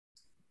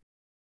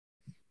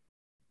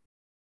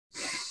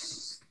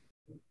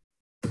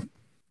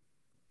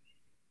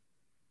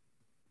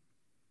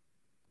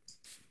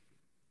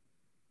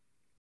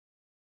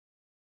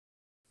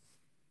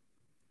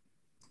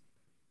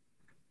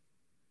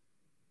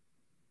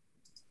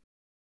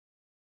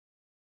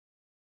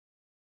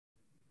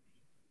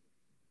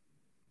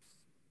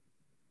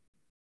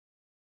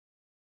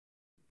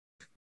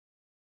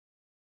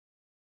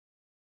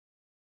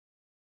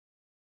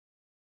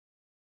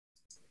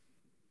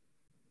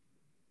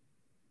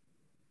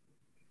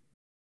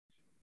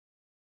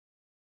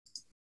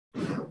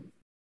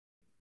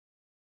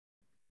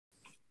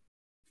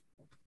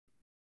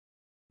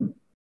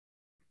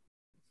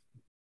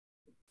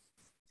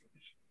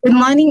Good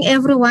morning,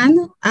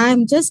 everyone.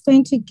 I'm just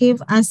going to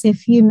give us a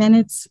few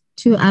minutes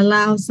to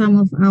allow some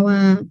of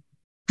our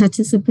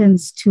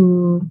participants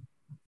to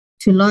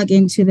log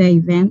into the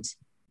event.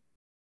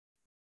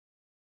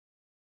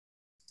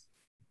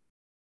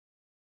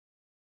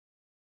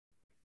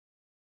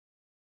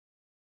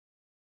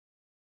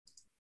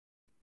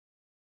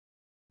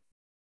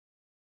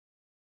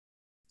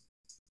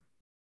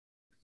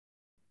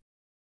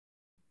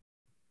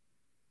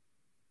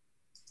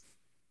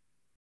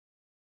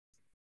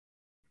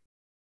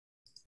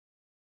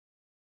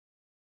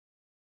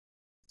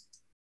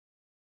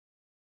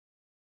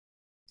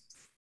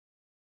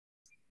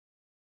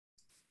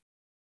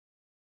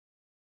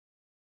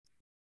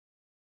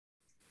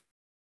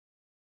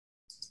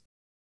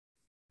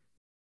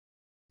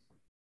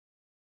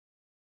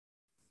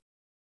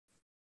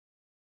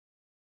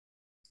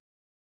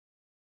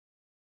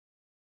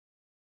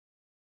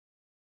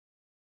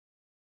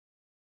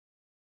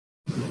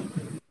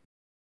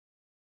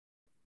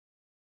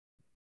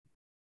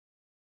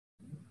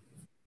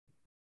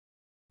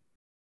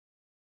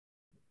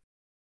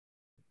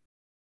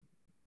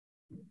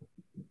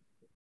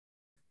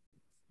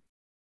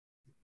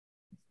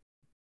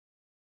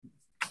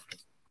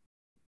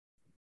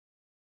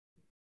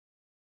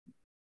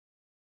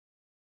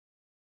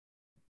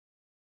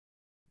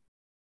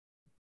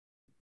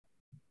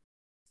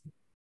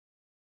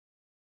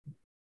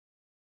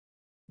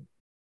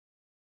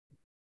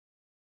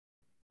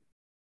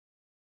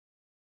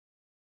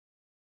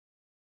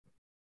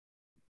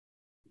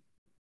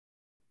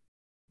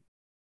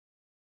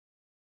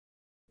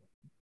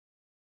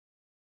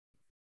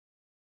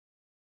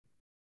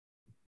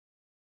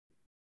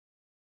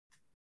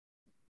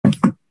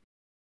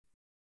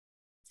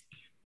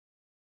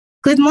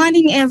 Good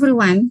morning,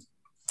 everyone.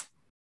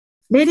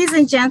 Ladies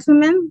and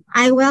gentlemen,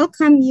 I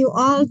welcome you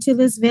all to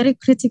this very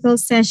critical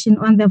session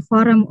on the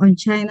Forum on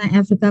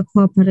China-Africa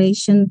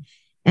Cooperation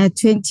at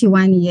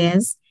 21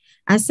 years,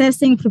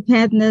 assessing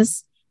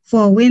preparedness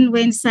for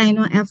win-win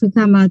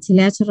Sino-Africa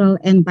multilateral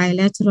and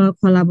bilateral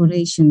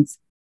collaborations.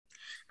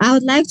 I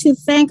would like to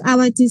thank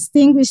our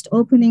distinguished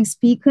opening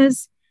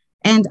speakers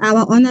and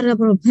our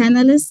honorable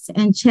panelists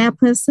and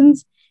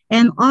chairpersons,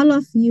 and all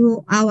of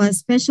you, our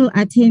special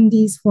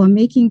attendees, for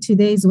making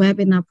today's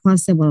webinar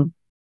possible.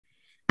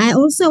 I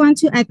also want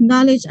to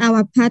acknowledge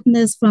our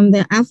partners from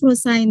the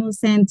Afro-Sino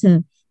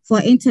Center for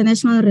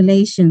International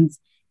Relations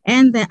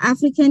and the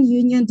African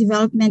Union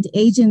Development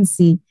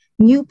Agency,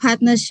 New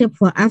Partnership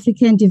for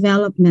African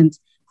Development,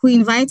 who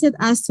invited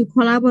us to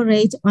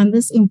collaborate on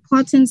this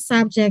important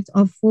subject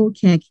of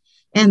FOCAC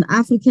and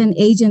African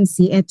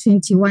Agency at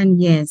 21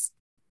 years.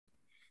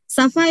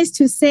 Suffice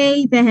to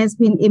say, there has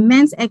been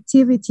immense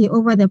activity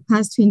over the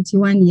past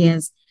 21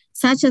 years,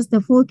 such as the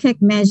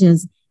FOCAC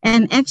measures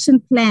and action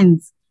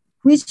plans,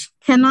 which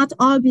cannot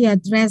all be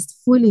addressed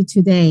fully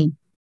today.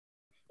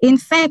 In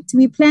fact,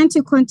 we plan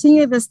to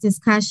continue this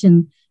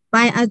discussion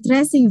by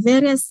addressing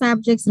various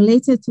subjects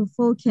related to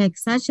FOCAC,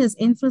 such as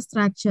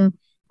infrastructure,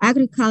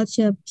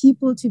 agriculture,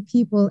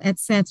 people-to-people,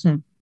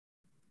 etc.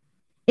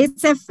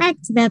 It's a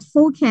fact that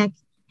FOCAC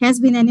has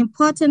been an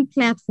important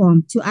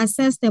platform to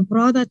assess the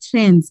broader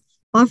trends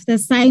of the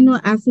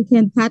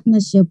Sino-African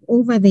partnership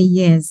over the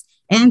years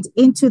and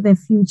into the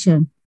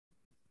future.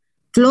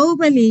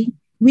 Globally,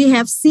 we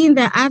have seen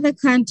that other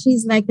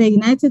countries like the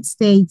United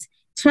States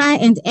try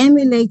and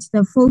emulate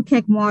the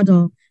FOCAC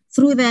model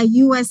through their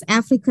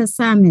US-Africa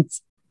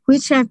summits,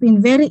 which have been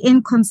very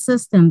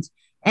inconsistent,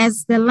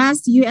 as the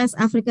last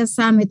US-Africa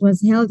summit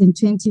was held in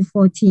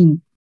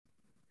 2014.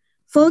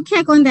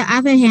 FOCAC, on the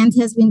other hand,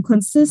 has been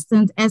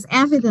consistent, as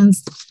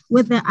evidenced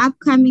with the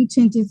upcoming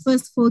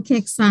 21st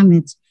FOCAC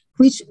summit,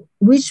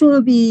 which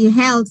will be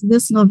held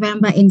this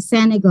November in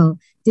Senegal,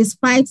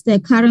 despite the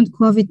current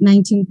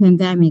COVID-19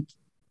 pandemic.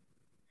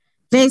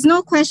 There is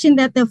no question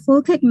that the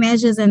FOCAC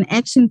measures and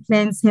action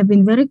plans have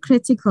been very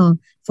critical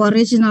for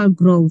regional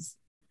growth.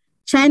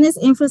 China's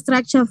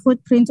infrastructure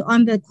footprint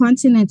on the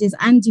continent is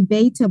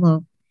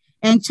undebatable,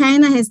 and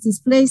China has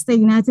displaced the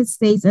United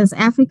States as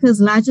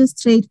Africa's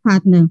largest trade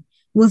partner,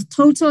 with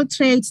total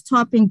trade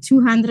topping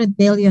 $200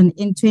 billion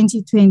in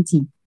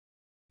 2020.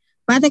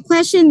 But the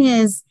question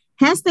is,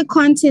 has the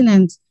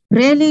continent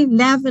really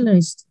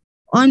leveraged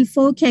on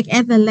FOCAC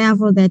at the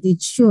level that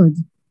it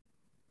should?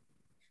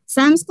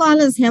 Some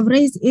scholars have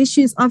raised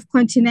issues of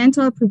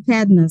continental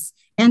preparedness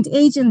and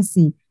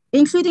agency,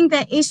 including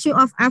the issue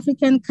of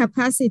African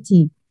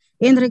capacity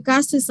in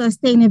regards to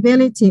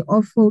sustainability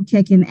of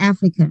FOCAC in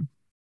Africa.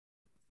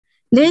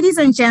 Ladies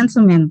and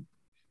gentlemen,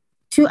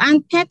 to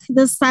unpack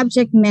this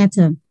subject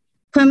matter,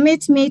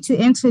 permit me to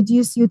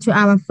introduce you to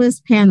our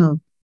first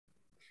panel.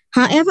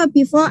 However,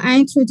 before I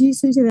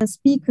introduce you to the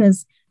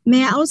speakers,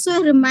 may I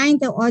also remind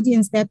the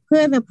audience that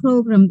per the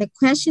program, the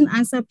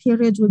question-answer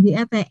period will be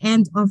at the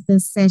end of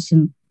this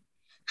session.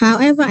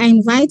 However, I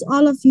invite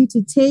all of you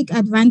to take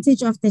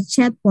advantage of the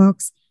chat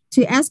box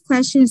to ask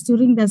questions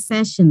during the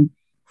session,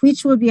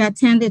 which will be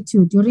attended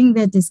to during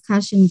the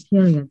discussion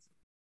period.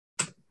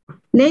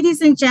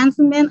 Ladies and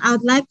gentlemen, I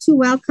would like to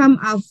welcome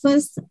our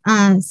first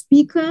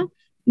speaker,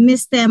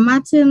 Mr.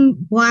 Martin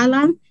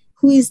Boala,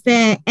 who is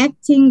the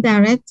Acting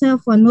Director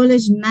for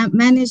Knowledge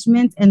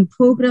Management and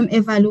Program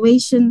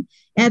Evaluation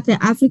at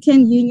the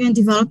African Union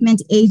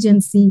Development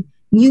Agency,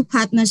 New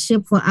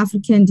Partnership for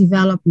African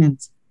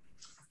Development.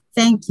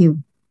 Thank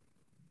you.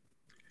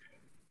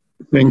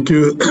 Thank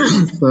you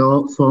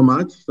so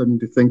much,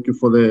 and thank you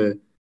for the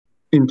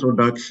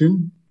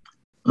introduction.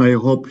 I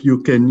hope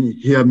you can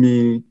hear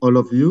me, all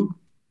of you.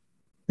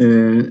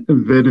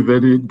 Very,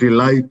 very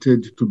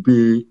delighted to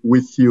be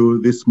with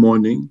you this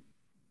morning.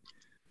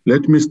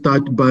 Let me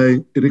start by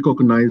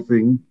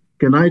recognizing,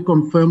 can I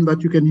confirm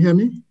that you can hear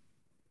me?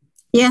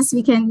 Yes,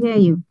 we can hear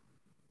you.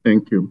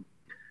 Thank you.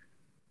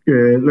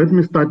 Let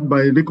me start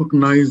by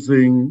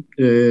recognizing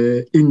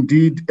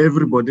indeed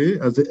everybody,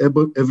 as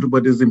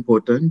everybody is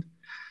important,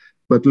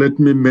 but let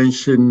me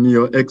mention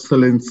Your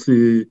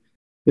Excellency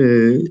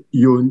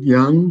Yun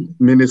Yang,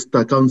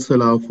 Minister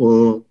Counselor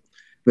for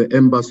the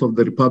Embassy of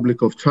the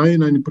Republic of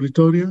China in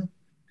Pretoria,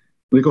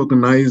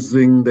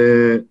 recognizing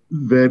the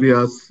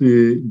various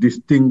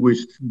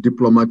distinguished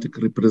diplomatic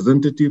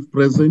representatives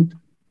present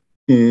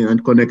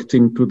and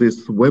connecting to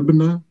this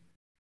webinar.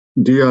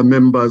 Dear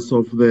members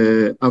of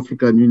the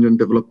African Union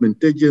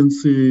Development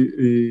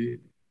Agency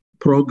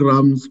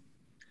programs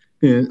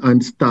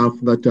and staff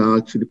that are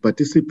actually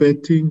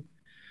participating,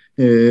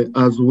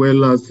 as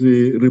well as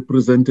the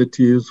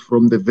representatives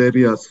from the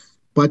various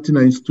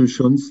partner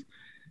institutions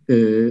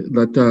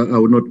that I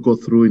will not go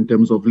through in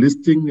terms of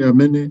listing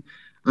many,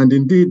 and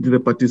indeed the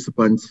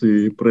participants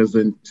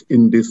present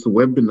in this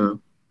webinar,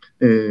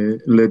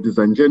 ladies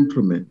and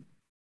gentlemen.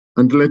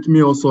 And let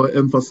me also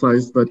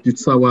emphasize that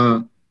it's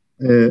our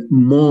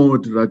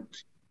mode that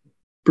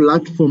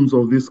platforms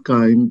of this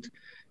kind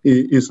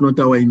is not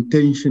our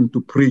intention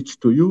to preach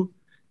to you.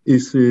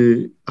 It's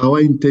our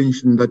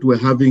intention that we're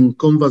having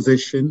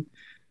conversation,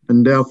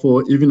 and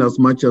therefore, even as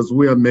much as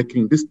we are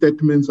making these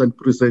statements and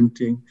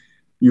presenting,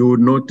 you will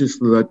notice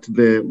that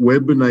the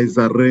webinar is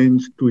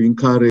arranged to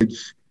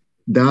encourage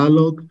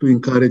dialogue, to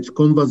encourage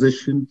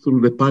conversation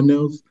through the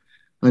panels.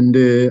 And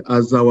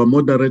as our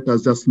moderator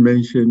has just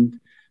mentioned,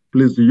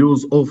 please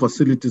use all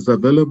facilities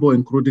available,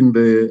 including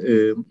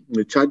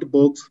the chat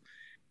box,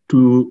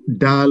 to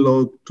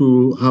dialogue,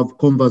 to have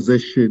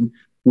conversation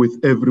with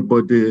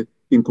everybody,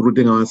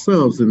 including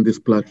ourselves in this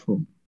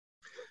platform.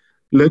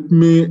 Let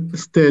me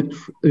state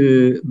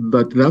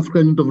that the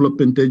African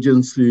Development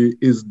Agency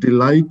is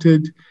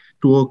delighted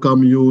to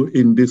welcome you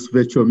in this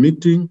virtual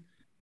meeting,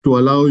 to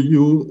allow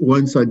you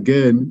once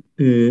again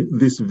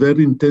this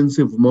very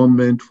intensive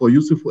moment for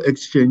useful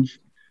exchange,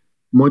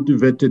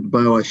 motivated by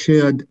our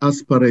shared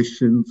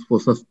aspirations for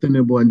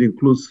sustainable and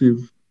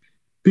inclusive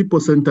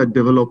people-centered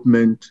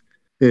development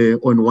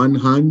on one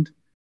hand,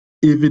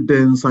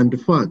 evidence and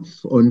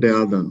facts on the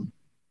other.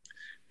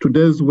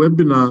 Today's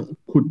webinar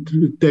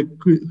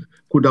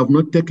could have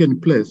not taken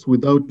place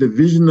without the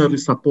visionary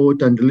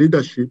support and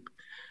leadership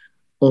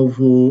of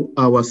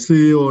our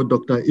CEO,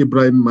 Dr.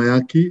 Ibrahim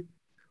Mayaki,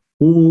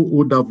 who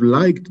would have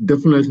liked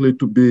definitely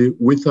to be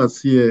with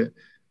us here,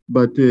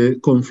 but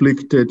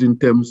conflicted in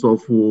terms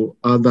of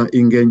other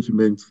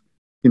engagements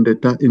in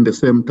the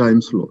same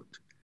time slot.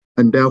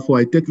 And therefore,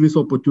 I take this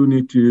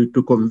opportunity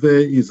to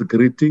convey his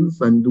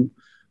greetings and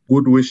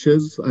good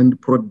wishes and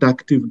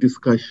productive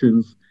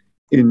discussions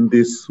in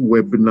this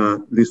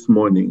webinar this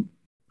morning.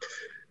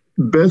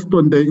 Based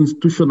on the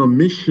institutional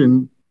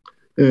mission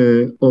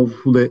of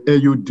the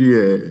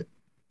AUDA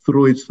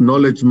through its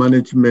Knowledge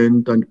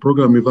Management and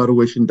Program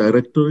Evaluation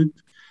Directorate,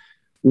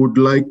 would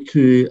like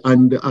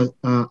and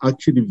are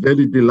actually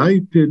very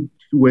delighted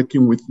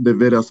working with the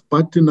various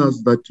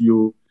partners that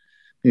you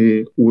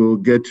will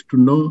get to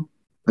know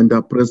and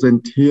are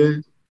present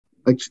here.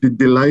 Actually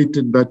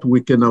delighted that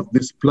we can have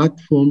this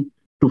platform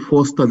to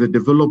foster the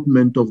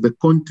development of the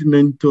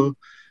continental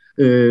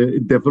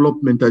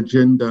development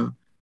agenda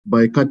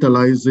by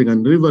catalyzing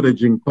and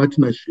leveraging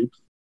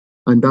partnerships.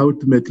 And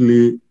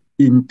ultimately,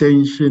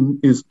 intention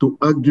is to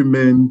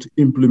augment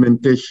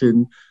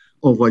implementation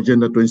of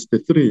Agenda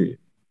 2023,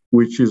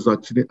 which is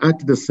actually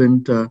at the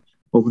center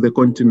of the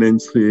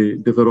continent's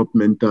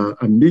development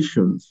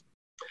ambitions.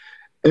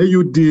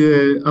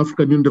 AUDA,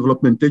 African Union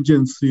Development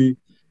Agency,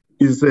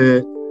 is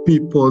a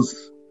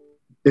people's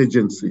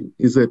agency,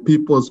 is a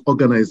people's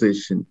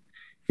organization.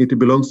 It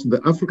belongs to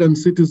the African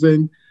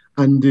citizen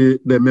and the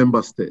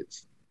member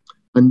states.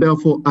 And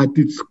therefore, at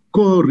its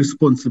core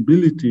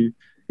responsibility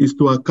is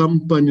to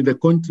accompany the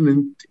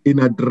continent in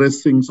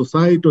addressing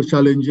societal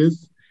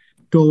challenges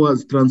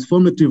towards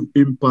transformative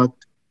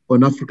impact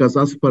on Africa's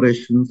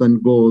aspirations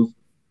and goals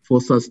for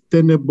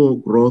sustainable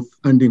growth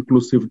and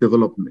inclusive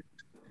development.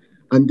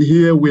 And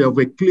here we have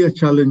a clear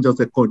challenge as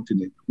a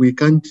continent. We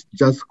can't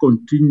just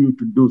continue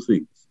to do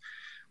things.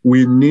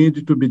 We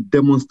need to be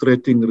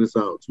demonstrating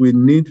results. We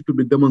need to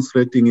be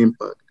demonstrating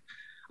impact.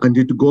 And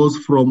it goes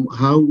from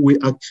how we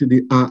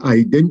actually are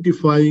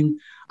identifying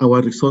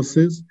our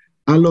resources,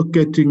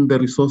 allocating the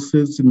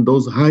resources in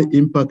those high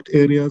impact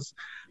areas,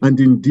 and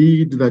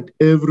indeed that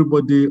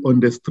everybody on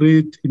the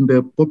street, in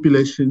the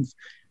populations,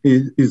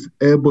 is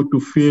able to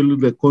feel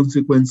the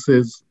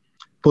consequences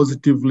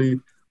positively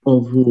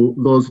of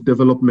those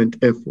development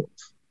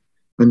efforts.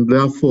 And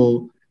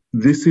therefore,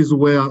 this is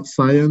where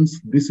science,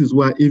 this is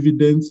where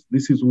evidence,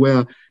 this is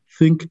where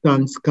think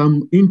tanks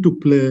come into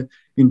play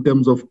in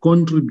terms of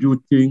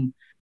contributing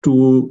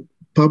to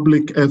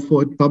public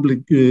effort, public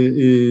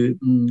and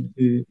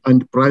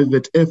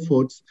private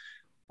efforts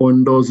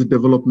on those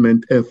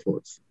development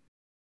efforts.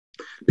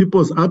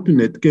 People's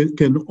happiness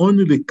can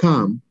only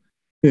become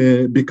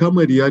a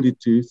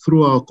reality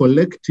through our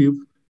collective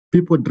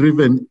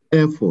people-driven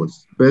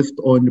efforts based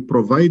on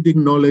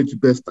providing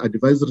knowledge-based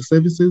advisory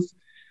services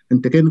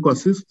and technical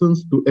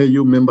assistance to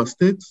AU member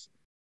states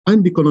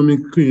and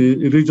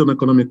regional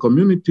economic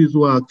communities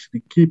who are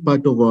actually key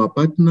part of our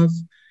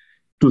partners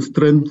to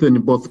strengthen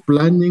both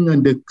planning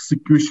and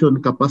execution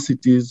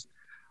capacities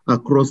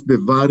across the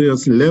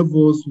various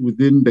levels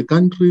within the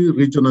country,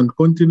 region, and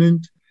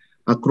continent,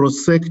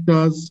 across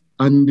sectors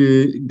and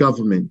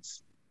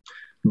governments.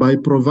 By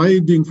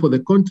providing for the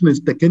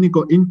continent's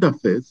technical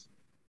interface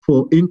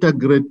for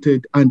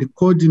integrated and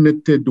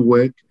coordinated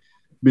work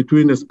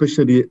between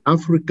especially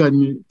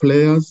African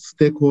players,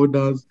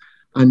 stakeholders,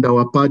 and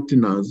our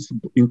partners,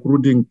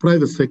 including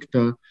private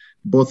sector,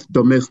 both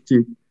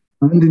domestic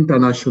and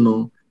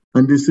international.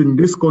 And it's in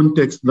this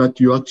context that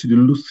you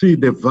actually see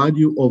the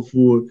value of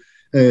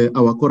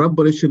our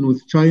collaboration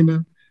with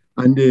China,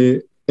 and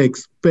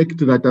expect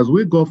that as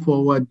we go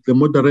forward, the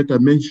moderator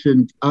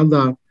mentioned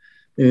other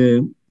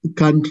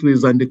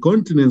countries and the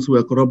continents we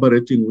are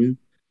collaborating with,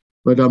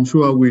 but I'm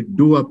sure we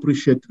do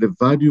appreciate the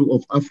value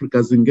of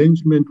Africa's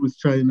engagement with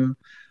China,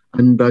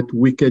 and that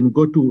we can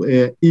go to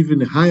an even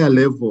higher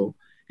level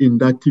in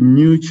that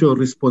mutual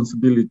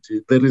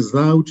responsibility. The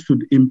result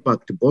should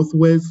impact both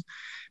ways,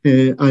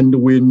 and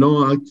we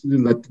know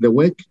actually that the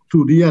work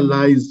to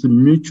realize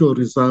mutual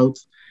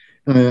results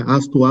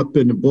has to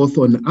happen both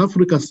on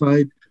Africa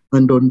side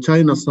and on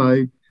China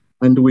side,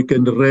 and we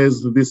can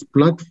raise this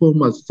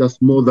platform as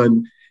just more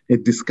than a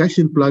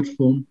discussion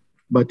platform,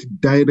 but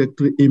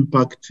directly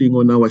impacting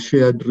on our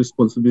shared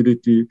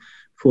responsibility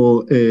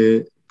for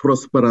a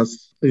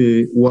prosperous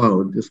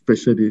world,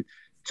 especially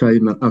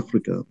China,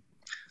 Africa.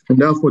 And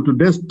therefore,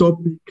 today's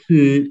topic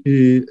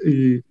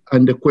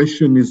and the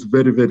question is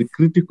very, very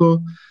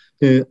critical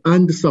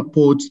and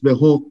supports the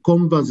whole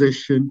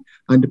conversation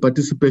and the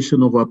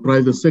participation of our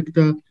private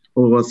sector,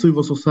 of our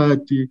civil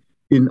society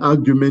in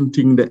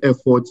argumenting the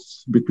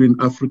efforts between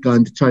Africa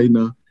and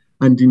China,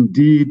 and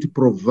indeed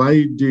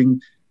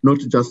providing not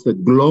just a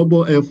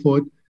global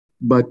effort,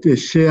 but a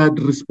shared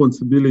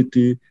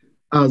responsibility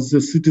as the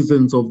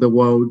citizens of the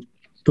world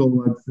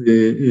towards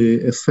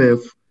a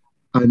safe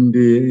and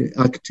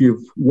active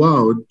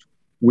world,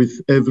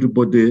 with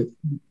everybody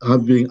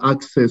having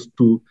access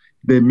to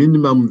the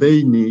minimum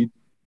they need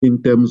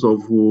in terms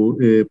of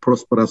a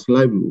prosperous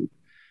livelihood.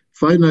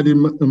 Finally,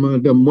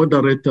 the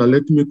moderator,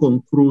 let me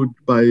conclude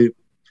by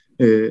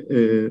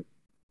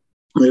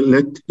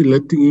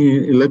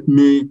let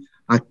me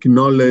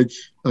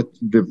acknowledge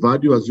the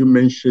value, as you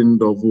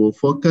mentioned, of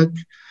FOCAC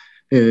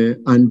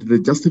and the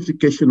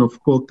justification of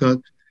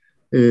FOCAC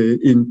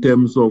in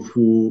terms of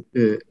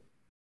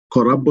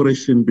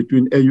collaboration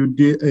between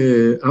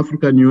AUD,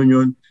 African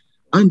Union,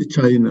 and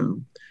China.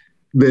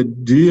 The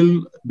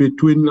deal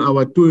between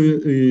our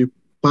two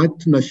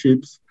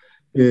partnerships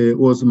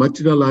was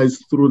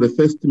materialized through the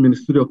first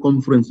ministerial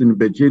conference in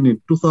Beijing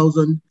in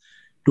 2000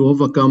 to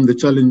overcome the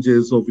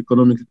challenges of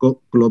economic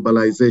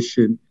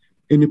globalization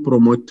in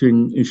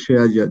promoting a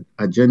shared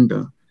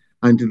agenda.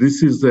 And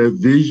this is a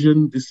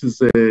vision, this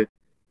is a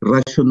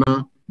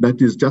rationale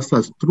that is just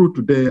as true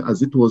today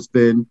as it was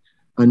then.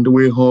 And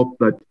we hope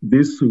that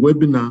this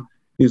webinar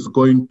is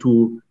going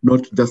to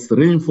not just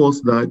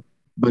reinforce that,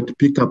 but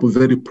pick up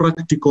very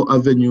practical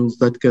avenues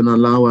that can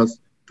allow us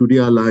to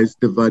realize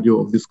the value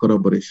of this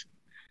collaboration.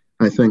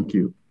 I thank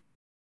you.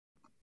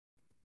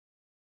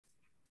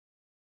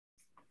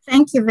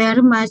 Thank you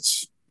very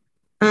much,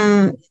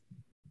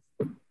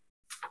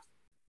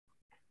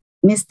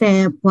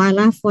 Mr.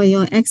 Bwala, for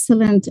your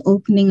excellent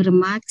opening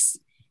remarks,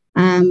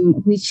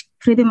 which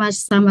pretty much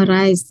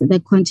summarized the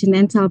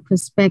continental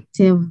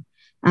perspective,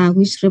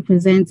 which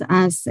represents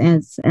us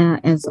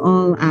as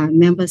all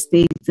member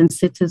states and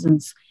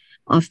citizens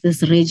of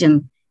this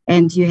region.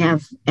 And you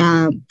have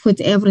put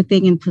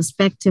everything in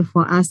perspective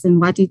for us and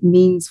what it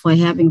means for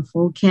having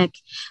FOCAC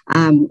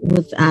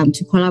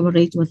to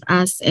collaborate with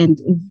us, and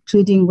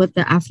including with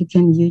the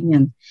African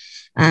Union.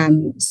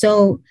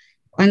 So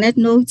on that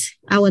note,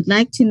 I would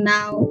like to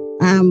now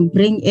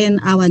bring in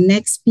our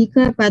next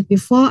speaker. But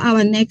before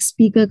our next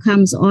speaker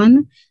comes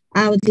on,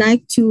 I would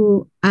like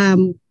to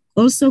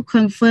also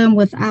confirm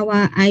with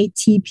our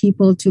IT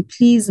people to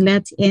please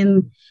let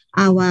in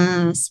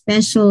our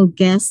special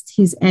guest,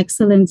 His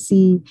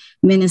Excellency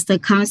Minister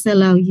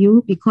Councillor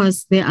Yu,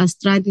 because they are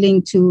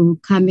struggling to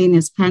come in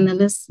as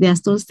panelists. They are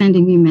still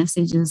sending me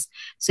messages.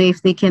 So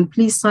if they can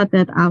please sort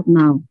that out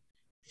now.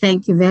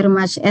 Thank you very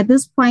much. At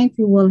this point,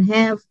 we will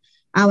have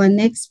our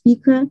next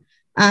speaker,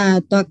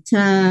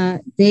 Dr.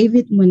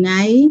 David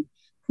Munai,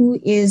 who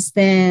is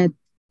the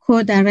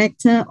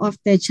co-director of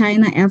the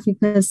China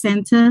Africa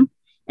Center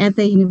at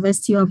the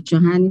University of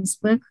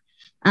Johannesburg,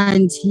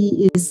 and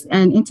he is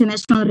an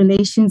international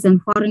relations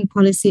and foreign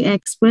policy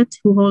expert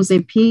who holds a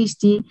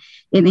PhD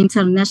in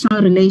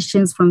international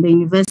relations from the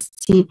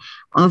University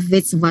of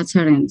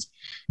Witwatersrand.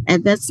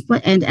 At that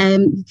point,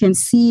 and you can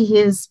see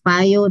his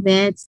bio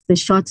there, it's the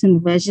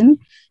shortened version.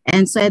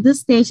 And so at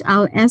this stage,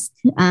 I'll ask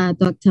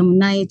Dr.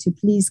 Munai to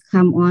please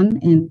come on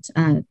and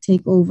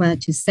take over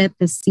to set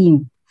the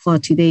scene for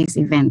today's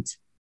event.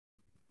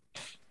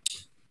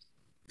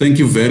 Thank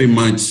you very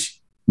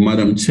much,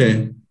 Madam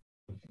Chair.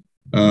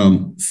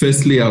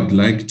 Firstly, I would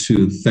like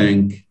to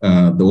thank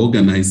the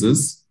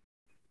organizers,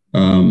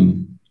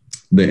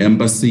 the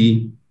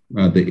embassy,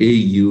 the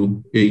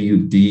AU,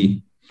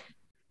 AUD,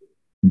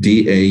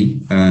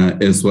 DA,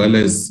 as well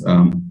as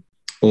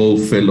all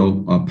fellow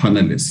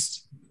panelists.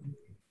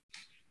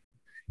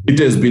 It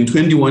has been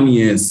 21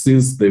 years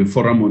since the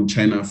Forum on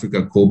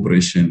China-Africa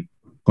Cooperation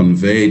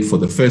convened for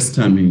the first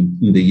time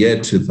in the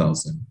year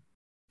 2000.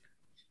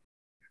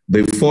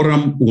 The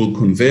forum will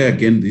convene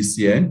again this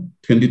year,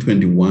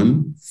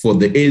 2021, for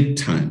the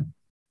 8th time.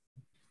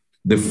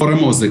 The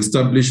forum was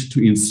established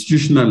to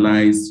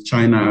institutionalize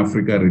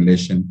China-Africa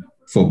relation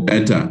for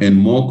better and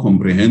more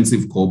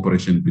comprehensive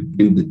cooperation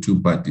between the two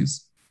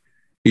parties.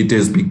 It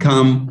has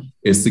become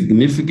a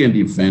significant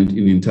event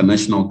in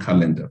international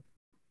calendar.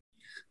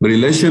 The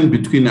relation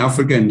between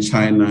Africa and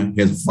China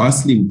has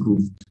vastly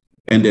improved,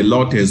 and a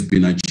lot has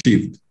been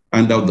achieved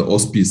under the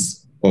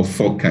auspice of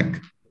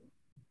FOCAC.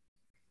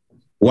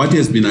 What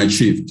has been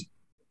achieved?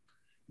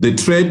 The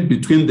trade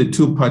between the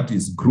two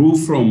parties grew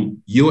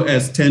from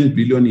US 10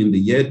 billion in the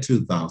year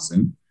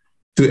 2000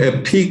 to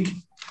a peak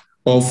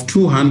of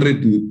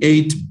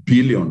 208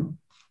 billion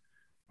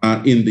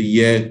in the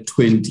year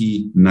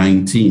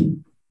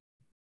 2019.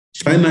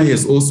 China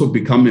has also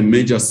become a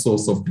major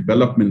source of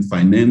development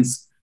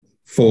finance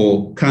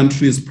for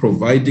countries,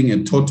 providing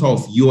a total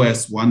of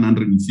US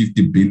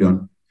 150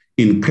 billion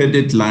in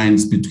credit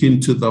lines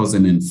between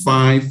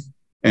 2005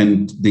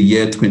 and the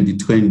year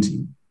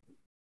 2020.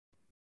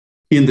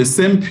 In the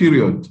same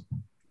period,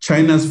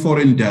 China's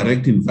foreign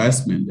direct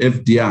investment,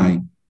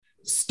 FDI,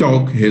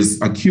 stock has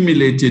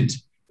accumulated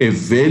a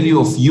value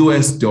of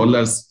US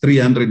dollars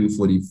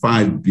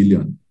 345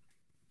 billion.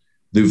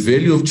 The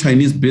value of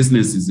Chinese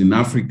businesses in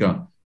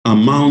Africa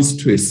amounts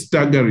to a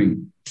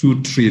staggering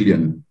 2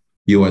 trillion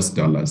US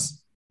dollars.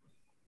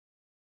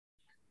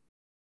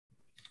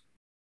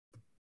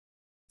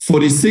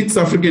 46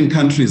 African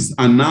countries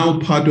are now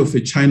part of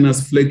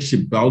China's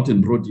flagship Belt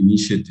and Road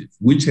Initiative,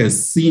 which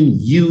has seen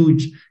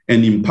huge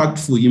and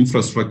impactful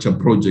infrastructure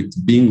projects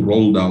being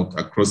rolled out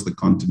across the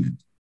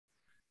continent.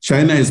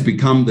 China has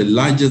become the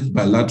largest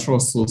bilateral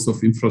source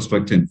of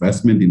infrastructure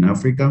investment in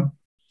Africa.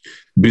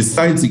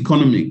 Besides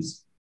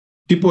economics,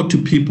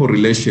 people-to-people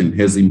relation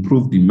has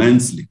improved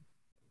immensely.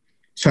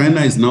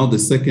 China is now the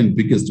second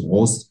biggest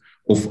host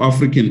of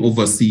African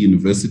overseas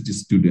university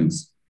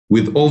students,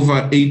 with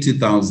over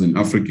 80,000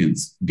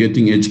 Africans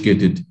getting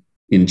educated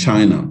in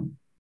China.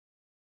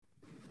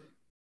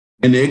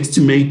 An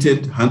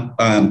estimated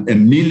 1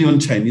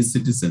 million Chinese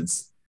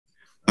citizens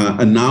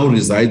now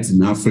resides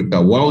in Africa,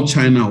 while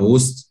China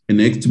hosts an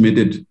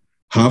estimated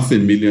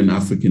 500,000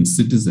 African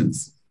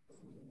citizens.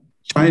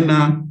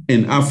 China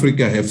and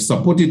Africa have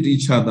supported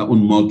each other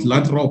on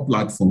multilateral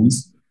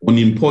platforms on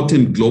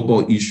important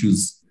global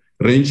issues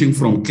ranging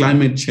from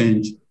climate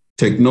change,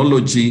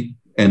 technology,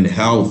 and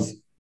health.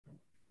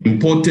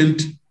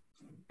 Important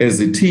as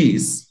it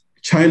is,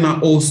 China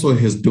also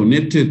has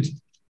donated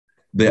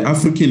the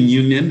African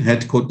Union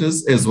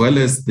headquarters as well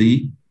as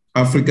the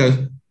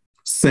Africa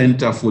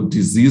Center for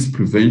Disease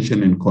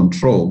Prevention and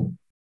Control,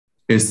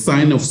 a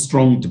sign of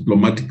strong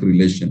diplomatic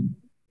relation.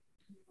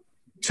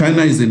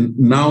 China is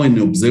now an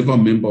observer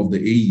member of the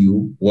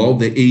AU, while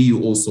the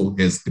AU also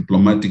has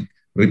diplomatic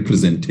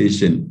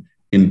representation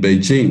in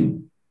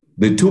Beijing.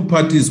 The two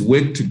parties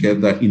work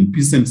together in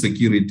peace and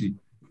security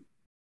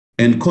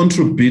and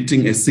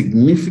contributing a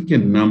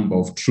significant number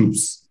of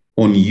troops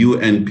on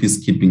UN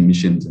peacekeeping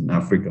missions in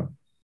Africa.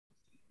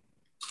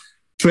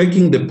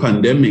 Tracking the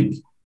pandemic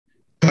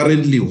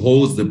currently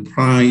holds the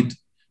pride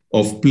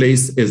of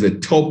place as a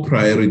top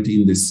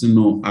priority in the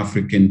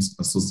Sino-African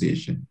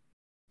Association.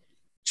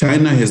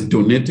 China has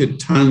donated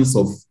tons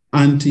of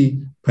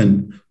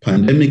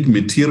anti-pandemic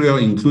material,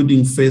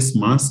 including face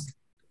masks,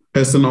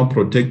 personal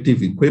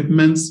protective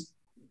equipments,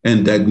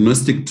 and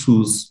diagnostic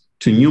tools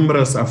to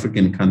numerous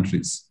African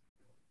countries.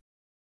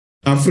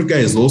 Africa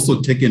has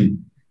also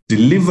taken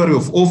delivery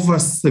of over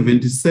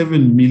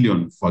 77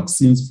 million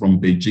vaccines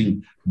from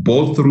Beijing,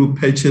 both through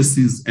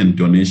purchases and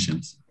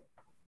donations.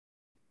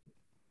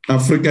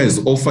 Africa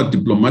has offered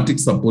diplomatic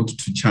support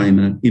to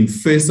China in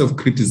face of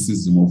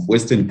criticism of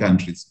Western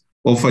countries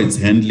over its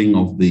handling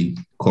of the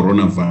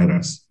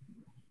coronavirus.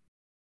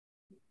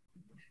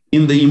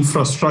 In the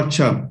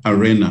infrastructure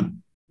arena,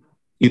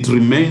 it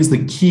remains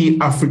the key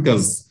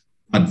Africa's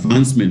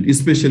advancement,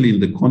 especially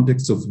in the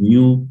context of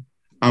new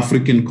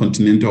African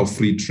continental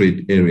free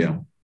trade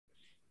area.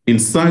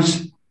 As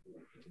such,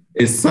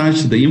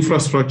 the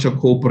infrastructure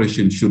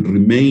cooperation should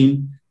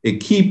remain a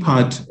key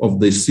part of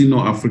the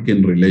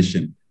Sino-African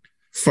relation.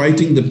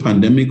 Fighting the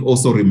pandemic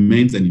also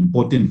remains an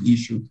important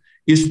issue,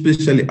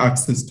 especially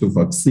access to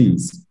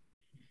vaccines.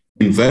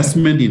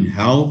 Investment in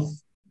health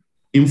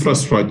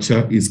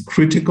infrastructure is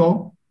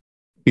critical.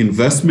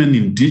 Investment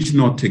in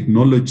digital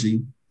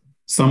technology,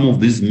 some of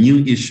these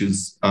new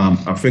issues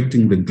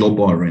affecting the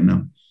global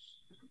arena.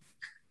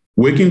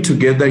 Working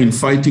together in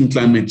fighting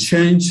climate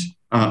change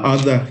are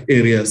other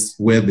areas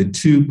where the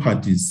two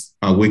parties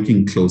are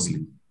working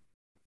closely.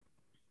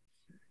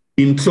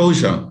 In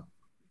closure,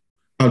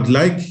 I'd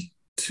like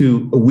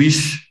to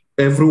wish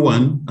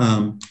everyone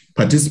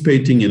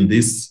participating in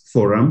this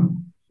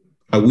forum,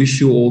 I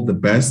wish you all the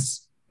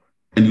best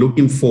and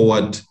looking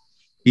forward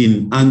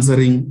in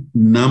answering a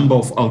number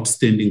of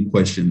outstanding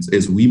questions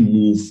as we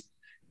move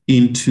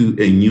into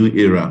a new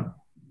era.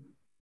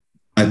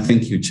 I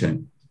thank you, Chair.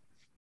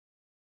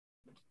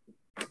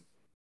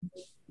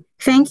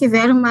 Thank you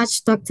very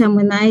much, Dr.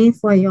 Munai,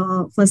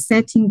 for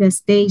setting the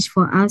stage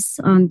for us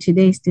on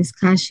today's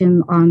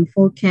discussion on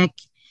FOCAC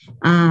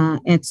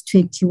at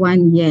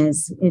 21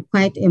 years,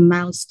 quite a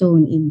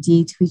milestone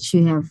indeed, which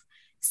you have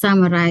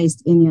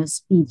summarized in your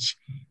speech.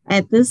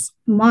 At this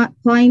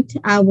point,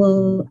 I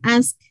will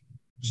ask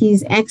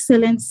His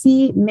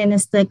Excellency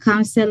Minister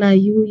Councillor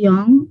Yu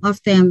Yong of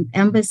the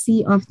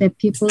Embassy of the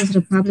People's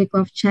Republic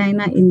of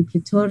China in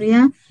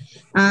Pretoria.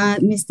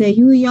 Mr.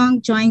 Yu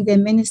Yong joined the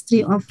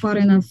Ministry of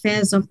Foreign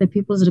Affairs of the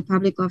People's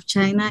Republic of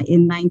China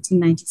in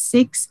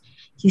 1996.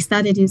 He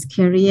started his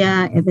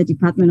career at the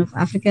Department of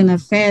African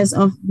Affairs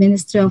of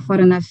Ministry of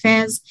Foreign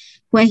Affairs,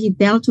 where he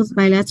dealt with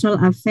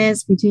bilateral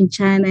affairs between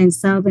China and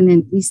Southern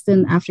and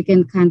Eastern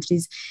African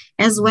countries,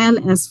 as well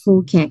as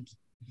FOCAC.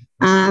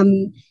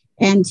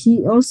 And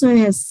he also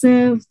has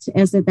served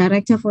as the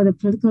director for the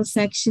political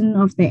section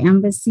of the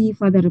Embassy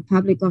for the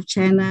Republic of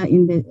China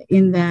in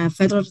the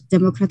Federal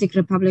Democratic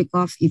Republic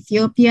of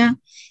Ethiopia.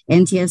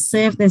 And he has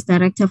served as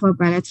director for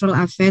bilateral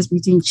affairs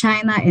between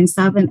China and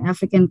Southern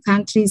African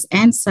countries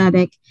and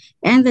SADC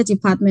and the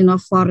Department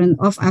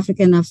of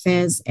African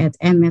Affairs at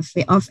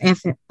MFA.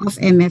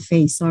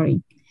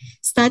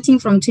 Starting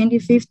from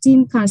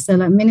 2015,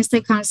 Minister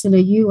Councillor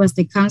Yu was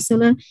the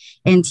councillor,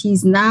 and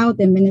he's now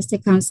the Minister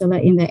Councillor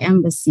in the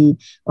Embassy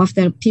of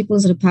the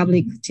People's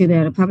Republic to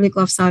the Republic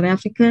of South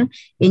Africa,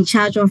 in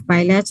charge of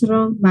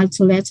bilateral,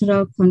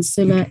 multilateral,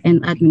 consular,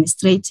 and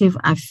administrative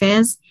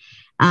affairs.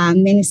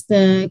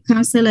 Minister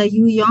Councillor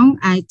Yu Yong,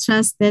 I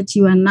trust that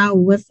you are now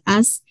with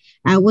us.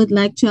 I would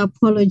like to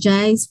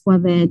apologize for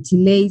the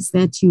delays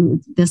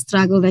the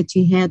struggle that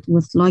you had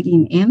with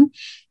logging in.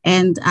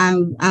 And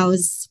I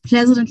was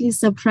pleasantly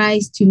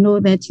surprised to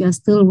know that you are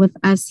still with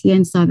us here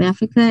in South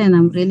Africa, and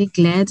I'm really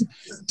glad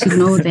to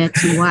know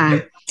that you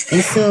are.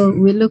 And so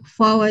we look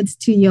forward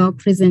to your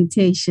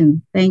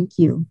presentation. Thank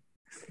you.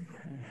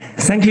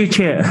 Thank you,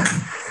 Chair.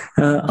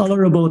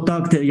 Honorable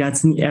Dr.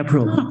 Yatsini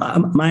April,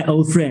 my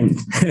old friend,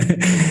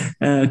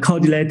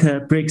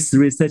 coordinator, BRICS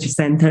Research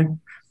Center,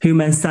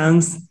 Human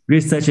Science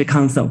Research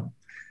Council.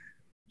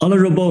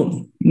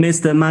 Honorable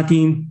Mr.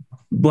 Martin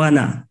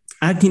Buana,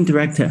 Acting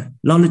Director,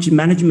 Knowledge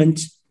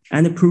Management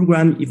and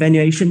Program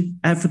Evaluation,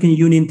 African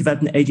Union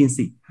Development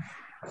Agency.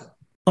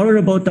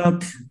 Honorable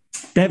Dr.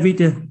 David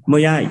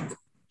Moyai,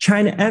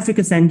 China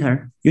Africa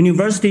Center,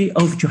 University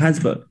of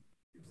Johannesburg.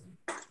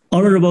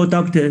 Honorable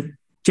Dr.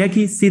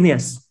 Jackie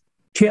Senius,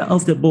 Chair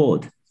of the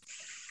Board,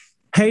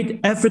 Head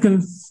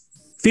African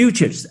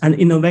Futures and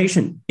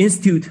Innovation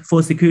Institute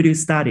for Security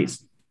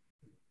Studies.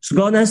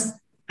 Scholars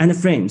and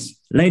friends,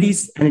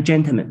 ladies and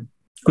gentlemen,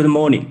 good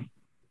morning.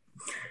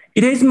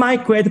 It is my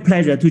great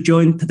pleasure to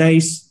join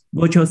today's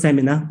virtual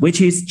seminar,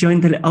 which is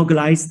jointly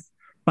organized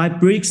by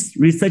BRICS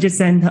Research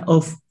Center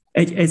of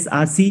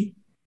HSRC,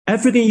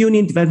 African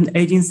Union Development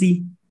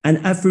Agency, and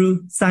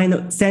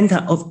Afro-Sino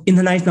Center of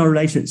International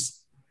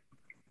Relations.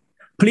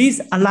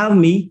 Please allow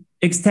me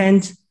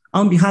extend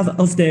on behalf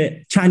of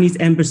the Chinese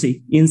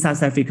Embassy in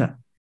South Africa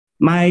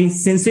my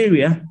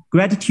sincere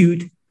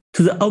gratitude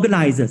to the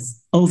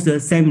organizers of the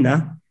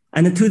seminar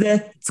and to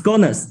the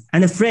scholars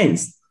and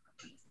friends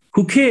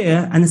who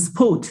care and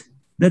support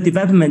the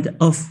development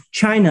of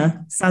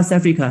China-South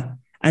Africa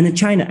and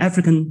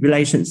China-African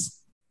relations.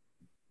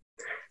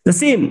 The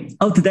theme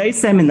of today's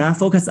seminar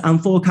focuses on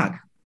FOCAC,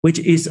 which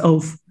is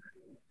of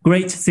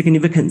great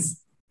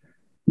significance.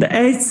 The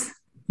 8th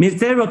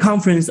Ministerial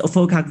Conference of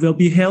FOCAC will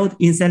be held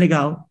in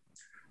Senegal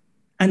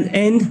at the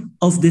end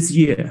of this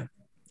year.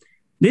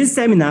 This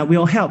seminar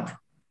will help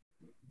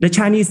the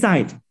Chinese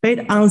side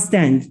better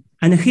understand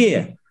and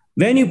hear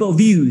valuable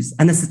views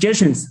and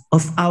suggestions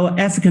of our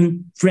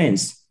African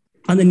friends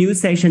on the new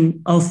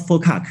session of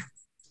FOCAC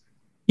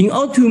in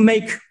order to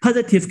make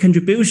positive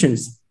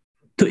contributions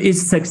to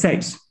its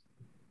success.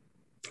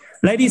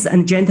 Ladies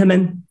and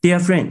gentlemen, dear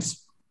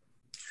friends,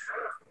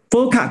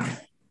 FOCAC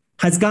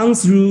has gone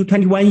through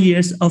 21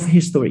 years of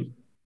history,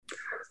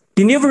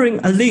 delivering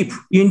a leap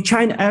in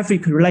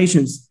China-Africa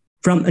relations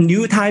from a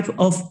new type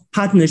of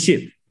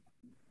partnership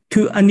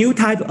to a new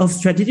type of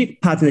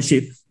strategic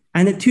partnership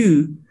and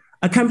to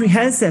a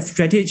comprehensive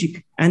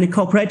strategic and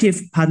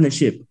cooperative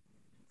partnership.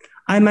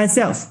 I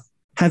myself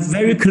have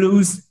very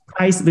close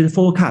ties with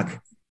FOCAC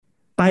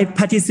by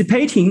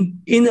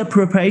participating in the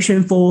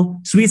preparation for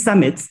 3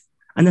 summits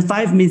and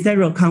 5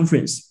 ministerial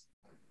conferences.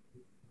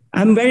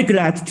 I'm very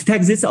glad to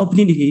take this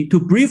opportunity to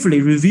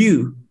briefly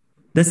review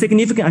the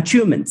significant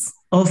achievements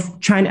of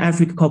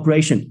China-Africa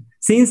cooperation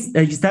since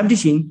the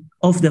establishing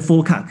of the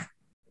FOCAC.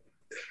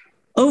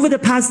 Over the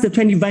past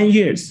 21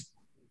 years,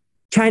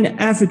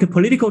 China-Africa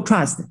political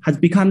trust has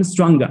become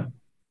stronger.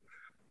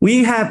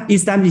 We have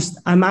established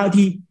a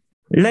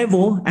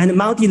multi-level and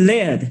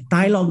multi-layered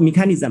dialogue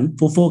mechanism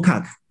for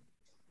FOCAC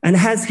and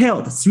has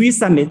held 3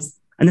 summits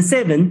and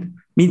 7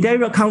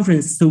 ministerial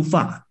conferences so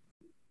far.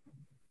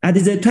 At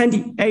the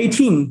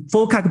 2018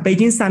 FOCAC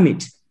Beijing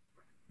Summit,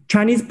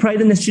 Chinese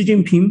President Xi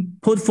Jinping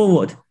put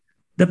forward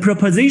the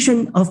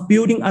proposition of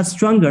building a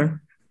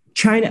stronger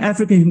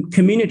China-African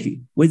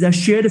community with a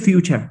shared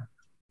future,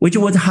 which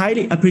was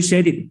highly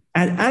appreciated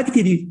and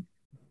actively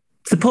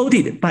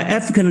supported by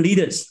African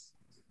leaders.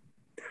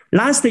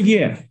 Last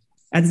year,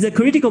 at the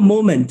critical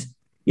moment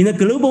in the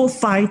global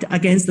fight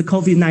against the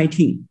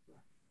COVID-19,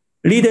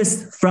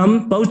 leaders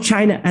from both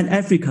China and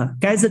Africa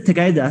gathered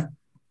together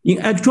in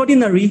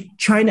extraordinary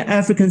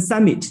China-African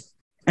summit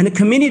and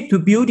committed to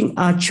building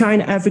a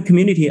China-African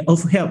community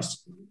of health.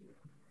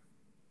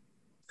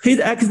 His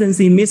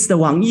Excellency Mr.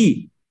 Wang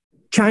Yi,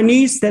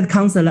 Chinese State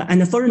Councilor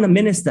and Foreign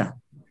Minister,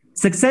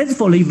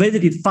 successfully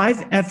visited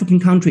 5 African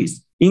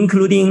countries,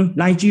 including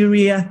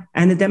Nigeria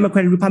and the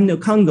Democratic Republic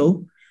of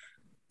Congo,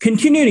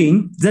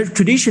 continuing the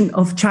tradition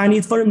of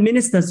Chinese Foreign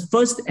Minister's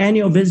first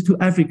annual visit to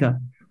Africa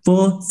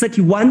for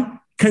 31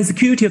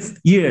 consecutive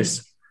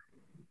years.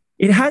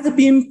 It has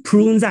been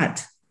proven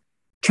that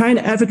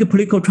China-Africa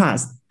political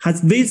trust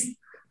has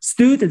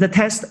withstood the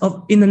test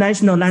of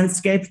international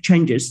landscape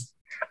changes,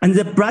 and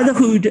the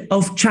brotherhood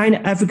of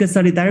China-Africa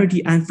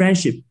solidarity and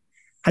friendship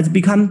has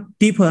become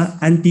deeper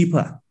and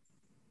deeper.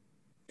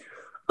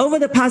 Over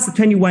the past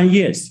 21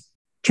 years,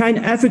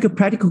 China-Africa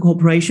practical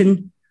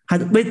cooperation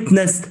has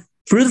witnessed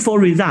fruitful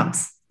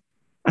results.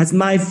 As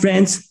my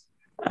friend,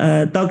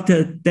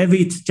 Dr.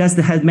 David just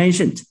has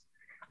mentioned,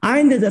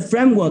 under the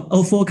framework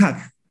of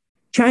FOCAC,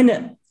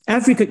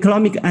 China-Africa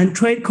economic and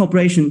trade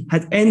cooperation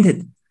has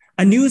entered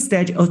a new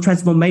stage of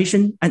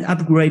transformation and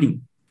upgrading,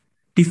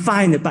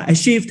 defined by a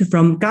shift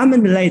from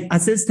government-led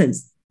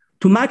assistance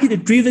to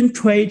market-driven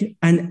trade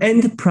and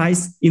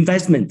enterprise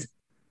investment,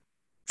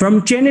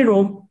 from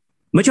general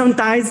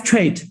merchandise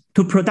trade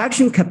to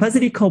production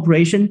capacity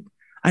cooperation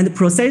and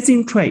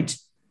processing trade,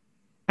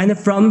 and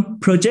from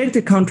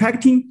project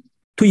contracting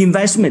to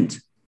investment,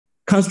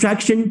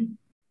 construction,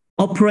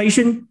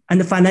 operation,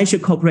 and financial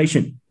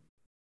cooperation.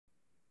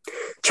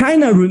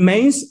 China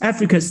remains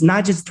Africa's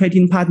largest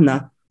trading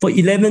partner for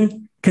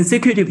 11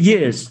 consecutive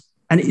years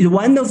and is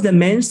one of the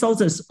main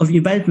sources of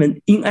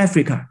investment in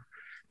Africa,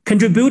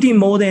 contributing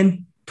more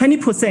than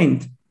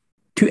 20%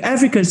 to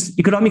Africa's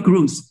economic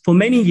growth for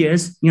many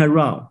years in a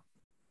row.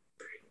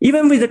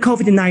 Even with the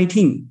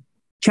COVID-19,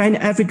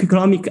 China-Africa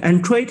economic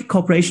and trade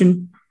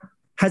cooperation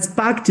has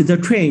backed the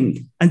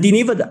trend and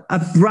delivered a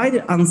bright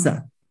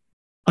answer.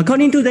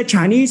 According to the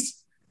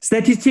Chinese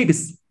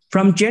statistics,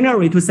 from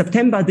January to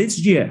September this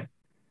year,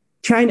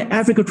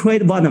 China-Africa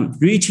trade volume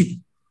reached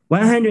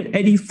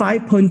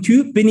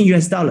 $185.2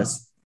 billion,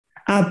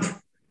 up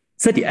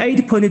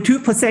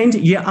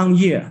 38.2% year on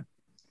year.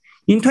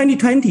 In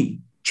 2020,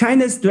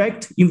 China's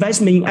direct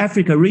investment in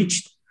Africa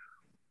reached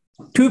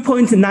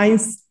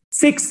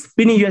 $2.96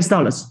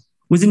 billion,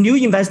 with new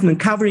investment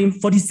covering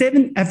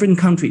 47 African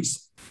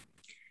countries.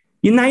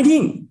 In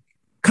 19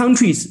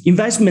 countries,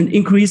 investment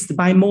increased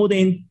by more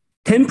than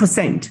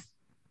 10%.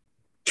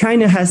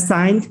 China has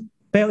signed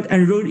Belt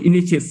and Road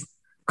Initiative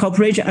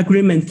cooperation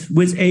agreement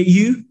with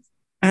AU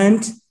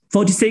and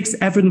 46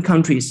 African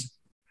countries,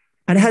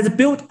 and has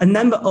built a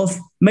number of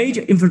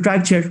major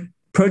infrastructure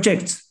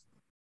projects,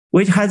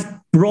 which has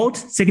brought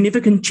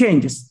significant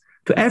changes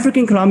to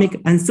African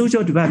economic and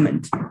social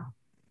development.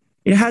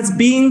 It has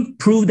been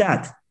proved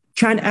that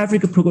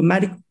China-Africa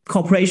programmatic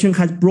cooperation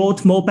has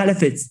brought more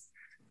benefits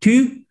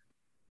to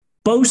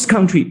both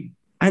countries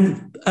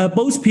and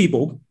both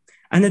people,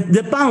 and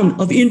the bond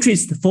of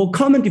interest for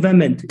common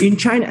development in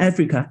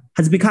China-Africa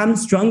has become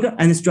stronger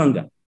and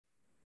stronger.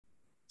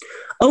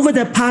 Over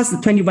the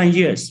past 21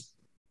 years,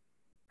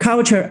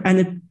 culture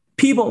and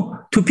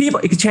people-to-people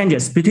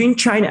exchanges between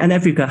China and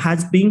Africa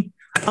has been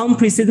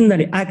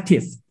unprecedentedly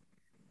active.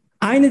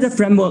 Under the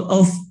framework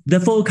of the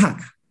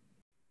FOCAC,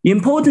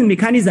 important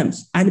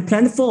mechanisms and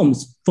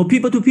platforms for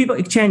people-to-people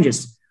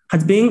exchanges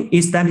has been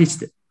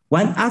established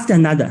one after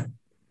another,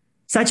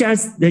 such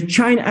as the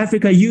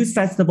China-Africa Youth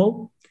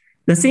Festival,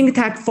 the Think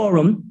Tank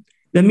Forum,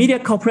 the Media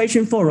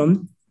Cooperation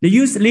Forum, the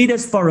Youth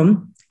Leaders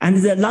Forum, and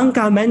the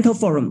Non-Governmental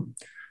Forum.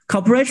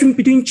 Cooperation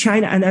between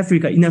China and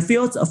Africa in the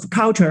fields of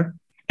culture,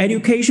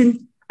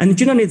 education, and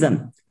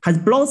journalism has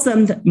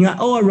blossomed in an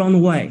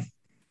all-around way,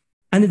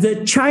 and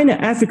the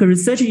China-Africa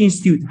Research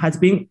Institute has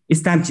been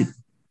established.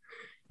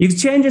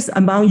 Exchanges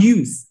among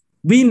youth,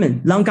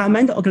 women,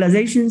 non-governmental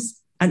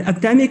organizations, and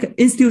academic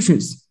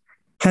institutions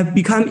have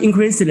become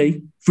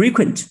increasingly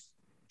frequent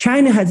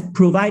China has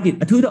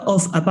provided a total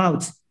of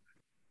about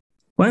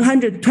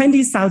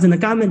 120,000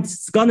 government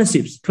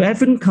scholarships to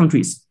African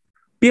countries,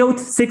 built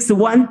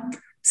 61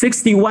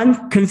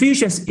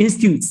 Confucius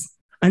Institutes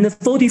and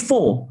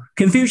 44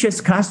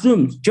 Confucius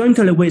classrooms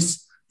jointly with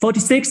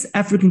 46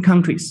 African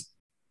countries,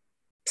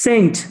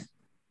 sent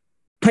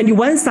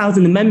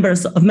 21,000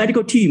 members of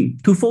medical team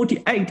to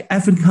 48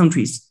 African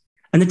countries,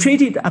 and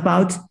treated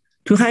about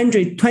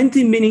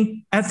 220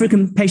 million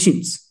African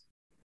patients.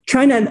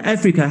 China and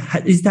Africa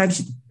had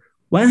established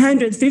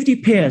 150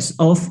 pairs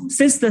of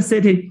sister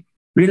city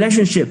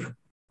relationship.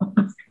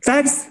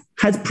 Facts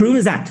has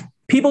proven that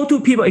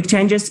people-to-people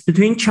exchanges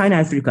between China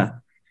and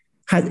Africa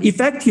had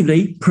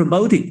effectively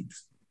promoted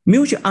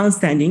mutual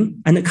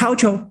understanding and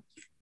cultural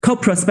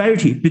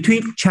co-prosperity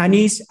between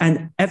Chinese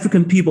and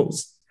African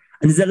peoples.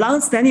 And the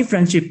long-standing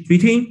friendship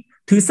between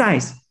two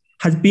sides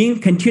has been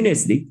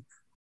continuously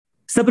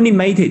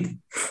sublimated.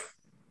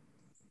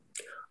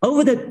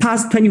 Over the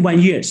past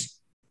 21 years,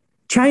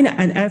 China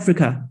and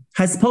Africa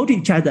have supported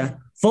each other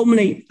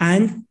formally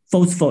and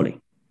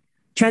forcefully.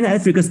 China and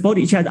Africa support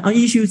each other on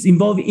issues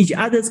involving each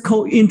other's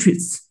core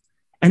interests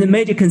and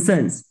major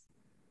concerns.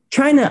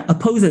 China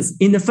opposes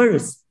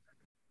interference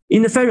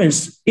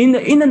in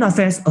the internal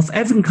affairs of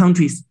African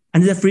countries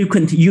and the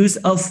frequent use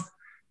of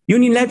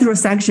unilateral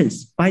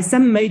sanctions by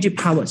some major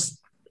powers.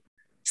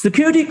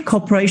 Security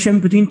cooperation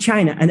between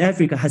China and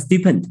Africa has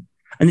deepened,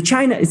 and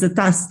China is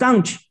a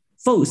staunch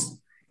force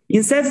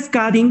in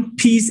safeguarding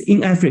peace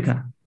in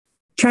Africa.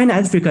 China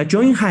and Africa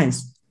join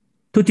hands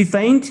to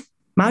defend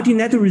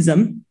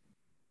multilateralism,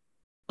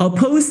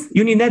 oppose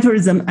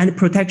unilateralism and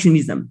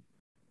protectionism,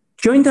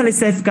 jointly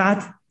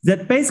safeguard the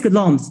basic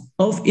norms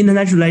of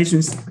international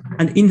relations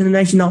and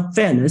international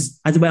fairness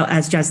as well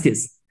as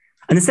justice,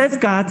 and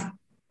safeguard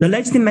the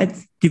legitimate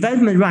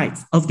development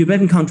rights of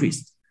developing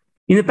countries.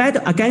 In the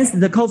battle against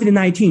the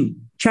COVID-19,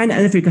 China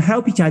and Africa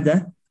help each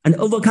other and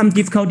overcome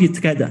difficulties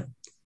together.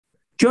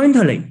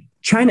 Jointly,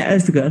 China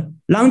and Africa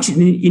launched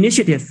an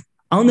initiative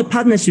on the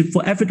Partnership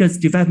for Africa's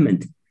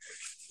Development.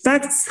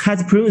 Facts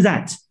has proven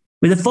that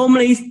with the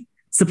formally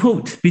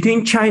support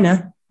between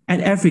China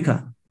and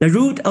Africa, the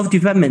route of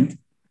development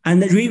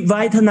and the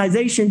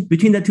revitalization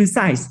between the two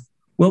sides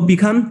will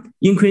become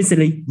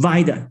increasingly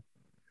wider.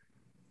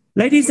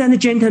 Ladies and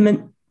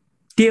gentlemen,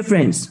 dear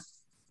friends,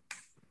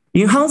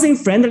 enhancing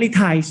friendly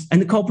ties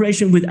and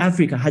cooperation with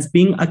Africa has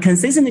been a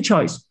consistent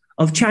choice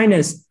of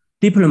China's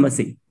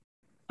diplomacy.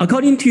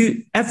 According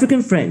to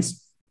African friends,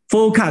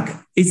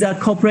 FOCAC is a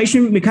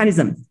cooperation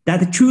mechanism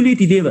that truly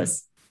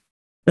delivers.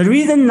 The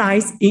reason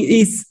lies in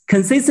its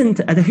consistent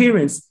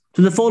adherence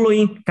to the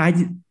following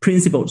guiding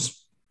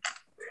principles.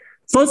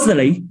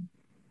 Firstly,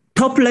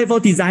 top-level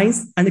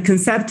designs and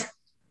concept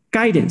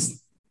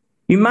guidance.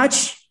 In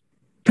March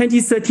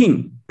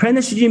 2013,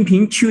 President Xi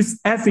Jinping chose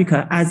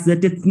Africa as the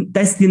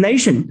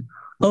destination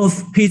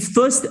of his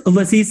first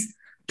overseas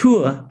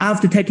tour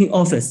after taking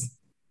office.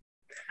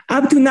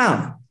 Up to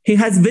now, he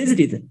has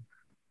visited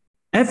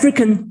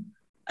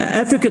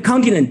Africa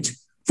continent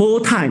 4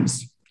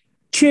 times,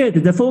 chaired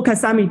the FOCAC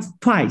summit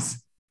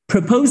twice,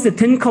 proposed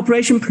 10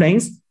 cooperation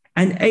plans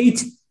and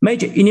 8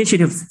 major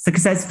initiatives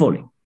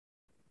successfully,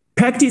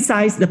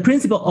 practiced the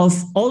principle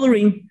of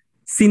honoring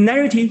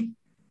seniority,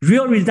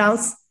 real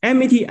results,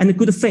 amity, and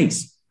good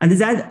faith, and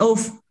that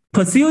of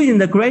pursuing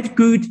the great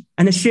good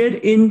and shared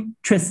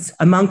interests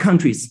among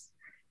countries,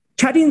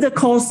 charting the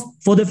course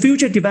for the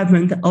future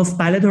development of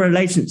bilateral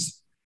relations.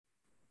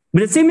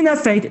 With a similar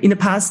fate in the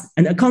past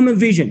and a common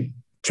vision,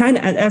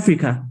 China and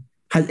Africa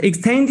have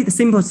extended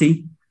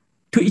sympathy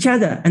to each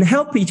other and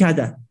helped each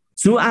other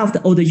throughout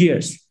all the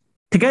years.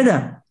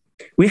 Together,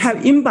 we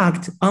have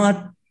embarked on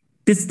a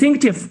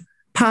distinctive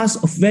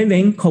path of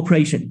win-win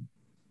cooperation.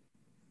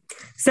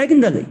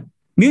 Secondly,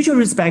 mutual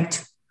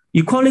respect,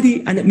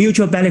 equality, and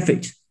mutual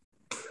benefit.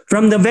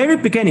 From the very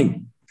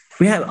beginning,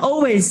 we have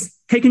always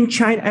taken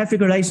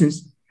China-Africa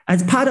relations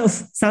as part of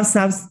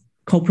South-South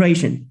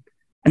cooperation,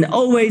 and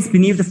always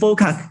believed the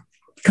FOCAC,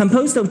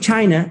 composed of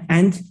China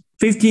and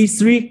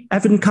 53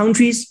 African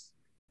countries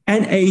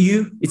and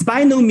AU, is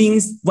by no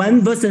means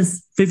 1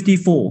 versus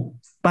 54,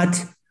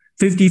 but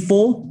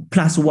 54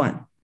 plus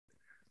 1.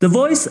 The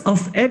voice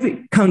of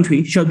every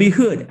country shall be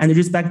heard and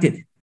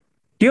respected.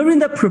 During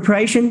the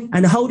preparation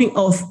and holding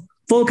of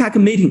FOCAC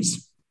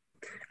meetings,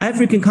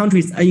 African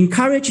countries are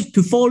encouraged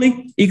to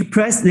fully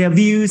express their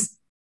views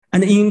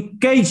and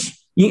engage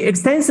in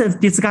extensive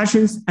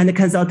discussions and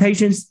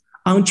consultations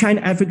on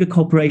China-Africa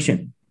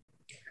cooperation.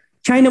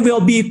 China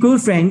will be a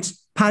good friend,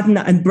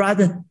 partner, and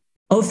brother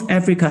of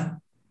Africa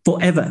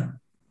forever.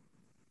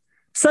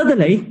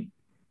 Thirdly,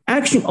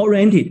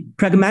 action-oriented,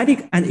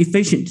 pragmatic, and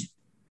efficient.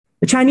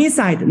 The Chinese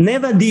side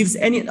never leaves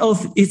any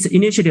of its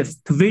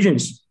initiatives to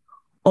visions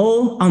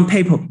or on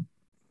paper,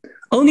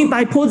 only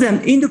by putting them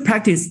into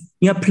practice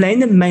in a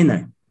planned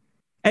manner.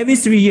 Every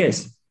 3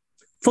 years,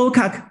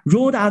 FOCAC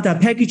rolled out a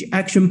package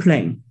action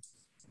plan.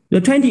 The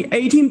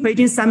 2018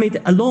 Beijing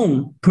summit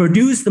alone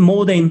produced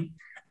more than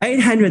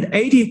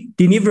 880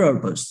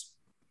 deliverables.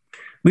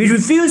 We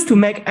refuse to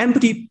make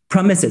empty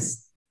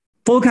promises.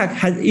 FOCAC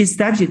has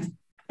established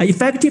an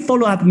effective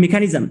follow-up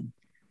mechanism,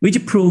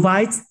 which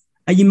provides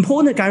an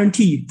important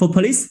guarantee for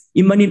police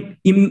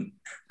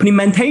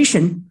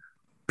implementation,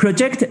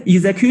 project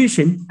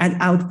execution, and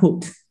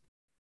output.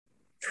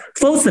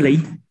 Fourthly,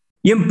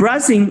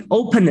 embracing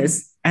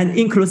openness and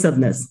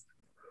inclusiveness.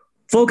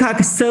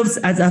 FOCAC serves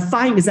as a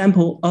fine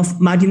example of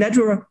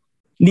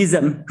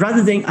multilateralism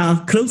rather than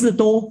a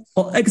closed-door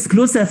or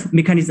exclusive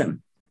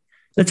mechanism.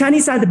 The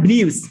Chinese side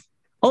believes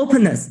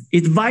openness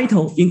is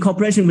vital in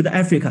cooperation with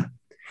Africa.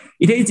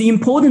 It is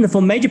important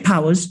for major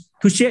powers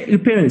to share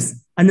experience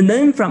and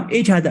learn from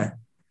each other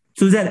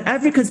so that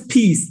Africa's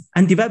peace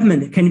and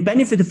development can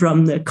benefit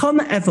from the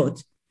common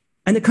effort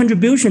and the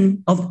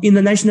contribution of the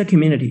international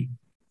community.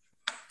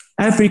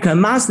 Africa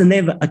must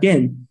never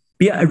again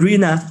be an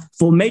arena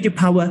for major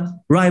power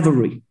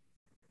rivalry.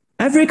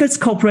 Africa's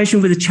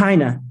cooperation with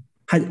China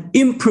has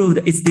improved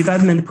its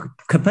development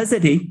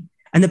capacity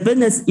and the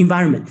business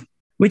environment,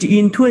 which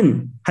in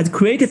turn has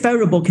created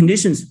favorable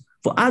conditions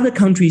for other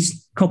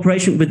countries'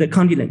 cooperation with the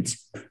continent.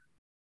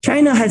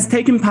 China has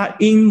taken part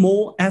in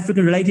more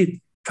African-related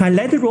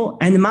trilateral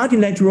and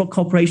multilateral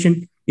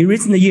cooperation in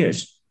recent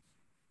years.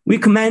 We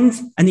commend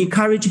and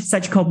encourage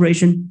such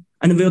cooperation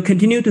and will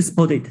continue to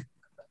support it.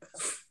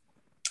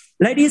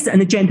 Ladies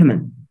and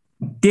gentlemen,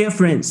 dear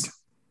friends,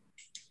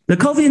 the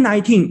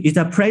COVID-19 is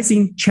a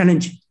pressing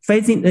challenge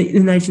facing the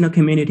international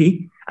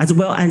community as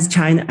well as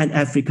China and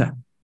Africa.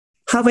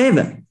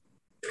 However,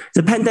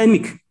 the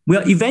pandemic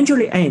will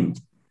eventually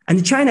end,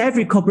 and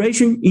China-Africa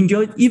cooperation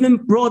enjoys even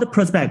broader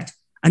prospects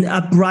and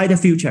a brighter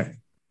future.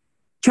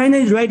 China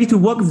is ready to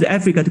work with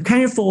Africa to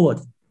carry forward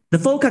the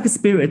FOCAC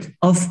spirit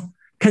of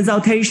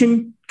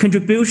consultation,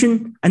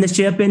 contribution, and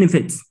shared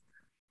benefits,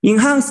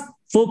 enhance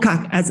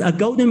FOCAC as a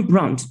golden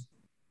branch,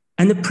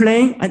 and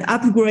plan and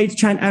upgrade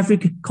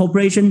China-Africa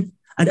cooperation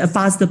at a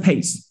faster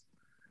pace.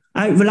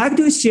 I would like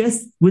to share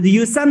with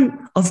you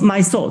some of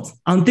my thoughts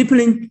on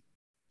deepening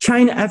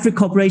China-Africa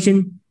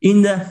cooperation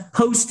in the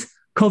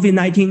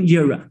post-COVID-19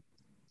 era.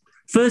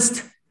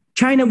 First,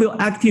 China will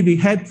actively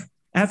help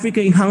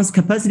Africa enhance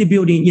capacity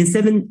building in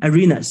 7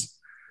 areas.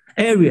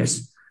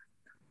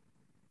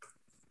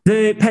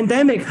 The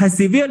pandemic has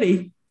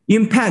severely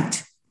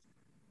impacted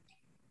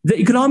the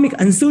economic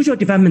and social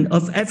development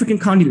of the African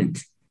continent,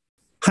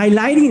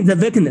 highlighting the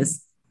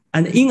weakness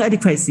and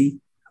inadequacy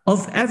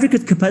of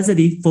Africa's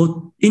capacity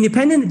for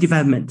independent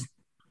development.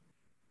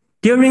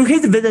 During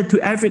his visit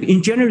to Africa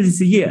in January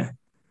this year,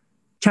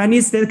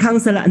 Chinese State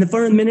Councilor and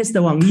Foreign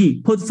Minister Wang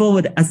Yi put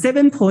forward a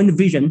 7-point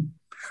vision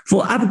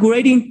for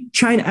upgrading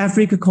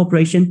China-Africa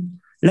cooperation,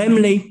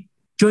 namely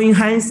join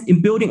hands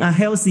in building a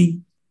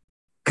healthy,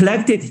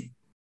 collected,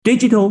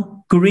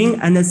 digital, green,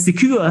 and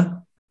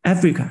secure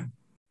Africa.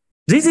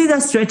 This is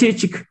a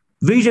strategic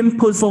vision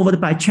put forward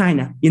by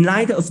China in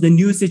light of the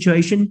new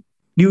situation,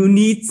 new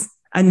needs,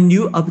 and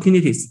new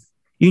opportunities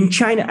in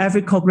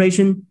China-Africa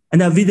cooperation,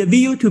 and with a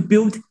view to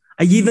build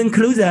an even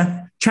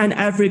closer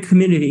China-Africa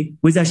community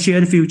with a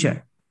shared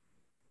future.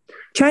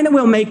 China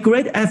will make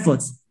great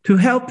efforts to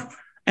help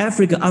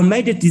Africa on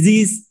major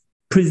disease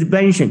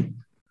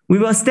prevention. We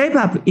will step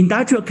up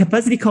industrial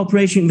capacity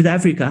cooperation with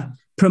Africa,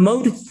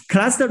 promote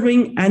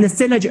clustering and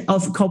synergy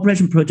of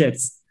cooperation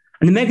projects,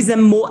 and make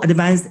them more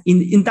advanced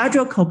in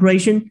industrial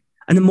cooperation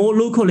and more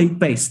locally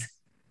based.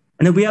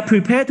 And we are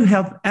prepared to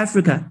help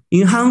Africa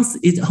enhance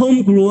its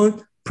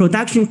homegrown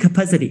production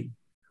capacity.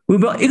 We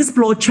will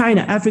explore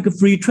China-Africa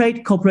free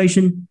trade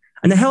cooperation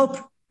and help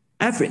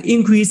Africa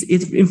increase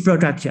its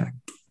infrastructure,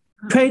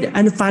 trade,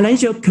 and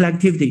financial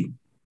connectivity.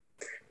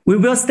 We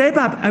will step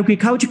up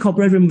agriculture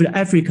cooperation with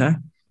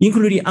Africa,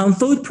 including on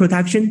food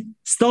production,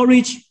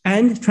 storage,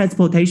 and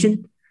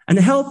transportation, and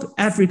help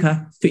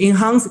Africa to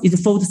enhance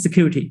its food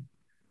security.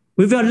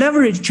 We will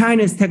leverage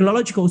China's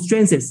technological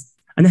strengths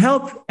and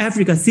help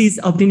Africa seize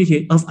the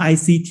opportunity of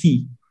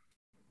ICT.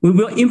 We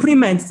will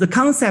implement the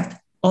concept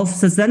of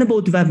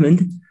sustainable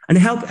development and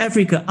help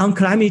Africa on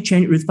climate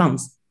change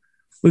response.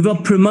 We will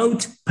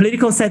promote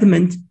political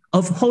settlement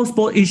of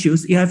hotspot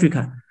issues in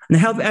Africa and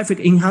help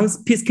Africa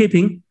enhance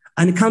peacekeeping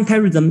and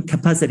counterterrorism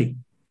capacity.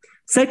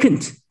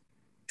 Second,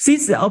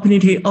 seize the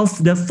opportunity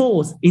of the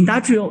fourth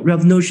industrial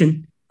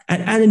revolution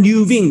and add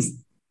new wings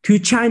to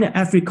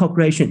China-Africa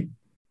cooperation.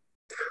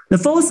 The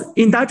fourth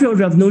industrial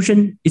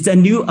revolution is a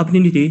new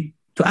opportunity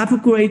to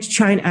upgrade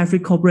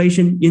China-Africa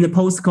cooperation in the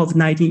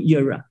post-COVID-19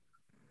 era.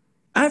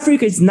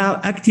 Africa is now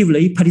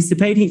actively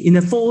participating in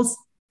the fourth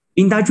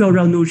industrial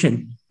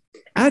revolution.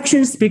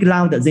 Actions speak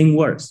louder than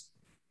words.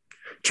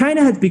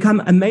 China has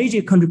become a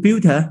major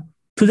contributor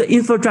to the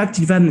infrastructure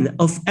development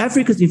of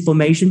Africa's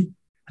information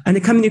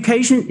and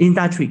communication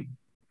industry,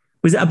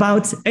 with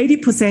about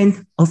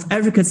 80% of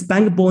Africa's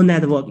backbone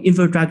network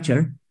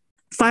infrastructure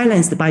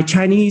financed by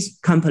Chinese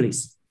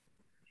companies.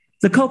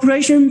 The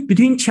cooperation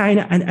between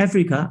China and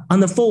Africa on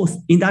the fourth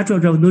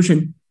industrial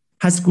revolution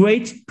has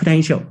great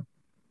potential.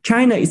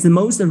 China is the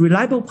most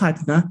reliable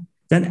partner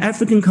that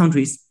African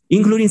countries,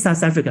 including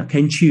South Africa,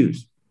 can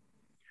choose.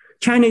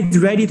 China is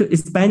ready to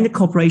expand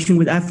cooperation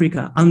with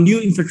Africa on new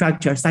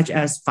infrastructure such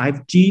as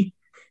 5G,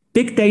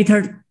 big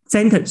data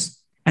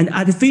centers and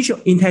artificial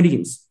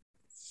intelligence,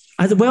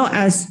 as well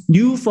as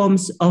new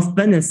forms of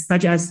business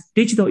such as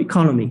digital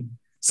economy,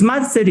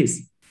 smart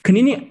cities,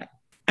 clean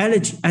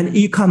energy, and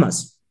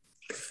e-commerce.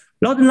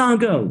 Not long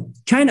ago,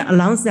 China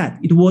announced that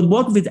it would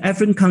work with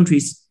African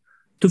countries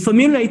to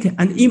formulate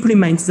and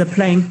implement the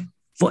plan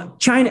for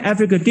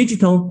China-Africa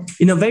Digital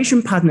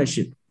Innovation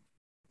Partnership,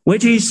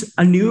 which is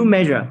a new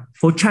measure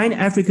for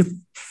China-Africa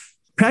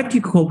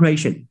practical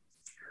cooperation.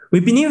 We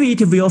believe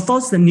it will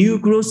foster new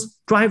growth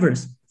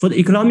drivers for the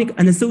economic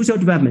and social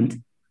development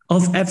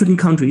of African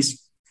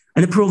countries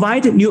and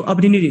provide new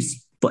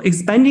opportunities for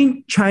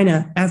expanding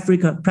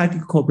China-Africa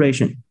practical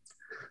cooperation.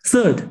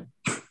 Third,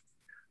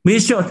 we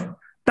should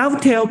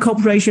dovetail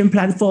cooperation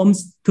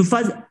platforms to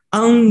further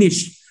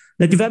unleash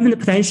the development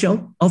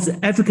potential of the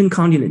African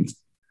continent.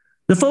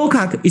 The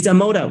FOCAC is a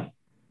model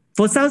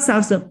for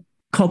South-South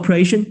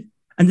cooperation,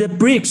 and the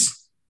BRICS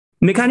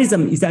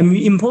mechanism is an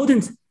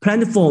important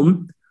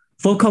platform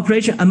for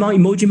cooperation among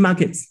emerging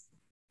markets.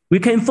 We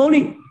can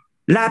fully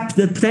lap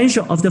the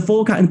potential of the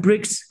FOCAC and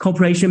BRICS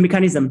cooperation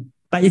mechanism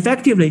by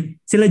effectively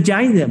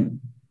synergizing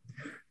them.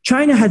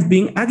 China has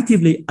been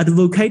actively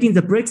advocating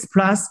the BRICS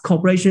Plus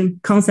cooperation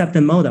concept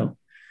and model.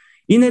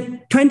 In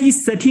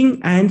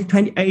 2013 and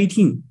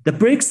 2018, the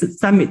BRICS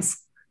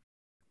summits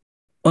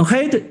were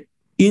held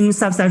in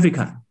South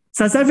Africa.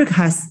 South Africa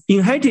has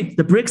inherited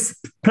the BRICS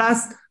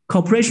Plus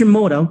cooperation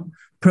model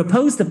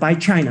proposed by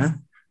China,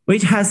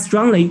 which has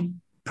strongly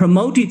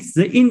promoted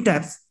the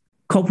in-depth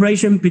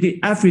cooperation between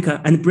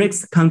Africa and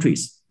BRICS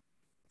countries.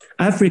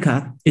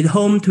 Africa is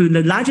home to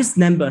the largest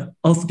number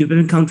of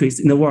developing countries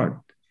in the world.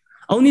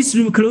 Only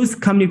through close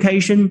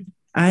communication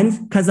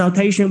and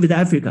consultation with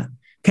Africa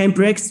can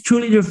BRICS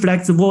truly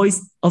reflect the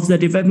voice of the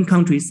developing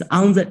countries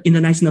on the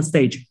international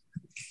stage.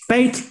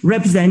 Both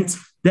represent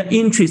their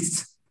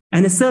interests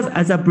and serve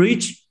as a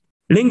bridge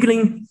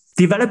linking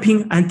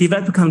developing and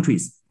developed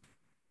countries.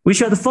 We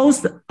should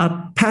foster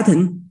a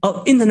pattern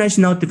of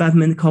international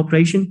development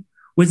cooperation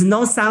with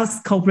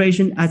North-South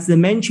cooperation as the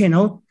main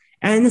channel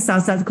and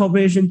South-South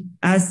cooperation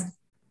as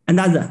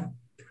another,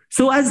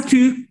 so as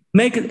to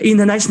make the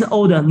international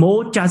order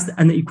more just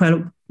and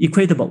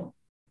equitable.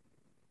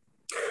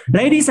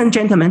 Ladies and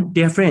gentlemen,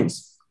 dear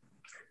friends,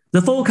 the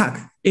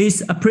FOCAC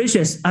is a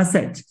precious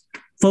asset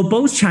for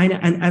both China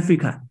and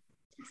Africa.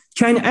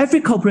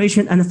 China-Africa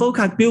cooperation and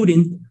FOCAC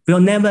building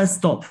will never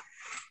stop.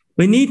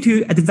 We need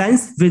to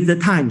advance with the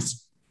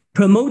times,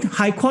 promote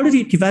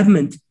high-quality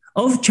development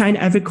of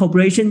China-Africa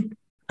cooperation,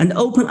 and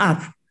open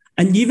up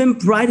an even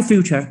brighter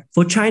future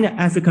for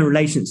China-African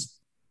relations.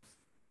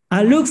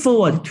 I look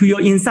forward to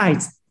your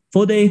insights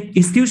for the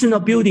institutional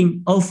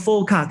building of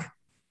FOCAC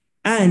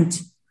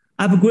and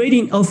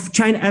upgrading of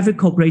China-Africa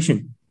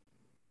cooperation.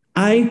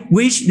 I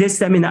wish this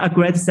seminar a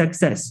great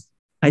success.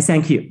 I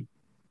thank you.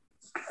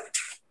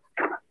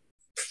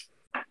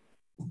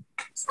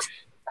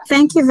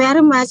 Thank you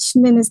very much,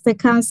 Minister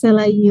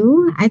Councillor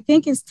Yu. I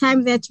think it's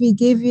time that we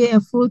give you a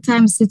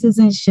full-time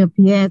citizenship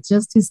here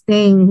just to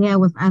stay here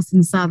with us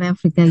in South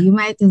Africa. You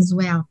might as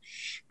well.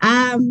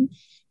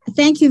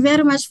 Thank you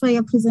very much for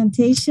your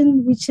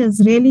presentation, which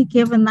has really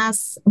given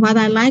us, what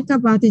I like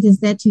about it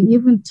is that you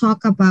even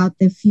talk about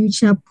the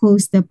future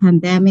post the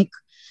pandemic,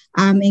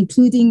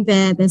 including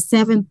the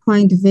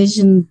 7-point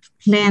vision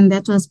plan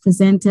that was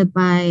presented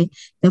by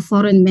the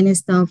Foreign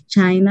Minister of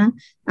China,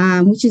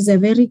 which is a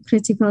very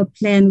critical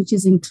plan, which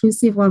is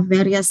inclusive of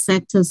various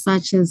sectors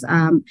such as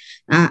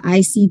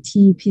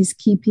ICT,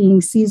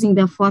 peacekeeping, seizing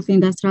the fourth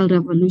industrial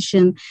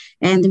revolution,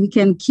 and we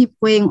can keep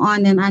going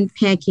on and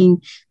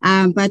unpacking.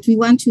 But we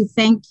want to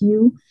thank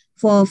you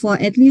for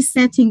at least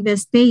setting the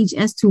stage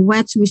as to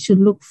what we should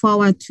look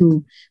forward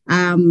to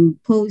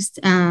post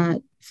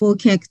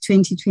FOCAC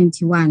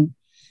 2021.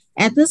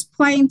 At this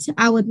point,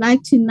 I would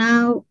like to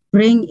now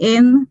bring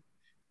in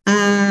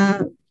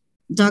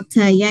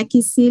Dr.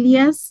 Yaki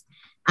Celias.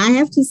 I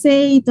have to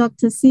say,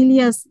 Dr.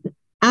 Celias,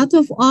 out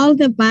of all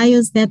the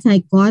bios that I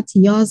got,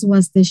 yours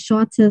was the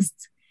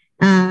shortest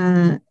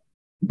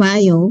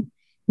bio,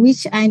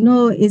 which I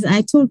know is,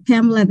 I told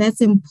Pamela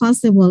that's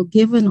impossible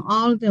given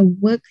all the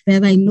work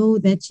that I know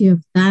that you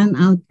have done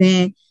out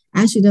there.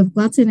 I should have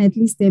gotten at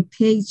least a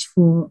page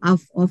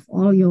of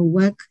all your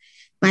work.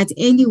 But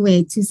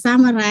anyway, to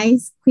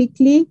summarize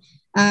quickly,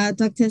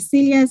 Dr.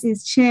 Celias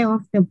is chair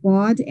of the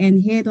board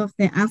and head of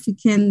the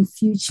African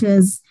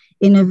Futures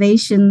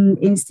Innovation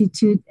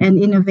Institute and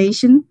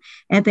Innovation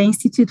at the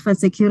Institute for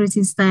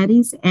Security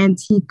Studies. And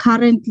he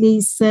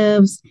currently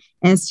serves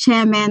as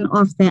chairman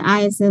of the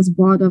ISS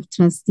Board of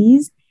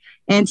Trustees.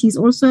 And he's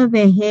also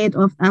the head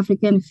of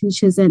African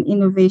Futures and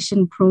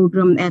Innovation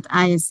Program at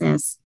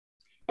ISS.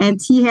 And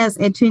he has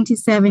a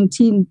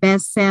 2017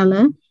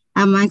 bestseller,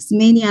 amongst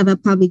many other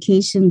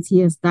publications he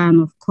has done,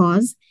 of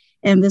course.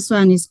 And this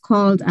one is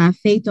called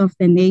Fate of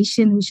the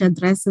Nation, which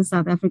addresses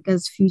South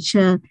Africa's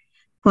future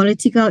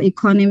political,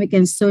 economic,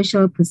 and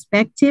social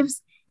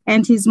perspectives.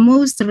 And his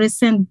most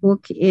recent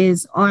book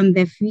is on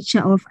the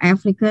future of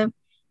Africa,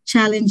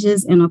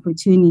 challenges and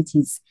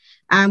opportunities.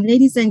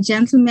 Ladies and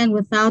gentlemen,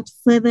 without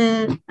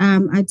further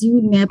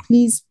ado, may I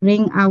please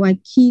bring our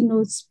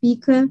keynote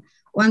speaker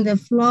on the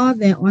floor,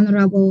 the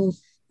Honorable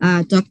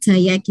Dr.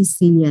 Yaki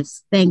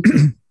Silius. Thank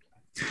you.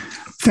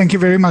 Thank you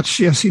very much,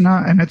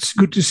 Yasina, and it's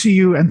good to see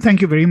you, and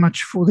thank you very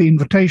much for the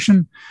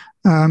invitation.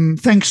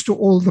 Thanks to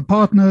all the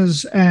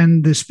partners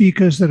and the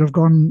speakers that have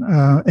gone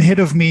ahead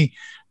of me,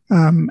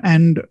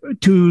 and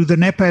to the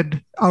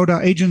NEPAD Auda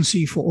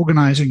agency for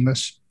organizing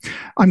this.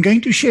 I'm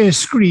going to share a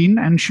screen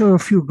and show a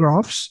few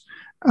graphs.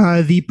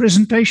 The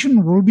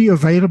presentation will be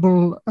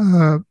available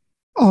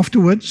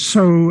afterwards,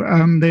 so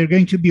there are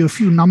going to be a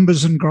few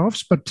numbers and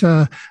graphs, but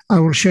I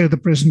will share the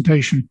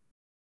presentation.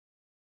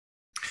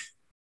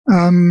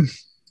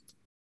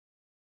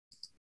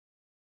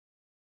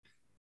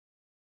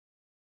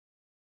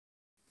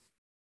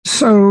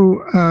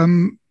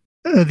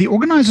 The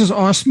organizers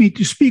asked me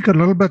to speak a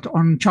little bit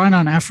on China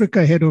and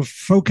Africa ahead of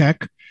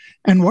FOCAC.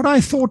 And what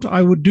I thought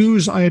I would do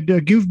is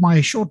I'd give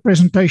my short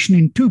presentation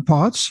in two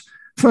parts.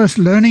 First,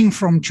 learning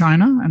from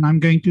China, and I'm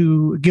going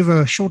to give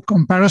a short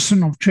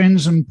comparison of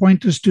trends and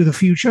pointers to the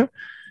future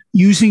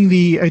using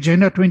the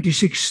Agenda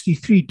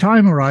 2063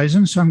 time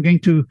horizon. So I'm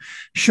going to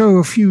show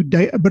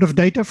a bit of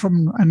data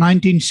from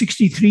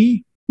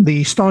 1963,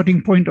 the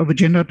starting point of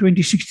Agenda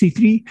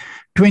 2063,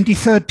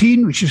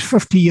 2013, which is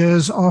 50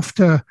 years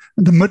after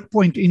the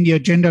midpoint in the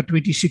Agenda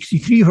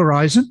 2063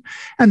 horizon,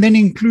 and then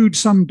include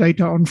some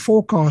data on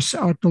forecasts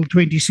out till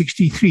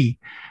 2063.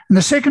 In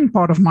the second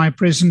part of my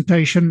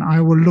presentation,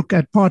 I will look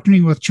at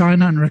partnering with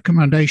China and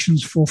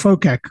recommendations for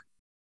FOCAC.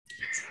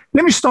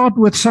 Let me start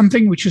with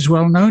something which is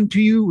well known to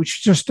you, which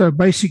is just a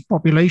basic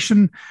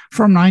population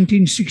from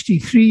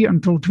 1963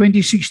 until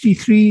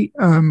 2063.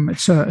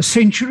 It's a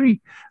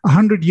century,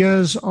 100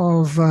 years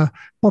of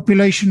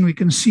population. We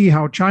can see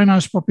how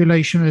China's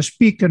population has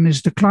peaked and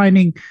is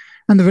declining,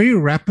 and the very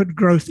rapid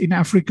growth in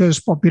Africa's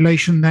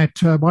population that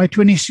by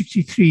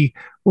 2063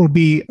 will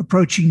be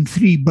approaching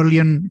 3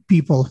 billion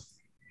people.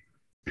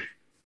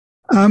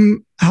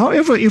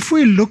 However, if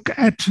we look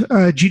at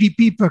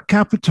GDP per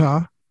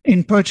capita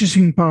in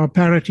purchasing power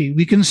parity,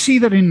 we can see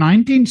that in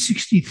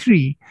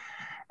 1963,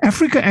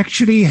 Africa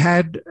actually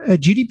had a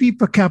GDP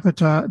per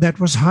capita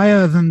that was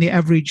higher than the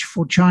average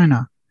for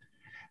China.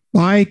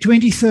 By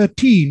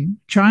 2013,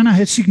 China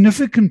had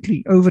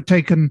significantly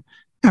overtaken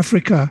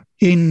Africa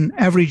in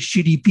average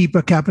GDP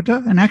per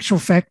capita. In actual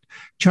fact,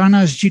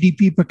 China's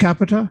GDP per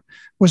capita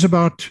was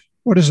about,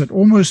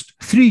 almost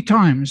 3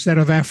 times that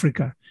of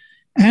Africa.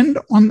 And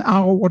on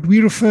our what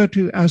we refer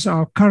to as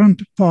our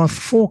current path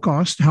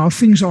forecast, how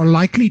things are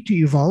likely to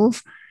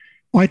evolve,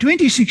 by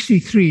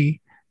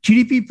 2063,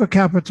 GDP per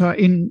capita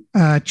in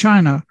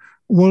China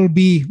will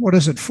be,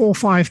 4 or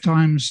 5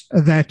 times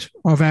that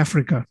of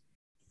Africa.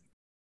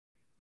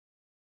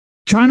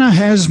 China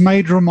has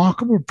made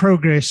remarkable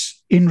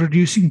progress in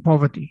reducing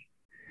poverty.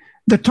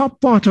 The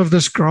top part of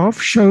this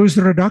graph shows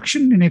the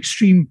reduction in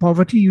extreme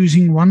poverty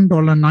using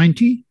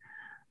 $1.90.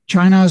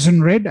 China is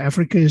in red,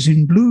 Africa is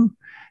in blue.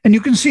 And you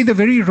can see the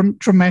very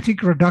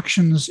dramatic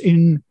reductions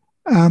in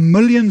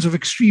millions of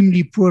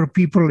extremely poor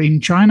people in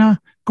China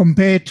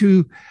compared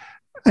to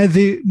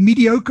the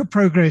mediocre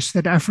progress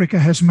that Africa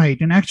has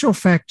made. In actual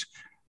fact,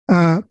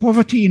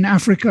 poverty in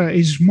Africa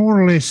is more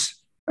or less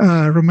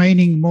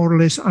remaining more or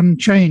less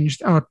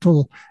unchanged out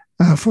till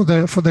for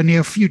the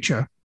near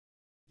future.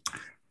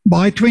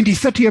 By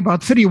 2030,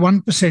 about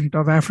 31%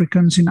 of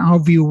Africans, in our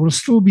view, will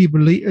still be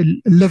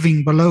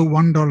living below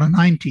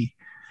 $1.90.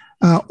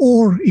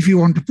 Or if you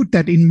want to put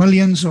that in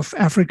millions of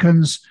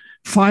Africans,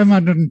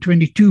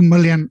 522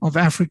 million of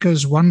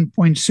Africa's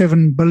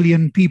 1.7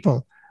 billion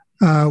people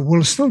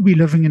will still be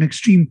living in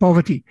extreme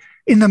poverty.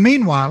 In the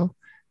meanwhile,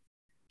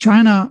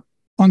 China,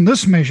 on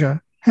this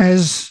measure,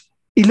 has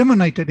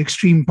eliminated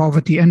extreme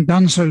poverty and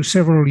done so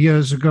several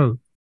years ago.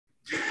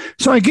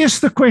 So I guess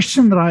the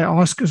question that I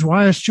ask is,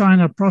 why has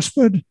China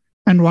prospered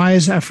and why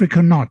is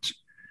Africa not?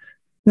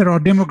 There are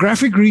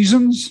demographic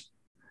reasons.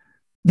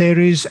 There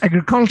is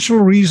agricultural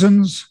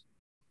reasons,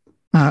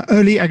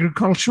 early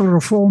agricultural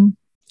reform,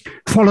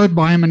 followed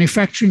by a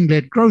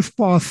manufacturing-led growth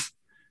path,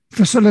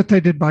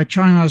 facilitated by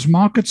China's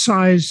market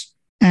size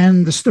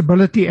and the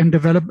stability and a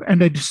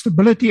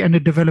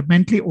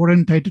developmentally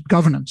orientated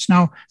governance.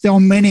 Now, there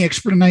are many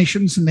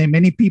explanations, and there are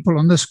many people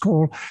on this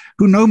call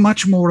who know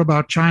much more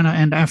about China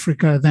and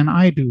Africa than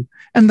I do,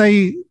 and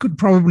they could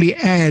probably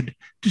add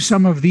to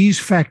some of these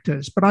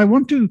factors. But I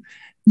want to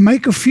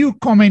make a few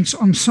comments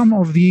on some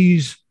of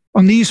these.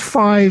 On these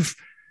 5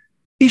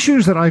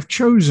 issues that I've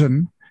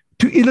chosen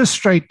to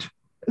illustrate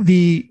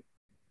where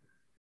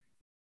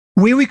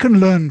we can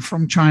learn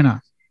from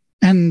China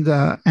and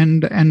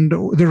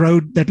the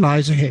road that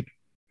lies ahead.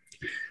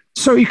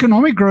 So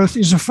economic growth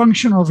is a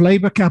function of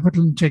labor,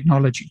 capital, and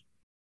technology.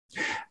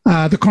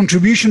 The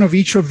contribution of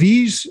each of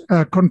these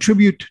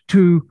contribute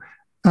to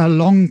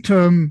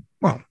long-term,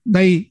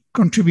 they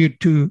contribute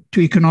to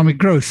economic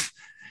growth.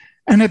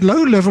 And at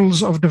low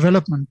levels of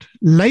development,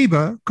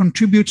 labor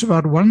contributes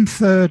about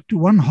 1/3 to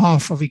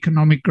 1/2 of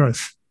economic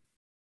growth.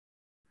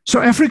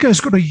 So Africa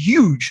has got a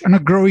huge and a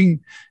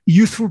growing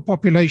youthful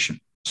population.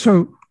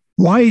 So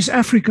why is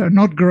Africa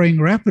not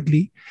growing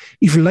rapidly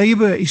if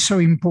labor is so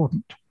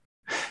important?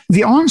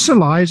 The answer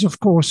lies, of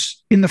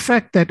course, in the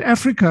fact that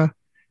Africa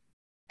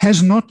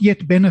has not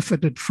yet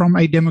benefited from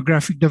a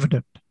demographic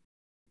dividend.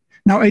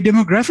 Now, a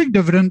demographic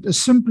dividend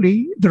is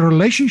simply the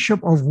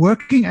relationship of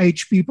working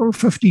age people,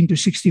 15 to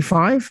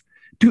 65,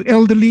 to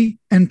elderly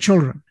and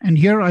children. And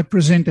here I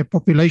present a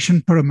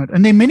population pyramid.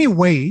 And there are many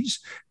ways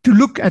to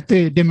look at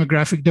the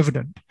demographic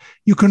dividend.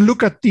 You can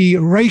look at the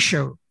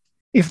ratio.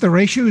 If the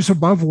ratio is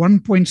above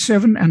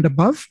 1.7 and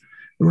above,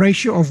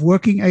 ratio of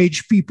working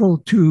age people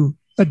to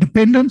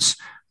dependents,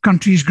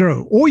 countries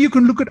grow. Or you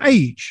can look at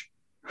age.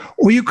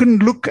 Or you can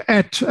look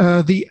at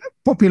the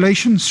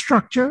population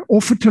structure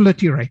or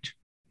fertility rate.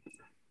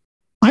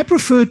 I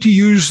prefer to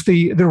use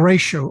the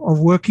ratio of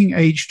working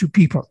age to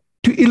people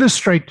to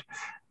illustrate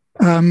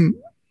the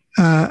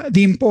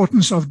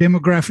importance of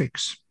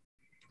demographics.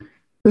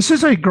 This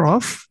is a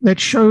graph that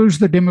shows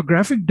the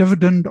demographic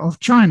dividend of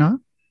China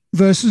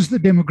versus the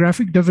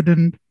demographic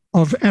dividend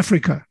of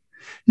Africa.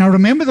 Now,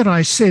 remember that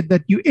I said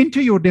that you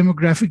enter your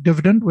demographic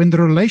dividend when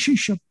the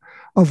relationship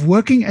of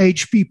working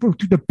age people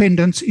to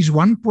dependents is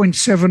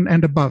 1.7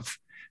 and above.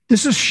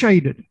 This is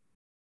shaded.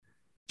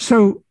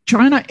 So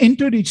China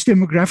entered its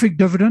demographic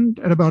dividend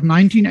at about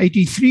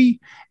 1983,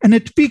 and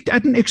it peaked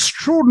at an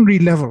extraordinary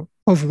level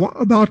of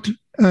about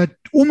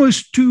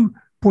almost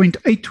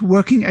 2.8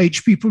 working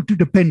age people to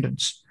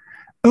dependents.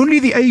 Only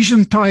the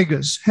Asian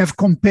tigers have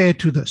compared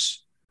to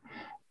this.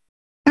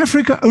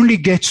 Africa only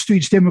gets to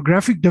its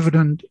demographic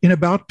dividend in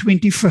about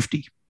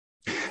 2050.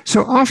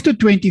 So after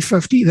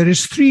 2050, that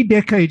is 3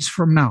 decades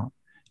from now,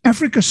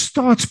 Africa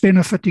starts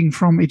benefiting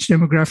from its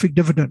demographic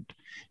dividend.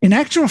 In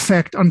actual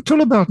fact,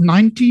 until about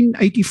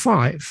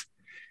 1985,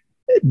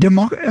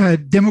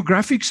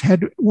 demographics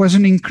was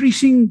an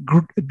increasing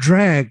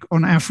drag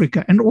on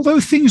Africa. And although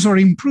things are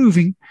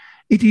improving,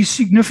 it is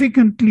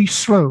significantly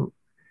slow.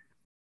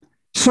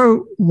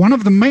 So one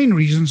of the main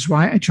reasons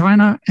why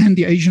China and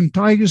the Asian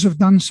tigers have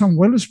done so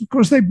well is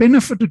because they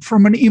benefited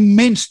from an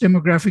immense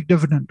demographic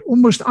dividend,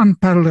 almost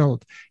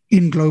unparalleled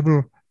in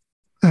global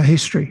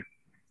history.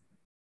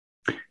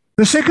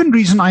 The second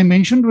reason I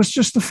mentioned was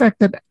just the fact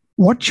that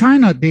what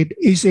China did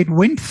is it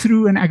went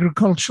through an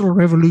agricultural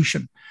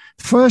revolution,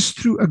 first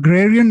through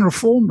agrarian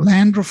reform,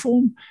 land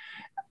reform,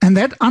 and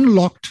that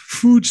unlocked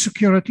food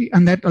security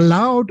and that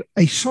allowed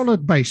a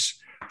solid base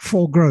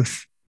for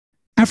growth.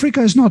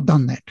 Africa has not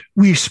done that.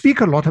 We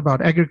speak a lot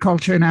about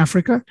agriculture in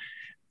Africa,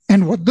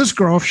 and what this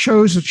graph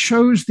shows, it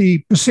shows the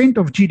percent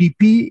of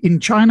GDP in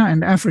China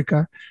and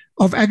Africa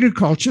of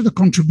agriculture, the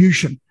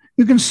contribution.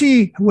 You can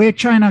see where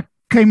China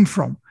came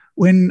from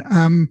when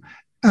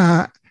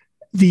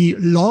the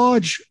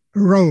large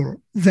role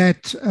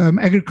that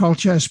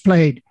agriculture has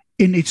played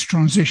in its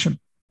transition.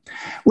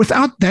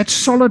 Without that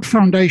solid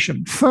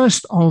foundation,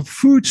 first of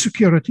food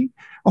security,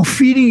 of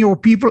feeding your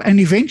people, and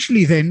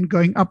eventually then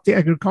going up the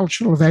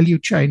agricultural value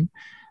chain,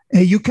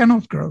 you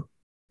cannot grow.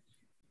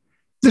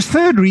 The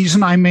third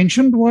reason I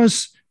mentioned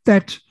was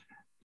that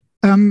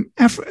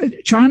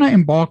China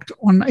embarked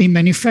on a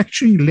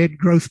manufacturing-led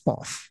growth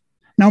path.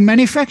 Now,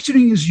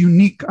 manufacturing is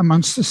unique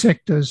amongst the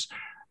sectors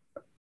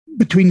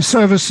between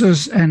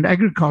services and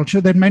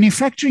agriculture, that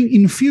manufacturing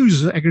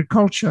infuses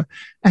agriculture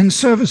and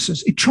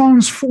services. It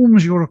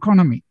transforms your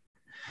economy.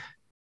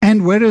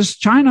 And whereas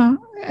China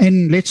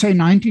in, let's say,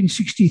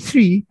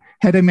 1963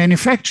 had a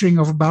manufacturing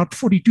of about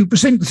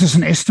 42%, this is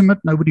an estimate,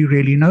 nobody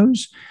really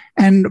knows,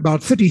 and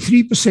about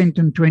 33%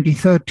 in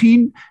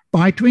 2013,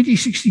 by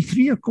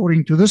 2063,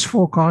 according to this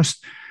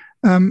forecast,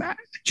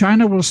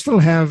 China will still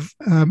have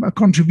a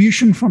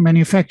contribution from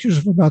manufacturers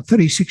of about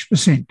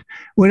 36%,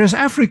 whereas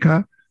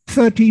Africa,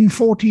 13,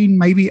 14,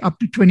 maybe up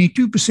to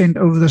 22%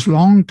 over this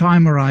long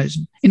time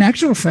horizon. In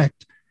actual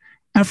fact,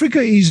 Africa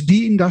is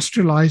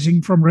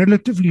deindustrializing from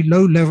relatively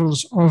low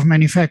levels of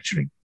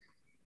manufacturing.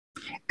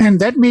 And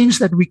that means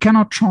that we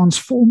cannot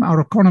transform our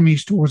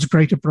economies towards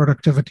greater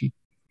productivity.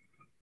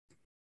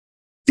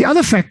 The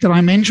other factor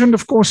I mentioned,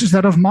 of course, is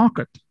that of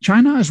market.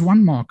 China is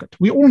one market.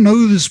 We all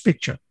know this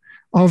picture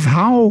of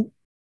how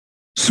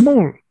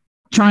small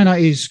China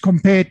is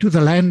compared to the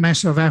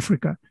landmass of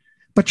Africa.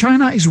 But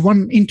China is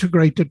one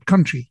integrated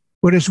country,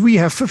 whereas we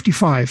have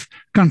 55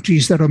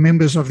 countries that are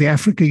members of the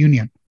Africa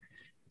Union.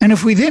 And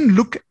if we then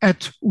look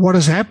at what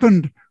has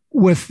happened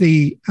with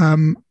the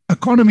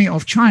economy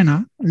of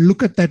China,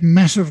 look at that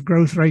massive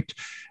growth rate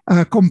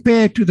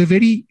compared to the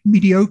very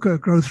mediocre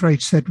growth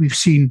rates that we've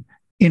seen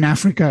in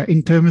Africa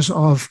in terms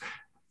of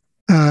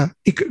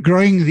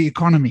growing the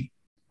economy.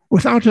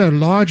 Without a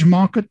large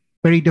market,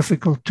 very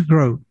difficult to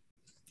grow.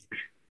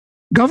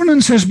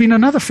 Governance has been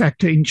another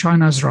factor in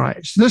China's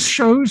rise. This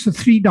shows the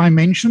 3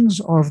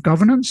 dimensions of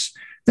governance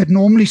that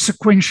normally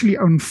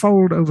sequentially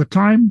unfold over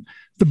time: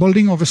 the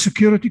building of a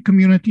security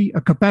community,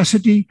 a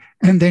capacity,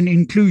 and then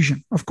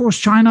inclusion. Of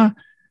course,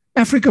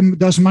 Africa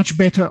does much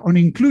better on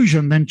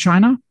inclusion than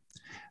China,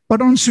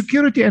 but on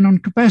security and on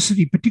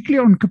capacity,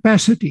 particularly on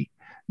capacity,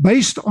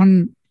 based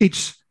on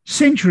its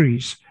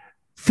centuries,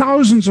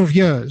 thousands of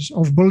years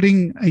of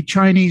building a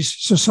Chinese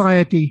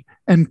society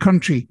and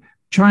country,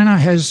 China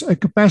has a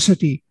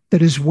capacity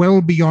that is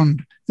well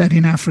beyond that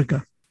in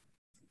Africa.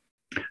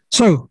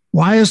 So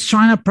why has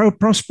China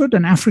prospered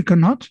and Africa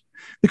not?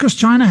 Because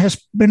China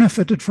has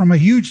benefited from a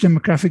huge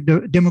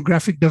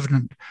demographic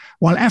dividend,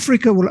 while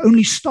Africa will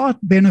only start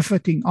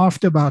benefiting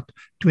after about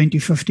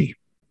 2050.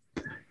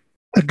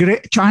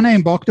 China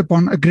embarked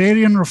upon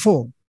agrarian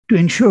reform to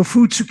ensure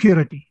food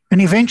security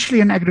and eventually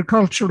an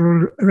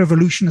agricultural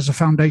revolution as a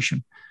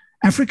foundation.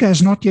 Africa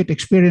has not yet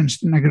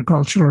experienced an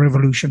agricultural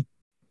revolution.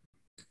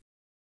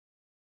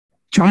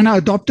 China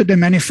adopted a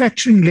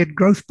manufacturing-led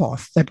growth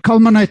path that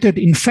culminated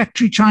in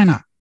Factory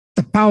China,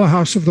 the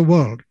powerhouse of the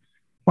world,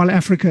 while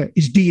Africa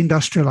is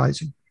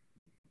deindustrializing.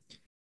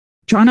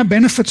 China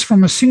benefits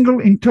from a single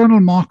internal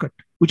market,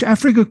 which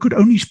Africa could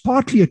only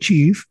partly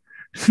achieve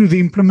through the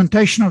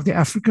implementation of the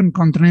African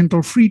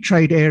Continental Free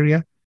Trade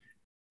Area,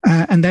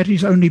 and that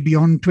is only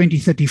beyond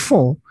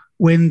 2034,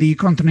 when the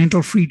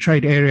Continental Free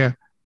Trade Area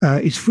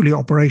is fully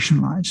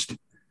operationalized.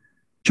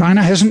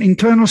 China has an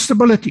internal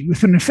stability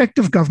with an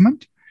effective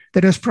government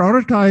that has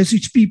prioritized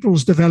its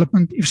people's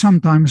development, if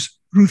sometimes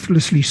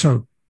ruthlessly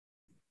so.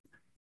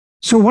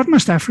 So what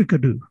must Africa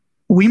do?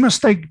 We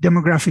must take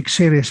demographics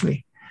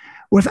seriously.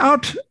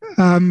 Without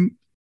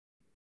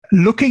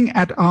looking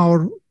at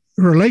our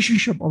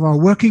relationship of our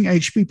working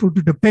age people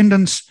to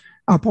dependents,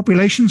 our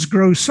populations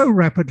grow so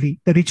rapidly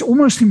that it's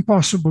almost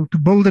impossible to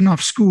build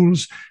enough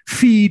schools,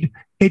 feed,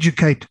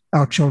 educate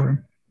our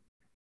children.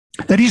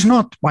 That is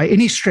not by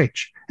any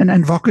stretch an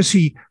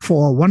advocacy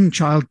for a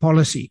one-child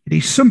policy. It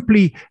is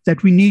simply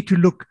that we need to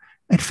look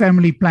at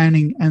family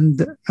planning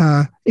and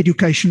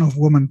education of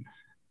women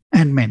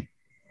and men.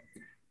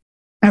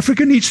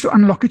 Africa needs to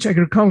unlock its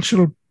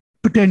agricultural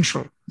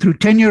potential through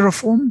tenure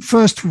reform,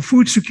 first for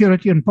food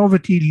security and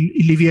poverty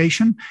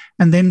alleviation,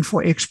 and then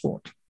for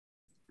export.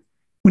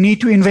 We need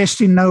to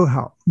invest in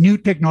know-how, new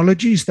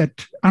technologies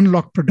that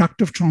unlock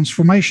productive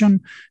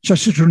transformation,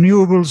 such as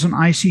renewables and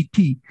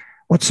ICT,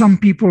 what some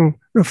people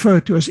refer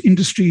to as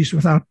industries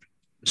without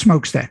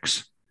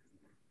smokestacks.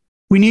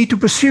 We need to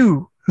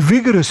pursue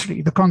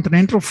vigorously the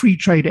Continental Free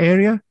Trade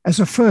Area as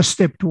a first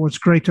step towards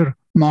greater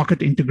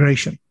market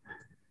integration.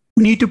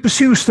 We need to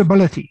pursue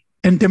stability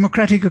and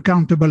democratic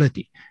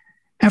accountability.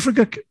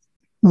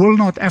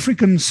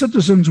 African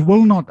citizens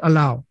will not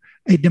allow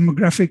a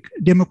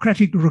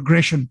democratic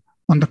regression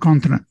on the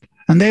continent.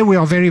 And there we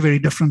are very, very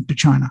different to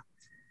China.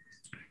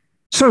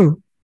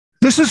 So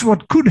this is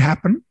what could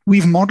happen.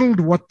 We've modeled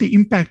what the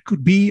impact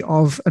could be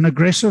of an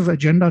aggressive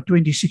Agenda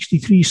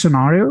 2063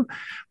 scenario,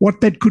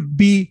 what that could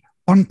be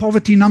on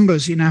poverty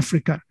numbers in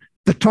Africa.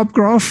 The top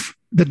graph,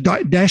 the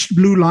dashed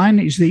blue line,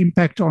 is the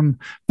impact on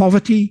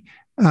poverty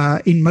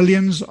in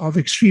millions of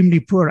extremely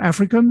poor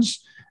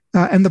Africans.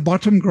 And the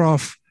bottom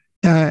graph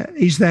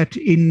is that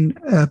in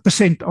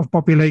percent of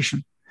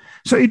population.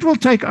 So it will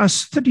take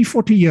us 30,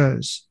 40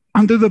 years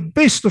under the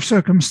best of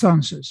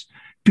circumstances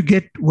to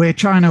get where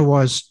China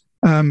was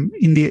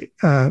in the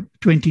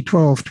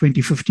 2012,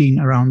 2015,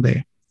 around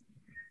there.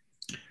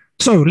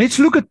 So let's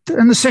look at,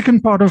 in the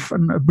second part of,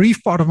 a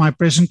brief part of my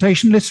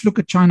presentation, let's look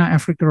at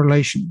China-Africa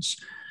relations.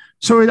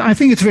 So I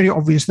think it's very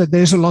obvious that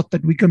there's a lot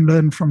that we can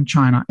learn from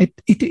China.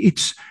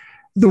 It's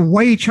the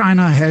way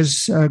China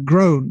has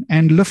grown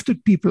and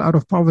lifted people out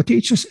of poverty.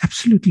 It's just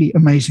absolutely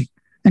amazing.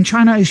 And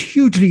China is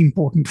hugely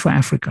important for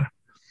Africa.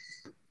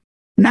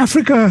 And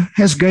Africa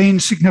has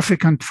gained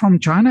significant from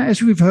China,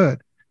 as we've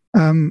heard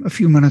a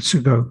few minutes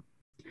ago.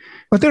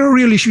 But there are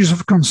real issues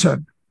of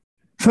concern.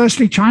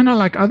 Firstly, China,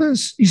 like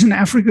others, is in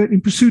Africa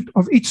in pursuit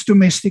of its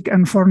domestic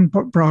and foreign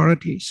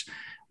priorities.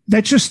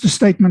 That's just a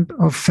statement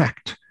of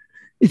fact.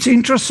 Its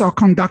interests are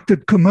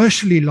conducted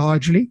commercially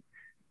largely,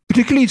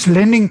 particularly its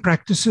lending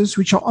practices,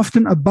 which are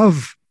often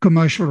above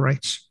commercial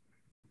rates.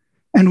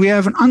 And we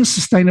have an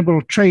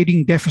unsustainable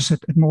trading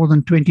deficit at more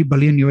than $20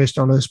 billion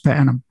per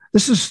annum.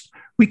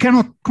 We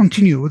cannot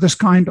continue with this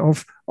kind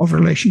of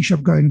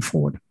relationship going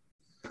forward.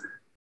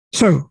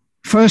 So,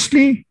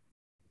 firstly,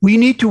 we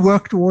need to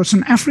work towards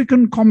an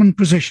African common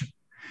position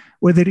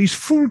where there is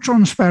full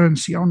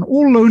transparency on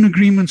all loan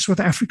agreements with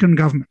African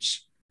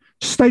governments,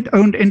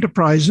 state-owned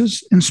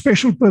enterprises, and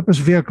special purpose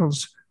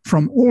vehicles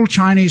from all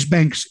Chinese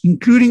banks,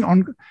 including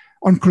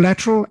on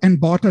collateral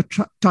and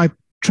barter-type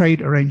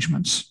trade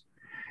arrangements.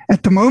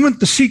 At the moment,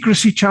 the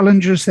secrecy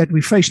challenges that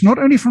we face, not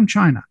only from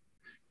China,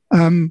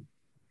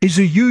 is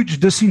a huge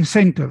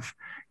disincentive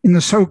in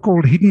the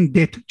so-called hidden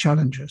debt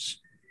challenges.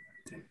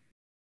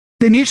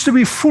 There needs to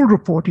be full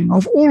reporting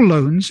of all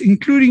loans,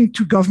 including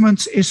to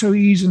governments,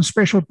 SOEs, and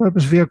special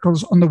purpose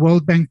vehicles on the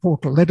World Bank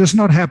portal. That does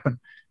not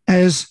happen,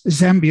 as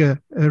Zambia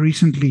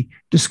recently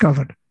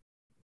discovered.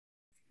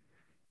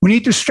 We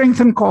need to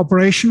strengthen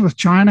cooperation with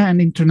China and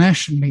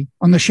internationally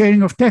on the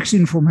sharing of tax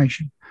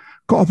information,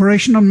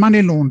 cooperation on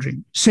money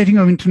laundering, setting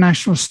of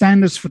international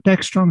standards for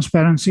tax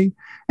transparency,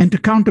 and to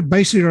counter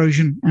base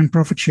erosion and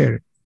profit sharing.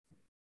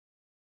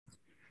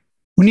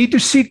 We need to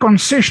seek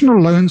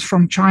concessional loans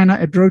from China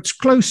at rates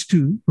close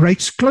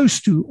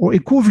to or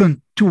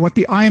equivalent to what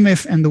the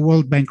IMF and the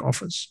World Bank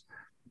offers.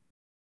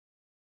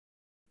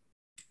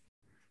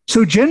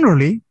 So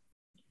generally,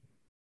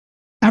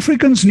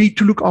 Africans need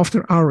to look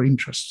after our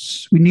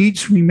interests. In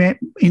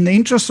the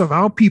interests of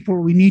our people,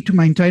 we need to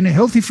maintain a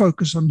healthy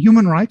focus on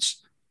human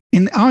rights.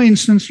 In our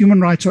instance,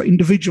 human rights are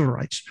individual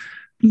rights,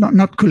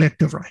 not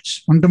collective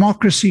rights, on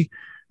democracy,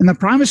 and the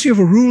primacy of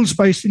a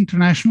rules-based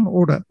international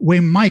order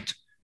where might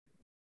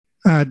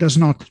does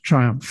not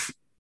triumph.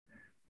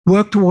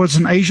 Work towards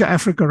an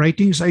Asia-Africa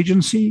ratings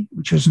agency,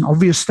 which is an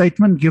obvious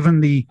statement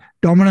given the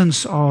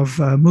dominance of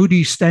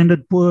Moody's,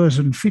 Standard & Poor's,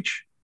 and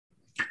Fitch.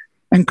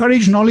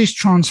 Encourage knowledge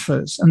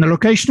transfers and the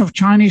location of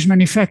Chinese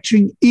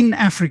manufacturing in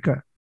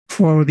Africa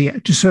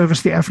to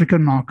service the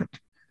African market,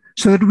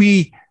 so that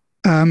we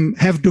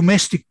have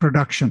domestic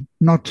production,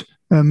 not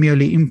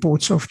merely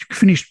imports of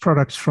finished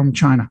products from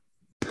China.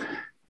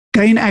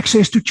 Gain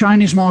access to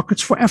Chinese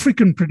markets for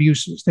African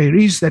producers.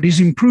 That is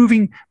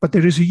improving, but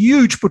there is a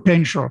huge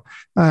potential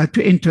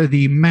to enter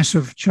the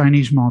massive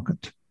Chinese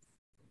market.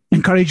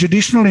 Encourage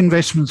additional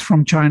investments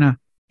from China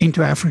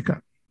into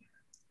Africa.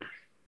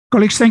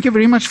 Colleagues, thank you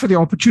very much for the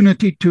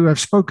opportunity to have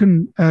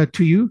spoken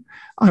to you.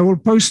 I will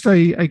post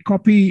a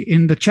copy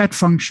in the chat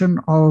function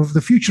of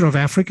The Future of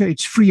Africa.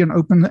 It's free and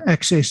open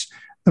access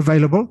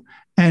available.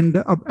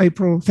 And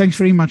April, thanks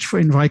very much for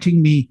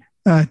inviting me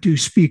to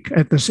speak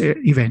at this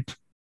event.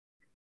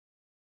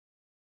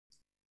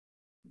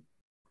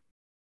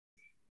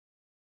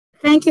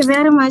 Thank you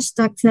very much,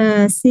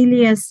 Dr.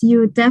 Celius.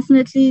 You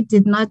definitely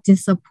did not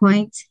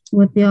disappoint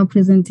with your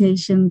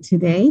presentation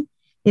today.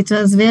 It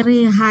was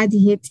very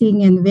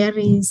hard-hitting and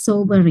very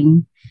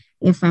sobering,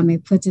 if I may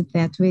put it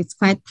that way. It's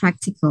quite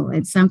practical.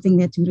 It's something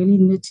that you really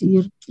need to.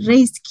 You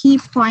raised key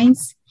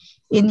points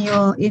in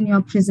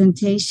your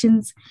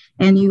presentations,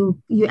 and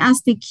you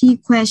asked the key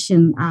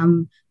question: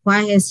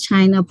 why has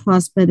China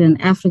prospered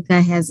and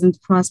Africa hasn't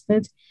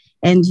prospered?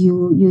 And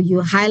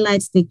you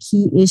highlight the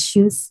key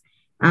issues,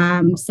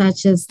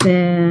 such as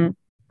the.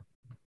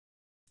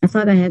 I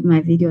thought I had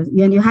my video.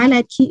 And you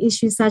highlight key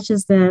issues such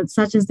as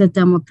the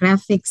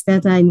demographics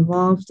that are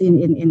involved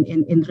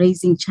in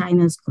raising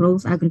China's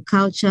growth,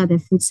 agriculture, the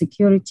food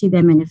security,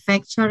 the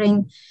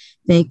manufacturing,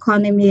 the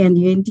economy, and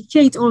you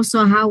indicate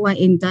also how we're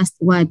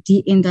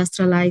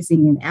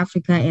deindustrializing in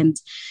Africa. And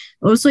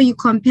also you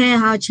compare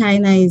how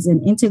China is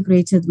an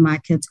integrated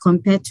market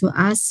compared to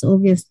us.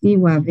 Obviously,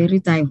 we're very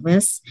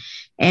diverse.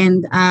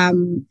 And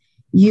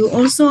you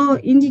also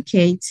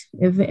indicate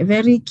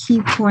very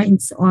key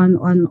points on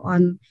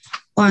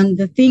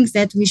the things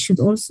that we should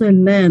also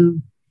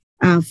learn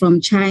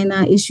from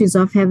China, issues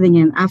of having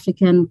an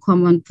African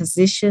common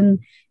position.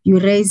 You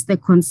raise the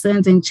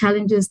concerns and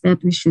challenges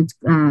that we should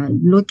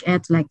look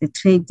at, like the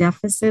trade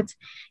deficit.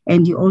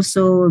 And you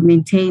also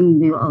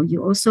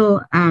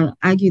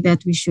argue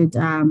that we should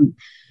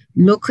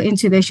look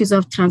into the issues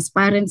of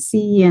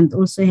transparency and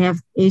also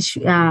have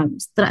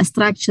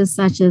structures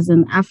such as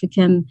an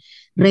African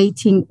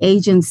rating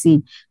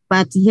agency.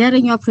 But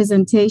hearing your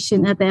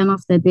presentation at the end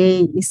of the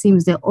day, it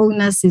seems the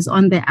onus is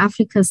on the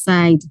Africa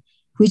side,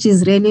 which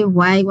is really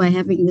why we're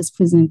having this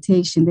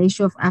presentation, the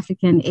issue of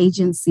African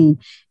agency,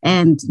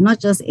 and not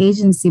just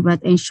agency,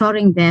 but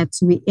ensuring that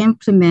we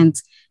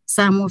implement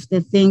some of the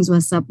things we're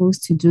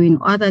supposed to do in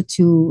order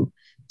to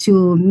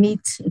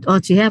meet or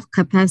to have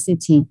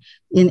capacity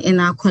in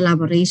our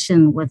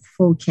collaboration with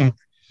FOCAC.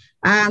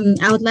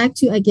 I would like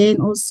to again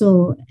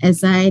also,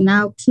 as I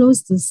now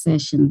close this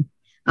session,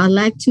 I'd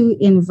like to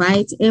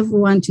invite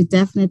everyone to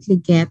definitely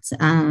get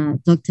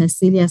Dr.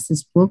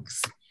 Celius's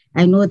books.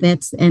 I know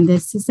that, and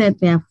as she said,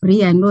 they are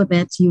free. I know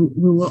that we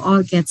will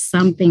all get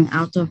something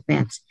out of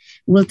that.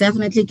 We'll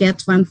definitely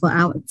get them for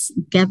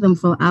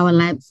our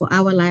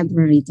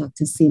library,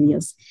 Dr.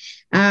 Celius.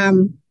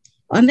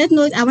 On that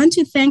note, I want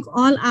to thank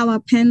all our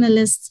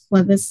panelists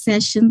for this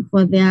session,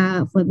 for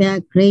their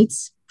great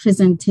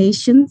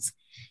presentations.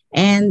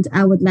 And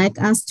I would like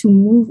us to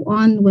move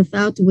on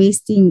without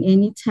wasting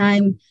any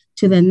time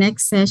to the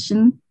next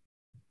session.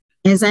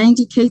 As I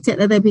indicated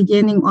at the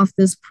beginning of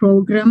this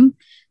program,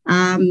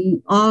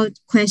 all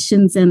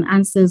questions and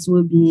answers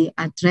will be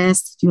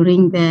addressed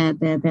during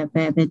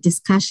the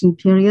discussion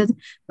period,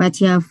 but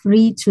you are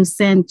free to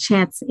send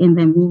chats in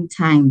the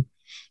meantime.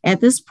 At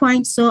this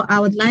point, so I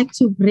would like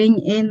to bring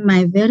in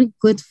my very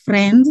good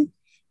friend,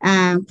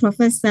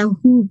 Professor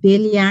Hu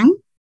Beliang,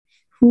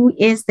 who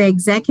is the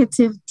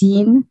Executive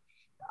Dean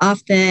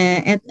of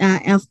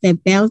the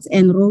Belt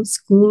and Road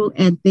School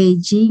at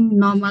Beijing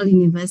Normal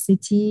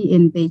University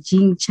in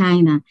Beijing,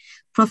 China.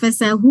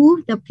 Professor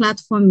Hu, the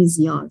platform is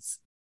yours.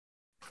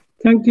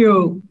 Thank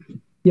you,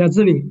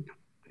 Yazili,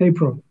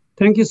 April.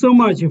 Thank you so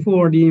much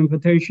for the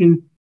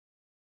invitation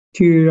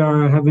to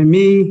having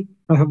me.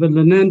 I have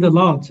learned a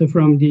lot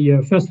from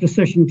the first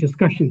session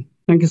discussion.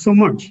 Thank you so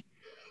much.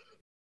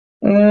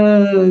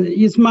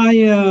 It's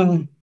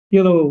my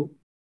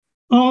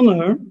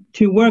honor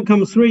to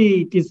welcome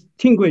three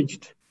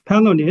distinguished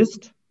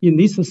panelists in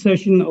this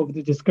session of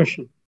the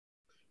discussion.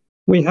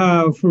 We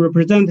have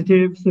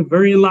representatives,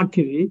 very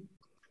luckily,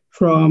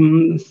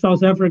 from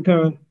South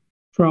Africa,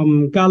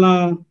 from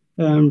Ghana,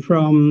 and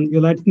from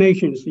United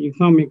Nations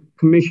Economic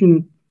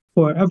Commission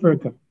for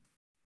Africa.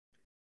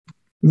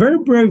 Very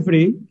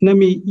briefly, let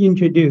me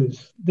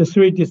introduce the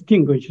three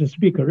distinguished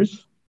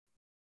speakers.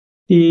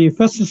 The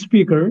first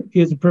speaker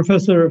is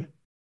Professor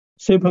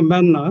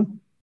Siphamandla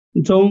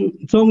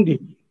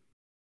Zondi.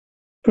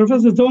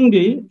 Professor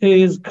Zondi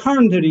is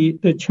currently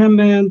the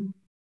chairman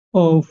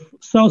of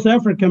South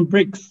African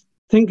BRICS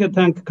Think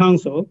Tank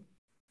Council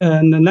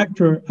and a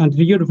lecturer at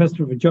the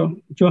University of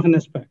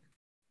Johannesburg,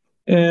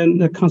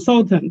 and a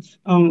consultant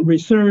on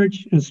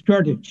research and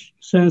strategy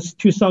since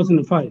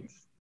 2005.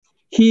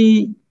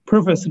 He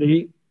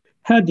previously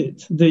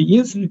headed the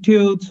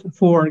Institute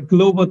for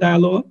Global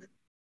Dialogue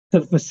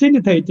that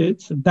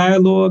facilitated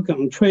dialogue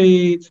on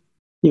trade,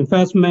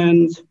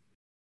 investment,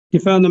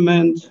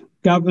 development,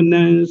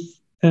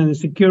 governance, and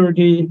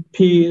security,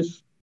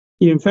 peace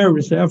in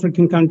various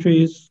African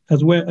countries,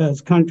 as well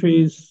as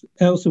countries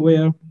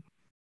elsewhere,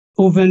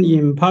 often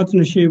in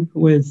partnership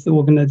with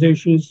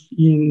organizations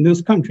in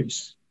those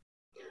countries.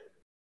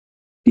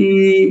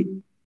 The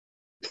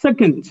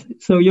second,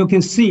 so you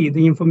can see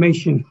the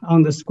information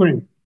on the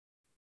screen.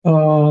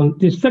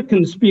 The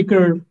second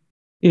speaker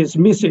is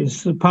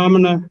Mrs.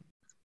 Pamela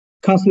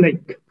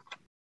Kaslake.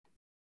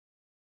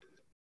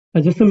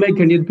 I just make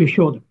it a little bit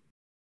shorter.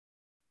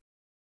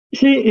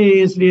 She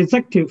is the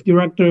executive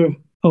director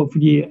of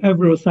the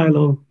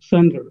Silo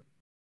Center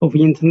of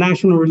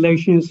International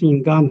Relations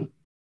in Ghana.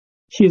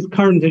 She is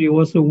currently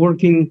also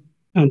working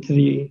at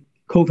the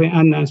Kofi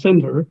Annan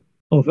Center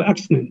of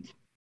Excellence,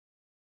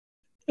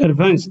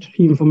 Advanced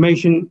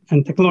Information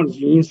and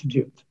Technology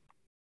Institute,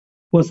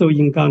 also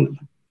in Ghana.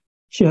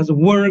 She has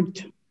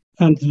worked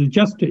at the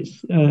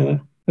Justice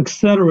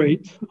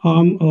Accelerate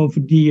arm of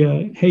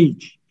the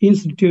Hague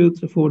Institute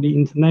for the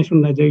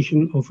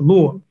Internationalization of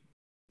Law.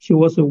 She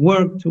also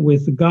worked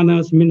with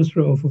Ghana's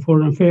Ministry of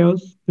Foreign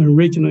Affairs and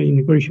Regional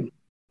Integration.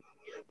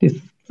 The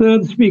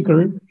third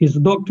speaker is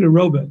Dr.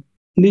 Robert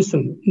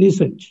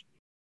Nissench.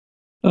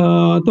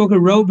 Dr.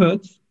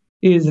 Robert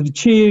is the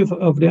chief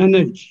of the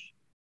energy,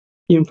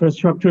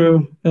 infrastructure,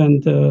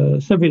 and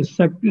service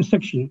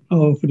section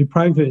of the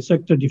private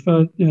sector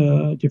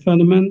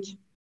development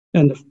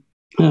and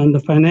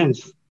the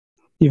finance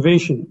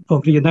division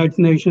of the United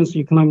Nations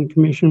Economic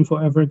Commission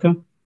for Africa,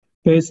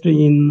 based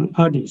in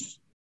Addis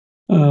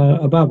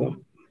Ababa,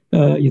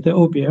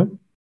 Ethiopia.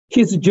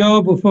 His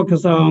job will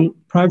focus on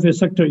private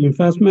sector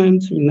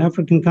investment in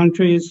African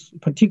countries,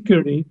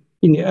 particularly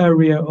in the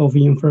area of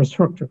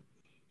infrastructure.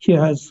 He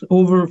has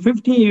over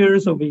 15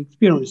 years of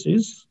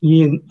experiences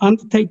in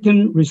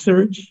undertaking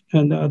research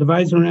and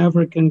advising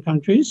African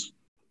countries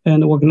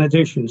and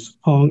organizations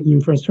on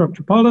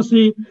infrastructure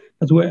policy,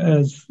 as well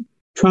as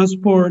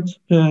transport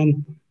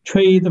and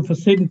trade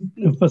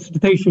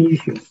facilitation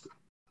issues.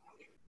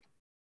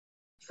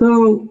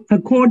 So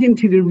according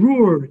to the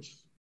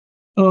rules,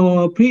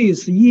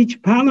 please,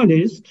 each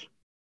panelist,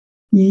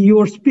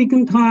 your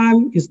speaking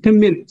time is 10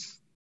 minutes,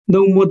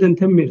 no more than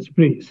 10 minutes,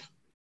 please.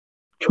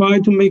 Try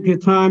to make the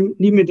time,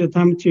 limited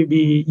time to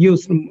be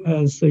used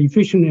as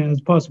efficiently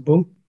as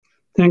possible.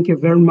 Thank you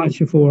very much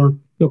for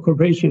your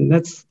cooperation.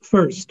 That's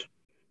first.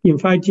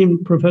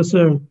 Inviting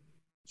Professor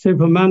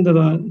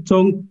Siphamandla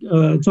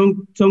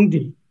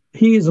Zondi.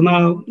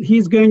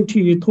 He's going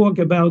to talk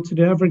about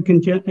the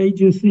African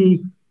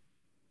Agency,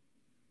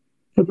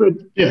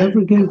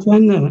 African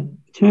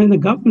China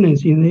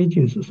governance in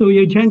agency. So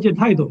you change the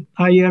title.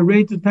 I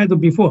read the title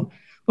before.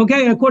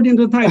 Okay, according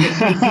to the title,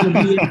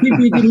 the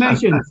PPT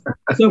mentions.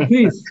 So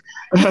please,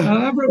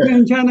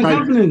 African China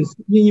governance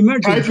in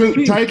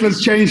emerging.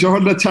 Titles change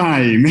all the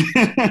time.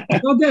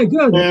 Okay,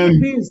 good.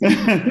 Please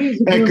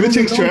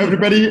greetings to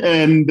everybody,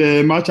 and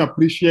much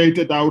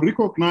appreciated. I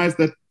recognize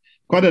that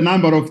quite a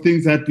number of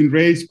things have been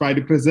raised by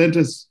the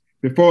presenters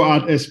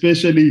before,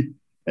 especially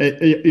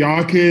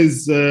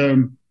Yake's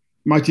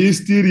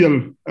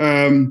magisterial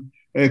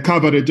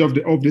coverage of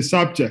the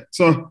subject.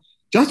 So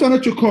just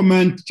wanted to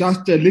comment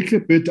just a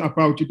little bit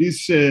about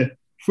this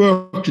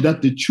fact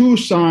that the two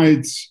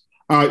sides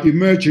are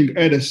emerging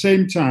at the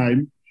same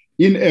time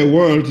in a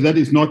world that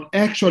is not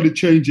actually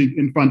changing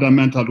in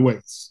fundamental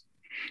ways.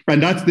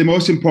 And that's the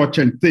most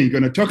important thing.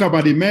 When I talk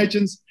about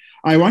emergence,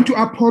 I want to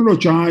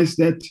apologize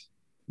that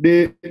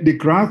the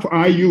graph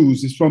I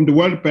use is from the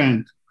World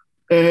Bank.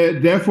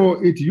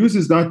 Therefore, it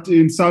uses that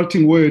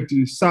insulting word,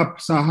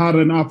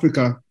 sub-Saharan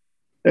Africa.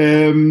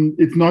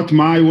 It's not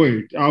my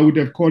word. I would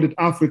have called it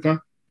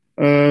Africa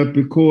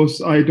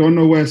because I don't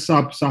know where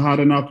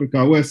sub-Saharan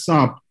Africa, where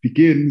sub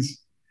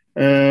begins.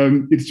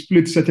 It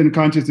splits certain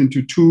countries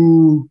into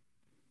two.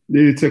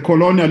 It's a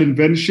colonial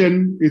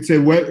invention. It's a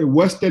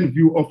Western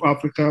view of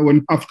Africa.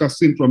 When Africa is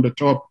seen from the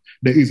top,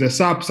 there is a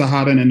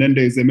sub-Saharan and then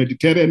there is a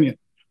Mediterranean,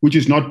 which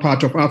is not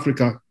part of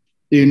Africa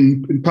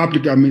in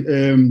public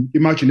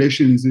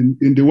imaginations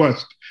in the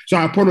West. So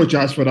I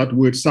apologize for that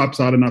word,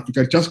 sub-Saharan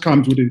Africa. It just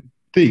comes with a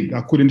thing.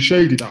 I couldn't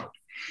shade it out.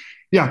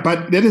 Yeah,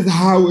 but that is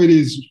how it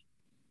is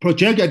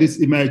projected, its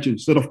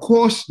emergence. So of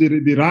course,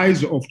 the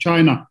rise of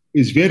China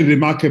is very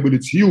remarkable.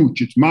 It's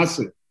huge, it's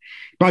massive.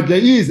 But there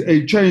is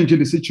a change in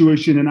the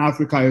situation in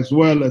Africa as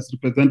well as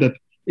represented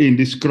in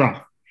this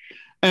graph.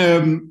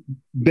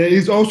 There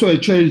is also a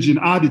change in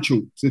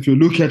attitudes. If you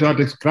look at what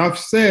this graph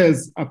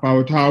says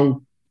about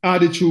how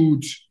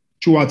attitudes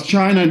towards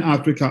China and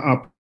Africa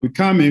are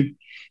becoming,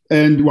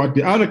 and what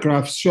the other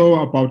graphs show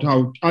about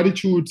how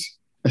attitudes,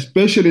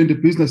 especially in the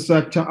business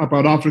sector,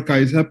 about Africa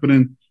is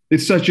happening, it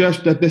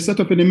suggests that there's sort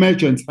of an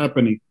emergence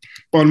happening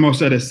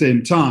almost at the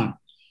same time.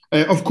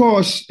 Of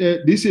course,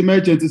 this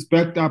emergence is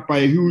backed up by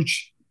a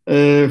huge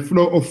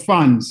flow of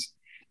funds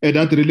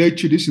that relate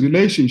to this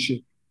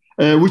relationship,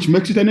 which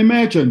makes it an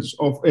emergence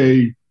of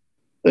a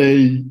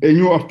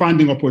new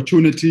funding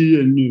opportunity,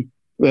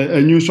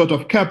 a new sort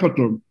of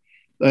capital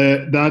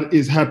that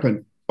is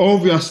happening.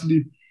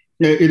 Obviously,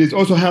 it is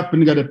also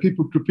happening at a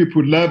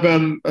people-to-people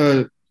level.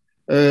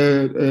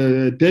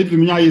 David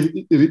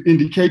Munyai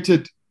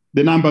indicated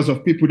the numbers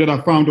of people that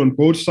are found on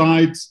both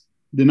sides,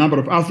 the number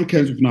of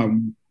Africans now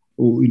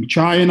in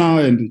China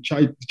and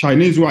the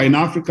Chinese who are in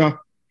Africa.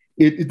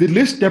 It's the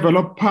least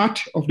developed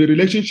part of the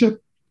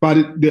relationship,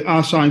 but there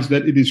are signs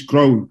that it is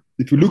growing.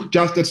 If you look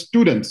just at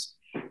students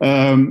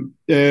from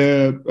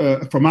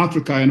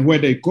Africa and where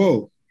they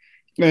go,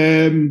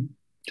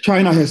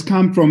 China has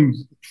come from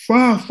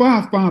far,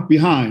 far, far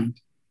behind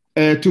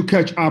to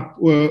catch up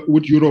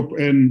with Europe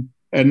and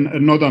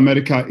North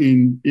America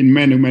in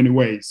many, many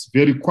ways.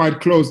 Very quite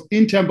close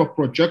in terms of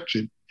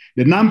projection.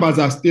 The numbers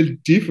are still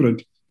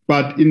different,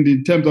 but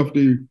in terms of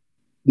the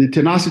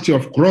tenacity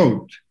of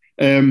growth,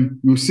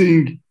 you're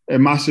seeing a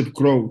massive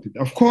growth.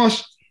 Of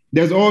course,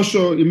 there's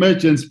also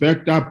emergence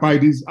backed up by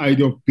this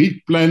idea of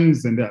big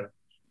plans and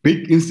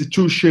big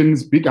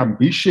institutions, big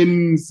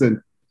ambitions and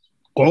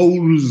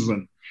goals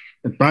and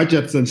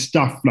budgets and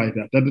stuff like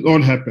that. That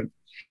all happened.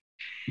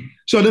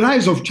 So the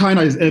rise of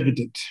China is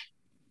evident,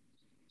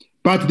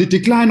 but the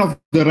decline of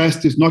the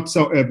rest is not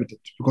so evident,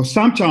 because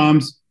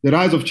sometimes the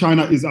rise of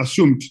China is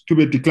assumed to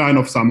be a decline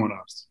of someone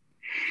else.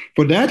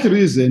 For that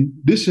reason,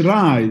 this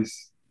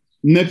rise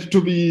needs to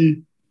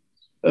be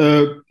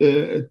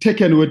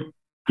taken with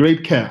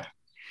great care.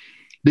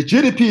 The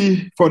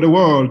GDP for the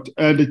world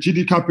and the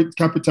GDP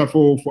capita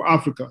for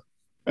Africa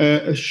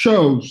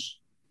shows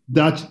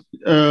that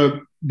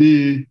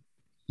the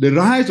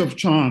rise of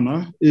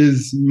China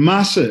is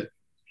massive,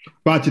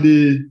 but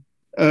the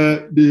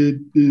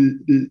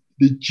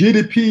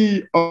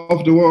GDP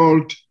of the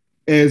world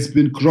has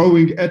been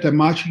growing at a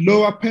much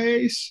lower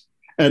pace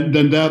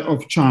than that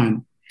of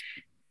China.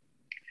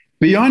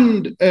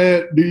 Beyond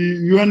the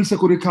UN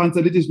Security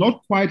Council, it is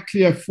not quite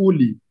clear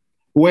fully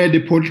where the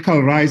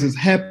political rises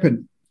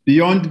happen,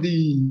 beyond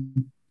the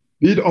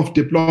bit of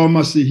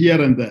diplomacy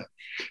here and there.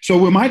 So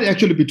we might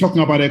actually be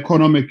talking about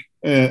economic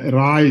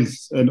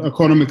rise and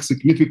economic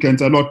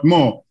significance a lot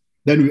more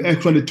than we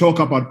actually talk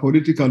about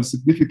political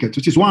significance,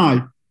 which is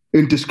why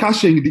in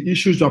discussing the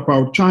issues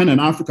about China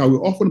and Africa, we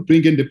often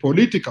bring in the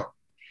political.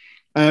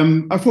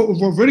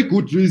 For very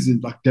good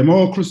reasons, like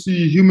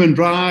democracy, human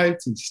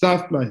rights, and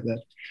stuff like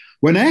that.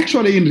 When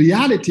actually, in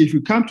reality, if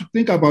you come to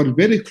think about it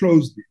very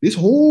closely, this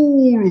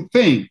whole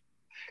thing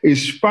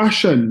is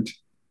fashioned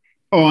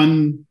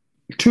on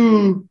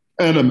two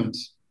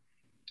elements: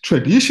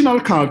 traditional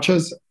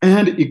cultures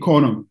and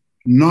economy,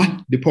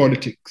 not the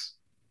politics.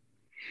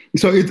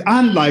 So it's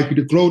unlike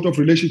the growth of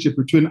relationship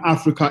between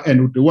Africa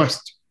and the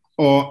West,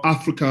 or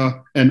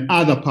Africa and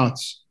other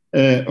parts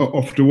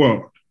of the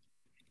world.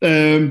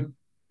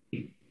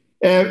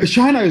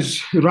 China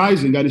is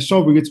rising and is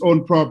solving its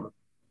own problem.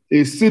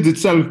 It sees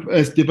itself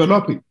as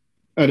developing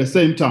at the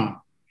same time,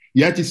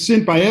 yet it's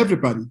seen by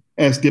everybody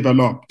as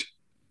developed,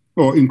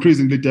 or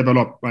increasingly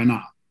developed by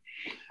now.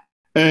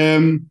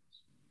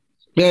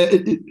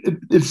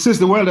 It sees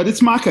the world as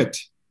its market.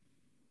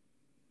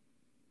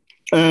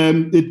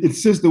 It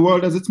sees the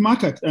world as its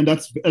market, and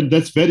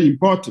that's very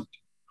important.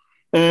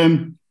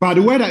 But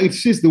whether it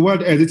sees the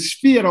world as its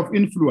sphere of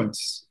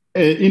influence,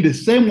 in the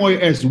same way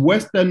as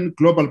Western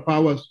global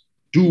powers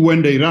do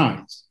when they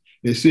rise.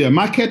 They see a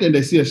market and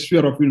they see a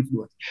sphere of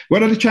influence.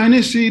 Whether the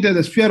Chinese see it as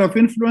a sphere of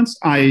influence,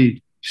 I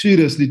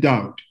seriously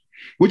doubt,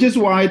 which is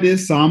why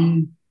there's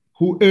some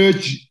who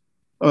urge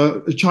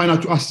China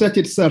to assert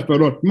itself a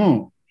lot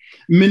more,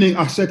 meaning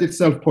assert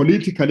itself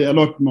politically a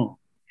lot more.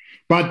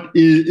 But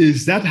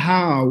is that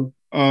how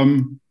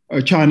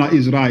China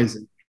is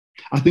rising?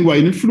 I think we're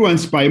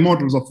influenced by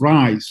models of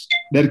rise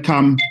that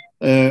come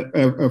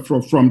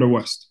from the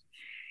West.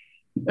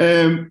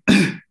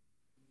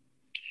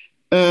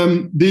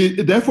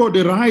 Therefore,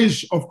 the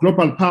rise of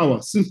global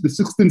power since the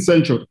 16th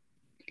century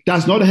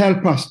does not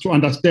help us to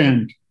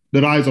understand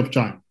the rise of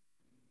China.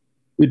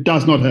 It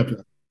does not help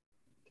us.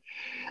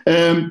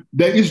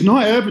 There is no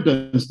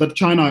evidence that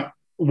China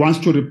wants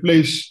to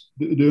replace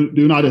the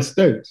United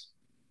States.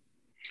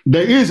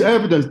 There is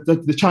evidence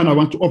that China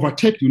wants to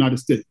overtake the United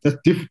States. That's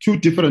two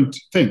different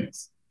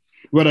things.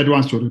 Whether it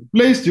wants to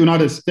replace the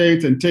United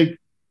States and take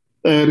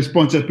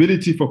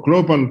responsibility for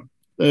global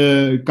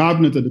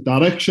governance and the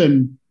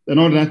direction and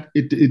all that,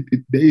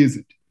 there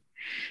isn't.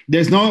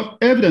 There's no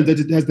evidence that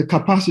it has the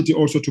capacity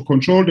also to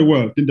control the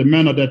world in the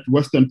manner that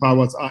Western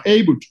powers are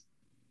able to.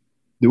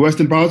 The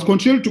Western powers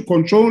continue to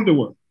control the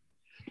world,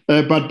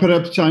 but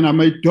perhaps China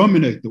may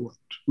dominate the world.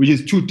 which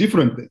is two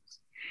different things.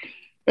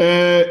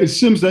 It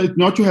seems that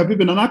not to have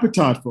even an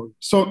appetite for it.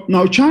 So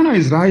now China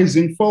is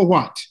rising for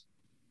what?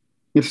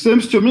 It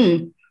seems to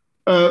me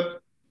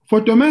for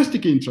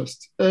domestic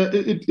interest.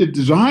 It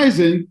is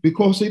rising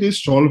because it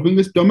is solving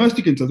its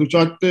domestic interest, which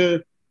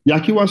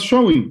Yaki was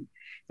showing.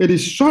 It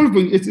is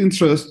solving its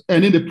interest,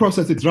 and in the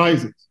process, it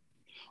rises.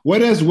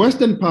 Whereas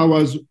Western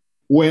powers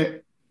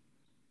were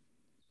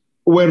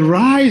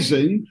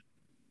rising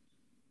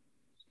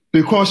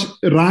because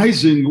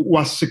rising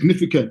was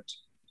significant.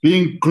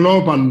 Being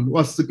global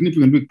was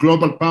significant, with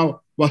global power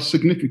was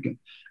significant.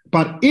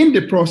 But in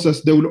the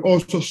process, they will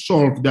also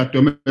solve their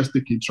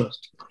domestic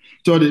interest.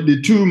 So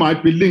the two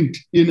might be linked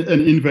in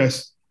an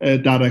inverse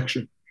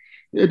direction.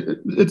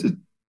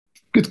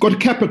 It's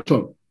got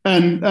capital,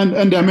 and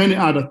there are many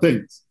other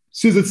things.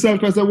 Sees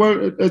itself as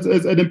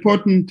an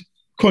important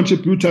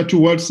contributor to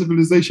world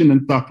civilization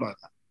and stuff like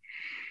that.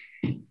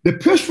 The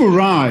peaceful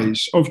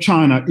rise of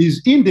China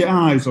is in the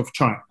eyes of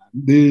China.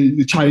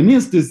 The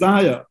Chinese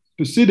desire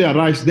to see their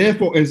rise,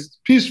 therefore, as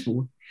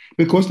peaceful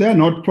because they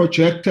are not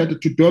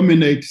projected to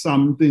dominate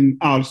something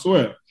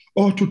elsewhere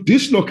or to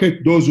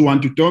dislocate those who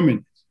want to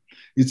dominate.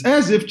 It's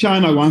as if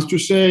China wants to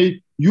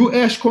say,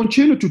 US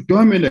continue to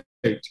dominate,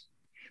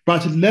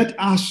 but let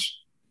us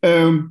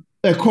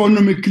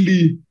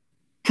economically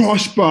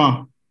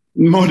prosper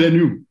more than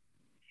you,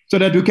 so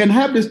that we can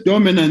have this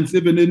dominance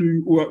even if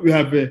we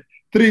have a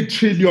 3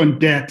 trillion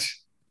debt.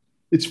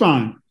 It's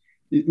fine.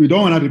 We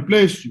don't want to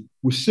replace you.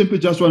 We simply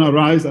just want to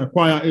rise,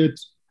 acquire it,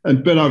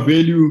 and better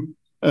value,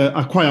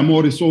 acquire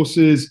more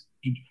resources,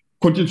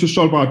 continue to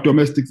solve our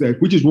domestic needs,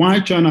 which is why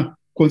China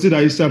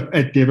considers itself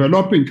a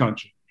developing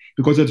country,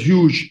 because there's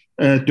huge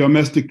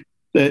domestic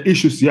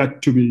issues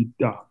yet to be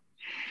done.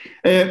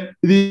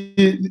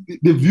 The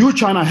view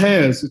China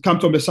has, it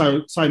comes from a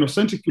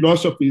Sino-centric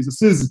philosophy, it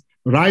sees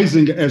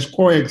rising as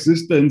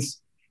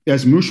coexistence,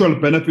 as mutual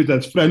benefit,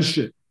 as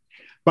friendship.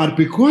 But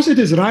because it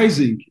is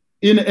rising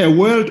in a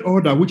world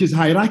order which is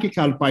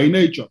hierarchical by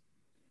nature,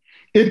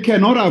 it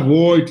cannot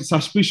avoid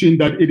suspicion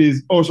that it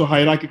is also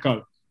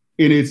hierarchical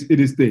in its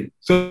thing.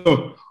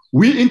 So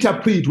we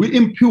interpret, we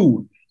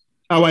impute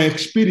our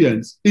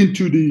experience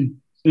into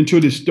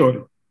the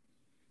story.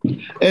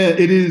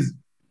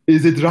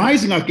 Is it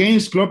rising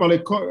against global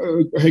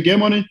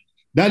hegemony?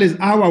 That is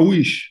our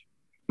wish,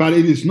 but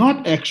it is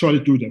not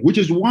actually do that, which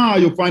is why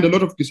you find a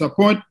lot of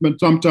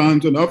disappointment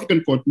sometimes on the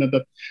African continent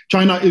that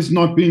China is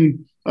not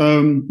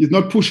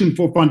pushing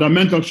for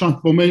fundamental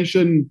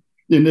transformation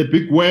in a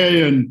big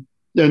way and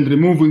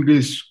removing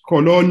this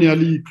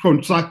colonially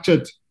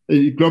constructed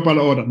global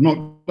order.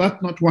 No,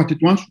 that's not what it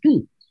wants to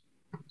do.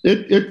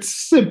 It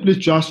simply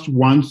just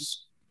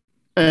wants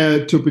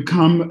to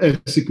become a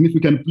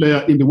significant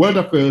player in the world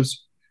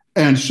affairs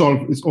and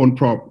solve its own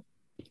problem.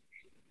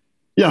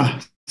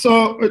 Yeah,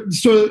 so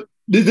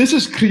this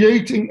is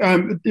creating,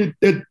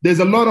 there's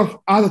a lot of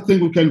other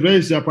things we can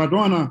raise there, but I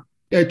don't want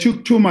to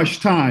take too much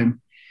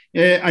time.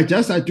 I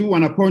do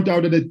want to point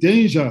out that the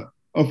danger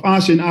of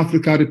us in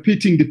Africa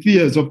repeating the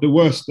fears of the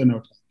West.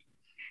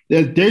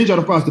 The danger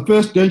of us, the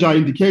first danger I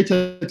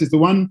indicated is the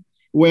one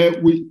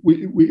where we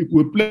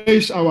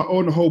place our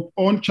own hope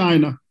on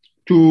China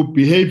to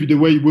behave the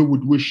way we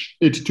would wish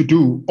it to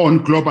do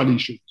on global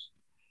issues.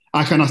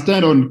 I can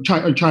understand on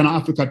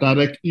China-Africa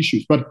direct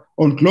issues, but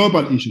on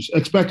global issues,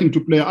 expecting to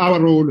play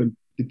our role and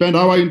defend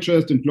our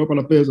interest in global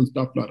affairs and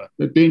stuff like that.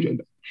 There's danger in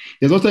that.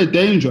 There's also a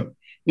danger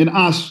in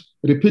us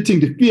repeating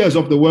the fears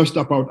of the West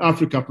about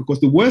Africa, because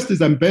the West is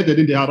embedded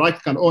in the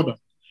hierarchical order,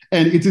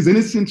 and it is in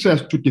its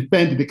interest to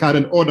defend the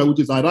current order, which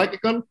is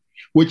hierarchical,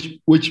 which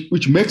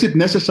makes it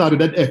necessary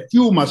that a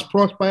few must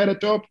prosper at the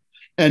top,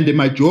 and the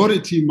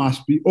majority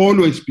must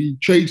always be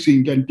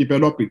chasing and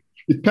developing.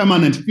 It's a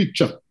permanent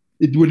feature.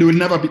 There will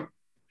never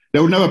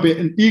be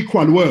an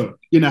equal world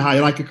in a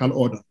hierarchical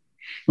order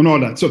and all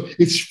that. So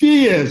it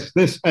fears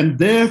this, and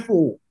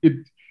therefore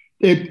it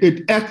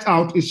acts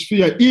out its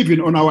fear even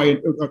on our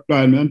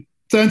environment,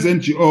 sends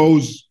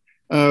NGOs,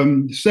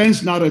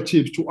 sends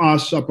narratives to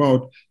us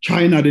about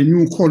China, the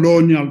new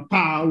colonial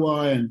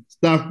power and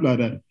stuff like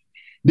that.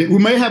 We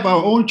may have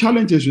our own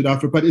challenges with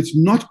Africa, but it's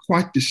not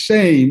quite the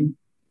same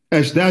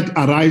as that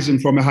arising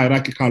from a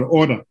hierarchical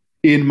order,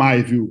 in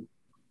my view.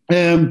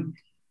 But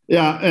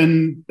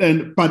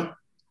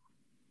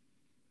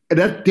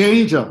that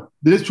danger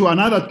leads to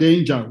another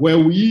danger where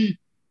we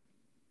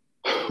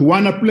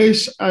want to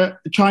place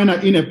China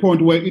in a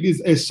point where it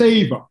is a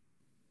saver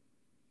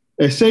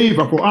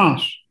for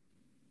us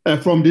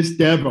from this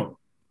devil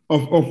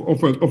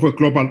of a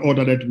global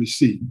order that we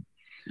see.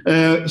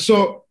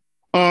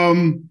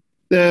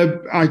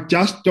 I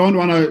just don't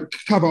want to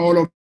cover all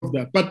of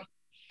that, but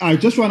I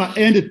just want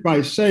to end it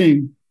by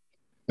saying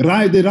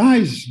the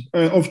rise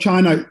of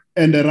China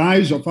and the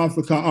rise of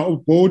Africa are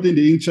both in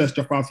the interest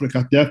of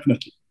Africa,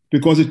 definitely,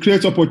 because it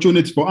creates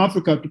opportunities for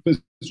Africa to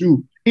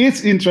pursue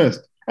its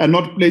interest and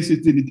not place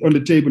it on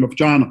the table of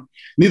China.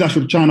 Neither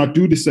should China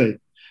do the same.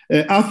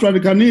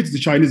 Africa needs the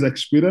Chinese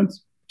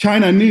experience.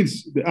 China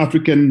needs the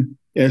African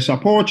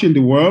support in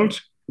the world,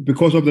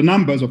 because of the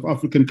numbers of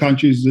African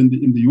countries in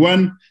the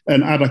UN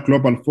and other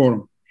global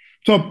forums.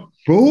 So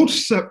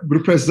both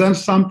represent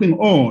something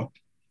odd,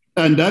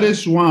 and that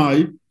is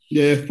why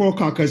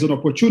FOCAC has an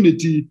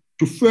opportunity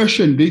to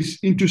fashion this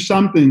into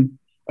something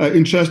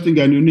interesting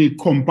and unique,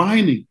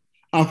 combining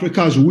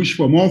Africa's wish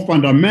for more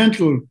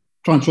fundamental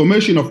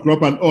transformation of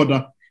global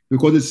order,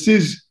 because it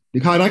sees the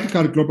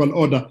hierarchical global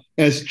order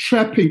as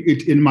trapping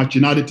it in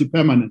marginality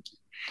permanently,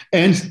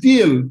 and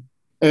still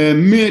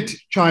meet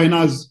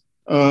China's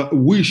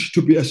wish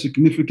to be a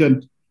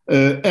significant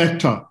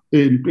actor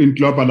in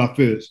global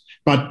affairs.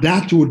 But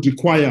that would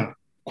require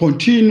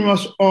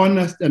continuous,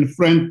 honest, and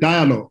frank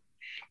dialogue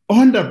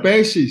on the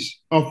basis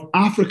of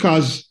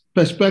Africa's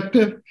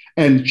perspective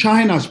and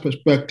China's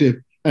perspective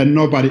and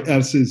nobody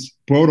else's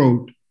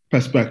borrowed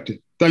perspective.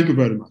 Thank you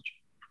very much.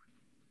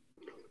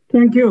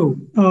 Thank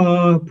you,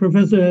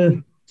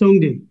 Professor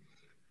Zongdi.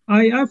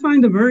 I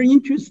find a very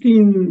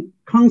interesting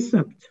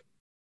concept,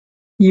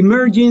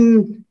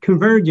 emerging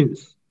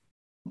convergence.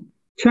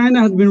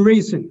 China has been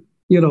raising,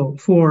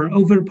 for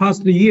over the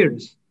past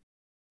years.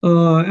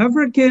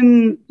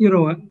 African,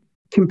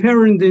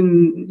 comparing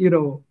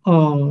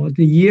the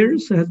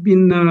years has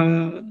been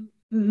a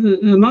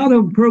lot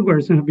of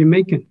progress have been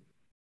making.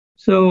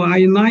 So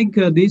I like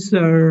this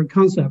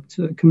concept,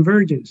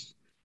 convergence.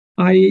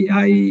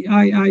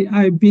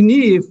 I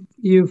believe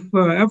if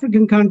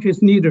African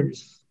countries'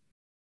 leaders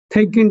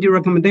taking the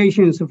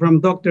recommendations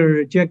from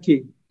Dr.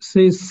 Jackie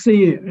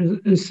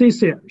Cesiers,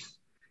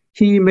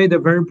 he made a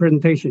very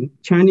presentation.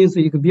 Chinese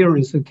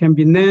experience can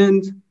be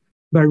learned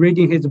by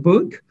reading his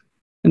book.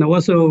 And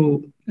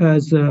also,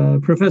 as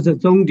Professor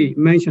Zongdi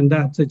mentioned,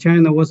 that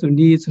China also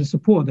needs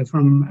support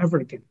from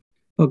African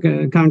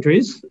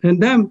countries.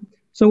 And then,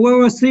 so we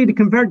will see the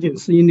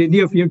convergence in the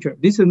near future.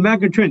 This is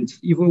mega trend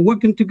if we're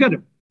working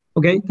together.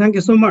 Okay, thank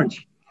you so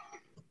much.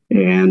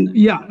 And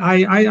yeah,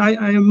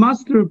 I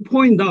must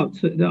point out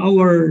that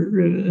our,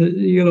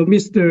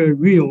 Mr.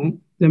 Rio,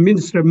 the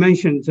minister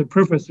mentioned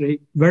previously,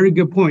 very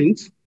good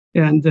points.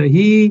 And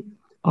he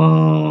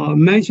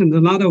mentioned a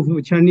lot of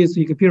Chinese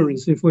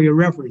experience for your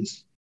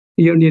reference.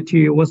 You need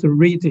to also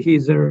read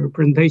his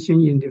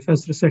presentation in the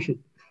first session.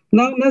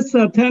 Now let's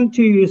turn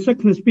to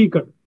second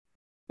speaker,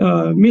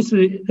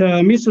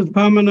 Mrs.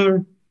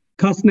 Pamela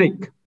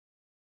Kosnik.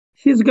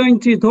 She's going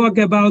to talk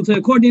about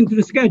according to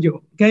the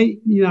schedule. Okay,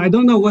 I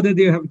don't know whether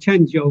they have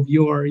changed of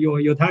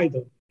your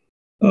title.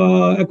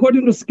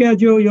 According to the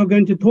schedule, you're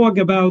going to talk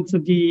about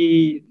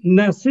the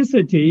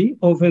necessity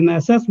of an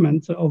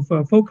assessment of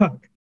FOCAC,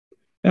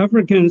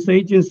 Africa's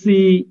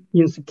agency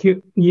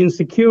in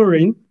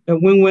securing a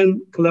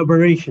win-win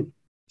collaboration.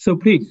 So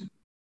please,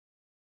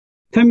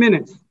 10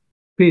 minutes,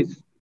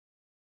 please.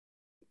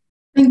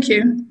 Thank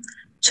you.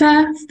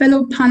 Chair,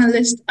 fellow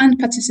panelists and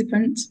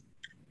participants,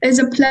 it is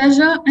a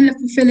pleasure and a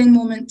fulfilling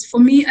moment for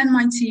me and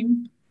my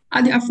team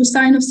at the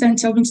Afro-Sino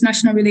Center of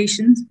International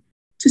Relations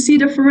to see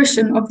the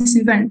fruition of this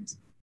event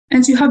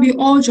and to have you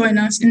all join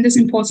us in this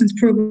important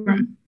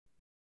program.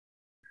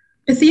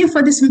 The theme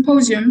for this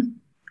symposium,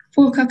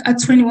 FOCAC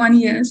at 21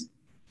 years,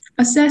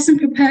 assessing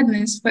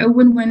preparedness for a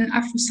win-win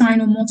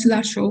Afro-Sino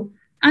multilateral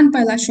and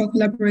bilateral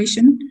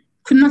collaboration,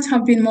 could not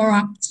have been more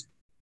apt.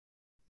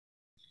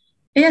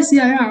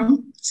 ASEIR,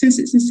 since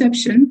its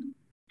inception,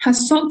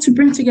 has sought to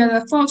bring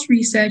together thought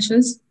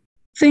researchers,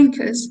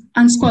 thinkers,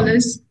 and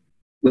scholars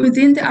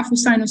within the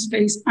Afro-Sino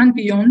space and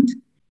beyond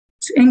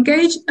to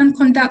engage and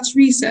conduct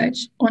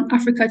research on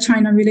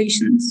Africa-China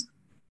relations.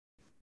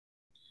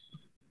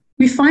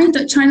 We find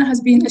that China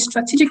has been a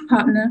strategic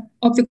partner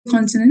of the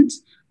continent,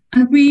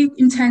 and we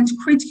intend to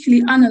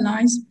critically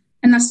analyze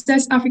and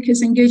assess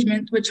Africa's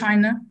engagement with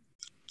China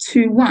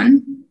to,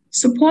 1,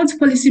 support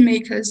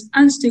policymakers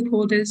and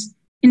stakeholders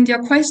in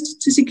their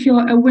quest to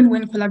secure a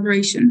win-win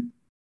collaboration.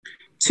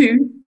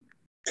 2,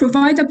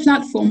 provide a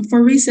platform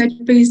for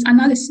research-based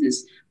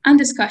analysis and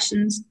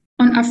discussions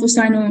on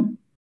Afro-Sino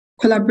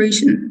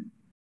collaboration.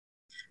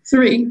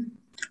 3,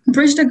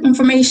 bridge the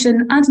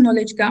information and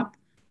knowledge gap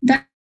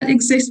that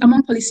exists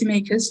among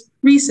policymakers,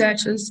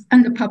 researchers,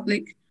 and the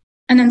public.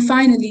 And then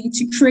finally,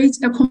 to create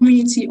a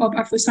community of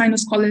Afro-Sino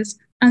scholars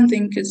and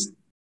thinkers.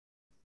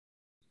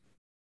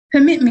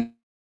 Permit me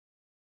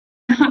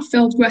a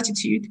heartfelt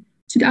gratitude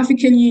to the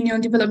African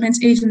Union Development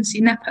Agency,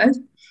 NEPAD,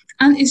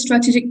 and its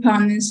strategic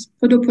partners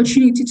for the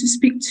opportunity to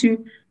speak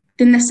to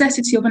the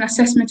necessity of an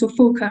assessment of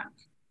FOCAC,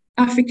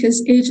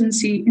 Africa's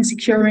agency in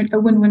securing a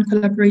win-win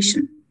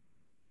collaboration.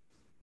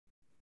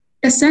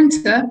 The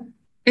Center,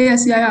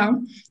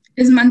 ASEIR,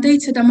 is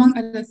mandated, among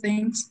other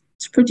things,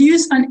 to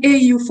produce an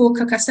AU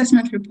FOCAC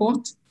assessment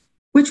report,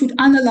 which would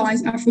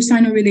analyze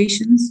Afro-Sino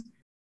relations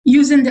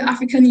using the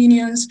African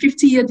Union's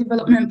 50-year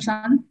development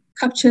plan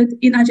captured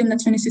in Agenda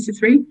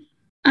 2063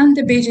 and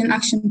the Beijing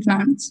Action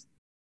Plans,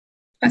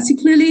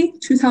 particularly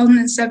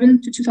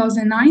 2007 to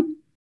 2009,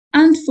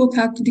 and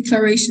FOCAC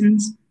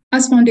declarations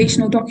as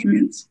foundational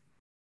documents.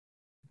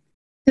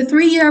 The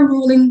 3-year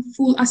rolling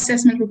full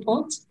assessment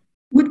report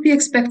would be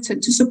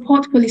expected to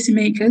support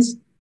policymakers,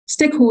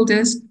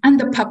 stakeholders, and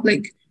the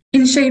public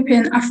in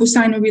shaping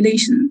Afro-Sino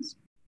relations.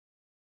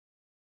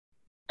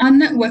 our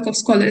network of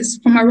scholars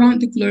from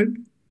around the globe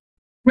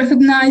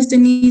recognize the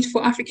need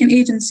for African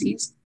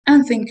agencies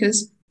and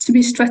thinkers to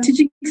be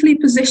strategically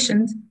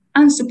positioned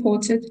and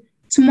supported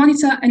to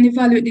monitor and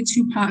evaluate the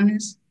two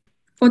partners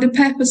for the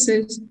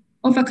purposes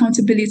of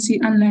accountability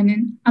and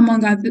learning,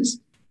 among others.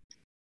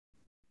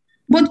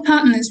 Both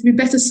partners will be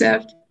better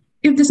served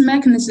if this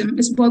mechanism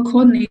is well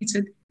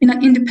coordinated in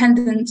an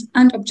independent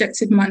and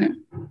objective manner.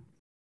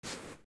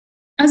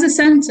 As a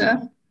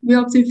center, we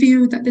are of the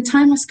view that the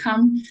time has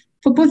come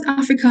for both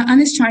Africa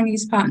and its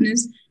Chinese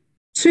partners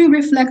to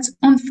reflect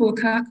on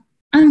FOCAC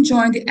and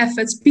join the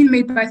efforts being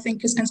made by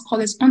thinkers and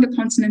scholars on the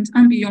continent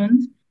and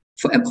beyond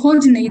for a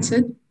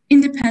coordinated,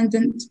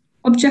 independent,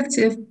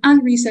 objective,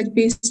 and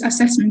research-based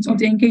assessment of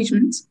the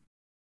engagement.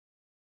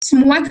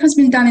 Some work has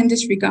been done in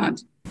this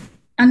regard,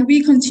 and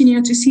we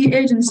continue to see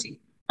agency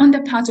on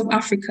the part of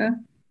Africa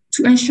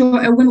to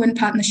ensure a win-win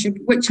partnership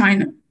with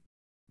China.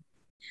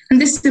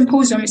 And this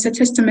symposium is a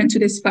testament to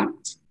this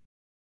fact.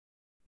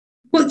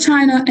 Both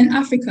China and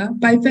Africa,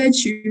 by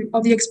virtue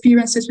of the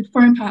experiences with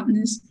foreign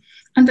partners,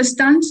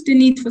 understand the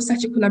need for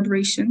such a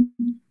collaboration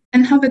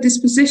and have a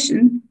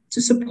disposition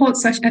to support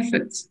such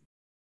efforts.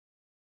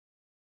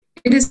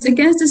 It is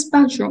against this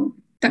backdrop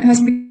that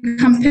has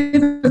become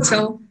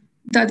pivotal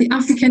that the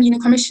African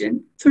Union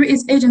Commission, through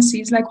its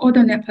agencies like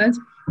ODA NEPAD,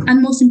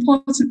 and most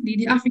importantly,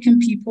 the African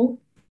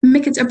people,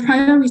 make it a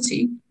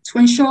priority to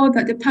ensure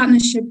that the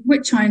partnership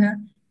with China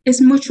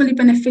is mutually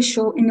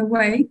beneficial in a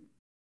way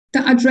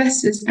that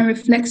addresses and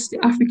reflects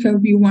the Africa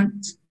we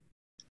want.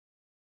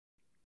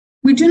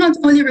 We do not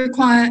only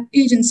require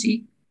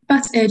agency,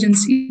 but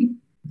urgency.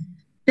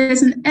 There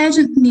is an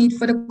urgent need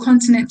for the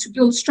continent to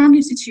build strong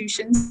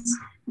institutions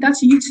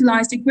that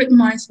utilize the great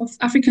minds of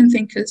African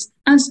thinkers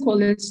and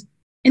scholars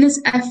in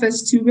its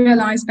efforts to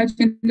realize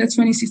Agenda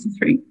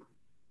 2063.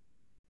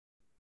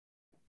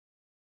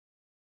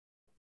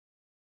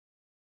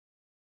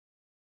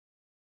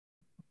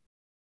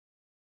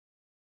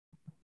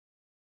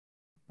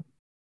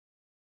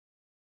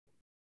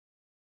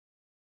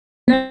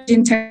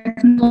 In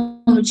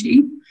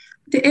technology,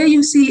 the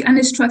AUC and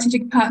its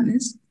strategic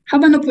partners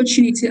have an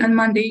opportunity and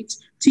mandate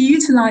to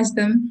utilize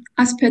them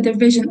as per the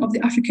vision of the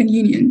African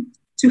Union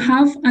to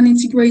have an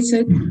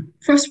integrated,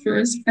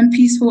 prosperous, and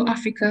peaceful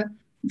Africa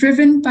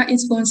driven by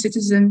its own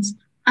citizens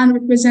and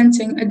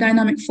representing a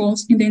dynamic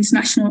force in the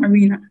international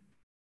arena.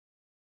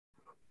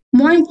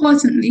 More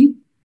importantly,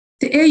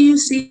 the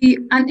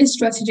AUC and its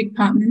strategic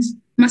partners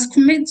must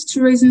commit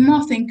to raising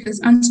more thinkers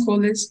and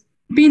scholars,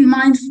 being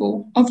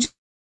mindful of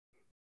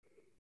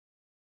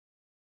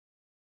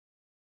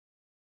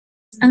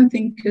and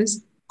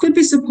thinkers could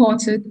be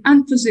supported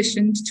and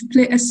positioned to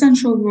play a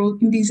central role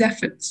in these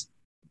efforts.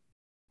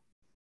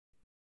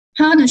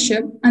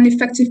 Partnership and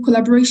effective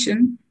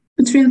collaboration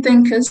between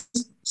thinkers,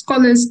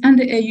 scholars, and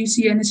the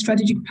AUC and its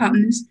strategic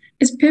partners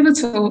is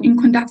pivotal in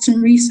conducting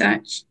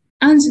research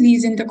and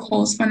leading the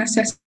course for an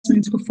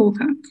assessment of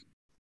FOCAC.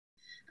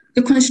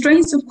 The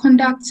constraints of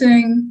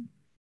conducting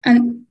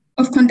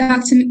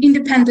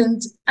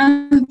independent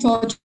and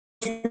thought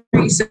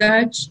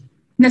research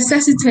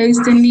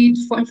necessitates the need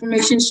for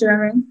information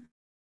sharing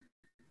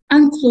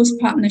and close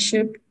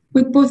partnership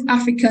with both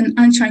African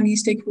and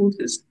Chinese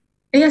stakeholders.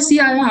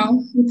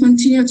 ASCIR will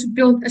continue to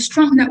build a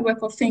strong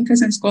network of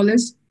thinkers and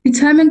scholars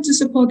determined to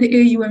support the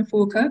AU and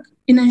FOCAC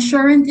in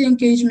ensuring the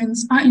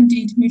engagements are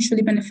indeed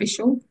mutually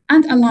beneficial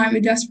and align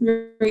with the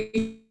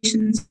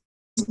aspirations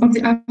of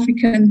the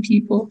African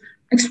people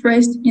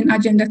expressed in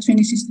Agenda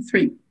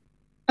 2063.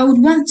 I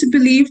would want to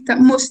believe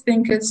that most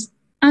thinkers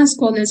and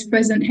scholars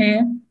present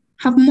here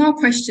have more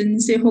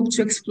questions they hope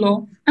to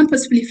explore and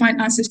possibly find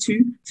answers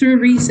to through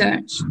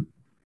research.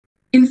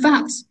 In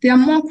fact, there are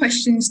more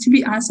questions to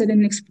be answered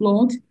and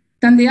explored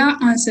than there are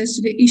answers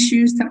to the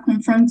issues that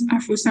confront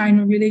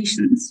Afro-Sino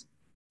relations.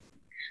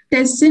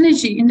 There's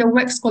synergy in the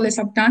work scholars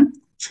have done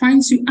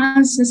trying to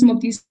answer some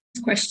of these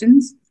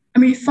questions,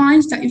 and we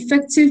find that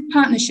effective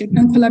partnership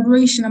and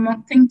collaboration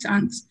among think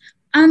tanks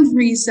and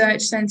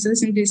research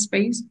centers in this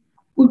space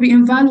would be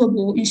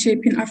invaluable in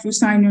shaping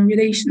Afro-Sino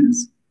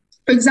relations.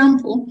 For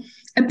example,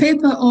 a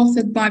paper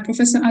authored by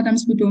Professor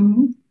Adams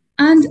Budomu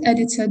and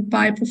edited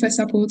by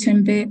Professor Paul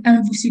Tembe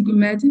and Vusi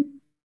Gumed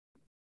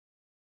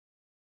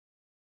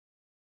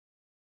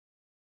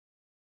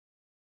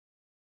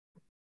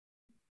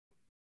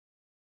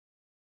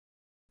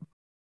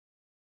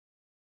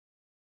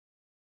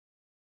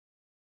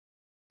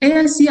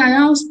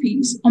ASCIR's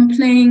piece on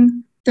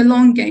playing the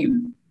long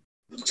game,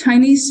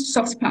 Chinese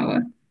soft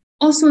power,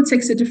 also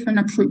takes a different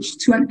approach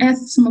to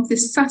unearth some of the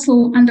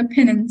subtle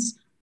underpinnings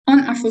on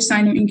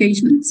Afro-Sino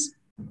engagements.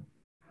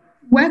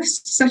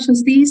 Works such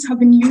as these have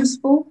been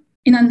useful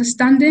in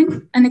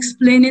understanding and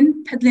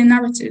explaining peddling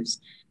narratives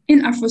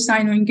in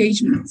Afro-Sino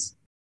engagements.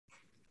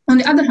 On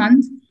the other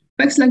hand,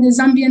 works like the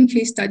Zambian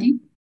case study,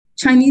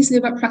 Chinese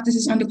labor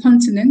practices on the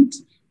continent,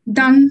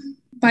 done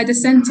by the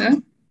center,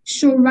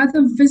 show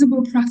rather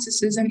visible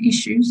practices and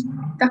issues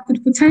that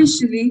could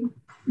potentially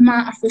mar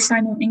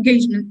Afro-Sino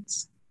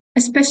engagements,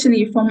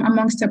 especially from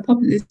amongst their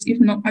populace if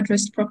not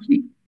addressed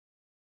properly.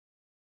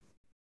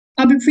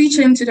 I'll be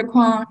preaching to the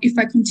choir if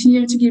I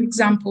continue to give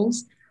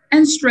examples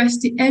and stress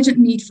the urgent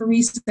need for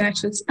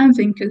researchers and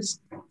thinkers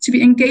to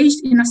be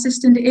engaged in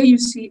assisting the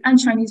AUC and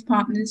Chinese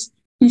partners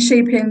in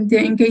shaping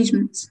their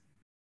engagements.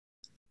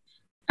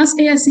 As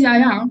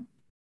ASCIR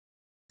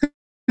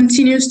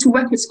continues to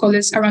work with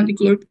scholars around the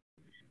globe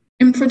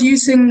in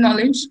producing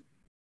knowledge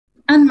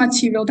and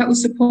material that will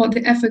support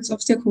the efforts of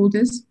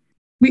stakeholders,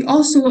 we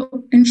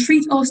also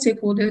entreat all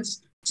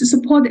stakeholders to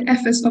support the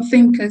efforts of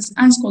thinkers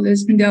and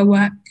scholars in their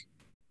work.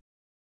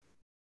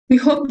 We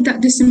hope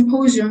that this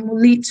symposium will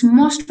lead to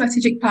more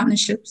strategic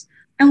partnerships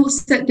and will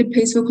set the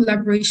pace for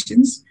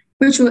collaborations,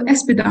 which will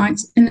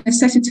expedite and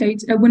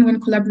necessitate a win-win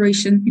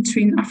collaboration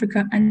between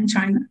Africa and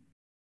China.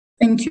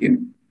 Thank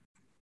you.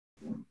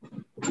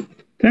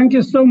 Thank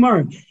you so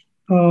much.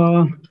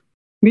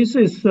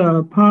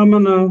 Mrs.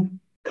 Pamela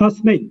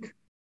Kosnik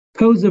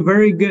posed a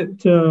very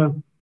good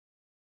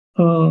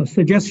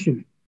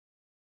suggestion.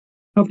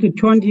 After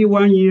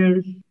 21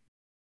 years,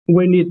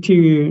 we need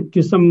to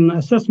do some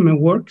assessment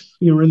works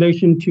in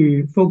relation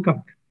to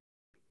FOCAC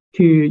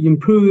to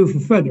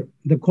improve further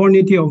the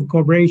quality of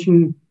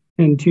cooperation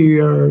and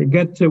to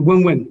get a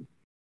win-win,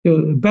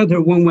 a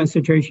better win-win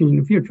situation in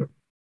the future.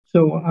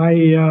 So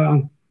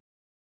I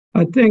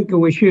think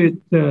we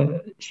should,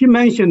 she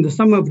mentioned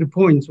some of the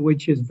points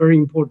which is very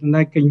important,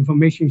 like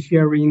information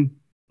sharing,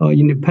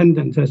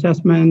 independent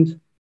assessment.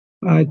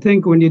 I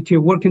think we need to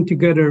working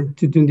together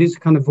to do this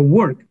kind of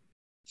work.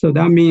 So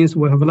that means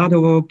we have a lot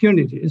of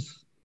opportunities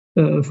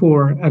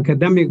for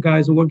academic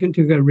guys working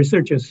together,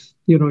 researchers,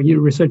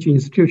 in research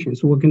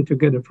institutions working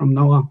together from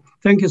now on.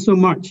 Thank you so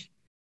much.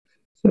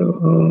 So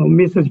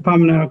Mrs.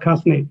 Pamela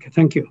Kosnik,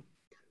 thank you.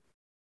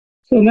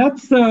 So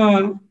let's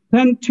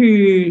turn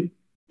to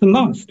the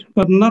last,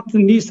 but not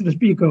the least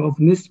speaker of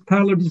this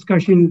panel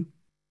discussion,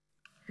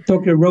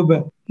 Dr.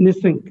 Robert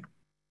Nisink.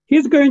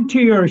 He's going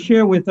to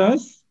share with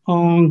us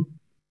on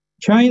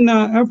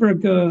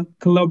China-Africa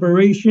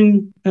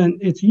collaboration and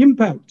its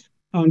impact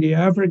on the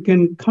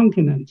African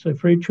continent's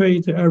free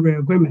trade area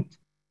agreement.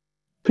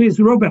 Please,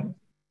 Robert.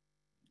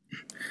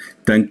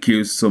 Thank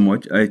you so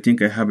much. I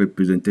think I have a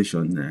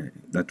presentation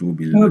that will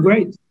be loaded. Oh,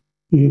 great.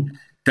 Mm-hmm.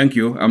 Thank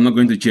you. I'm not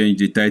going to change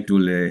the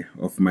title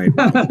of my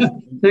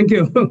Thank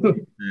you.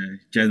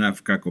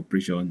 China-Africa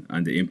cooperation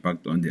and the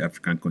impact on the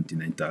African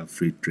continental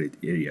free trade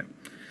area.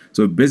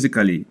 So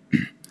basically,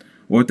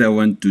 what I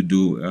want to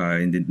do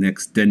in the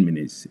next 10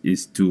 minutes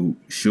is to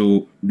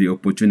show the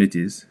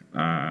opportunities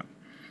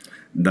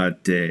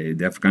that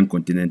the African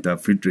continental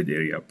free trade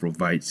area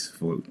provides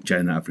for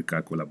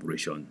China-Africa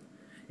collaboration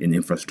in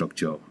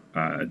infrastructure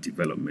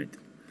development.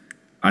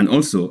 And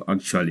also,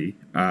 actually,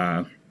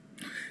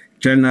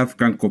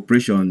 China-African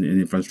cooperation in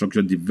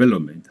infrastructure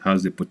development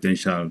has the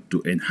potential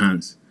to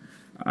enhance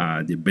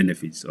the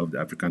benefits of the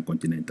African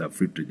continental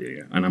free trade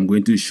area. And I'm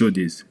going to show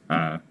this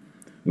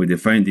with the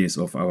findings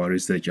of our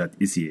research at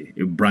ECA,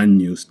 a brand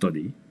new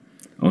study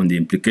on the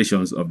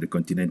implications of the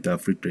continental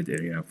free trade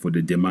area for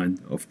the demand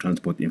of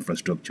transport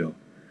infrastructure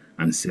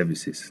and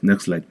services.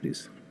 Next slide,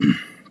 please.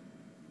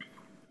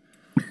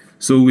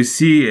 So we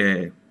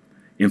see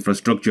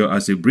infrastructure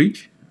as a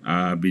bridge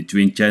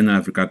between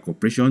China-Africa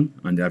cooperation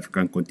and the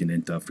African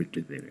continental free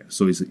trade area.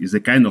 So it's a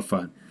kind of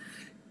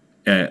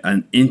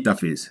an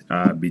interface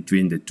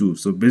between the two.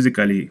 So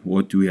basically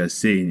what we are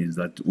saying is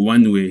that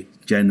one way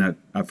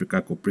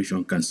China-Africa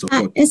cooperation can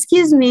support...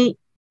 excuse me,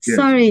 yes.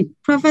 Sorry,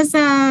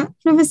 Professor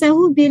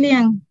Hu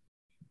Biliang,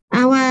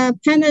 our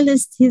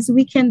panelist,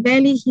 we can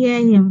barely hear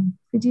him.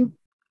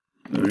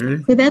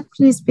 Could that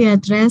please be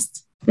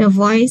addressed, the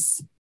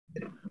voice?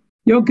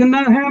 You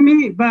cannot hear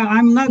me, but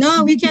I'm not...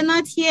 No, we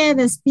cannot hear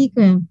the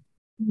speaker.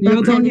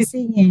 You don't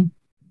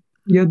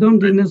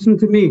listen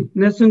to me.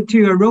 Listen to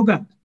your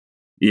robot.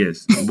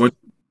 Yes, but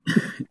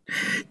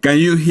can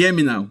you hear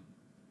me now?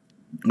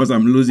 Because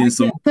I'm losing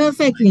some.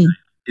 Perfectly.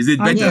 Is it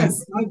better?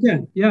 Yes, I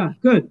can. Yeah,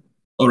 good.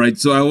 All right.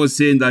 So I was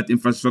saying that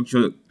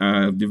infrastructure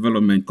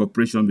development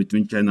cooperation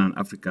between China and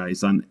Africa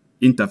is an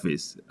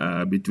interface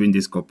between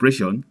this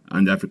cooperation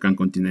and the African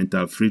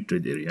continental free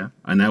trade area.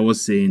 And I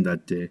was saying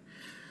that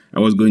I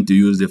was going to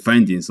use the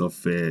findings of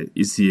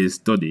ECA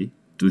study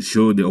to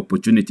show the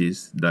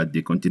opportunities that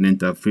the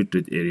continental free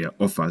trade area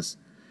offers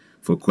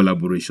for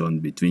collaboration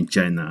between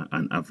China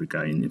and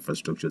Africa in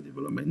infrastructure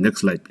development.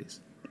 Next slide, please.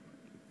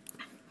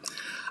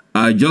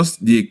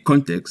 Just the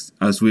context,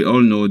 as we all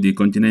know, the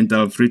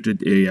continental free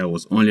trade area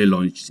was only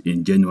launched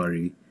in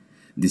January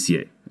this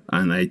year.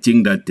 And I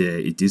think that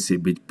it is a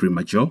bit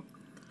premature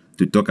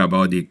to talk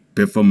about the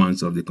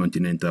performance of the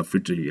continental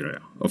free trade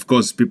area. Of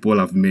course, people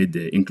have made,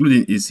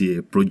 including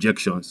ECA,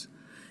 projections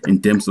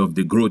in terms of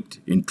the growth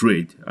in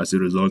trade as a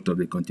result of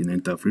the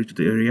continental free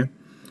trade area.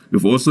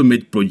 We've also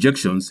made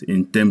projections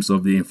in terms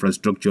of the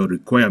infrastructure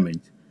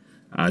requirement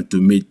to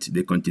meet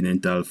the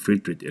continental free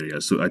trade area.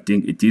 So I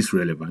think it is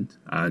relevant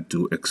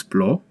to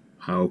explore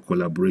how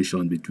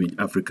collaboration between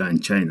Africa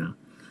and China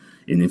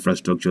in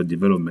infrastructure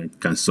development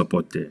can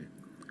support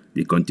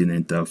the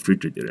continental free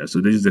trade area.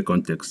 So this is the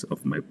context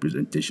of my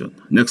presentation.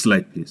 Next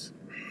slide, please.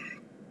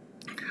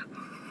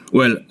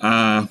 Well,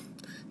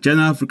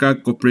 China-Africa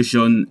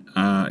cooperation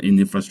in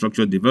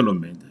infrastructure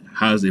development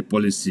has a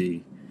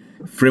policy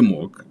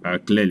framework,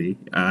 clearly.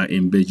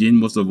 In Beijing,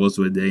 most of us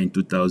were there in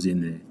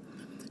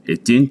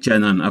 2018.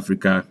 China and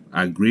Africa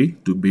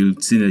agreed to build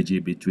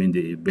synergy between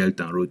the Belt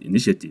and Road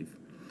Initiative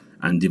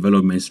and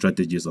development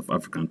strategies of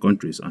African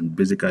countries. And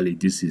basically,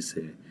 this is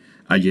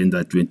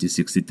Agenda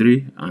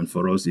 2063. And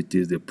for us, it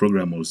is the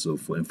program also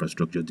for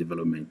infrastructure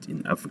development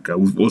in Africa.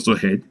 We've also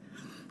heard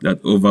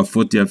that over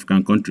 40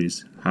 African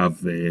countries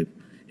have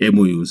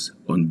MOUs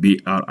on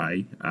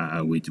BRI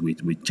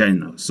with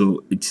China.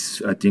 So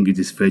I think it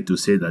is fair to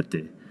say that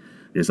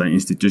there's an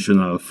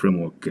institutional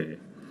framework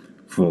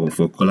for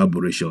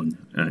collaboration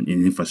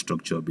in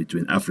infrastructure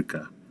between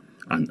Africa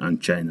and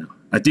China.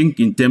 I think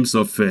in terms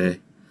of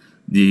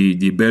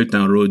the Belt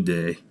and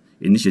Road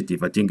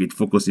Initiative, I think it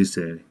focuses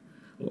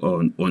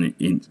on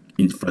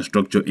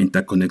infrastructure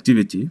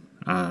interconnectivity.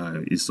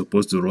 It's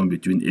supposed to run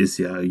between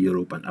Asia,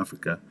 Europe, and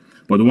Africa.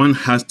 But one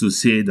has to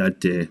say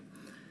that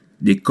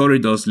the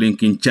corridors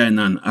linking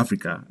China and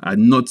Africa are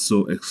not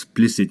so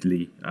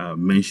explicitly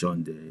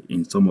mentioned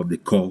in some of the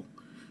core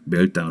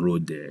Belt and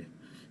Road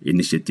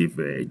Initiative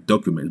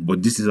documents.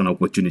 But this is an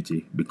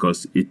opportunity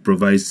because it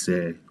provides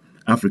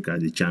Africa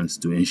the chance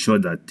to ensure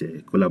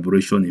that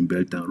collaboration in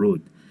Belt and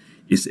Road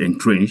is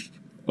entrenched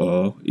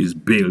or is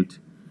built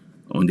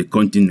on the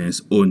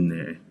continent's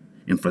own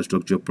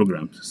infrastructure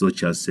programs,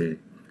 such as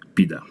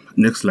PIDA.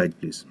 Next slide,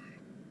 please.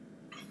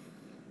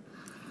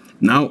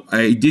 Now,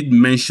 I did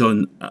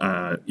mention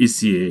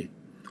ECA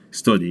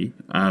study,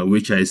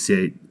 which I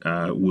said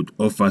would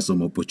offer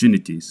some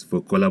opportunities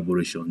for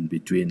collaboration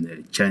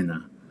between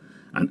China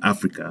and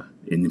Africa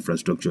in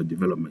infrastructure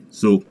development.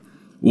 So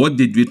what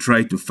did we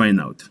try to find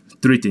out?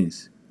 Three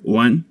things.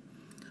 One,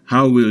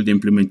 how will the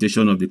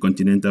implementation of the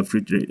Continental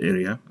Free Trade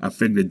Area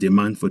affect the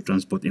demand for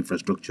transport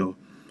infrastructure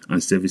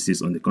and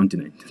services on the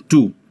continent?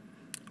 Two,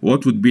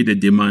 what would be the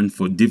demand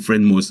for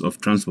different modes of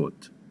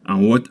transport?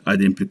 And what are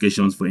the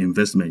implications for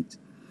investment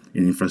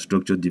in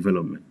infrastructure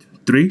development?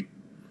 Three,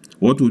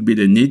 what would be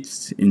the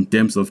needs in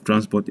terms of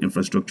transport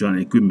infrastructure and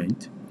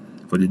equipment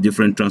for the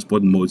different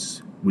transport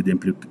modes with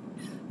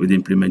the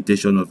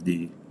implementation of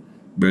the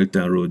Belt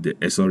and Road,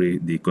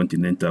 the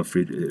Continental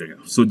Free Area?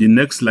 So the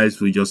next slides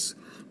will just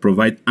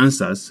provide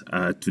answers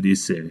to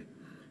these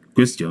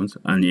questions,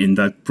 and in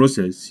that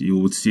process, you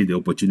will see the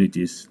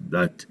opportunities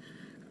that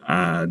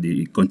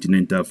the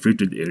Continental Free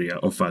Trade Area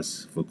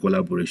offers for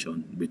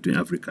collaboration between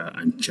Africa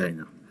and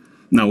China.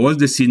 Now, what's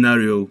the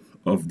scenario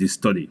of this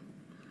study?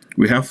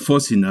 We have four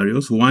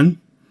scenarios. One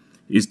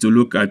is to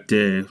look at,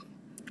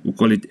 we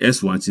call it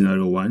S1,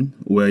 scenario 1,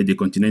 where the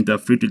Continental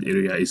Free Trade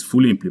Area is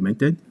fully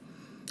implemented,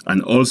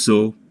 and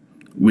also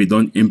we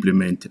don't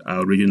implement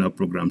our regional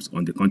programs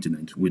on the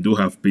continent. We do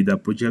have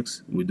PIDA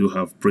projects. We do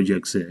have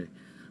projects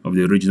of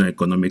the regional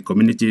economic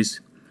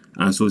communities.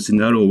 And so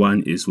scenario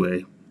 1 is where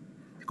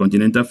the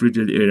Continental Free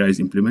Trade Area is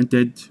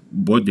implemented,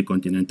 but the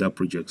continental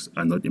projects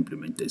are not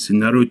implemented.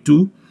 Scenario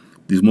 2,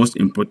 the most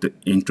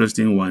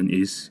interesting one,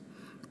 is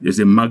there's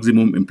a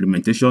maximum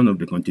implementation of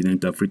the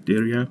Continental Free Trade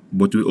Area,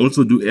 but we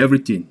also do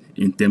everything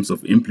in terms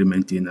of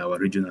implementing our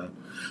regional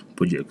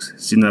projects.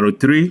 Scenario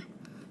 3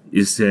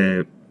 is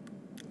the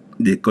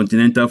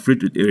Continental Free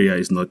Trade Area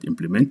is not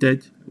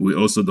implemented. We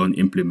also don't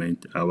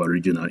implement our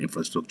regional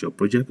infrastructure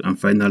project. And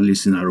finally,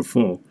 scenario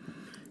 4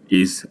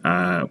 is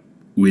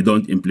we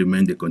don't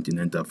implement the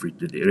Continental Free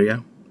Trade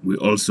Area.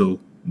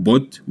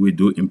 But we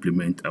do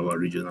implement our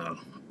regional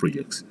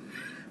projects.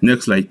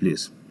 Next slide,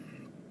 please.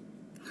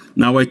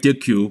 Now I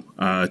take you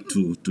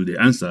to the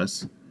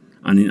answers.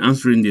 And in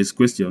answering these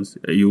questions,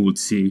 you would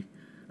see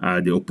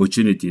the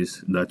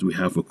opportunities that we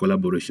have for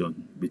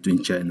collaboration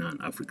between China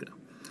and Africa.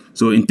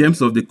 So in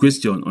terms of the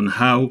question on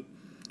how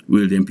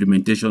will the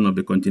implementation of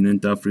the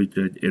Continental Free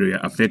Trade Area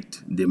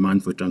affect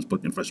demand for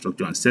transport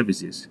infrastructure and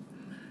services,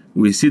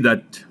 we see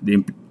that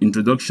the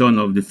introduction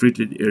of the free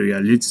trade area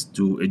leads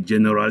to a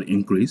general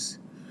increase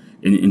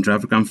in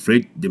intra-African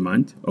freight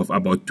demand of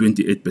about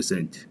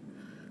 28%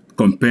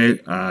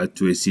 compared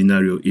to a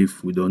scenario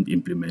if we don't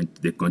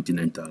implement the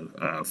Continental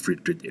Free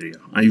Trade Area.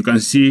 And you can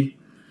see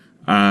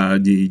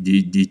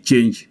the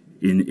change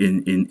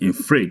in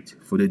freight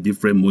for the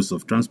different modes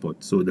of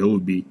transport. So there will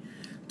be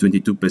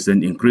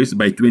 22% increase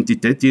by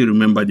 2030.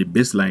 Remember, the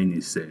baseline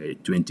is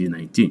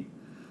 2019.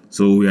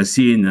 So we are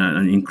seeing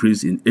an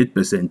increase in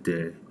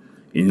 8%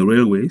 in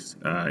railways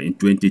in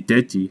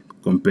 2030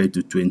 compared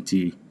to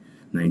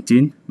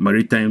 2019.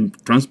 Maritime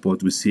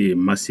transport, we see a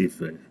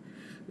massive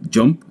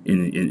jump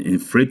in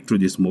freight through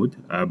this mode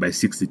by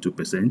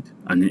 62%.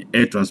 And in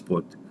air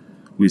transport,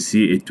 we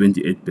see a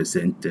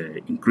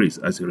 28% increase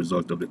as a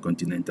result of the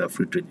Continental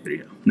Free Trade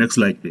Area. Next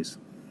slide, please.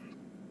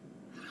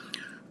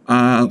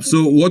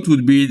 So what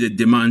would be the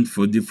demand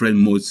for different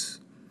modes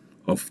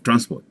of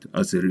transport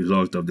as a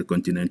result of the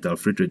Continental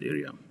Free Trade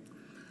Area?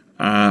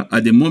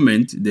 At the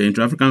moment, the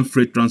intra-African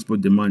freight transport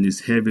demand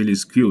is heavily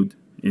skewed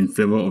in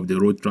favor of the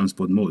road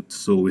transport mode.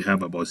 So we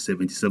have about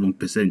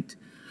 77%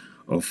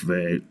 of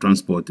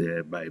transport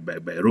by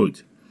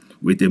road,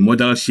 with a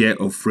modal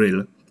share of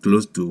rail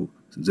close to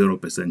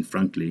 0%,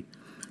 frankly.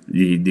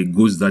 The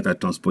goods that are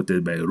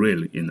transported by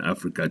rail in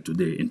Africa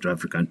today,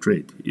 intra-African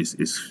trade,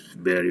 is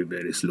very,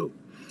 very slow.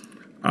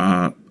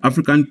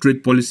 African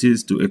trade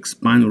policies to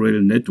expand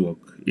rail network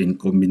in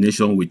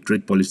combination with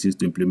trade policies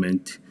to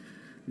implement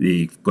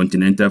the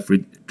continental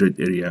free trade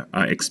area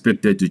are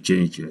expected to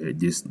change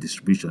this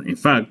distribution. In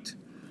fact,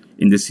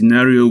 in the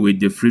scenario with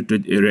the free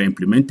trade area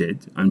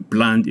implemented and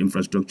planned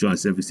infrastructure and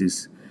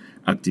services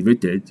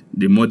activated,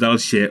 the modal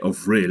share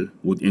of rail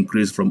would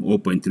increase from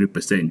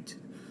 0.3%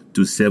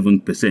 to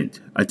 7%.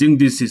 I think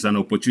this is an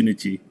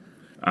opportunity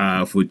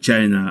for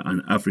China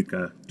and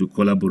Africa to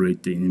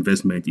collaborate in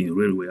investment in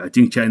railway. I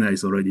think China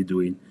is already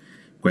doing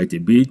quite a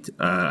bit.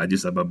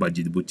 Addis Ababa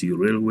Djibouti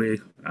Railway,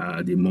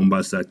 the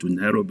Mombasa to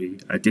Nairobi.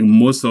 I think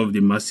most of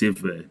the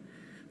massive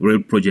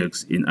rail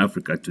projects in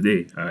Africa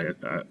today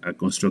are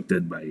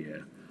constructed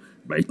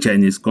by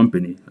Chinese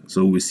company.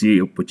 So we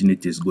see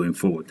opportunities going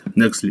forward.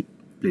 Next,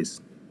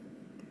 please.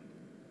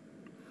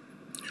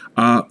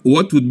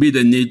 What would be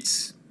the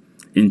needs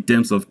in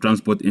terms of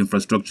transport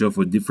infrastructure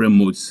for different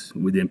modes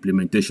with the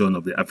implementation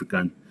of the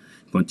African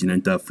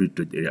continental free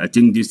trade area? I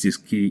think this is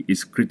key,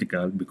 is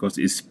critical, because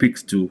it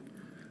speaks to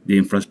the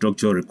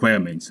infrastructure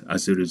requirements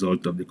as a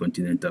result of the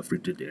continental free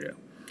trade area.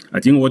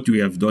 I think what we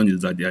have done is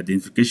that we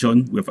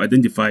have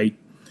identified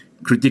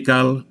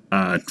critical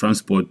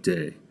transport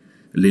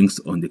links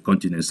on the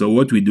continent. So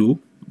what we do,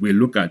 we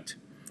look at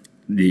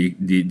the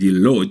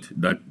load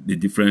that the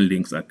different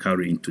links are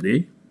carrying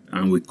today,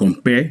 and we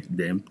compare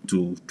them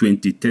to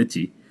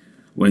 2030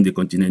 when the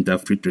continental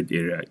free trade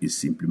area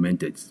is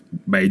implemented.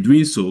 By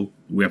doing so,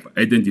 we have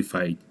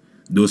identified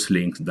those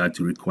links that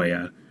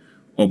require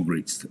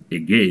upgrades.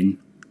 Again,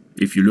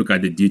 if you look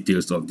at the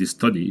details of this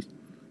study,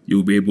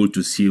 you'll be able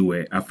to see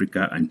where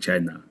Africa and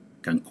China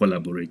can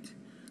collaborate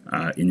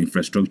in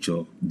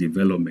infrastructure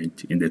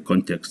development in the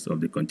context of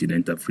the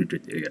continental free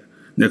trade area.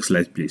 Next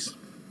slide, please.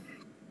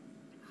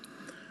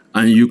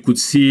 And you could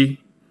see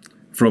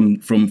from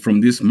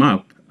this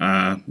map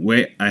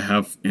where I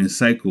have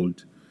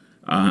encircled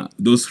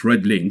those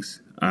red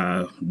links,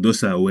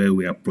 those are where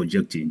we are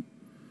projecting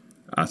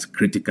as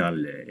critical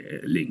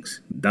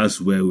links.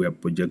 That's where we are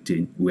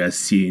projecting, we are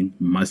seeing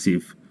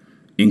massive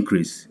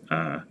increase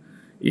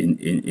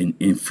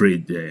in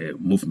freight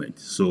movement.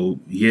 So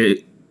here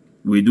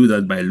we do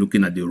that by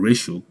looking at the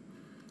ratio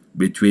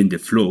between the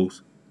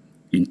flows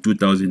in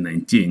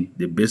 2019,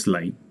 the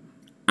baseline,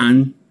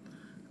 and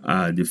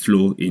the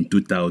flow in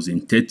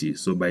 2030.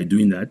 So by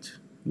doing that,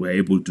 we're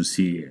able to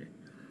see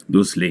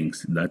those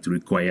links that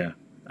require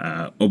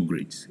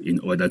upgrades in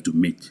order to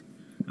meet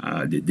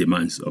the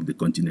demands of the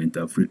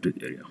continental free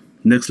trade area.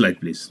 Next slide,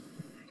 please.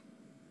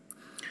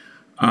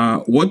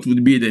 What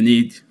would be the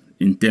need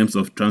in terms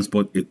of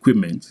transport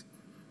equipment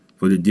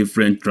for the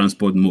different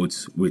transport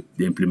modes with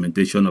the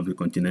implementation of the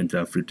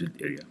continental free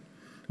trade area?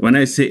 When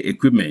I say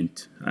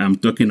equipment, I'm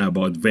talking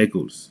about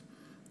vehicles,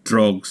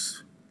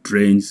 trucks,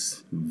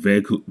 trains,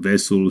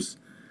 vessels,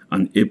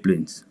 and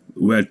airplanes.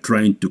 We are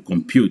trying to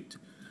compute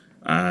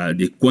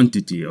the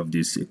quantity of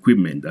this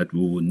equipment that we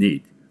will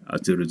need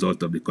as a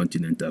result of the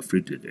continental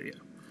free trade area.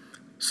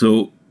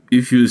 So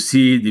if you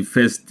see the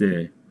first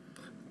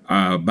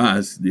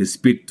bars, they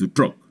speak to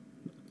truck,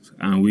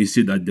 and we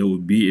see that there will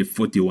be a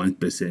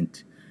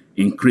 41%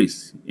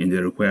 increase in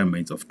the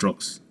requirements of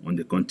trucks on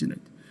the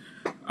continent.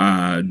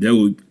 There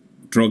will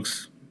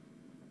trucks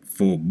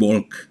for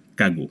bulk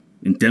cargo.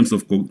 In terms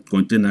of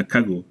container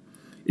cargo,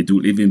 it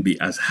will even be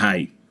as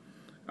high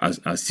as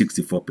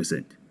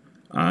 64%.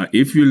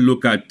 If you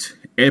look at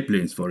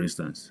airplanes, for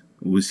instance,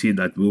 we see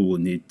that we will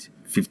need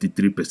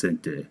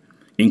 53%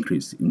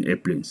 increase in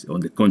airplanes on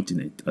the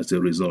continent as a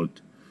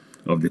result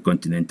of the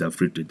continental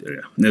free trade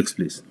area. Next,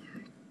 please.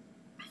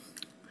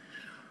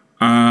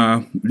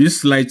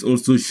 These slides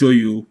also show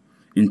you,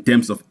 in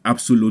terms of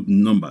absolute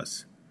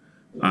numbers,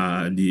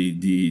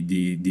 the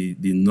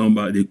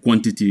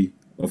quantity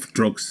of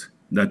trucks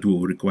that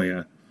will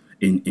require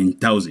in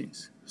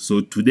thousands. So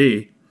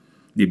today,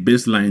 the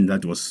baseline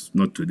that was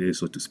not today,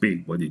 so to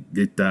speak, but the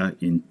data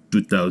in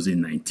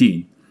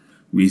 2019,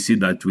 we see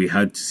that we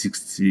had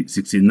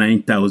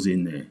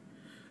 69,000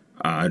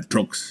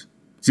 trucks,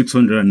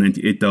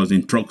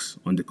 698,000 trucks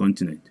on the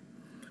continent.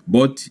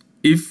 But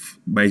if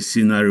by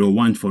scenario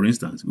one, for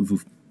instance, if we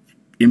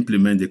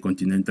implement the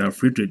continental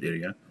free trade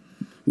area,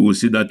 we will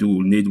see that we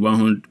will need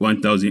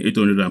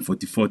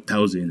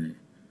 1,844,000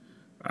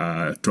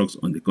 trucks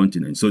on the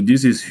continent. So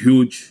this is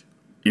huge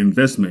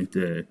investment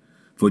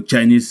for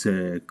Chinese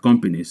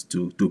companies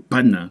to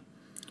partner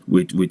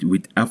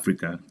with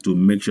Africa to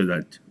make sure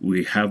that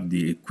we have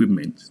the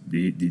equipment,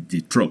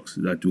 the trucks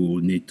that we will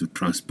need to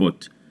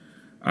transport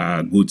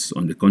goods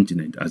on the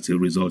continent as a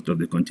result of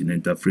the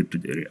continental free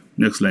trade area.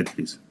 Next slide,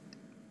 please.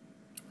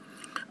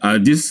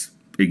 This,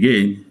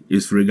 again,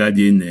 is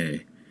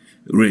regarding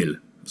rail.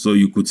 So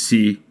you could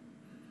see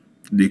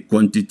the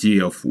quantity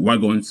of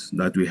wagons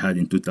that we had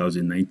in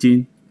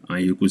 2019,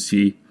 and you could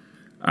see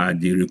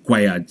the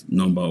required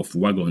number of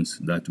wagons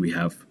that we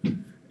have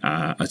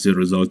as a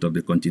result of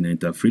the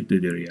continental free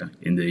trade area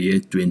in the year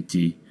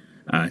 2030.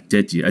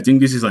 2030. I think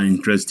this is an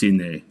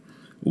interesting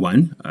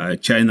one.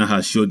 China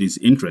has showed its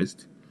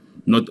interest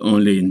not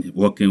only in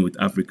working with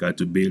Africa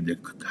to build a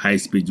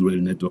high-speed rail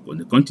network on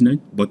the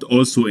continent, but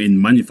also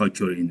in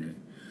manufacturing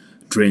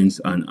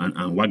trains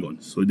and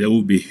wagons. So there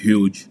will be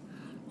huge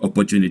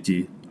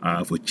opportunity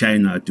for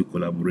China to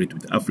collaborate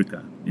with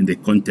Africa in the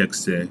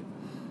context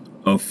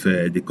of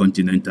the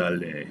continental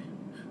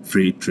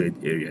free trade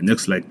area.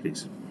 Next slide,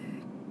 please.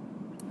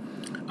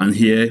 And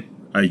here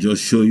I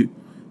just show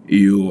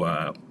you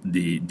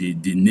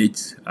the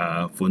needs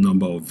for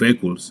number of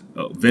vessels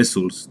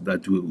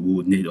that we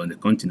would need on the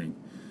continent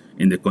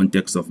in the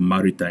context of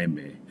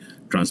maritime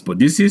transport.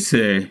 This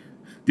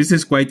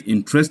is quite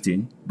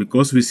interesting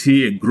because we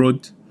see a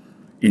growth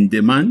in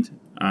demand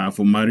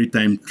for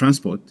maritime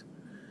transport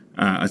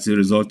as a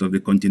result of the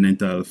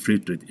continental free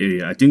trade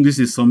area. I think this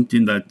is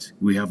something that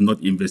we have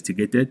not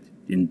investigated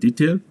in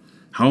detail,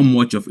 how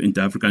much of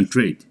inter-African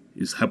trade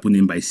is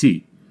happening by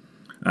sea.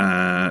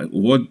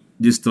 What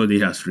this study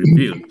has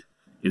revealed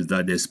is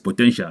that there's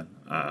potential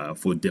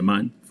for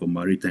demand for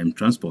maritime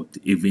transport,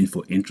 even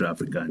for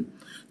intra-African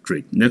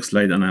trade. Next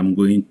slide, and I'm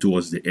going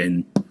towards the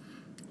end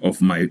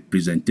of my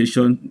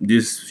presentation.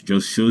 This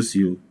just shows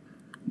you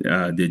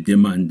the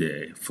demand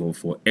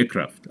for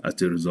aircraft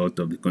as a result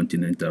of the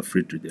continental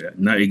free trade area.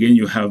 Now, again,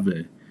 you have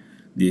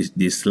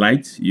these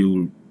slides.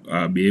 You'll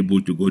be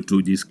able to go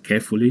through this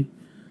carefully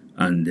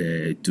and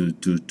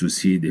to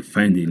see the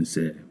findings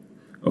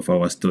of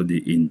our study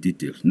in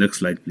detail. Next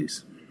slide,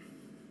 please.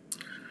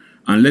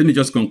 And let me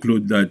just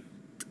conclude that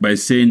by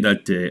saying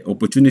that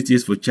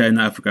opportunities for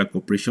China-Africa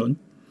cooperation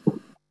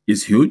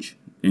is huge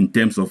in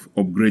terms of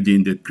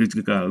upgrading the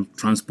critical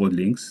transport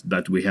links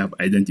that we have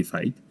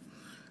identified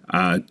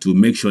to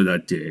make sure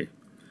that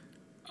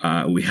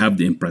we have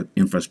the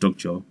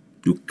infrastructure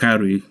to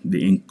carry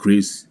the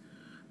increased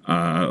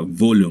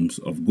volumes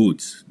of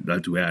goods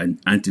that we are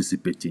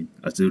anticipating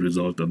as a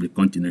result of the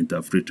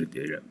continental free trade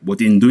area.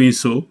 But in doing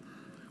so,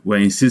 we're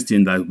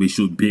insisting that we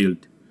should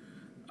build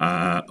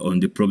on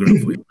the program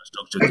for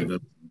infrastructure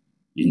development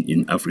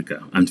in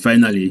Africa. And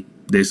finally,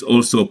 there's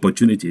also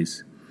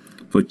opportunities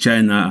for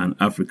China and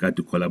Africa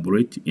to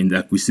collaborate in the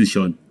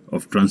acquisition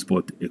of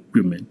transport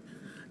equipment.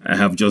 I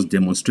have just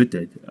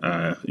demonstrated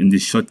in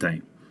this short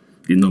time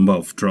the number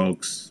of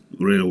trucks,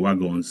 rail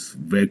wagons,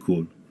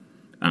 vehicle,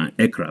 and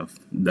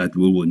aircraft that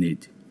we will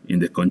need in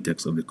the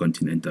context of the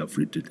continental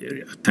free trade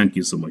area. Thank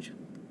you so much.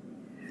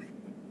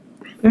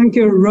 Thank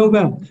you,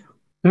 Robert.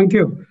 Thank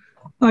you.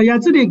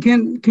 Yazidi,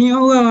 can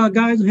you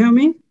guys hear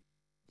me?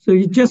 So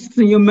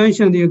you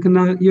mentioned you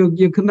cannot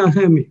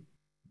hear me.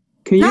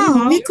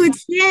 No, we could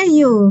hear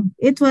you.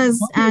 It was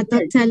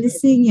Dr.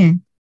 Lisinye.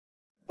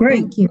 Great,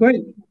 thank you.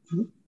 Great.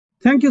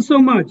 Thank you so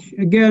much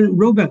again,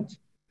 Robert.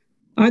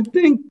 I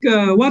think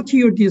what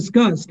you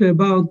discussed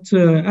about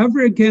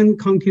African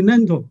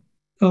continental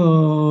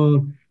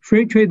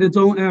free trade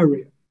zone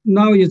area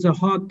now is a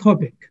hot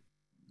topic.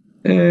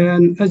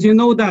 And as you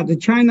know that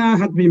China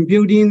has been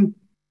building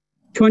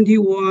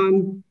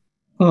 21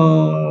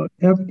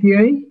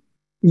 FTA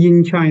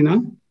in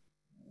China.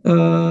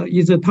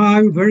 It's a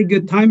very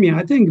good timing.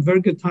 I think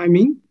very good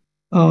timing.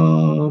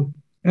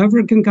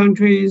 African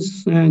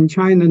countries and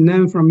China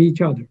learn from each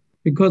other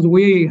because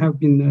we have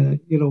been,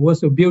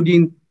 also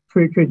building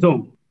free trade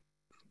zone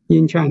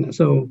in China.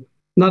 So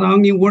not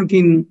only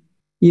working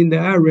in the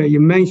area you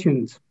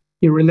mentioned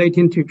in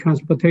relating to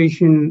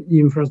transportation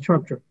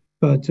infrastructure,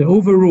 but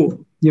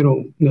overall,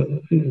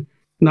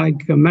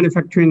 like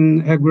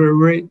manufacturing,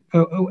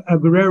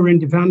 agrarian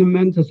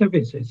development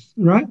services,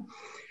 right?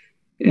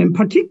 And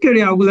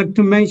particularly, I would like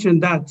to mention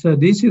that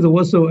this is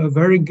also a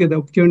very good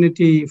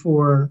opportunity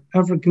for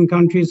African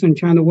countries and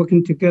China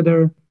working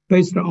together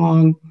based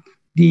on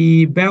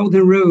the Belt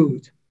and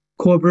Road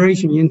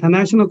Cooperation,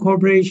 international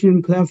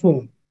cooperation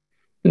platform.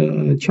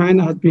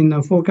 China has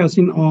been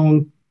focusing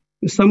on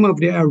some of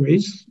the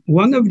areas.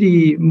 One of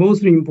the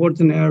most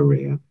important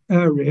area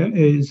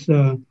is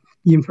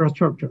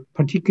infrastructure,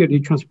 particularly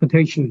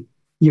transportation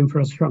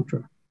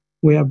infrastructure.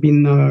 We have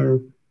been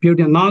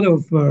building a lot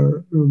of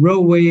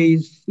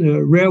railways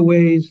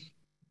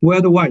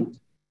worldwide.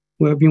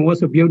 We have been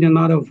also building a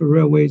lot of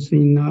railways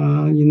in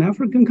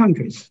African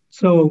countries.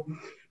 So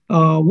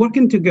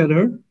working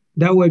together,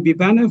 that will be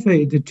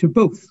benefit to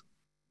both,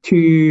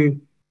 to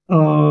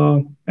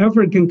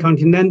African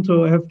continental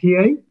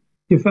FTA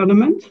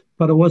development,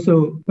 but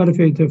also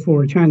benefit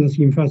for China's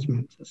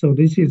investment. So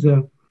this is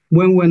a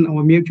win-win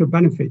or mutual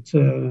benefit,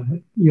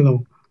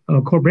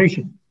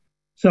 cooperation.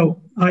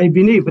 So I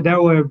believe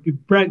that will be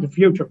bright the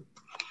future.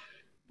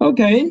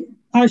 Okay,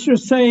 I should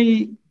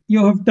say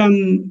you have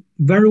done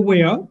very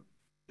well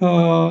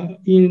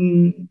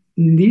in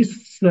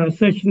this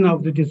session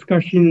of the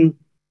discussion,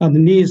 at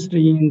least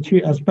in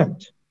two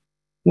aspects.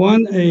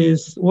 One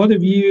is what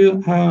of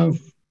you have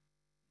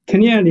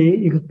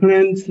clearly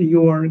explained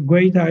your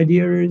great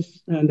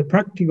ideas and the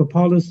practical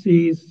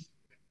policies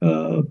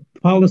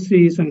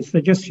and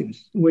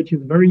suggestions, which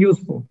is very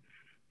useful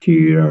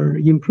to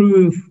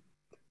improve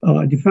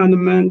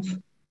development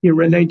in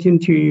relating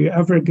to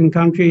African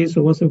countries,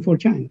 also for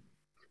China.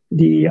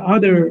 The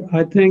other,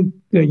 I think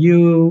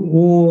you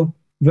all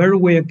very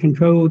well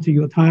controlled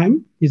your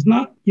time. It's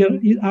not,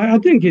 I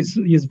think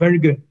it's very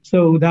good,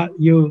 so that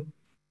you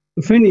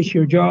finish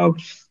your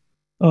jobs,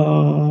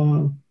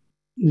 very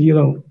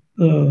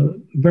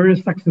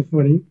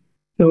successfully.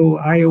 So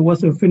I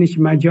also finished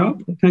my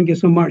job. Thank you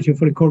so much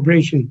for the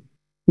cooperation.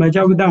 My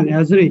job done,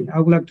 Azri. I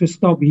would like to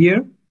stop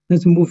here.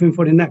 Let's move in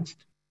for the next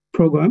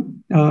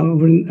program,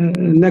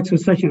 next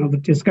session of the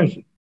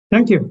discussion.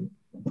 Thank you.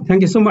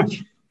 Thank you so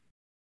much.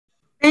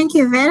 Thank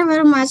you very,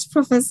 very much,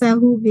 Professor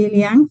Hu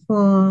Biliang,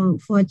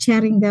 for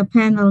chairing the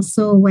panel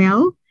so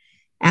well.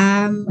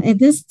 At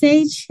this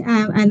stage,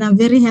 and I'm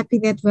very happy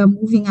that we're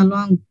moving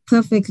along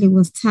perfectly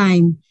with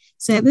time.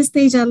 So at this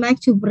stage, I'd like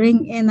to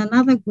bring in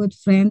another good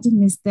friend,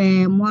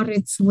 Mr.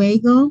 Moritz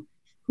Weigel,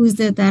 who's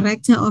the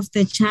director of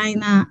the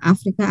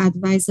China-Africa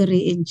Advisory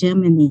in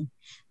Germany.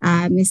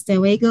 Mr.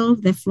 Weigel,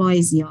 the floor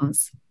is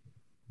yours.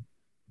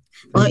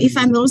 Or if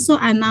I may also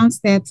announce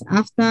that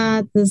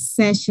after this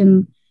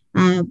session,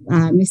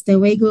 Mr.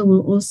 Weigel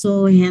will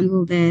also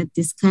handle the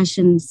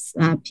discussions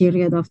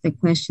period of the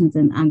questions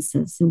and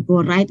answers. We'll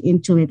go right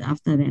into it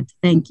after that.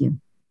 Thank you.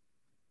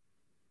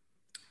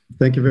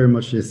 Thank you very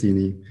much,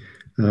 Yasini.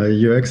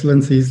 Your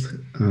Excellencies,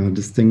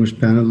 distinguished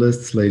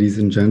panelists, ladies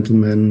and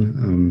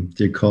gentlemen,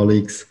 dear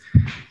colleagues.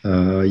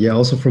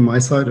 Also from my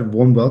side, a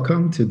warm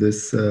welcome to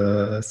this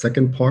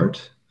second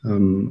part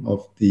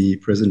of the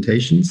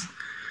presentations,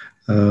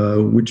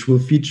 which will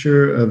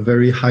feature a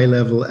very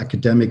high-level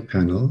academic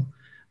panel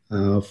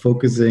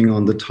focusing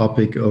on the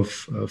topic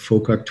of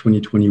FOCAC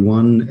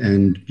 2021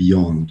 and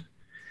beyond.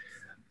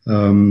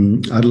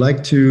 I'd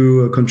like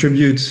to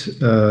contribute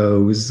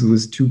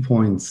with 2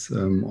 points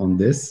on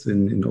this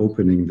in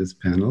opening this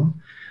panel.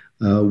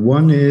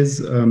 One is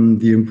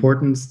the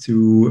importance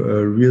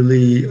to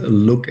really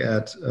look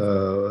at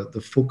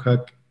the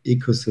FOCAC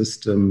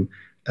ecosystem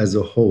as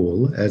a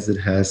whole, as it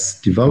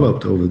has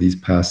developed over these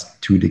past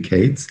 2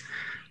 decades,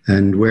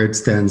 and where it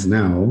stands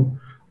now.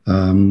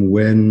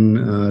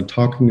 When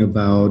talking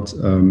about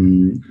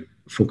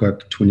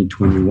FOCAC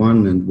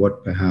 2021 and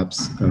what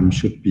perhaps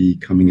should be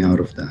coming out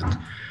of that.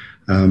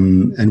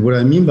 And what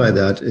I mean by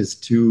that is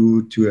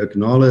to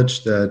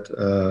acknowledge that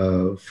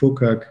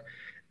FOCAC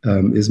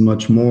is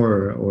much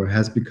more, or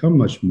has become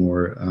much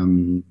more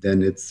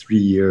than its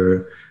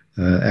 3-year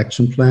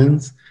action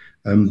plans,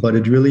 but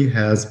it really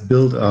has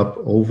built up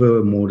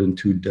over more than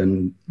two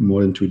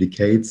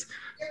decades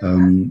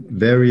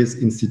various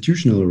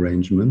institutional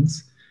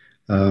arrangements,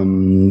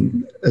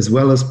 as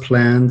well as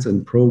plans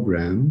and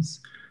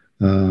programs,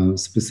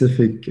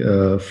 specific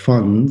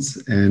funds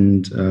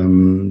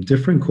and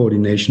different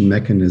coordination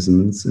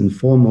mechanisms in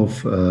form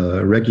of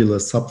regular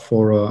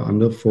subfora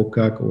under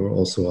FOCAC or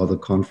also other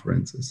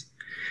conferences.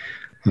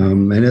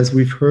 And as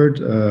we've heard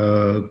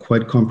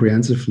quite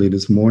comprehensively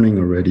this morning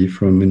already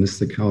from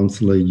Minister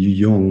Councillor Yu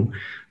Yong,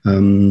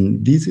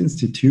 these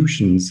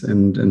institutions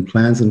and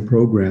plans and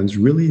programs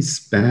really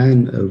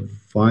span a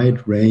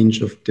wide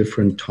range of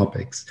different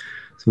topics.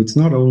 So it's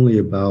not only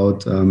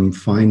about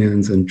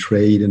finance and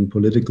trade and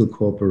political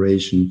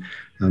cooperation,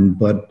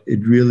 but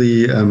it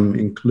really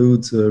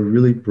includes a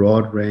really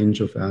broad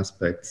range of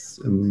aspects,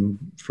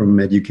 from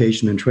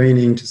education and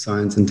training to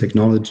science and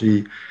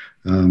technology,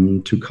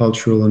 to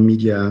cultural and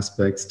media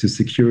aspects, to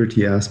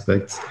security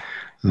aspects,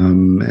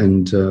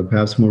 and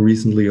perhaps more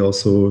recently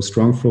also a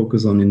strong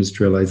focus on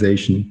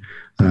industrialization,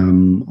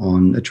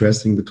 on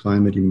addressing the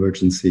climate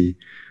emergency.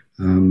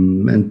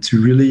 And to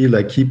really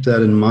keep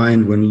that in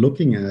mind when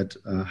looking at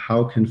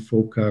how can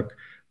FOCAC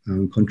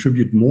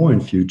contribute more in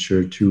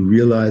future to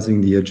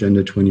realizing the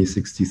Agenda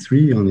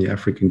 2063 on the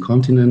African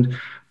continent,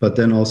 but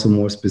then also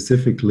more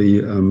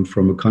specifically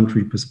from a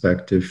country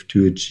perspective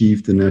to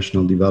achieve the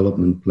national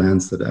development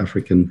plans that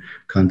African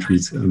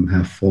countries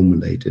have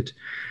formulated.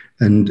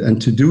 And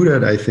to do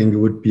that, I think it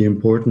would be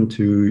important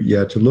to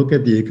look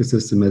at the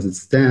ecosystem as it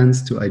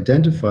stands, to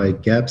identify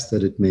gaps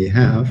that it may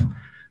have,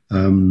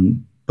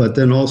 but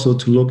then also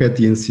to look at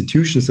the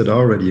institutions that are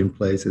already in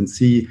place and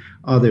see,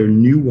 are there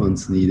new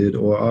ones needed,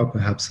 or are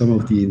perhaps some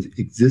of the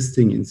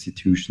existing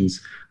institutions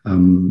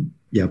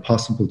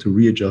possible to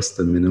readjust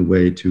them in a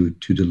way to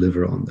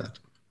deliver on that.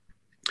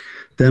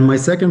 Then my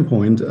second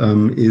point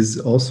is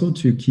also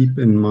to keep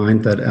in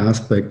mind that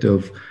aspect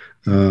of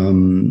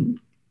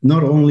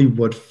not only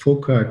what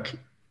FOCAC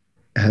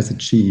has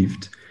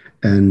achieved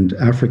and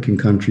African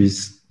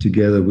countries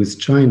together with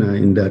China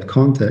in that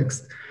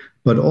context,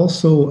 but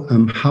also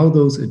how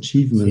those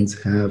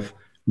achievements have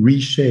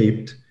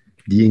reshaped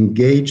the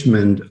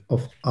engagement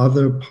of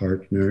other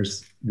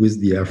partners with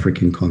the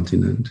African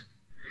continent.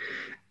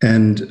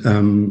 And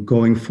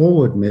going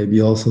forward, maybe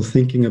also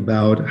thinking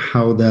about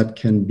how that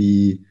can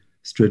be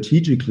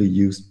strategically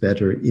used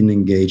better in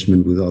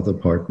engagement with other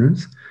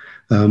partners,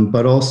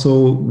 but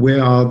also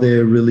where are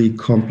there really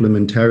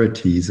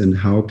complementarities and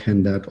how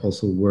can that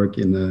also work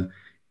in a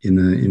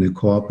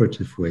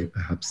cooperative way,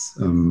 perhaps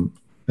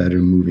better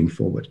moving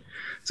forward.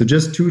 So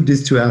just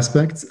these two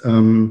aspects.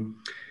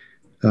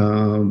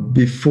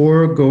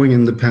 Before going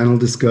in the panel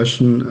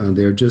discussion,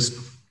 there are just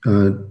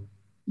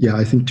yeah,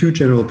 I think two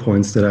general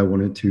points that I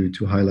wanted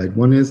to highlight.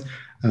 One is,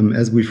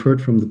 as we've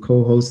heard from the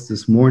co-hosts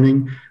this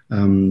morning,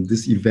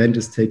 this event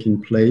is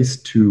taking place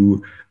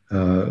to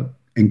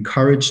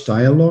encourage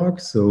dialogue.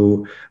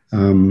 So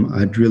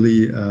I'd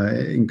really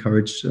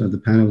encourage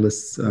the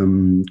panelists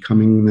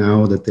coming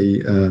now that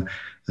they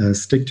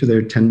stick to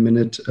their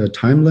 10-minute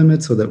time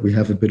limit so that we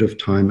have a bit of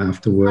time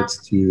afterwards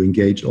to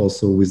engage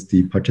also with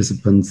the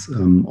participants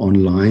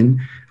online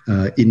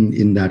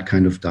in that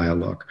kind of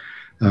dialogue.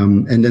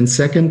 And then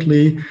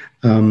secondly,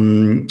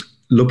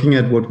 looking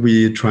at what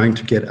we're trying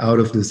to get out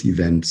of this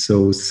event.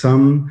 So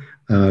some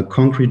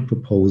concrete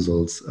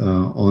proposals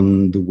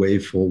on the way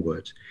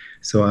forward.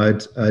 So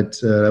that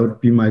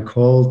would be my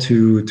call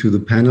to the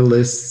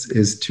panelists,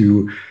 is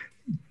to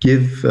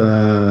give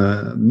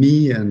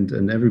me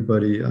and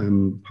everybody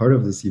part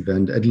of this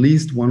event at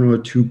least one or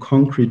two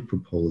concrete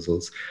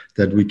proposals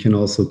that we can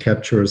also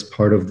capture as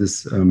part of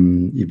this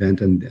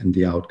event and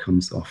the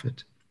outcomes of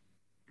it.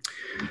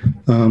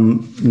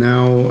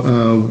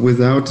 Now,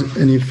 without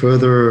any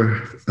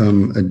further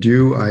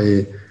ado,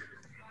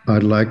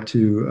 I'd like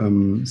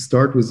to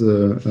start with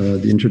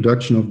the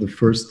introduction of the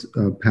first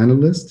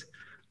panelist,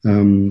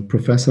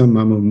 Professor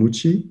Mamo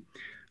Muchi.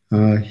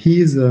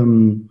 He is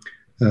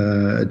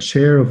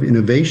chair of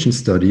innovation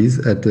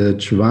studies at the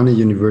Tshwane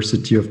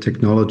University of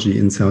Technology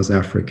in South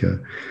Africa.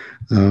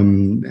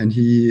 And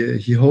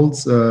he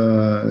holds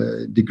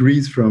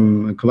degrees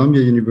from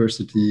Columbia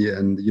University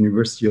and the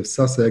University of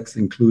Sussex,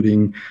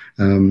 including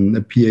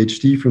a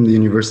PhD from the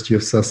University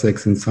of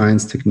Sussex in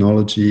Science,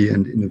 Technology,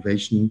 and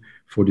Innovation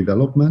for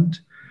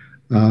Development.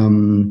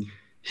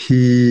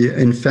 He,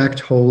 in fact,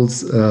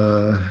 holds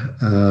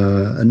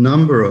a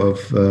number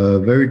of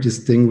very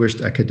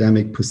distinguished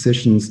academic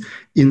positions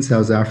in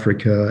South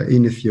Africa,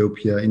 in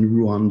Ethiopia, in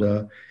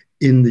Rwanda,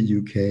 in the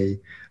UK.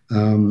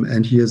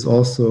 And he has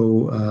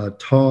also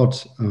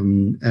taught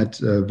at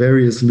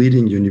various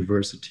leading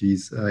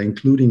universities,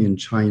 including in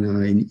China,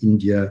 in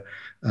India,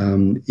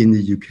 in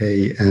the UK,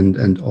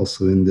 and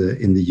also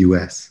in the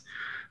US.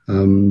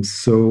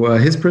 So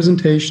his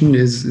presentation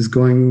is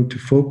going to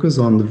focus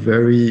on the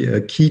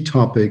very key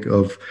topic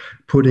of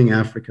putting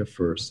Africa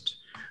first,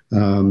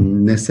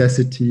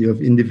 necessity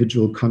of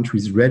individual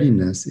countries'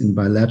 readiness in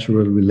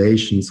bilateral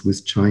relations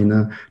with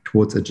China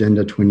towards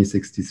Agenda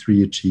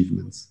 2063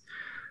 achievements.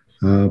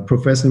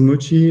 Professor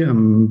Muchi,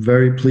 I'm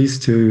very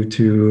pleased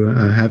to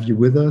have you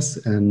with us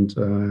and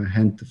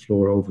hand the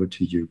floor over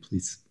to you.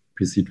 Please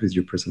proceed with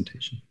your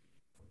presentation.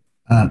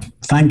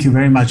 Thank you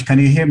very much. Can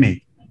you hear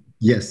me?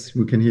 Yes,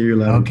 we can hear you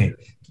loud. Okay.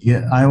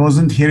 Yeah, I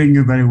wasn't hearing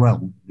you very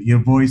well. Your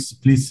voice,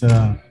 please,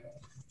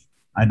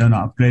 I don't know,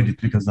 upgrade it,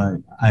 because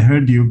I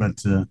heard you,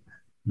 but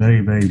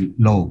very, very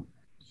low.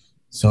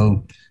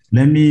 So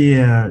let me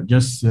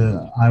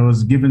I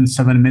was given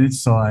 7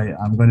 minutes, so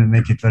I'm going to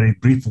make it very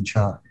brief and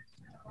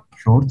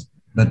short,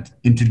 but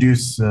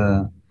introduce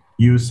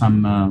you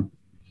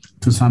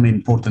to some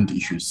important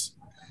issues.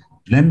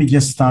 Let me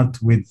just start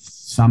with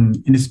some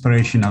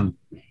inspirational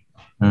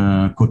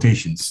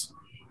quotations.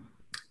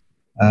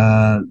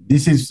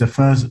 This is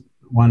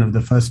one of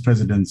the first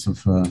presidents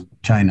of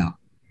China,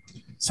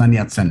 Sun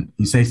Yat-sen.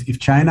 He says, if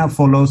China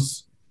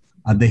follows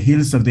at the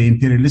heels of the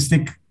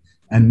imperialistic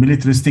and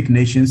militaristic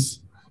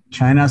nations,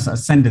 China's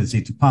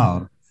ascendancy to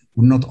power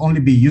would not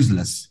only be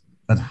useless,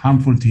 but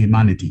harmful to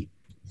humanity.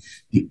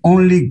 The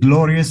only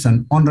glorious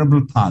and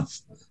honorable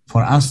path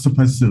for us to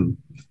pursue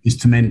is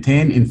to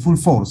maintain in full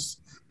force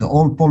the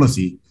old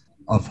policy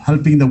of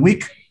helping the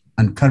weak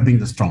and curbing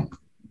the strong.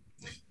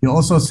 He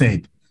also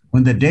said,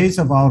 when the days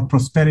of our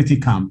prosperity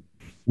come,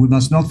 we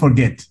must not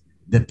forget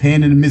the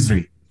pain and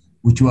misery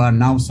which we are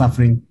now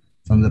suffering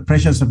from the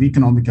pressures of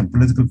economic and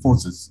political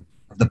forces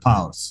of the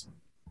powers.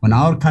 When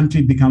our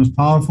country becomes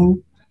powerful,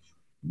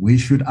 we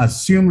should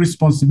assume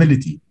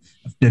responsibility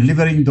of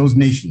delivering those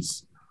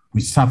nations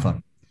which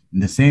suffer in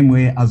the same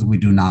way as we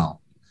do now.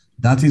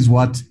 That is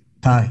what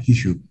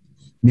Ta-Hishu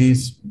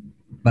means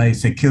by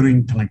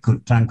securing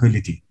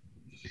tranquility.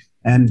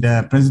 And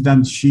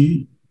President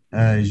Xi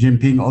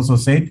Jinping also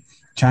said,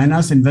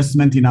 China's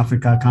investment in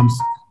Africa comes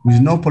with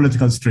no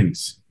political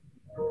strings.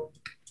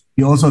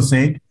 He also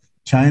said,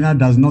 China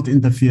does not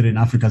interfere in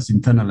Africa's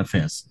internal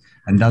affairs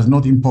and does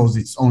not impose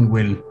its own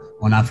will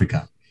on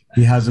Africa.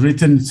 He has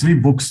written 3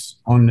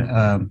 books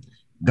on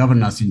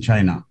governance in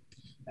China.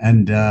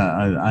 And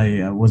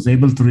I was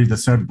able to read the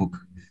 3rd book.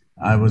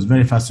 I was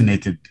very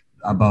fascinated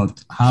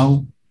about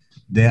how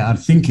they are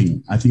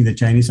thinking. I think the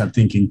Chinese are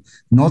thinking,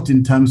 not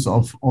in terms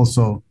of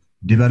also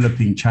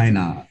developing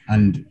China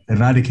and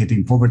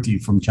eradicating poverty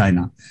from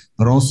China,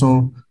 but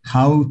also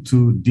how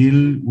to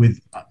deal with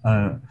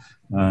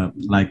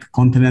like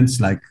continents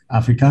like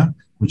Africa,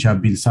 which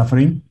have been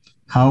suffering,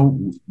 how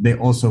they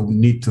also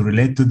need to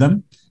relate to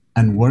them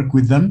and work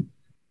with them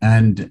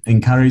and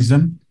encourage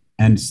them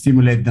and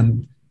stimulate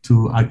them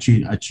to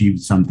actually achieve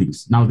some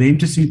things. Now, the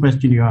interesting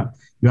question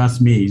you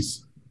asked me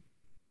is,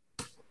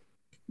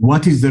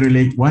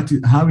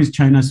 how is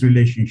China's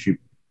relationship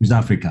with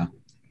Africa?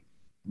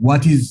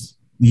 What is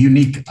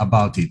unique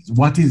about it?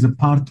 What is the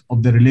part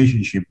of the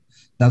relationship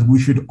that we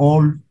should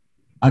all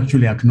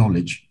actually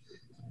acknowledge.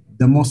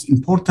 The most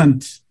important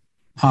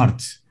part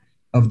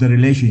of the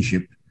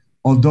relationship,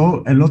 although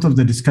a lot of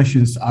the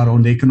discussions are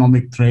on the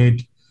economic, trade,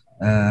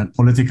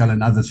 political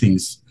and other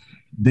things,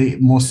 the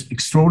most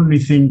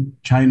extraordinary thing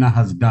China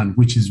has done,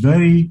 which is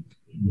very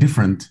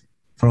different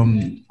from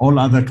all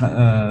other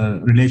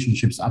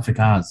relationships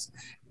Africa has,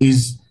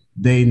 is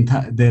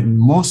the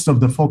most of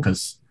the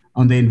focus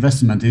on the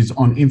investment is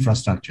on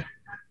infrastructure,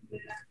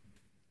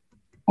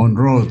 on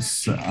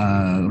roads,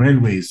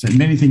 railways, and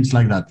many things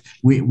like that.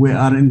 We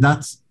are in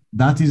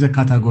that is a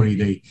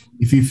category.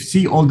 If you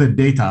see all the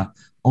data,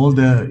 all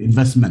the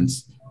investments,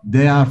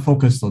 they are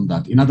focused on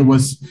that. In other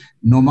words,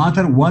 no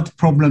matter what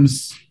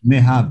problems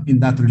may have in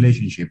that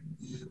relationship,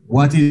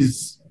 what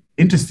is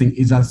interesting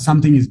is that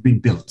something is being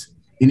built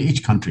in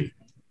each country.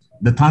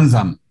 The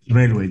Tanzam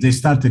Railway, they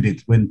started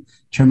it when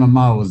Chairman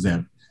Mao was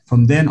there.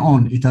 From then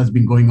on, it has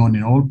been going on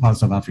in all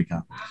parts of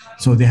Africa.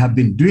 So they have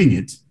been doing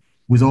it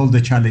with all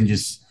the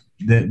challenges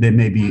that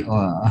may be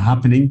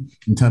happening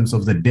in terms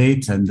of the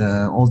date and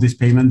all these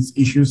payments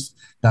issues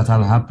that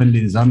have happened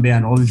in Zambia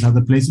and all these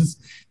other places.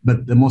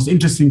 But the most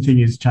interesting thing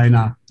is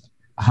China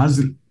has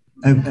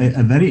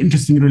a very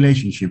interesting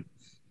relationship,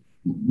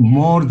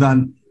 more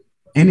than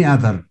any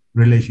other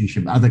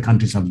relationship other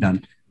countries have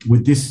done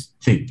with this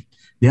thing.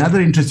 The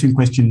other interesting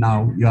question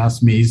now you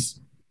ask me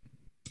is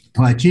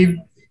to achieve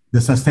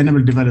the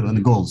Sustainable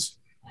Development Goals.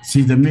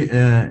 See, the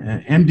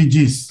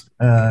MDGs,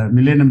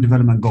 Millennium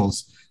Development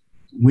Goals,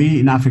 we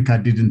in Africa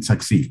didn't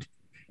succeed.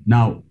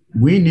 Now,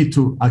 we need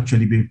to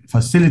actually be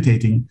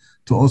facilitating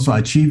to also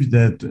achieve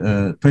the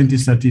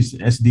 2030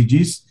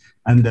 SDGs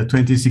and the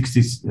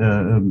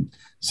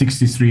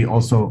 2063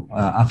 also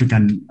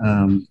African,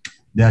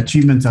 the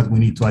achievements that we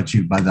need to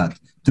achieve by that.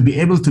 To be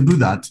able to do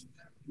that,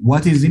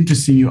 what is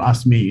interesting, you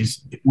ask me,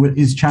 is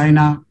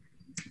China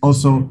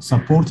also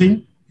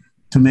supporting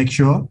to make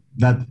sure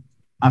that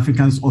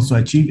Africans also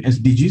achieve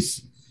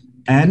SDGs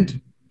and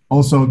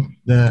also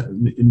the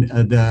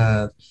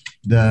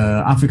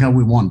Africa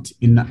we want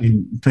in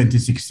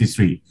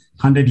 2063,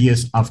 100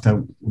 years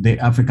after the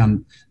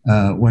African,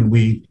 when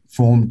we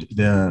formed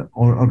the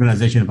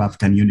Organization of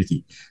African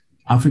Unity.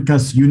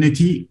 Africa's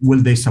unity, will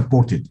they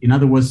support it? In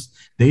other words,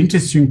 the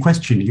interesting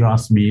question you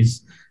asked me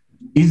is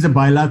the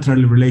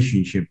bilateral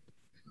relationship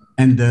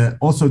and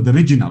also the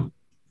regional,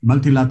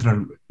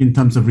 multilateral in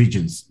terms of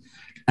regions,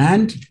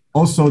 and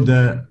also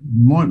the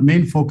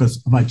main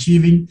focus of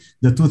achieving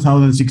the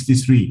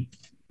 2063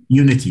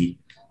 unity,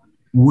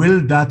 will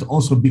that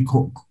also be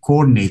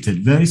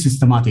coordinated very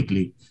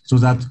systematically so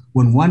that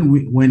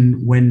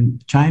when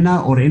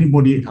China or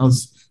anybody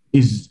else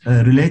is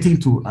relating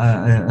to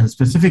a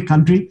specific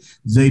country,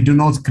 they do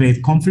not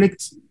create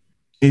conflict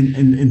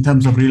in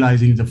terms of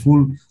realizing the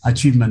full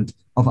achievement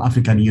of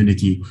African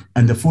unity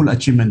and the full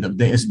achievement of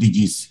the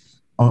SDGs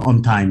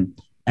on time,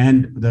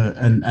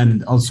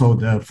 and also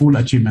the full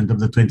achievement of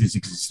the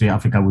 2063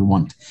 Africa we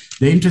want.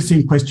 The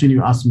interesting question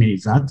you asked me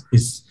is that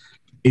it's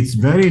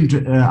very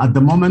at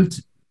the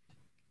moment,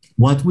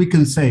 what we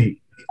can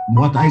say,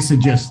 what I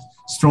suggest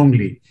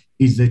strongly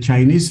is the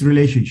Chinese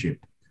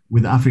relationship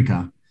with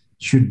Africa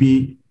should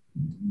be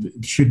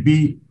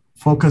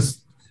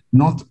focused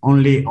not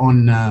only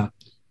on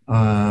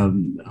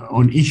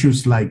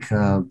issues like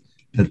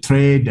the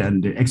trade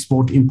and the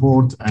export,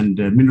 import, and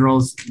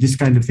minerals, this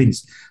kind of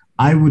things.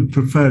 I would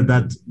prefer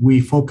that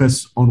we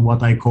focus on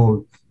what I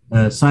call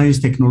science,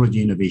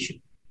 technology, innovation.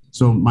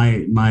 So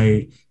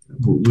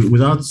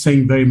without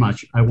saying very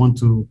much, I want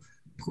to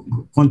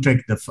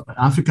contract the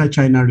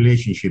Africa-China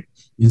relationship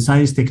in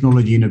science,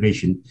 technology,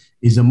 innovation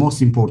is the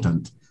most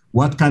important.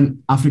 What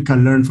can Africa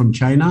learn from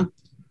China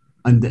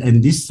and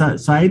this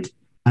side,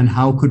 and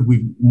how could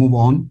we move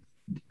on,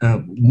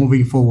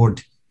 moving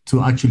forward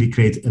to actually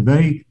create a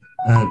very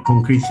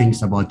concrete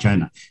things about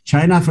China.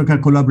 China-Africa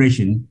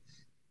collaboration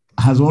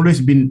has always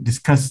been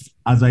discussed,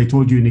 as I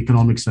told you, in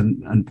economics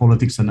and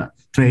politics and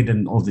trade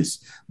and all this.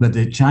 But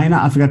the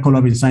China-Africa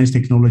collaboration in science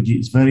technology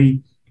is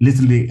very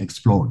little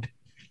explored.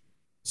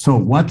 So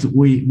what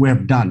we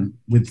have done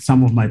with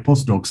some of my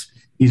postdocs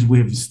is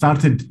we've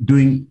started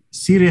doing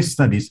serious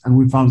studies, and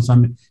we found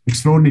some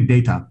extraordinary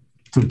data,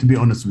 to be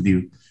honest with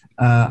you,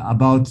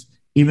 about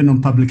even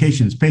on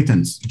publications,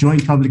 patents,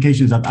 joint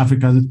publications that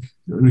African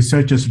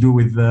researchers do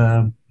with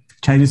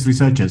Chinese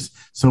researchers.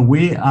 So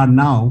we are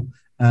now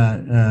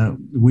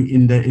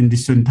in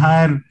this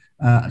entire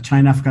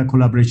China-Africa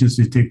collaborations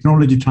with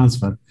technology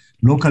transfer,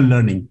 local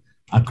learning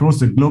across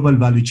the global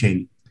value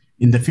chain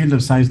in the field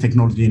of science,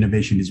 technology,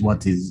 innovation is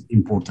what is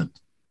important.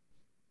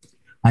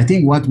 I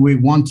think what we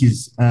want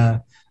is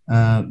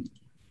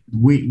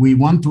we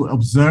want to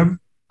observe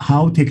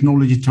how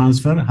technology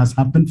transfer has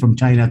happened from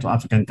China to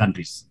African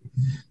countries.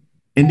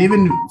 And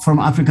even from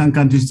African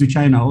countries to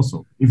China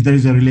also, if there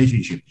is a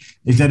relationship.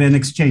 Is there an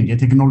exchange, a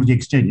technology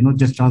exchange, not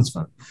just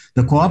transfer?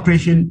 The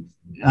cooperation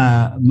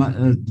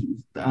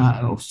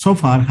so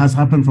far has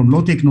happened from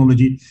low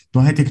technology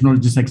to high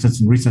technology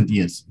sectors in recent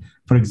years.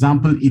 For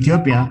example,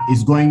 Ethiopia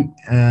is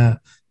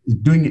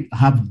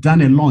have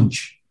done a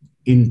launch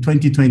in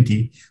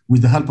 2020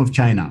 with the help of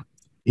China.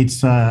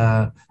 It's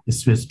a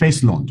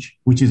space launch,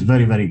 which is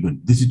very, very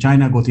good. This is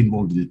China got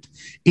involved with it.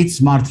 Its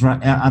smart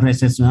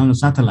RSS nano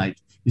satellite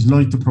is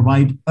launched to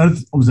provide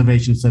Earth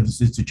observation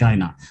services to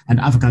China and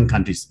African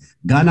countries.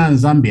 Ghana and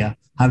Zambia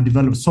have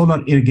developed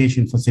solar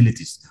irrigation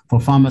facilities for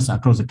farmers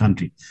across the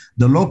country.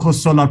 The local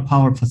solar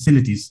power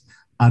facilities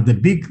are the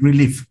big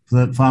relief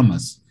for the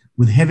farmers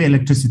with heavy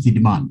electricity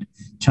demand.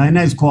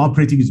 China is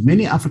cooperating with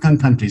many African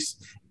countries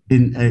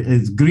in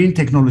green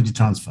technology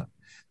transfer.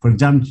 For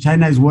example,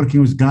 China is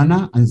working with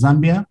Ghana and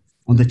Zambia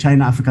on the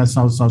China-Africa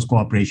South-South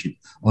cooperation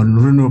on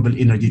renewable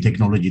energy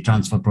technology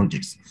transfer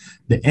projects.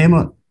 The aim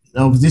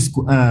of this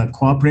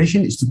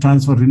cooperation is to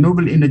transfer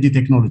renewable energy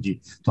technology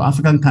to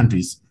African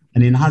countries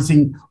and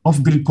enhancing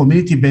off-grid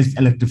community-based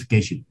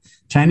electrification.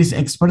 Chinese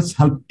experts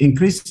help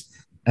increase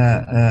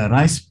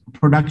rice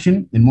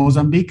production in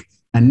Mozambique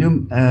and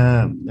new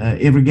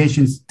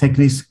irrigation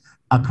techniques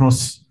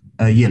across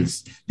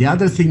yields. The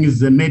other thing is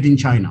the made in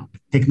China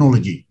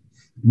technology.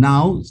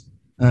 Now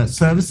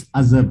serves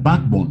as a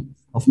backbone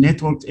of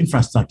networked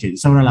infrastructure in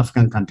several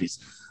African countries.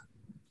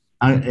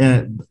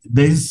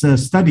 There's a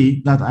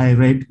study that I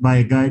read by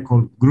a guy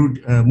called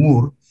Grud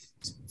Moore.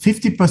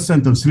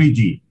 50% of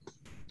 3G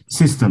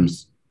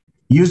systems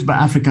used by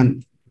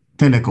African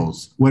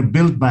telecoms were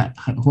built by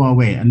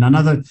Huawei, and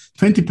another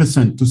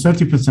 20% to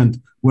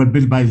 30% were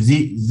built by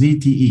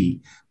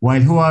ZTE,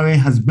 while Huawei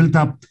has built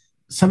up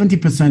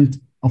 70%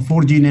 of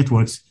 4G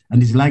networks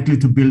and is likely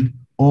to build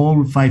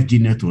all 5G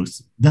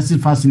networks. That's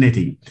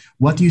fascinating.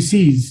 What you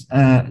see is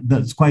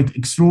that's quite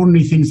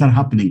extraordinary things are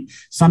happening.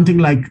 Something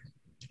like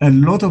a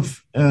lot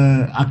of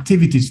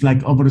activities,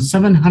 like over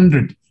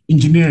 700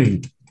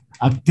 engineering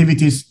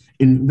activities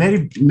in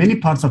very many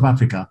parts of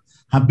Africa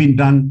have been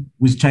done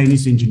with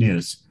Chinese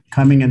engineers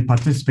coming and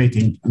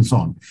participating and so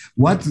on.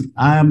 What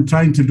I am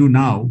trying to do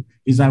now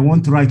is I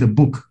want to write a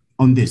book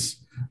on this,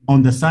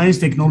 on the science,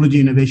 technology,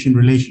 innovation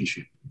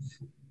relationship.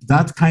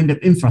 That kind of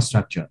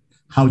infrastructure,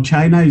 how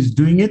China is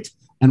doing it,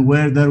 and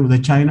where the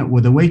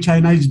way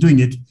China is doing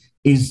it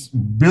is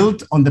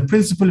built on the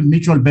principle of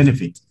mutual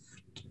benefit,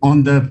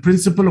 on the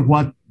principle of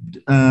what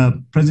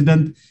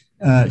President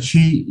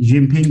Xi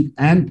Jinping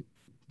and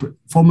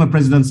former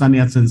President Sun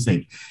Yat-sen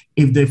said.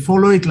 If they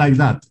follow it like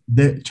that,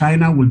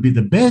 China will be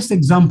the best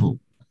example,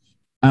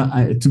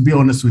 to be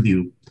honest with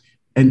you,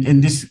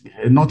 in this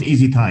not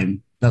easy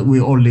time that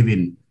we all live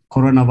in,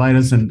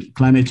 coronavirus and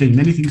climate change,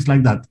 many things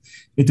like that.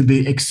 It will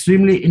be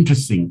extremely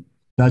interesting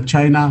that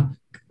China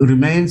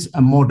remains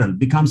a model,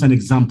 becomes an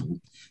example,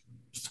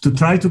 to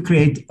try to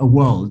create a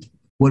world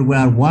where we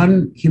are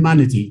one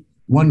humanity,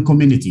 one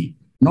community,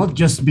 not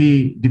just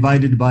be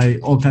divided by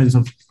all kinds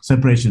of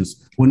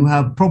separations. When we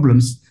have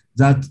problems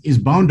that is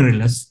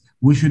boundaryless,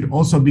 we should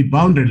also be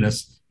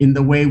boundaryless in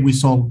the way we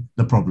solve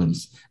the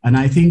problems. And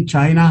I think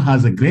China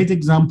has a great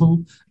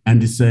example,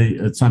 and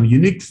some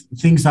unique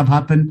things have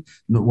happened.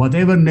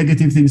 Whatever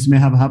negative things may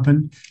have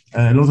happened,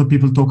 a lot of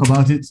people talk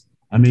about it.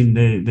 I mean,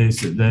 they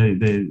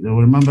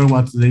remember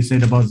what they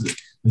said about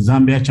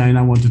Zambia.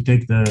 China want to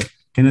take the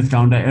Kenneth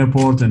Kaunda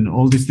Airport and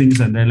all these things,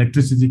 and the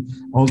electricity,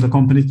 all the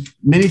companies,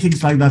 many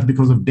things like that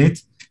because of debt.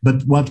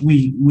 But what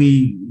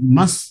we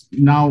must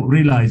now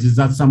realize is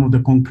that some of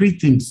the concrete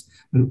things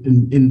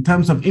in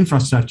terms of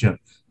infrastructure,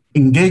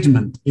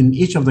 engagement in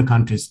each of the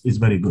countries is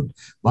very good.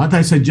 What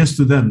I suggest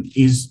to them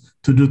is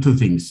to do two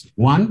things.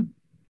 One,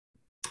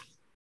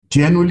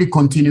 genuinely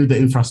continue the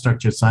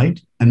infrastructure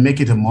side and make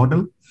it a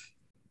model.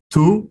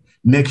 Two,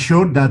 make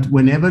sure that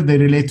whenever they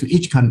relate to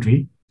each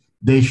country,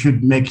 they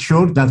should make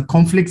sure that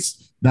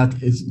conflicts that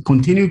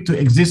continue to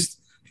exist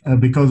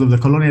because of the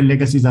colonial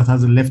legacies that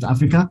has left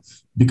Africa.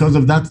 Because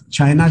of that,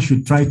 China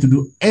should try to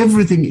do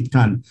everything it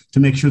can to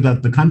make sure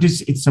that the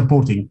countries it's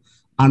supporting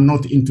are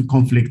not into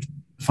conflict,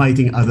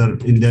 fighting other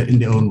in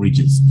their own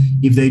regions.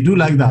 If they do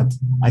like that,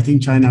 I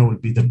think China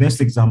would be the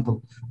best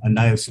example, and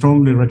I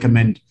strongly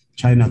recommend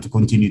China to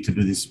continue to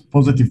do these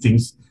positive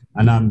things,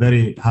 and I'm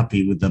very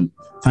happy with them.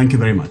 Thank you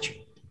very much.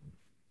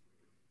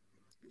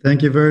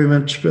 Thank you very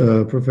much,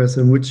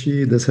 Professor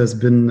Mucci. This has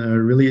been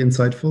really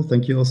insightful.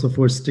 Thank you also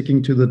for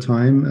sticking to the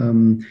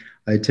time.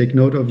 I take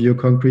note of your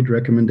concrete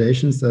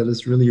recommendations. That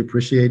is really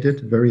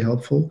appreciated, very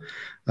helpful.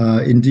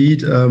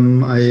 Indeed,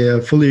 I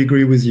fully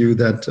agree with you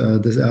that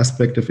this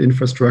aspect of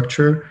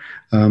infrastructure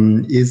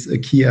is a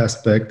key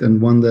aspect,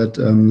 and one that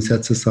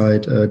sets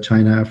aside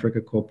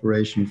China-Africa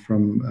cooperation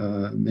from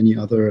many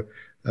other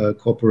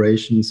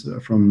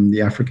cooperations from the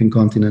African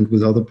continent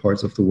with other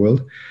parts of the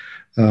world.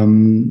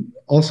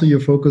 Also, your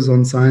focus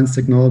on science,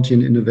 technology,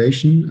 and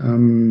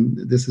innovation.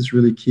 This is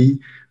really key.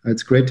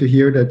 It's great to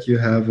hear that you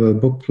have a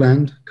book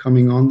planned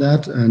coming on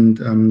that, and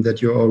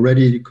that you're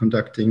already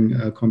conducting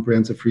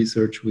comprehensive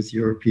research with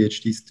your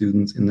PhD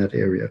students in that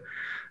area.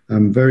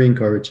 Very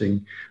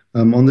encouraging.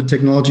 On the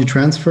technology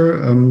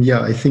transfer,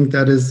 yeah, I think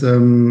that is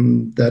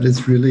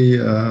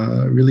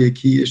really a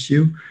key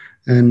issue.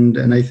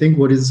 And I think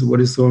what is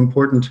so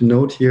important to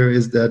note here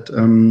is that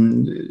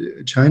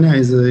China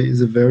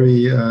is a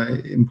very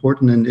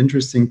important and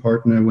interesting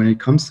partner when it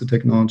comes to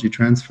technology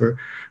transfer.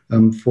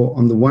 For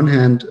on the one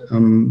hand,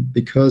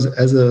 because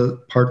as a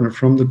partner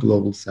from the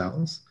global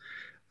south,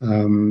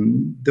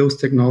 those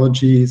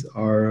technologies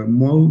are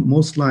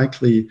most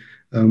likely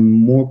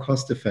more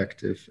cost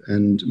effective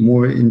and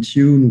more in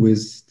tune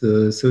with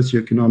the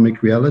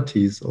socioeconomic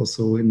realities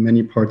also in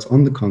many parts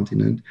on the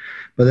continent.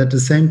 But at the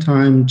same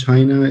time,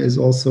 China is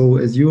also,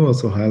 as you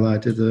also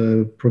highlighted,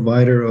 a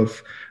provider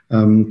of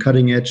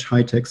cutting edge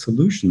high-tech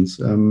solutions,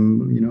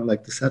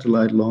 like the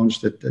satellite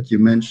launch that you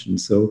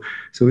mentioned. So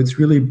it's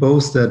really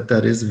both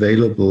that is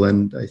available.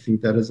 And I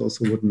think that is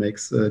also what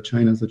makes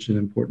China such an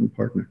important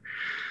partner.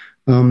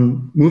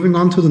 Moving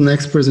on to the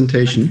next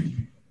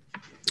presentation.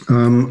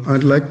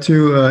 I'd like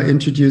to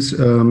introduce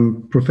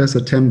Professor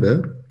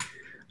Tembe.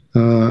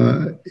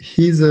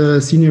 He's a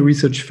senior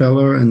research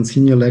fellow and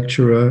senior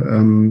lecturer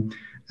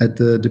at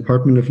the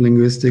Department of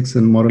Linguistics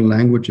and Modern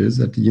Languages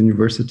at the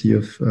University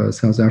of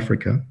South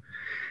Africa.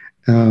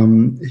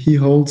 He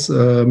holds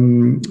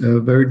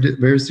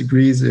various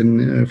degrees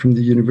from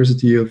the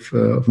University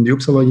from the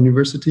Uppsala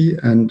University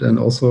and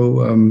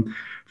also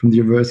from the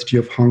University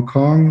of Hong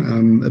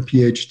Kong, a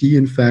PhD,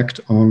 in fact,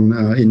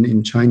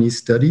 in Chinese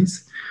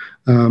studies.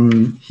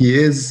 He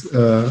is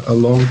a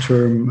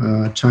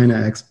long-term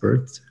China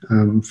expert,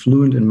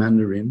 fluent in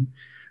Mandarin,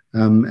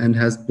 and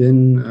has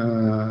been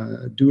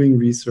doing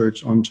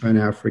research on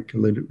China-Africa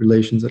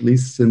relations at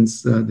least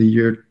since the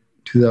year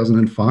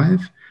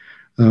 2005,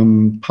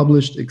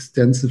 published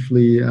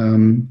extensively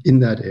in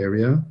that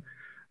area.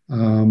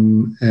 I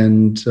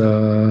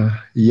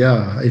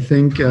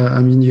think,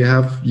 you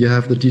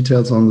have the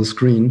details on the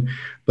screen,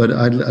 but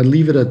I'd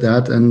leave it at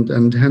that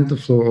and hand the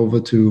floor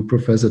over to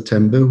Professor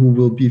Tembe, who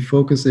will be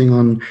focusing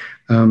on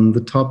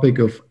the topic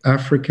of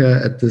Africa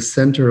at the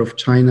center of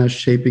China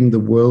shaping the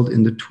world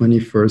in the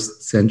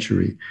 21st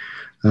century.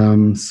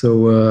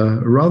 So a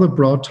rather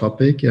broad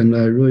topic, and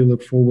I really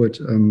look forward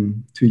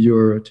to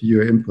your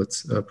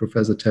inputs,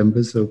 Professor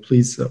Tembe. So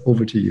please,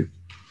 over to you.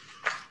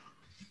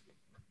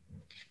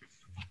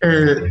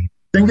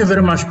 Thank you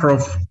very much,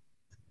 Prof.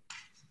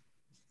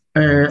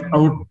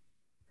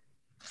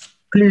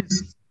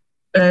 Please,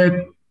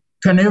 can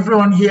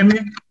everyone hear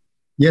me?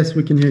 Yes,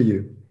 we can hear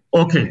you.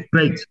 Okay,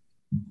 great.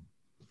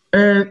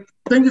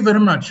 Thank you very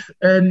much.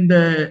 And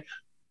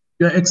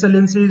Your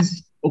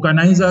Excellencies,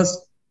 organizers,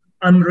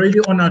 I'm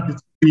really honored to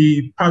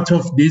be part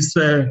of this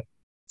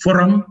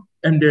forum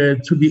and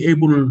to be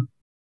able to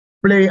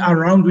play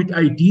around with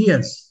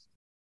ideas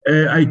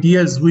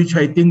which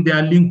I think they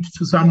are linked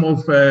to some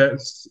of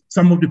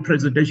the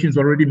presentations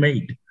already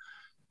made.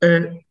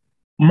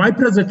 My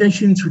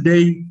presentation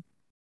today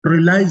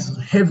relies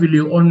heavily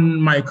on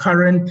my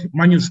current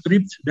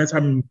manuscript that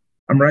I'm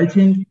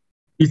writing.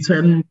 It's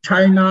in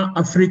China,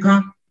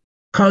 Africa,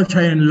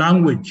 Culture and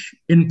Language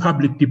in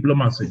Public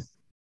Diplomacy,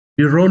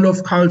 the role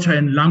of culture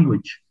and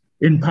language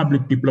in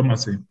public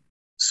diplomacy.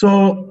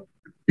 So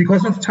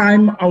because of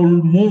time, I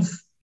will move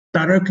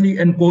directly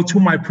and go to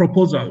my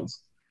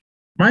proposals.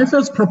 My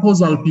first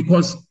proposal,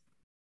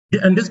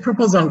 and this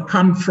proposal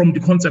comes from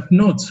the concept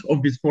notes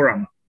of this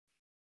forum,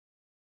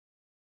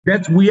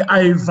 that we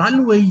are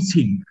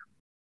evaluating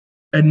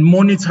and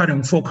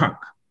monitoring FOCAC.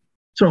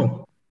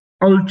 So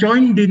I'll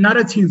join the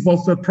narrative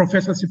of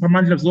Professor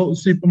Sipamandla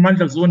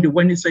Zondi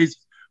when he says,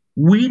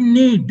 we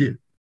need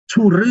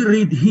to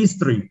reread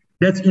history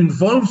that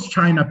involves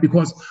China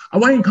because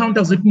our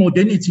encounters with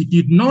modernity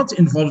did not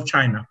involve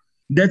China.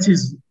 That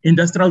is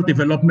industrial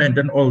development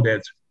and all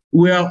that.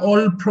 We are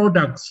all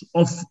products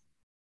of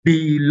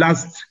the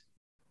last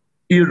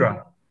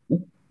era.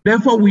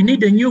 Therefore, we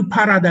need a new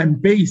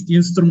paradigm-based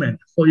instrument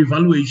for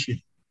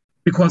evaluation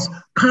because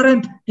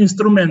current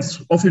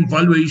instruments of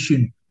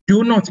evaluation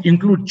do not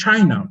include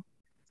China.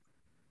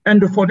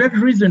 And for that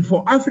reason,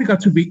 for Africa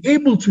to be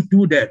able to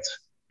do that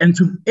and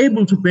to be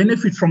able to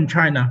benefit from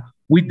China,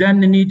 we then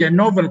need a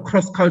novel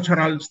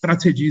cross-cultural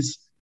strategies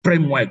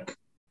framework.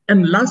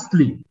 And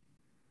lastly,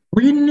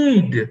 we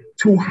need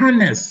to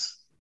harness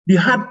the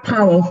hard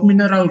power of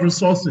mineral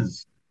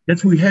resources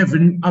that we have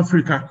in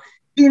Africa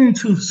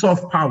into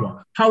soft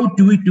power. How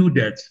do we do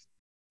that?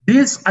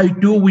 This I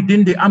do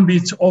within the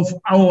ambit of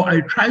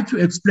I try to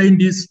explain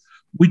this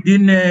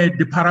within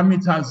the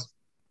parameters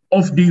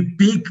of the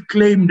big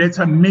claim that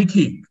I'm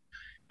making.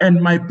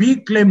 And my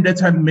big claim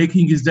that I'm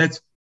making is that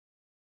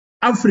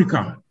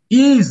Africa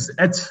is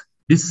at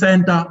the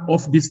center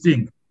of this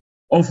thing,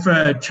 of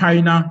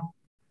China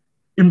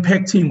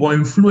impacting or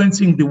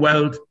influencing the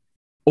world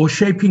or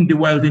shaping the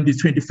world in the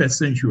 21st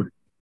century.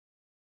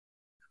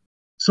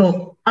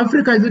 So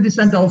Africa is at the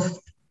center of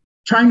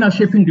China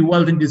shaping the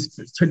world in this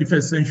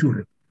 21st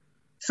century.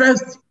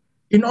 First,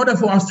 in order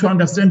for us to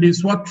understand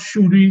this, what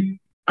should we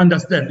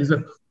understand is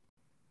that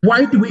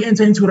why do we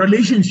enter into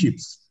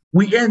relationships?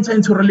 We enter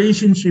into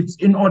relationships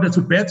in order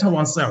to better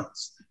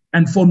ourselves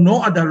and for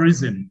no other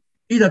reason,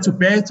 either to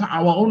better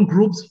our own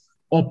groups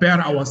or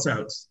better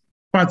ourselves.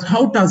 But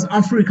how does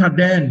Africa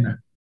then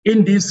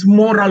in this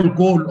moral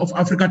goal of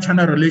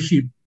Africa-China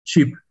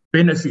relationship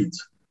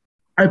benefits.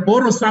 I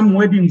borrow some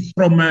wordings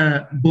from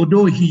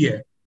Bordeaux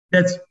here,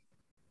 that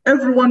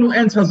everyone who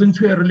enters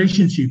into a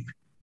relationship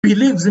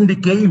believes in the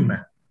game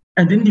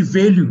and in the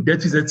value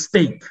that is at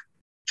stake.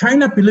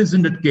 China believes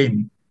in that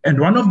game. And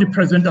one of the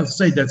presenters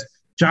said that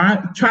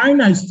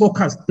China is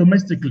focused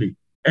domestically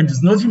and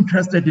is not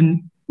interested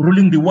in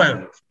ruling the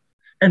world.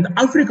 And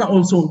Africa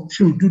also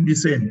should do the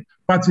same.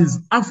 But is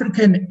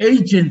African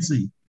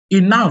agency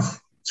enough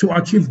to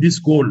achieve this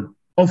goal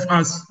of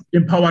us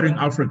empowering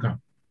Africa?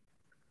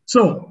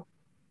 So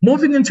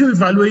moving into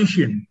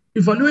evaluation,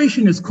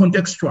 evaluation is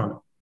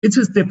contextual. It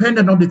is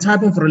dependent on the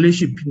type of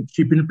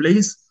relationship in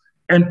place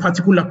and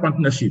particular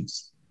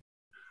partnerships.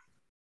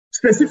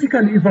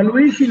 Specifically,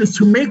 evaluation is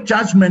to make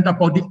judgment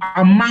about the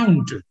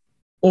amount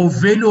or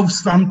value of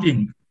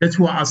something that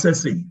we are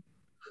assessing.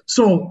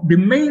 So the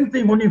main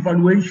thing on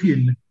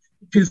evaluation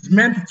is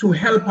meant to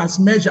help us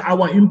measure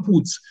our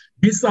inputs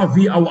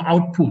vis-a-vis our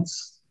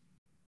outputs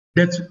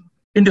that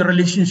in the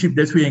relationship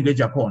that we engage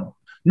upon.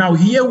 Now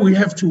here we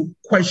have to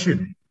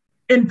question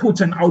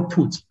inputs and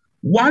outputs.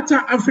 What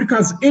are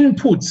Africa's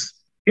inputs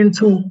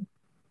into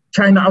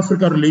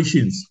China-Africa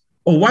relations?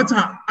 Or what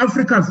are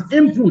Africa's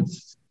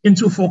inputs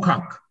into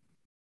FOCAC?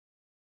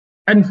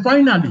 And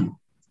finally,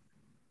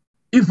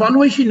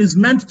 evaluation is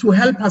meant to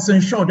help us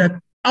ensure that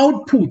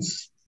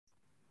outputs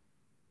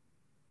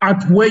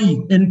outweigh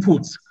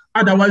inputs.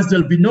 Otherwise,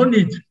 there'll be no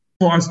need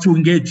for us to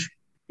engage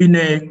in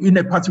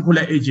a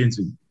particular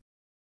agency.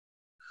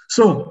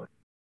 So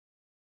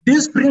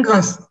this brings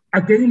us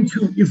again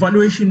to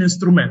evaluation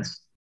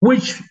instruments,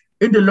 which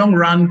in the long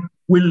run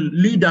will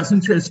lead us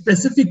into a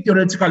specific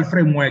theoretical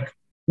framework,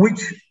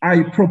 which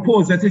I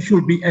propose that it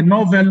should be a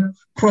novel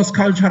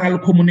cross-cultural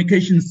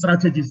communication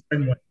strategies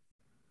framework.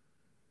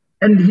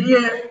 And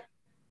here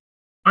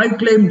I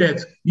claim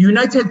that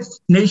United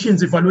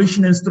Nations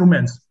evaluation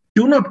instruments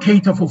do not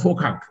cater for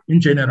FOCAC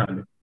in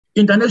general.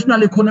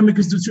 International economic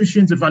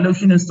institutions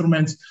evaluation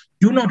instruments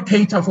do not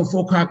cater for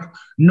FOCAC,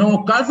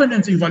 nor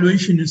governance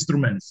evaluation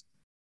instruments.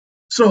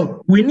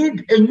 So we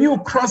need a new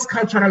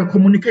cross-cultural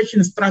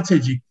communication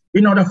strategy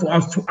in order for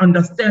us to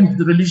understand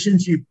the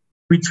relationship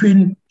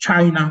between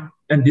China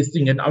and this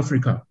thing in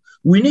Africa.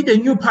 We need a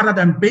new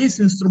paradigm-based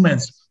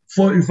instruments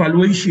for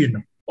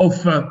evaluation of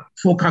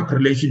FOCAC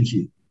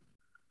relationship.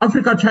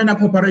 Africa-China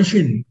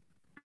cooperation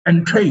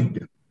and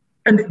trade.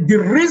 And the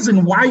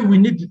reason why we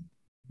need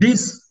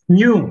this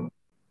new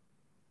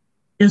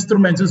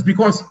instruments is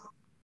because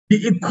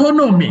the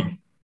economy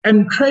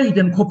and trade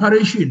and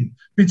cooperation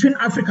between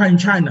Africa and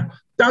China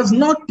does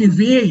not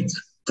deviate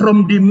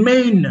from the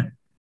main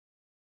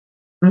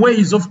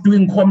ways of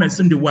doing commerce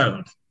in the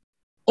world.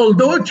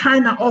 Although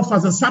China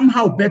offers a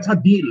somehow better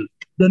deal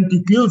than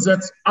the deals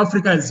that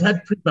Africa has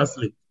had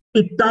previously,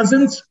 it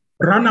doesn't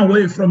run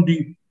away from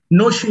the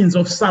notions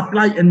of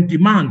supply and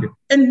demand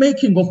and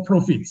making of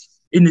profits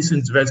in its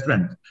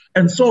investment.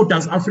 And so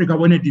does Africa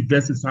when it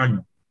invests in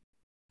China.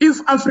 If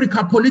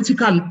Africa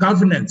political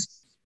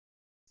governance,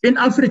 in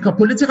Africa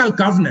political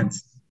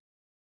governance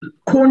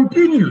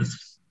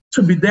continues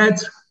to be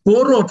that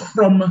borrowed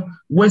from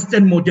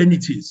Western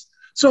modernities.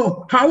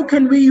 So how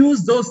can we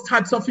use those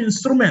types of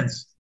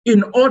instruments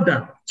in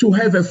order to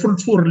have a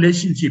fruitful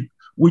relationship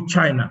with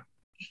China?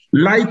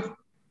 Like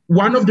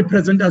one of the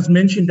presenters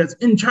mentioned that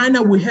in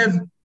China, we have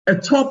a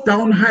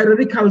top-down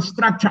hierarchical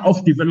structure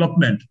of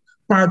development,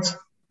 but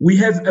we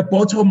have a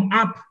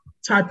bottom-up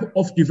type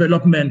of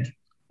development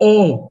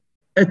or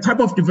a type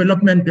of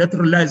development that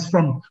relies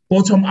from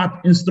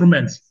bottom-up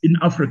instruments in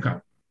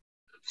Africa.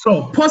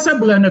 So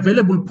possible and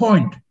available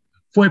point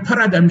for a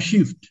paradigm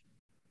shift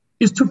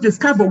is to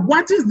discover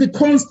what is the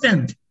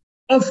constant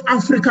of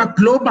Africa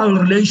global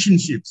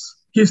relationships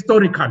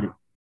historically.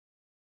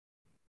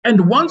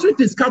 And once we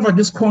discover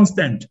this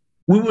constant,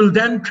 we will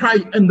then try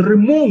and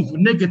remove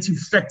negative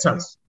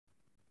factors.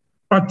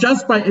 But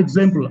just by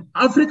example,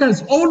 Africa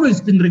has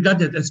always been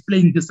regarded as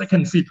playing the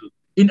second fiddle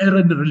in a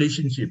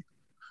relationship.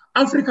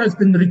 Africa has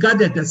been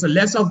regarded as a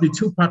lesser of the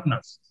two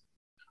partners.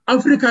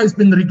 Africa has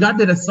been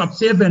regarded as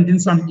subservient in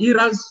some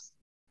eras.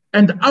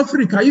 And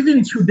Africa,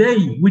 even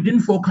today within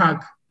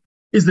FOCAC,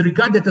 is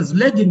regarded as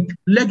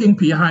lagging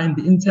behind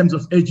in terms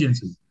of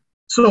agency.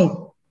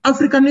 So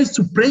Africa needs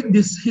to break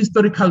this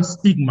historical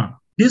stigma,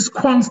 this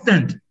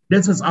constant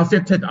that has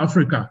affected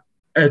Africa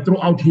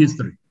throughout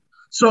history.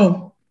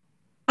 So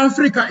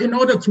Africa, in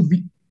order to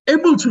be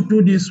able to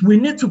do this, we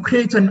need to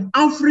create an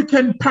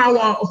African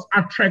power of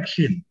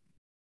attraction.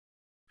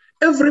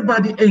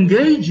 Everybody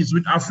engages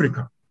with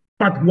Africa,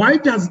 but why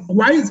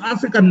is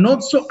Africa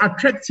not so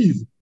attractive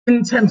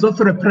in terms of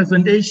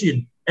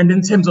representation and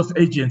in terms of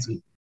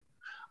agency?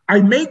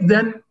 I make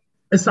then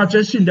a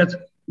suggestion that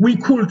we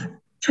could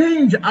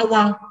change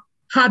our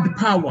hard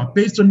power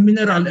based on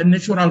mineral and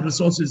natural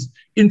resources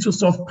into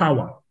soft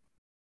power.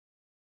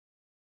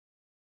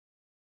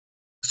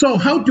 So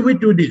how do we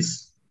do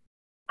this?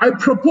 I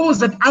propose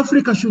that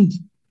Africa should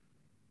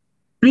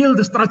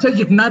build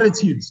strategic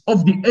narratives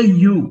of the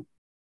AU.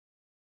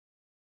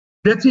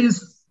 That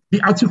is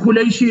the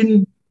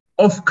articulation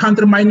of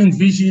country mining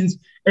visions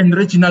and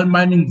regional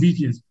mining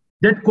visions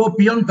that go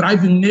beyond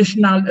driving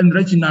national and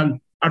regional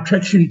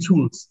attraction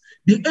tools.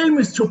 The aim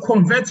is to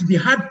convert the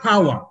hard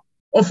power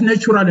of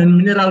natural and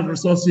mineral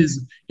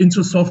resources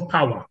into soft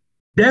power.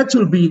 That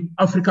will be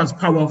Africa's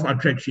power of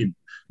attraction.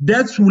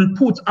 That will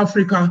put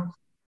Africa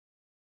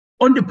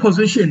on the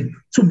position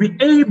to be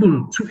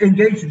able to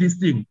engage this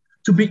thing,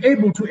 to be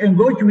able to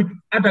engage with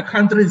other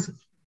countries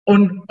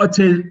at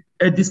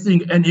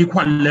an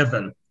equal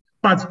level.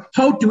 But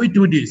how do we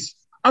do this?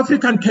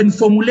 Africa can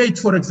formulate,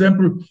 for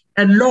example,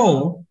 a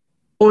law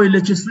or a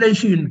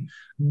legislation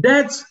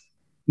that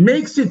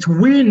makes it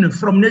win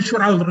from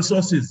natural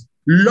resources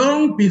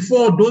long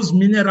before those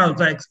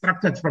minerals are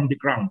extracted from the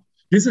ground.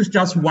 This is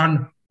just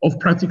one of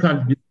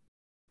practical.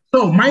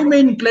 So my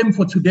main claim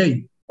for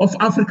today of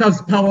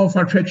Africa's power of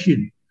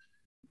attraction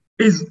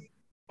is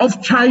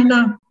of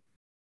China,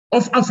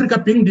 of Africa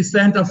being the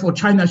center for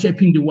China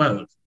shaping the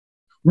world.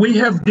 We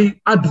have the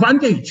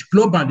advantage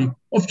globally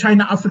of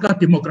China-Africa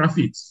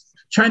demographics,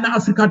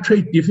 China-Africa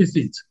trade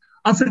deficit,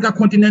 Africa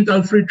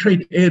continental free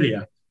trade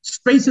area,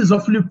 spaces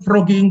of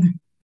leapfrogging,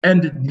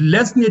 and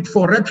less need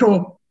for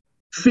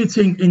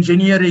retrofitting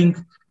engineering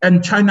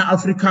and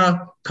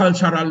China-Africa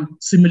cultural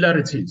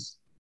similarities.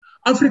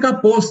 Africa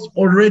boasts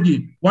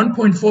already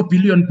 1.4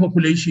 billion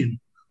population,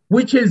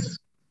 which is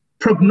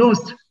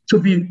prognosed to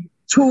be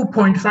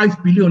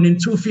 2.5 billion in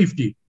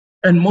 2050,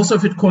 and most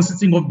of it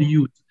consisting of the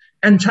youth.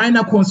 And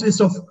China consists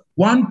of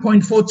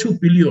 1.42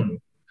 billion.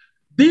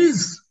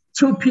 These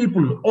two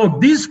people, or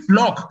this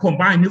block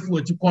combined, if we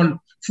were to call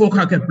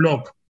FOCAC a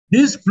block,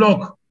 this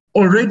block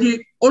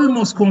already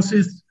almost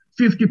consists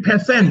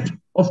 50%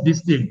 of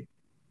this thing.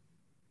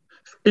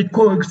 It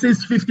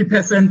coexists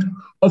 50%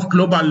 of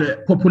global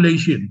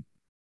population.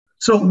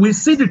 So we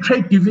see the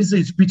trade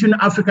deficit between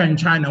Africa and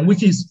China,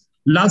 which is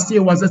last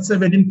year was at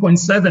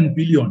 17.7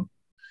 billion.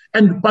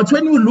 But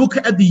when you look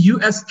at the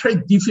US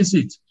trade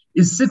deficit,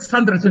 it's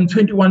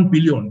 621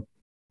 billion.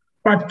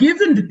 But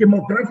given the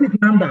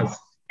demographic numbers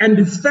and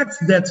the fact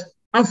that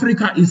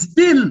Africa is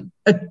still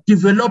a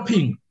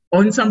developing,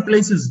 or in some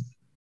places,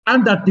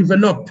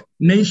 underdeveloped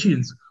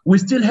nations, we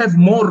still have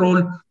more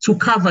role to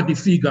cover the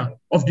figure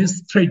of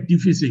this trade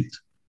deficit.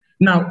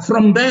 Now,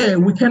 from there,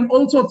 we can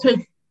also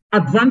take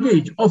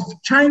advantage of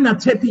China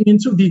tapping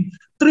into the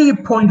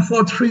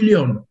 3.4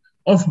 trillion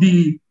of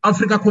the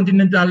Africa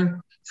continental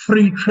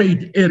free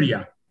trade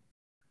area.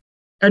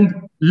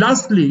 And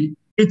lastly,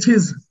 it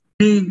is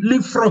the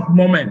leapfrog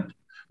moment.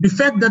 The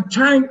fact that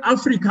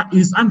Africa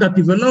is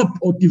underdeveloped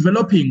or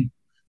developing.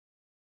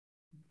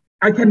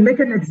 I can make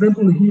an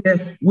example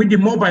here with the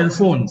mobile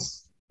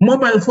phones.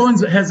 Mobile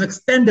phones has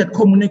extended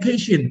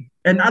communication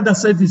and other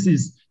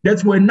services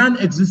that were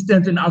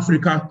non-existent in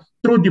Africa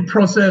through the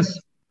process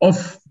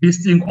of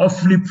this thing of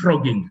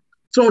leapfrogging.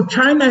 So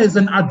China has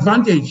an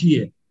advantage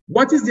here.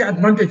 What is the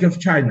advantage of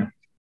China?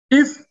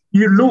 If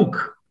you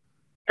look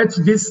at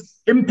this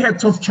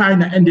impact of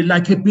China and the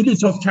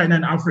likability of China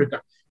in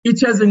Africa,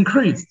 it has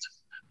increased.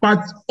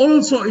 But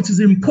also it is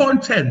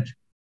important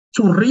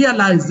to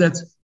realize that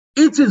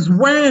it is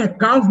where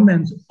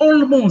governments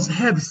almost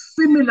have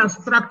similar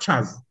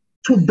structures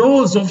to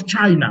those of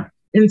China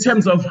in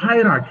terms of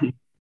hierarchy,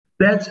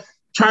 that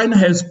China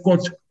has got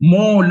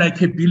more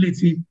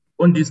likability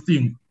on this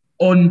thing,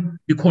 on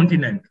the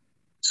continent.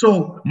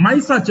 So my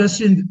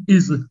suggestion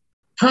is,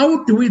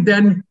 how do we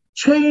then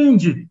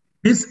change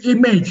this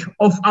image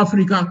of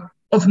Africa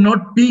of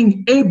not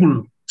being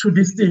able to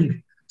this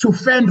thing, to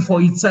fend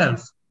for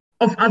itself,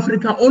 of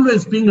Africa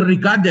always being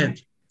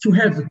regarded to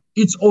have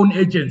its own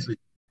agency?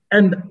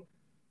 And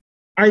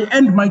I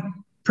end my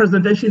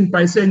presentation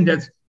by saying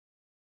that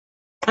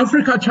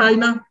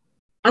Africa-China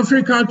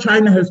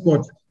has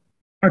got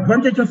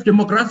advantage of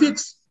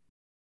demographics,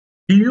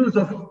 the use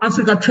of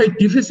Africa trade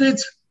deficit,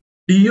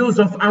 the use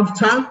of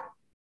AFTA,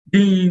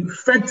 the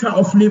factor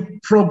of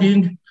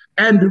leapfrogging,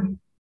 and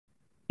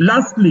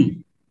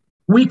lastly,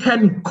 we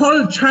can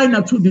call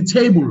China to the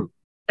table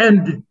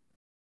and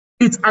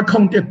its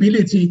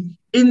accountability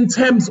in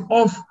terms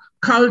of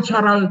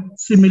cultural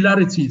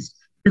similarities.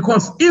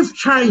 Because if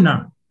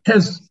China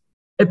has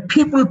a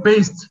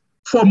people-based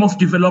form of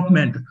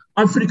development,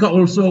 Africa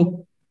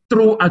also,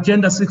 through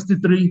Agenda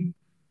 63,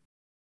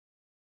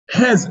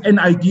 has an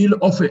ideal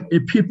of a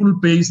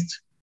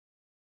people-based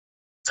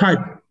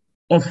type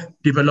of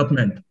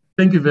development.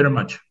 Thank you very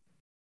much.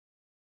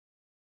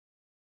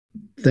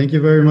 Thank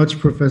you very much,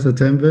 Professor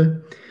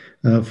Tembe,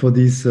 for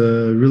these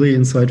really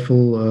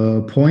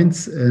insightful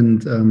points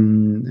and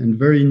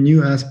very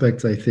new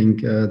aspects, I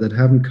think, that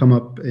haven't come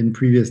up in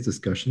previous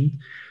discussion.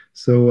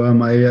 So I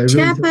really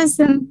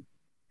Chairperson,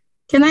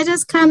 can I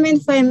just come in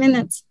for a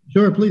minute?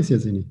 Sure, please,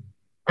 Yazini.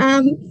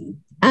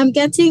 I'm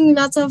getting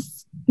lots of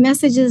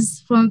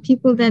messages from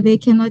people that they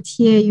cannot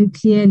hear you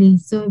clearly.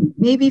 So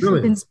maybe if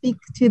you can speak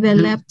to the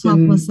laptop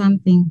or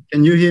something.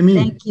 Can you hear me?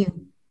 Thank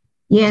you.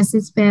 Yes,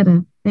 it's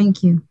better.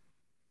 Thank you.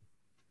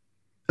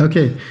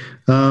 Okay.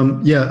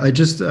 Yeah,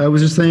 I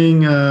was just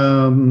saying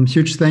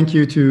huge thank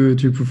you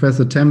to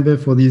Professor Tembe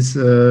for these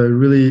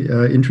really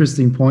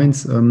interesting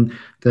points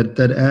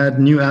that add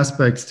new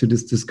aspects to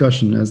this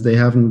discussion as they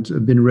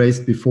haven't been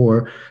raised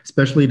before,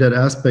 especially that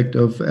aspect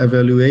of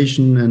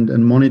evaluation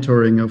and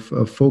monitoring of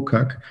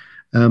FOCAC.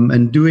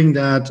 And doing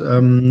that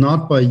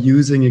not by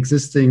using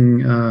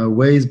existing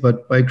ways,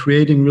 but by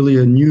creating really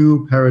a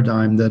new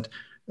paradigm that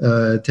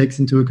takes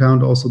into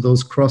account also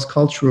those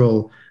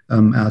cross-cultural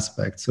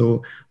aspects.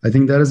 So I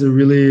think that is a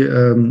really,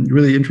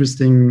 really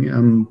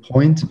interesting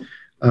point.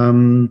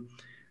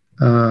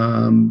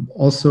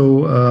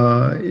 Also,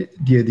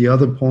 the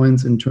other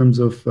points in terms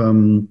of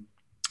the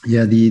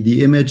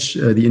image,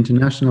 the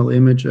international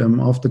image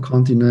of the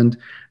continent,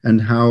 and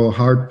how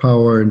hard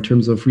power in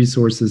terms of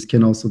resources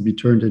can also be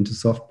turned into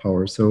soft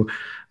power. So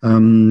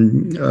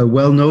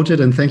well noted,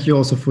 and thank you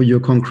also for your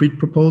concrete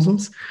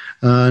proposals.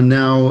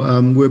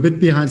 Now, we're a bit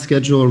behind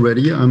schedule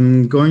already.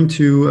 I'm going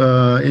to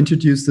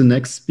introduce the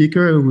next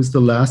speaker, who's the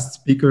last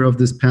speaker of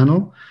this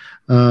panel,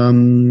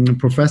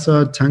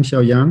 Professor Tang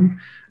Xiaoyang.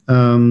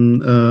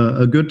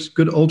 A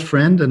good old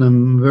friend, and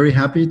I'm very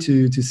happy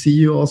to see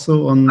you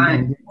also on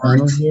the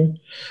panel here.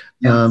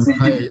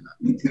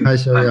 Hi,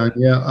 Xiaoyang.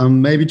 Yeah,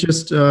 maybe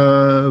just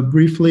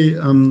briefly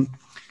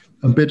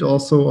a bit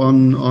also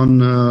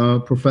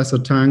on Professor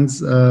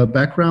Tang's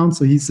background.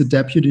 So he's the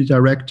Deputy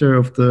Director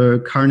of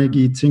the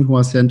Carnegie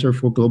Tsinghua Center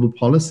for Global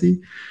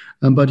Policy,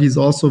 but he's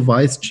also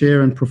Vice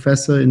Chair and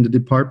Professor in the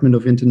Department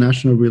of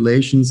International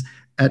Relations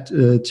at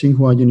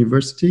Tsinghua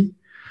University.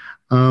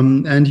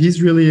 And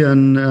he's really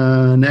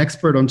an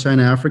expert on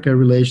China-Africa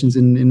relations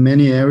in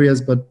many areas,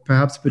 but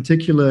perhaps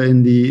particular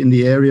in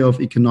the area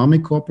of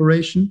economic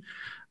cooperation.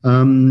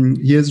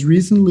 He has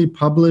recently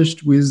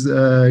published with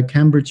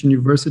Cambridge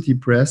University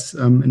Press,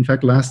 in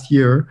fact last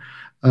year,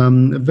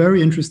 a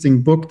very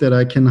interesting book that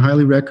I can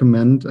highly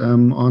recommend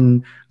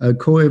on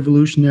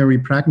co-evolutionary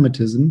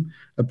pragmatism,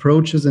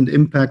 approaches and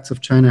impacts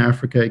of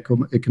China-Africa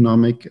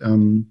economic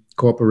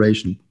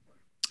cooperation.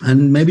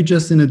 And maybe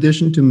just in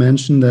addition to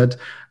mention that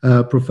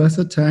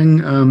Professor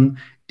Tang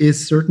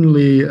is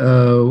certainly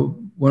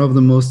one of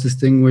the most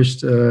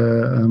distinguished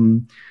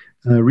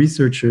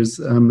researchers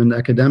and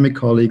academic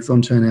colleagues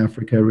on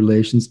China-Africa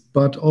relations,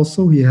 but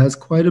also he has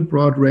quite a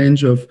broad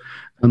range of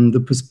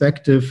the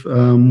perspective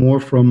more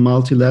from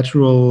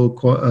multilateral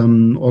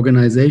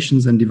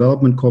organizations and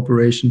development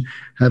cooperation,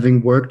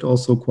 having worked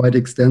also quite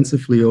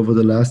extensively over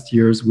the last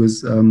years with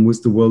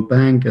the World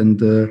Bank and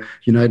the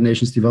United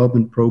Nations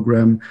Development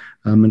Program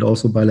and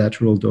also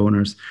bilateral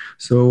donors.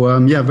 So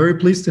yeah, very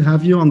pleased to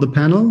have you on the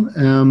panel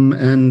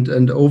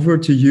and over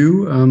to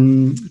you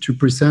to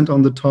present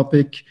on the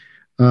topic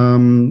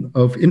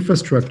of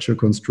infrastructure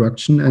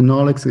construction and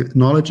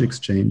knowledge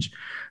exchange.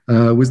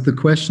 With the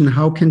question,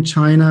 how can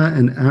China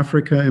and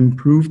Africa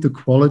improve the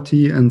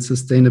quality and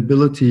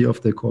sustainability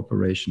of their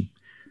cooperation?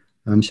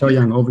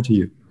 Xiaoyang, over to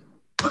you.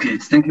 Okay,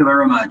 thank you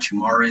very much,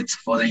 Moritz,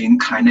 for the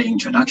kind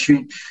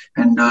introduction,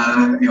 and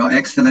Your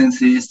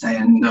Excellencies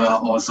and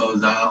also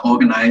the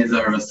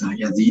organizers.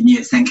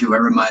 Yazini, thank you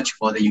very much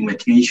for the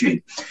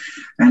invitation.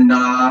 And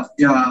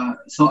yeah,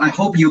 so I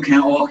hope you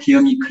can all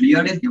hear me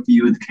clearly. If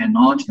you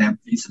cannot, then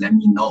please let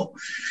me know.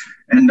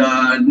 And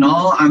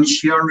now I'm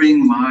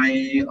sharing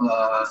my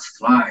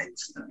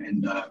slides,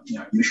 and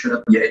yeah, you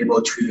should be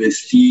able to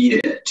see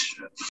it.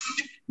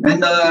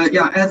 And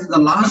yeah, as the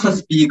last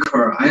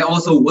speaker, I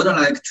also would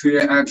like to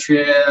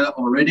actually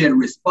already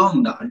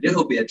respond a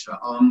little bit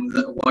on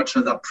what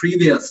the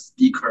previous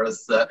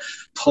speakers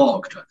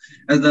talked.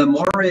 As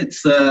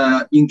Moritz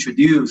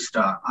introduced,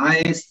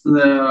 I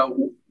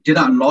did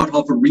a lot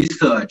of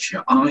research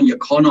on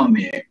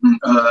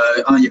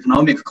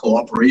economic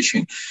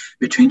cooperation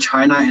between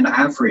China and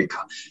Africa.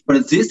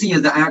 But this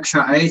is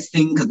actually, I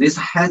think this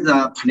has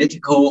a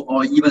political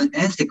or even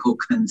ethical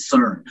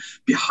concern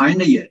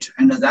behind it.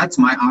 And that's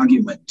my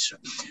argument.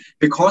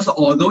 Because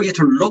although it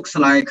looks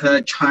like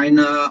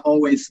China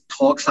always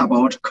talks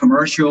about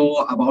commercial,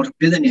 about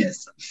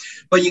business,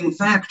 but in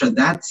fact,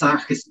 that's a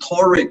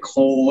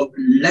historical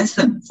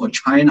lesson for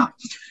China.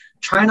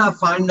 China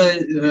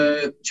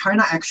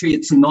actually,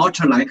 it's not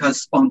like a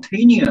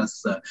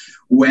spontaneous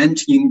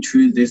went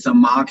into this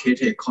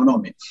market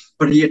economy,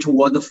 but it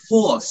was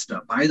forced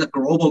by the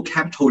global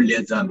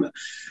capitalism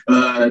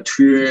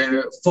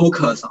to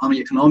focus on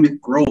economic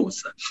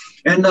growth.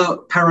 And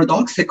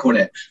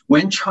paradoxically,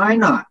 when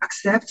China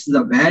accepts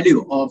the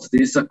value of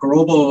this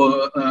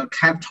global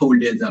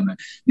capitalism,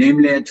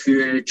 namely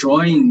to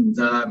join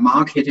the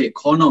market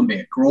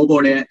economy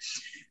globally,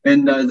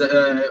 and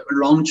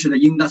launch the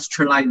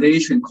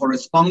industrialization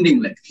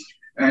correspondingly.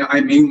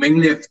 I mean,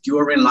 mainly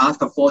during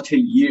last 40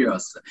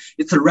 years.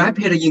 Its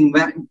rapid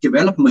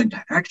development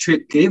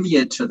actually gave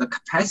it the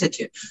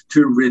capacity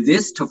to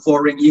resist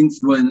foreign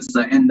influence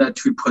and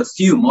to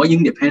pursue more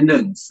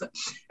independence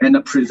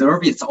and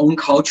preserve its own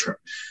culture.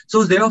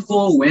 So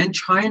therefore, when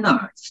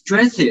China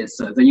stresses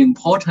the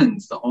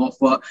importance of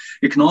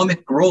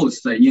economic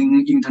growth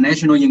in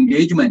international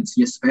engagements,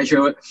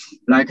 especially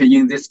like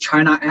in this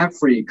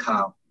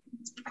China-Africa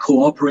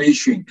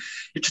cooperation.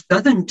 It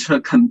doesn't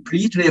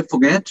completely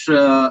forget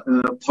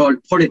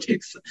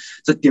politics.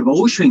 The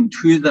devotion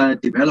to the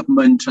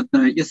development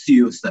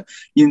issues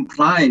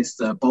implies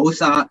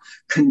both a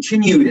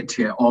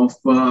continuity of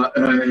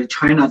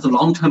China's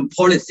long-term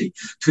policy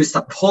to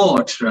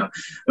support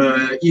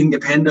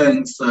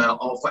independence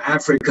of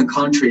African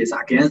countries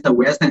against the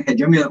Western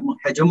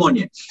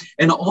hegemony,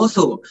 and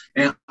also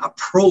an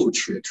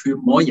approach to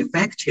more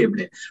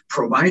effectively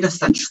provide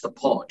such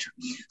support.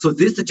 So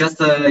this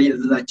just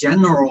is the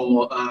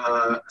general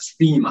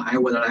theme I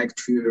would like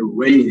to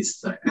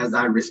raise as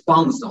a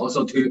response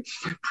also to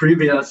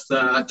previous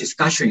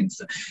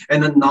discussions.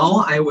 And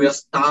now I will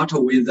start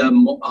with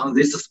on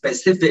this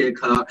specific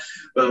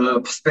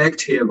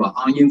perspective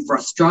on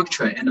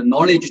infrastructure and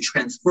knowledge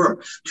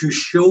transfer to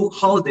show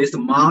how this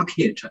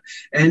market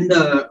and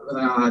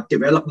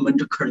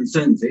development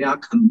concerns, they are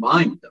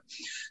combined.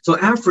 So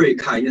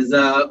Africa is,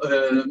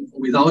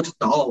 without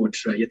doubt,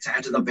 it's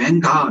at the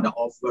vanguard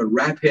of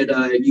rapid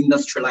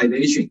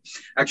industrialization.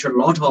 Actually, a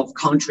lot of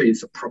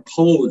countries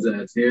propose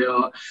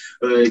their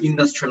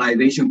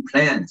industrialization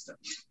plans.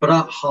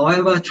 But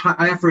however,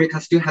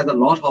 Africa still has a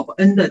lot of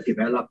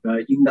underdeveloped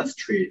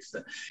industries.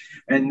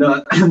 And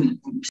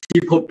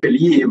people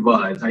believe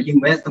that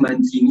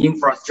investments in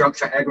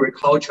infrastructure,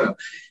 agriculture,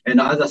 and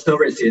other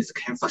services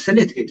can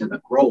facilitate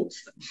the growth.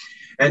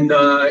 And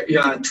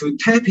to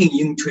tapping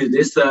into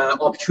these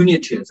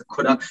opportunities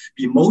could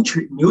be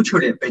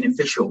mutually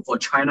beneficial for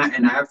China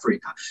and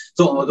Africa.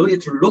 So although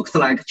it looks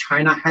like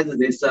China has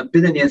this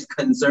business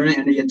concern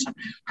and it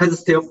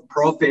has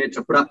self-profit,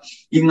 but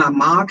in a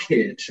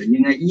market,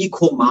 in an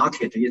equal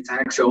market, it's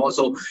actually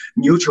also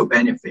mutual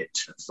benefit.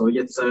 So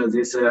it's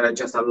this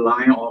just a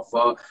line of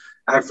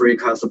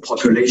Africa's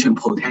population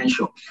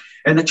potential.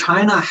 And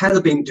China has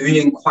been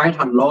doing quite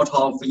a lot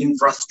of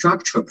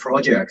infrastructure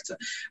projects,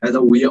 as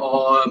we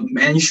all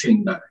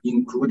mentioned,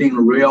 including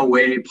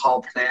railway,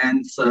 power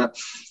plants,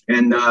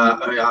 and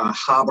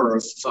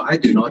harbors. So I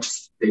do not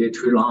stay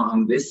too long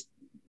on this.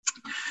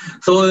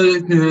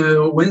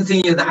 So one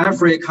thing is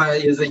Africa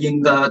is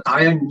in the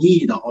dire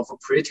need of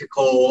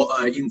critical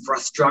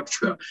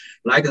infrastructure,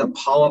 like the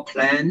power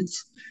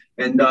plants.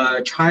 And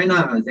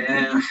China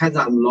then has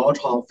a lot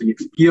of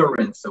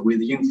experience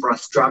with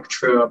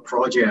infrastructure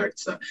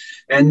projects,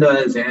 and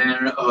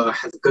then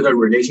has good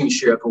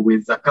relationship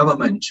with the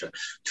government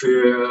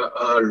to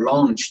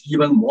launch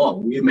even more.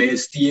 We may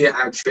see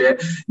actually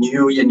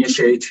new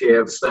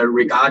initiatives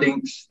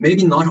regarding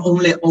maybe not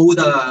only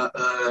older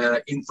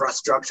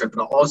infrastructure,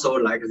 but also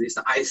like this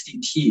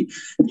ICT,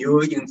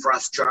 new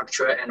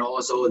infrastructure, and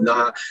also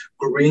the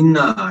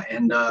greener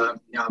and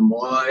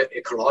more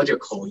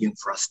ecological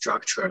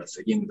infrastructure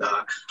in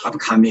the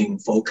upcoming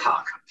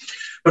FOCAC.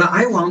 But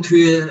I want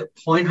to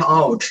point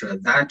out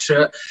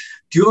that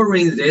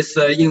during this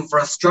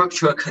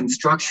infrastructure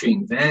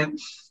construction, then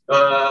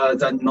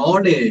the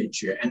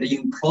knowledge and the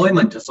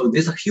employment, so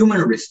these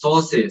human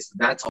resources,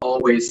 that's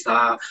always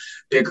a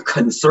big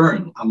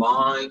concern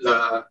among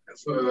the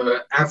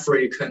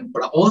African,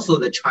 but also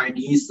the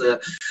Chinese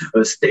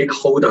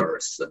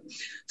stakeholders.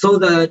 So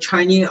the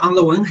Chinese, on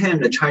the one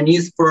hand, the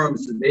Chinese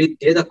firms, they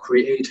did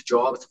create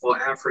jobs for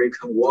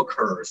African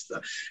workers,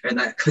 and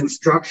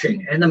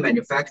construction and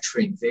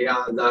manufacturing, they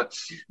are the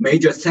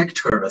major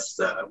sectors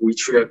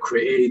which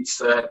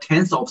creates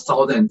tens of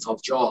thousands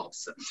of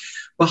jobs.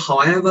 But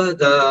however,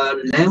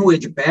 the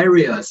language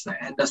barriers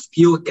and the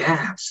skill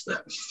gaps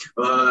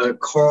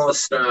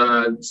caused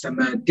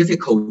some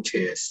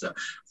difficulties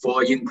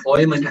for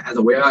employment as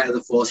well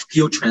as for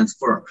skill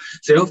transfer.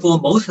 Therefore,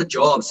 most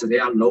jobs, they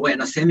are low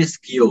and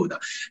semi-skilled.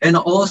 And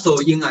also,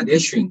 in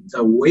addition,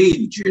 the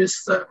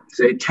wages,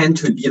 they tend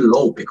to be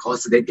low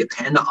because they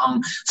depend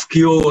on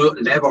skill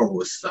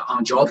levels,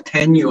 on job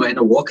tenure and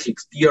work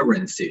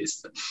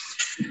experiences.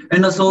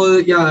 And so,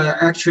 yeah,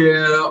 actually,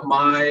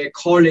 my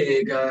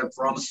colleague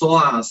from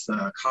SOAS,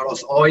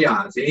 Carlos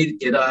Oya, they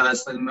did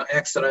some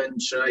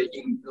excellent,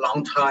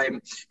 long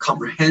time,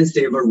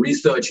 comprehensive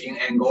research in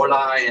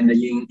Angola and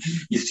in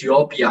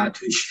Ethiopia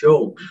to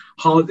show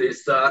how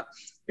this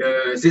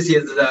this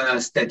is the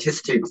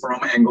statistic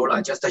from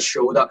Angola, just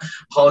showed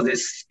how the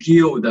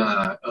skilled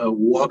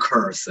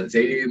workers,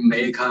 they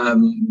make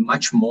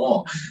much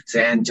more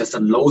than just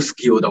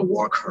low-skilled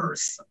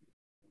workers.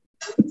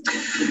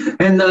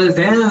 And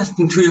then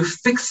to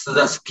fix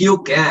the skill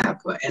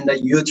gap and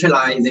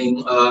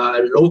utilizing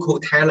local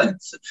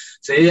talents,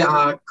 they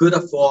are good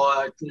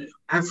for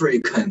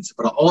Africans,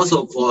 but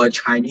also for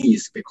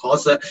Chinese,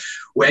 because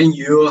when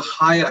you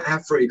hire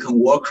African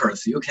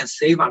workers, you can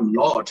save a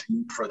lot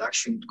in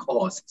production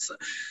costs.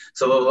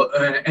 So,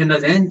 and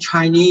then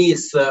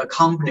Chinese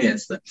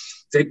companies,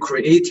 they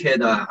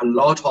created a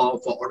lot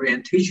of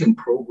orientation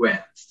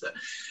programs.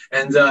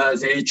 And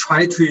they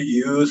try to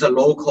use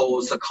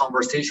locals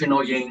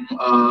conversational in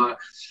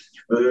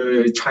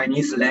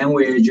Chinese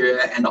language,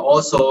 and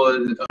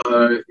also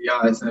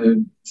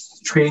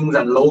train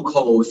the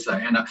locals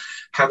and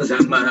have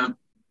them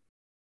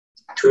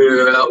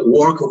to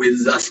work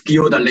with the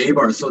skilled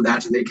labor so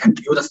that they can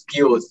build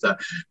skills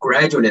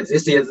gradually.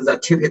 This is the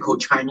typical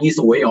Chinese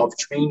way of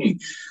training.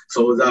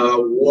 So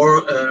the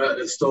work,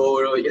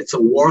 so it's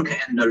work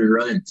and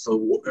learn.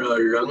 So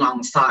learn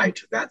on site.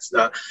 That's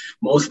the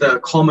most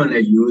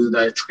commonly used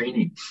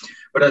training.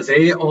 But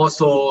they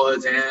also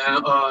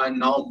then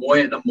now more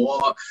and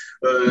more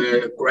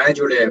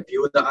gradually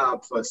build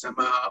up some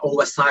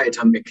oversight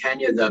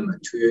mechanism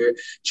to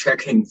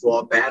checking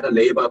for bad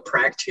labor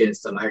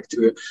practice, like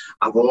to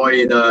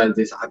avoid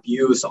this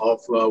abuse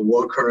of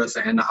workers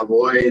and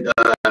avoid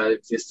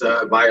this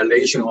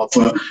violation of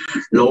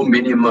low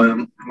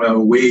minimum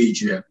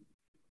wage.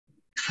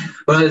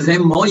 But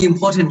then more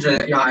important,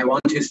 I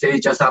want to say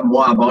just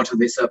more about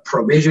this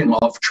provision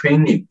of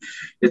training.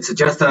 It's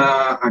just,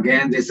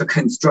 again, this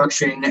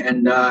construction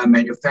and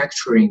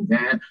manufacturing.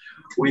 Then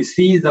we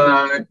see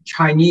the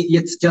Chinese,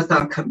 it's just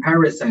a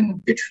comparison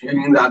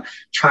between the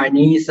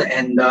Chinese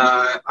and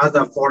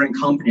other foreign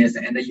companies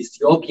and the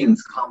Ethiopian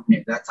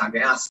company. That's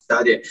again a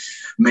study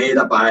made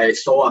by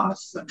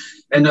SOAS.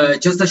 And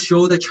just to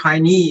show the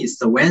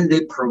Chinese, when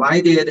they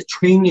provided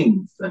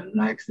trainings,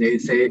 like they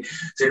say,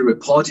 they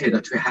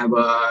reported to have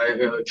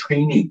a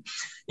training.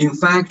 In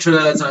fact,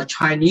 the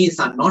Chinese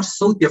are not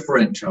so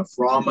different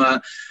from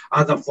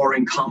other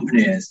foreign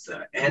companies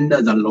and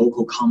the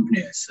local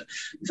companies.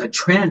 The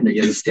trend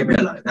is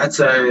similar. That's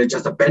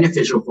just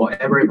beneficial for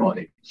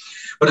everybody.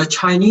 But the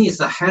Chinese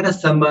had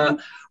some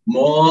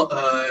more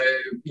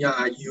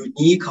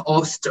unique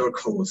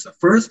obstacles.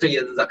 First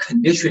is the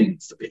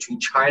conditions between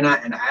China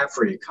and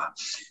Africa.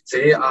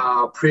 They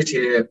are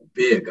pretty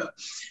big.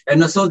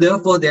 And so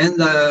therefore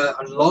then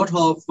a lot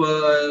of,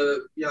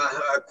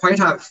 quite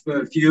a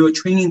few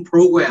training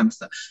programs,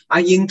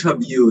 I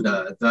interviewed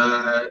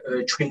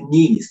the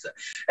trainees.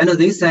 And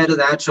they said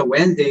that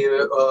when they,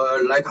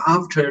 like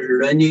after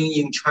learning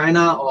in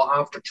China or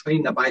after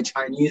trained by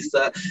Chinese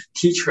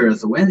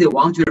teachers, when they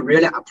want to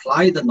really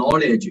apply the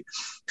knowledge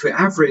to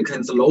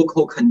Africans'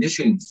 local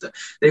conditions,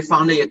 they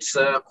found it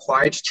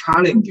quite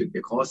challenging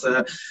because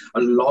a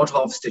lot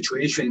of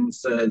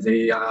situations,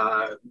 they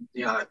are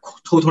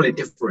totally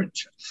different.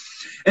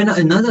 And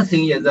another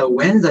thing is that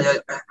when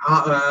the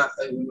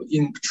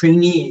in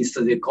trainees,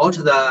 they got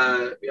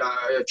the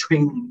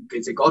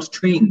they got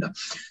trained,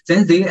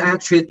 then they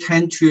actually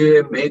tend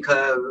to make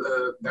a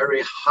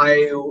very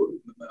high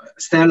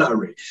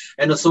salary,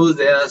 and so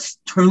their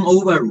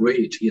turnover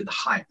rate is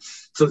high.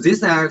 So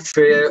this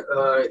actually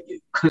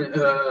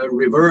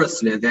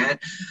reversely then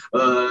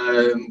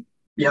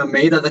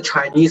made the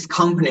Chinese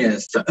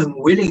companies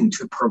unwilling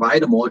to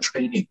provide more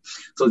training.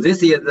 So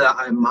this is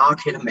a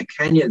market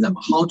mechanism,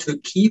 how to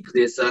keep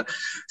this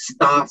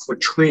staff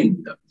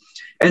trained.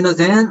 And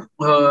then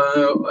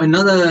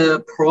another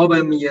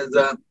problem is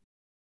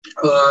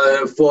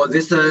for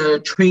this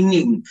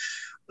training,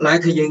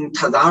 like in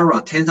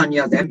Tazara,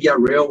 Tanzania-Zambia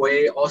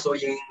Railway, also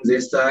in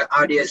this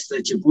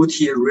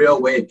Addis-Djibouti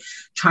Railway,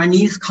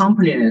 Chinese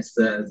companies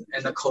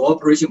and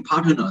cooperation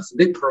partners,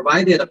 they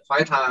provided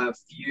quite a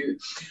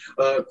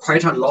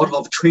lot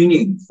of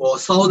training for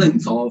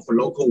thousands of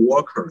local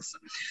workers.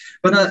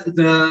 But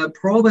the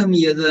problem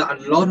is a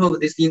lot of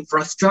these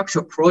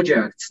infrastructure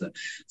projects,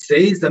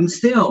 they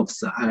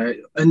themselves are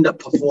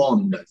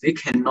underperformed. They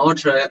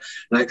cannot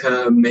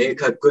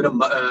make a good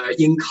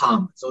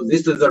income. So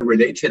this is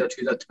related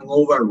to the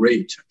turnover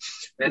rate.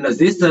 And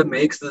this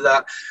makes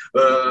the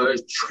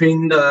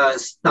trained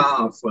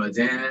staff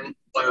then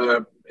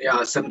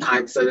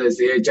sometimes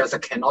they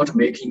just cannot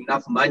make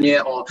enough money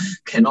or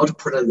cannot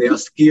put their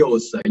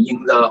skills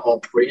in the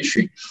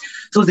operation.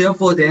 So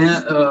therefore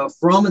then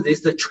from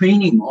this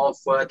training of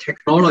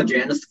technology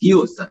and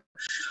skills,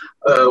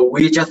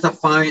 I just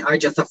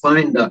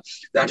find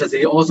that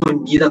they also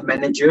need a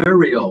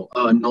managerial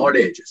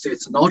knowledge. So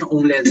it's not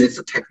only this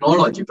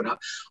technology, but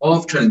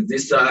often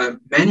this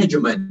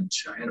management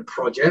and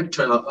project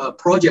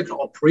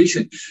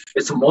operation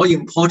is more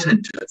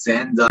important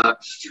than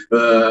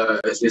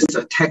this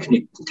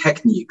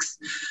techniques.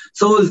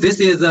 So this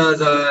is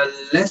the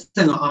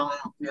lesson on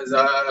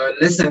the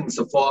lessons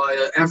for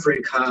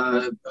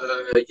Africa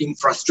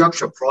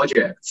infrastructure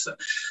projects.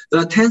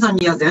 The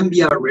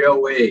Tanzania-Zambia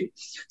Railway,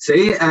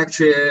 they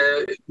actually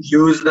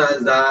used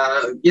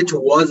it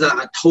was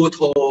a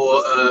total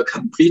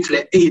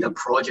completely aid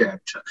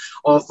project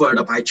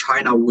offered by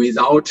China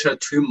without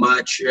too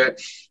much,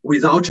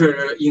 without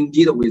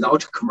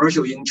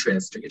commercial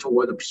interest. It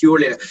was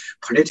purely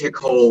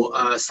political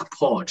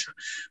support.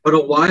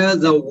 But while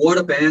the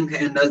World Bank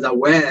and the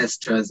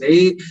West,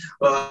 they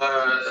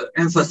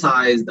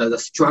emphasized the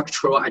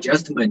structural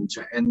adjustment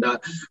and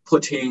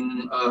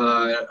putting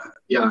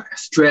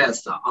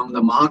stress on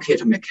the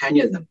market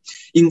mechanism.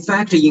 In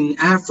fact, in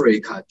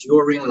Africa,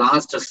 during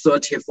last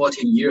 30,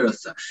 40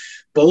 years,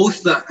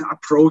 both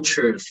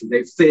approaches,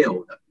 they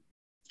failed.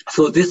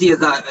 So this is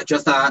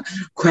just a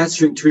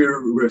question to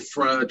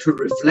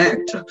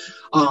reflect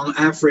on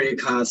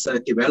Africa's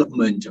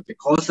development,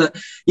 because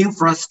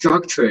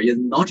infrastructure is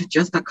not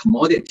just a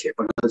commodity,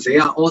 but they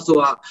are also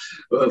a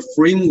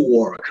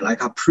framework,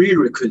 like a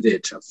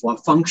prerequisite for a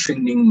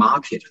functioning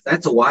market.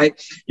 That's why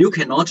you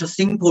cannot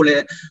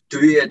simply do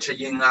it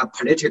in a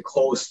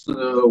political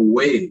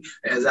way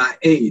as an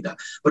aid,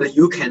 but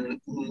you can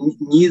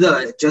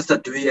neither just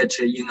do it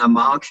in a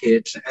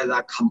market as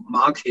a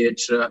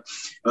market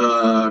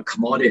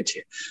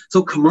commodity.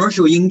 So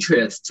commercial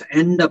interests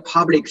and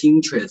public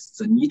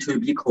interests need to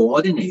be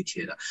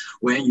coordinated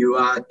when you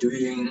are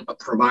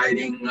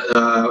providing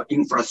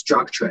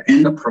infrastructure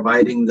and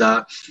providing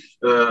the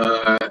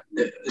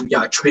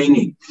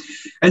training.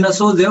 And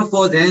so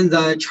therefore then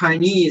the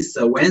Chinese,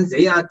 when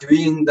they are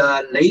doing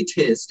the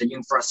latest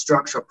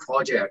infrastructure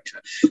project,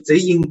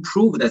 they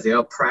improved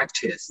their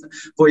practice.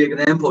 For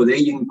example, they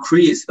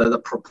increased the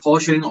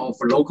proportion of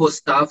local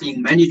staff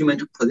in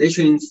management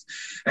positions,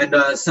 and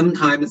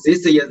sometimes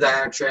this is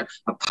actually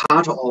a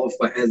part of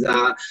as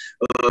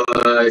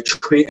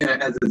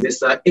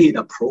this aid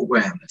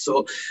program.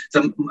 So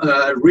the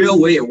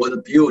railway was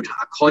built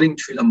according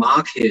to the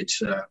market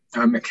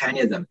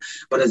mechanism,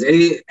 but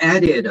they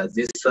added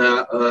this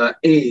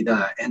aid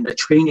and the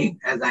training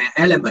as an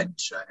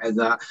element, as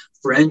a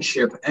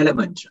friendship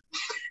element.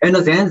 And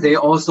then they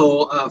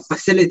also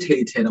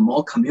facilitated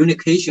more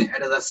communication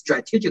and the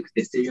strategic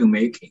decision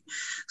making.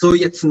 So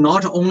it's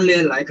not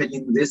only like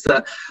in this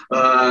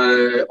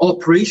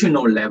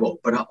operational level,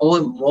 but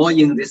all more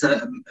in this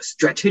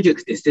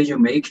strategic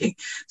decision making.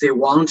 They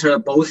want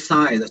both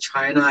sides,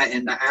 China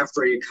and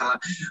Africa,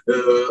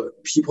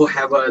 people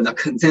have the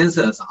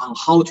consensus on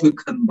how to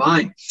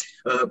combine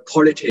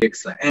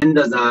politics and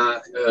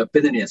the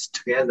business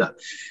together.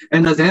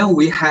 And then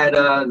we had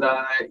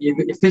the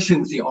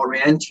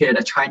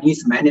efficiency-oriented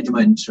Chinese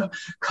management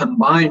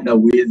combined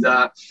with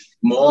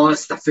more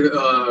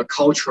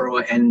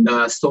cultural and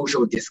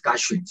social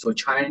discussion. So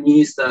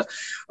Chinese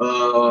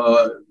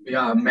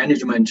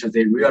management,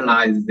 they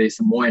realize this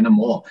more and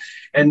more.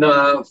 And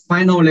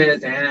finally,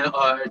 then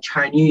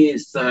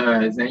Chinese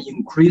then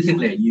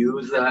increasingly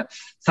use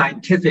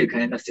scientific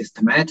and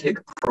systematic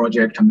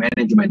project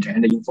management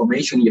and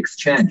information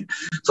exchange.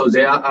 So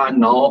there are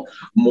now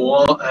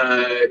more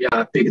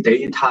big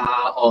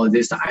data or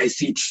this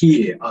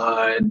ICT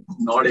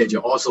knowledge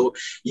also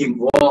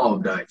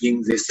involved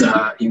in this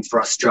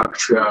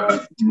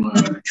infrastructure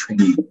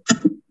training.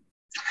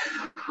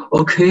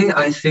 Okay,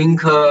 I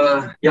think,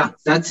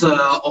 that's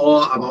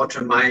all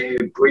about my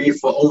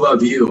brief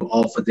overview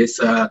of this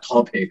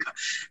topic.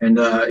 And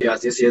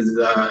this is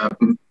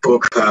the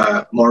book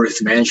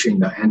Maurice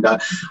mentioned, and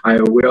I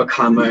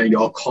welcome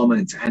your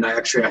comments. And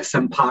actually,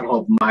 some part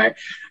of my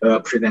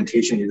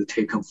presentation is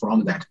taken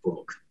from that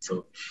book.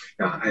 So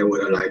I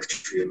would like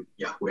to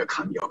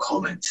welcome your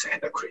comments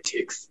and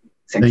critiques.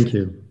 Thank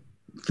you.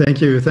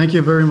 Thank you. Thank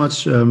you very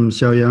much,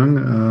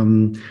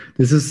 Xiaoyang.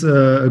 This is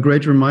a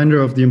great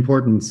reminder of the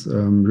importance,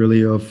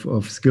 really,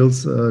 of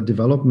skills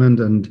development,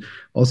 and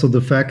also the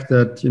fact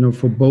that,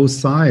 for both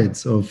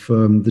sides of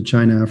the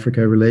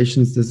China-Africa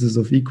relations, this is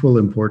of equal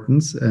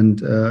importance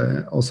and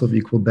also of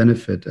equal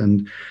benefit.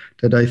 And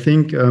that I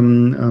think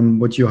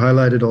what you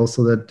highlighted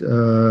also, that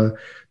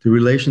the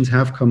relations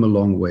have come a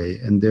long way,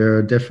 and there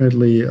are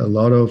definitely a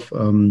lot of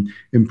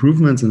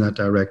improvements in that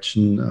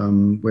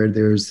direction, where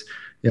there's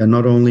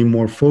not only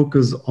more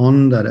focus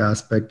on that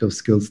aspect of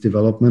skills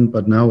development,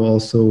 but now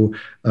also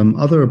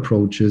other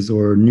approaches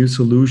or new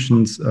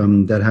solutions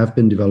that have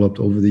been developed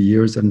over the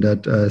years and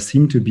that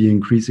seem to be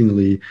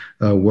increasingly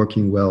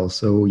working well.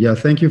 So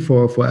thank you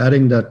for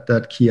adding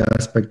that key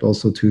aspect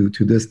also to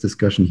this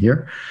discussion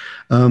here.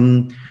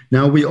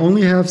 Now we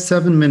only have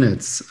 7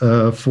 minutes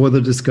for the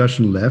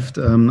discussion left.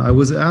 I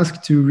was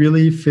asked to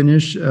really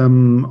finish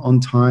on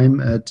time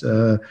at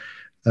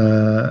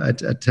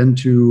 10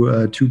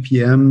 to 2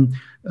 p.m.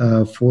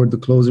 For the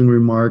closing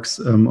remarks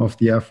of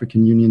the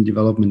African Union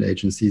Development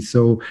Agency.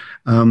 So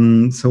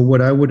what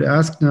I would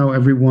ask now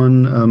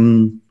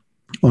everyone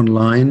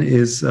online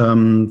is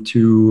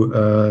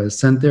to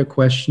send their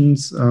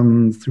questions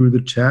through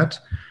the chat,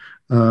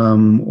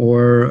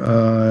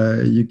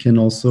 or you can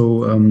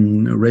also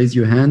raise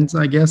your hands,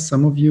 I guess,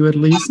 some of you at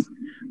least.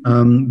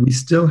 We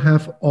still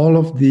have all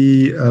of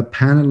the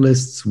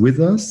panelists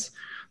with us.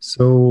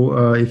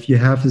 So if you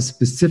have a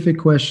specific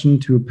question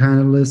to a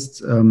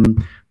panelist,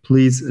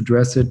 please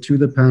address it to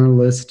the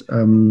panelist.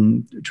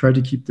 Try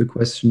to keep the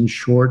question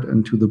short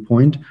and to the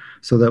point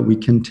so that we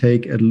can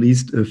take at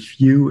least a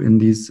few in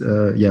these,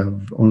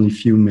 only a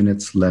few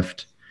minutes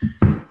left.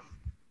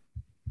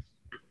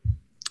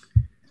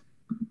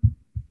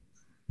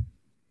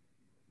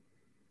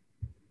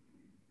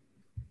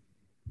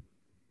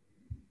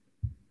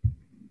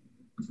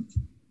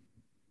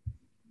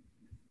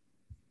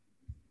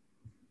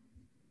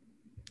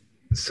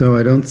 So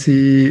I don't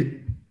see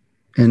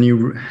any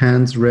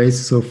hands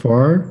raised so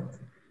far.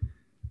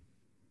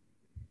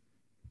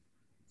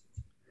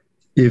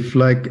 if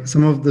like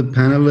some of the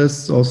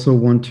panelists also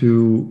want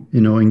to,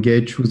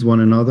 engage with one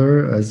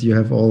another, as you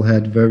have all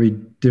had very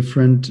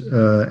different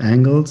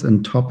angles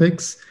and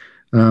topics,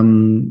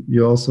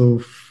 you're also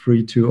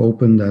free to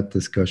open that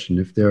discussion.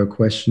 If there are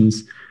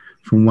questions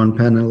from one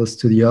panelist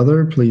to the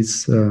other,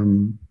 please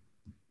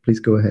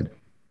go ahead.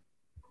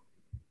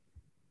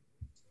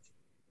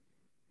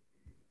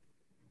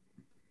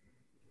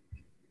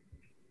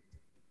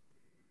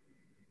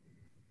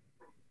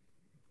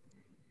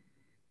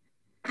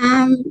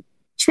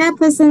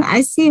 Chairperson,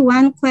 I see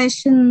one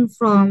question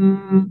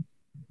from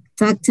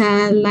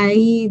Dr.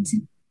 Laid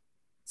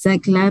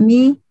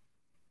Zaklami.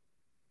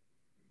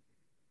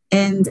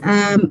 And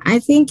I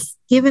think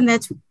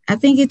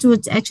it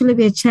would actually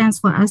be a chance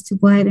for us to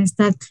go ahead and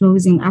start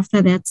closing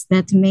after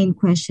that main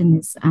question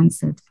is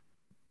answered,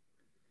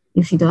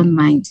 if you don't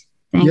mind.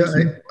 Thank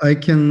you. I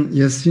can,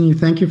 yes,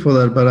 thank you for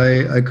that, but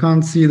I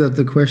can't see that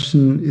the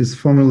question is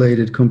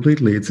formulated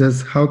completely. It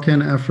says, how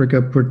can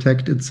Africa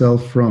protect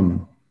itself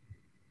from?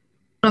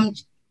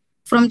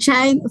 From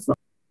China,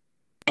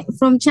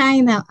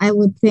 I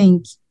would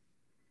think.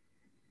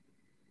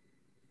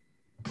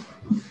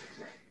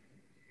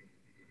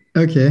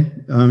 Okay,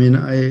 I mean,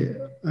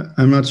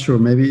 I'm not sure.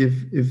 Maybe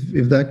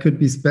if that could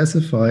be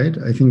specified,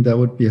 I think that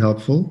would be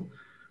helpful.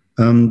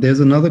 There's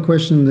another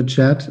question in the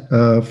chat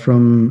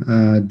from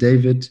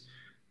David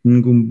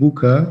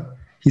Ngumbuka.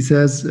 He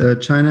says,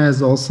 China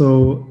is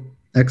also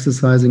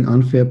exercising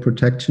unfair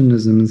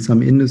protectionism in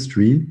some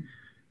industry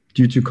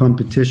due to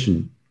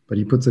competition, but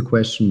he puts a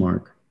question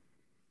mark.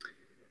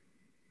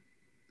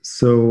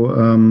 So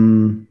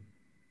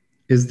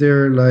is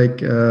there like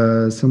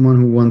someone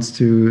who wants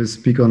to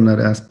speak on that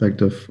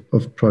aspect of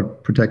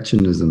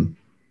protectionism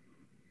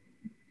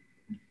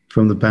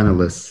from the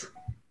panelists?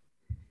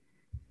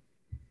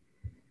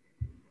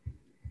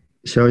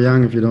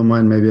 Xiaoyang, if you don't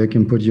mind, maybe I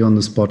can put you on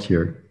the spot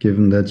here,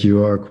 given that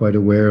you are quite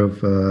aware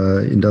of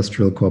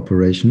industrial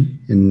cooperation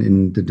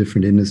in the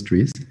different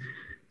industries,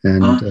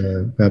 and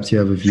perhaps you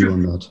have a view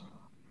on that.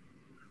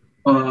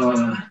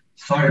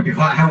 Sorry,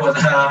 before I was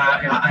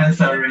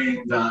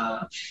answering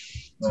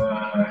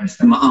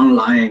some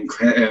online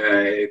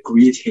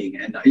greeting,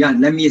 and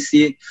let me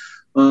see.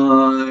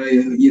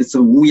 It's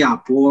Wu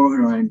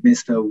Yabo and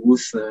Mr.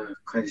 Wu's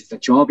the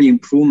job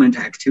improvement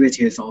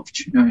activities of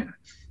China.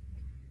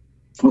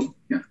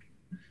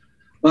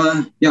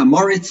 Oh,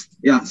 Moritz.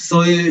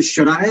 So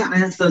should I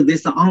answer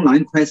this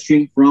online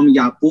question from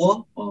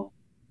Yabo? Or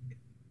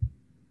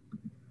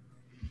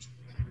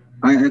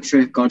I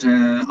actually got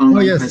an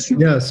online question.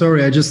 Yeah,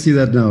 sorry, I just see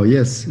that now.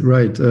 Yes,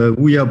 right.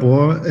 Wu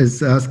Yabo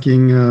is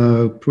asking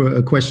a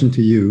question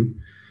to you.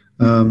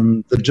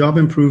 The job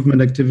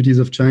improvement activities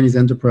of Chinese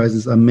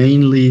enterprises are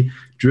mainly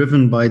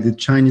driven by the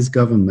Chinese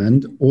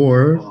government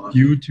or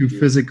due to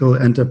physical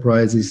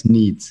enterprises'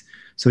 needs.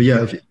 So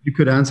if you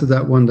could answer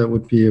that one, that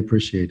would be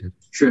appreciated.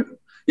 Sure.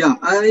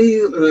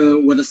 I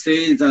would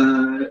say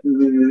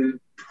the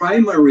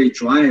primary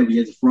drive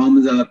is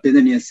from the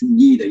business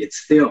need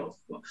itself.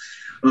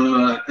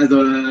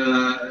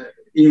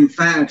 In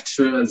fact,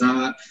 there's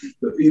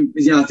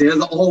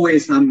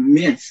always a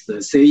myth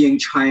saying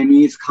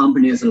Chinese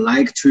companies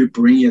like to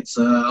bring its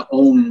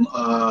own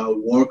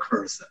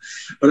workers.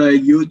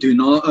 But you do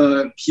not,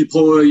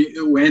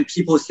 when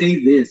people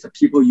say this,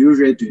 people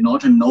usually do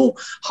not know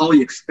how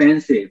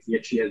expensive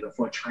it is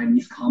for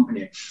Chinese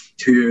company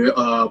to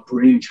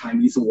bring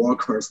Chinese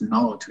workers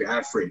now to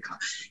Africa.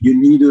 You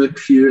need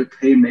to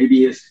pay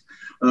maybe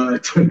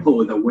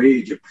triple the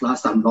wage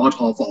plus a lot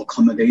of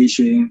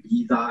accommodation,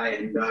 visa,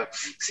 and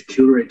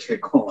security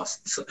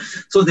costs.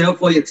 So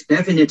therefore, it's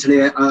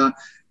definitely a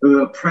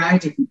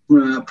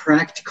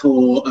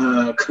practical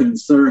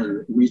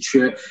concern, which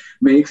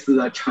makes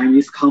the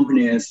Chinese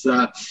companies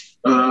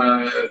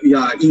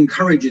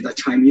encourage the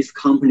Chinese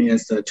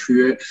companies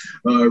to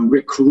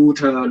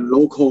recruit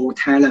local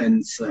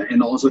talents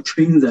and also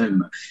train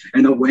them.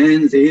 And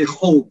when they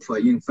hope,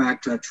 in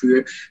fact,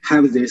 to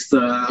have these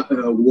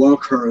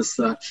workers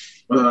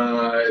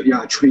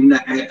trained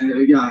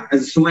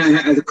as soon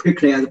as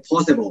quickly as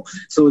possible,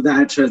 so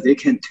that they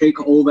can take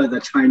over the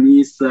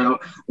Chinese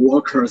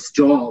workers'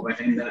 job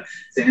and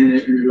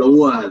then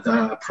lower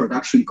the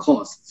production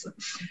costs.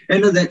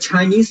 And the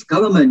Chinese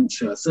government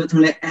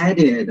certainly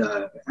added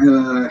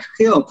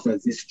helped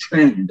this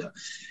trend.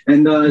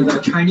 And the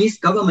Chinese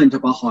government,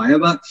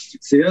 however,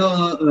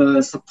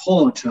 their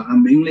support are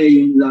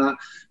mainly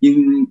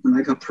in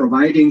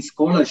providing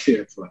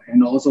scholarship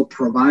and also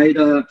provide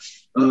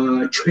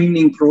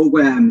training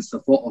programs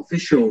for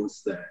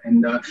officials,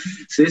 and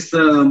this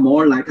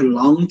more like a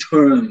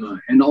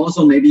long-term, and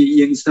also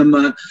maybe in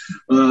some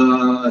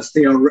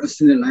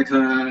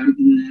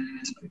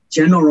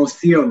general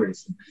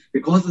theories,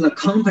 because the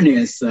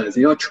companies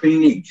they are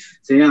training,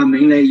 they are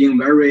mainly in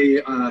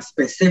very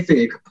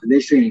specific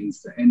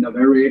positions and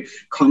very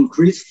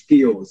concrete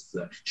skills,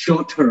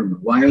 short-term,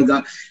 while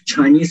the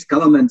Chinese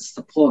government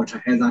support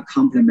has a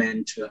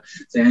complement,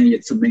 then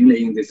it's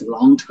mainly in this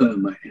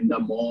long-term and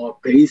more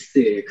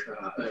basic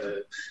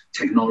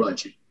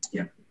technology.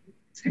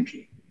 Thank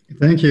you.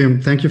 Thank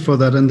you for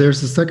that. And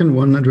there's a second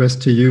one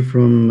addressed to you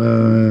from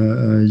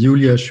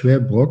Julia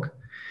Schwerbrock.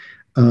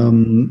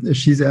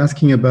 She's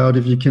asking about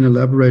if you can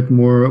elaborate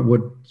more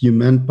what you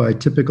meant by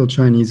typical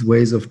Chinese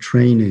ways of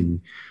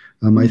training.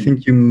 I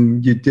think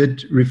you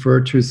did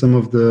refer to some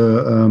of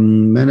the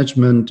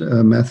management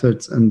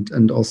methods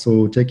and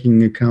also taking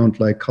into account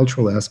like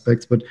cultural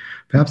aspects, but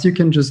perhaps you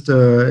can just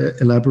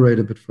elaborate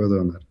a bit further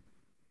on that.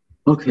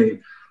 Okay.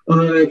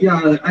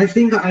 Yeah, I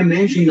think I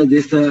mentioned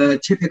this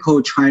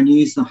typical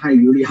Chinese, hi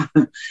Julia,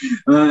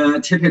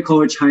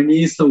 typical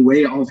Chinese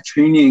way of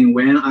training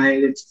when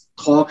I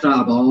talked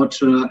about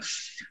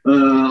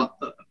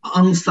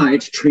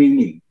on-site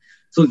training.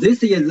 So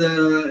this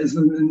is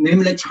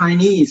namely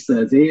Chinese.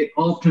 They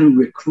often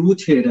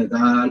recruited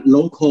the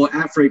local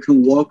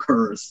African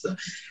workers,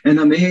 and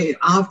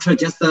after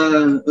just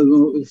 1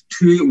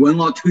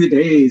 or 2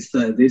 days,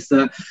 this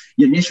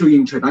initial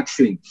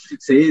introduction,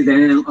 they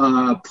then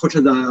put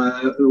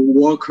the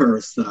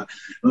workers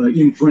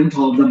in front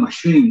of the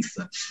machines,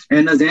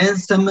 and then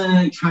some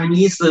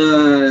Chinese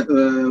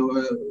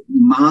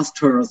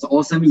masters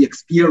or some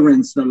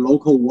experienced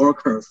local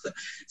workers,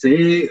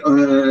 they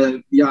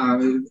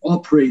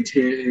operate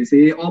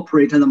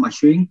the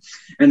machine,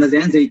 and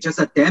then they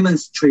just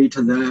demonstrate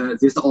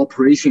this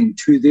operation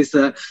to this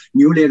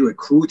newly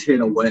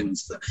recruited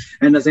ones.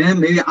 And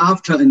then maybe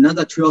after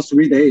another 2 or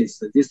 3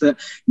 days, this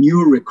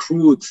new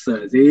recruits,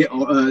 they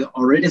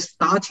already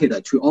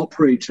started to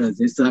operate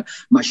these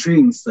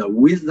machines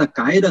with the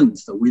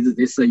guidance, with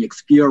this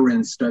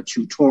experienced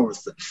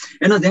tutors.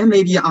 And then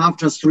maybe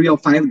after 3 or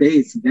 5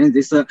 days, then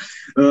these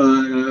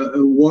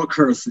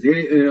workers,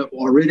 they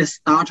already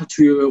start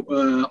to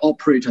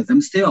operate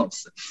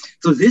themselves.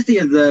 So this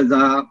is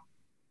a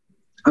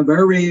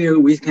very,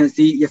 we can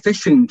see,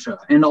 efficient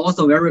and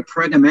also very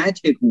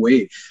pragmatic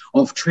way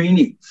of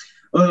training.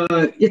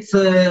 Its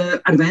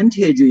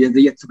advantage is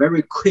it's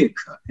very quick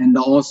and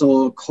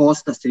also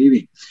cost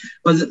saving.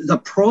 But the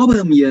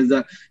problem is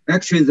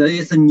actually there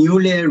is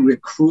newly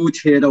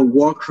recruited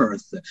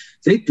workers.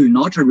 They do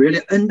not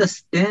really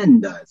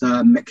understand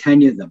the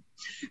mechanism.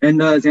 And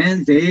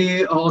then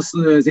they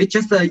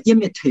just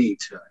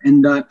imitate,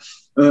 and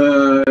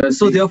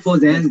so therefore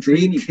then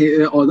they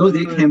can, although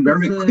they can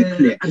very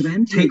quickly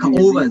take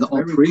over the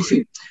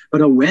operation,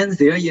 but when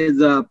there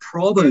is a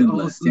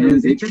problem, then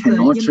they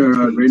cannot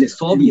really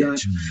solve it.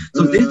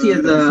 So this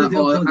is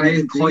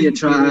I call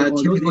it a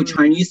typical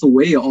Chinese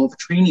way of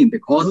training,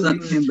 because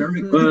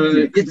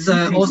it's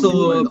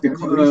also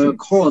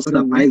caused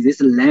by this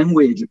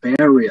language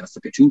barriers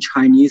between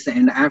Chinese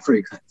and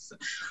Africans.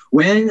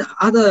 When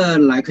other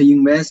like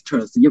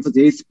investors, if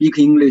they speak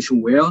English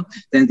well,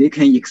 then they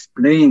can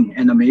explain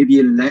and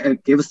maybe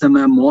give some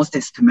more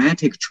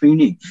systematic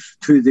training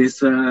to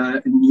this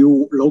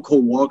new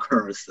local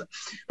workers.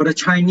 But the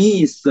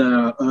Chinese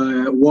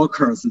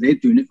workers, they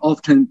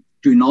often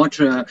do not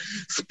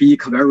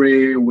speak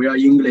very well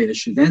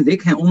English. Then they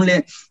can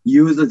only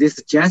use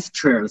these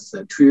gestures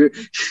to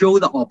show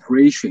the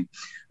operation.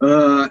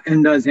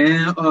 And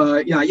then,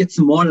 it's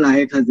more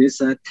like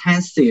this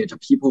tacit,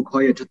 people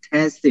call it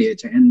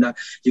tacit and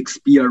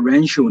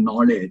experiential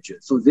knowledge.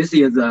 So this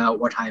is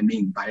what I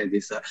mean by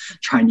this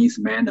Chinese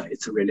manner.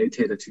 It's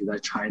related to the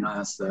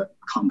China's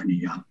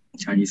company,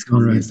 Chinese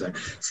company's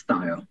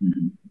style.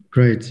 Mm-hmm.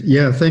 Great.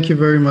 Yeah, thank you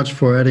very much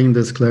for adding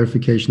this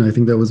clarification. I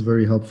think that was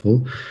very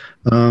helpful.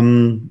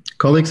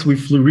 Colleagues,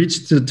 we've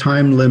reached the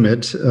time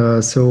limit,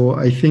 so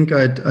I think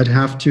I'd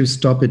have to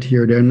stop it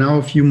here. There are now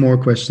a few more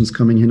questions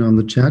coming in on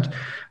the chat,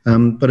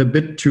 but a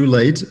bit too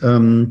late.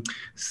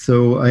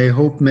 So I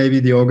hope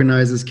maybe the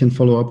organizers can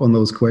follow up on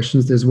those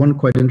questions. There's one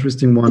quite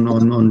interesting one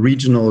on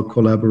regional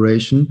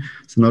collaboration.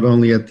 So not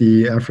only at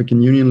the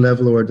African Union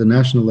level or at the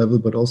national level,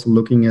 but also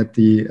looking at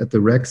the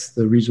RECs,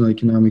 the regional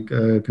economic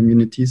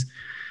communities.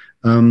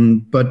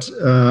 But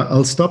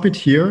I'll stop it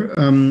here,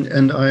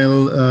 and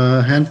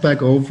I'll hand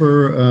back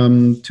over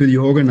to the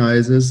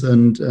organizers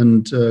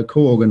and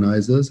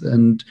co-organizers,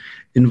 and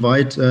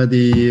invite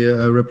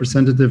the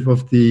representative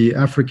of the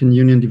African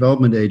Union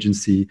Development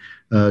Agency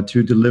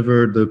to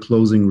deliver the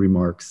closing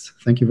remarks.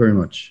 Thank you very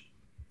much.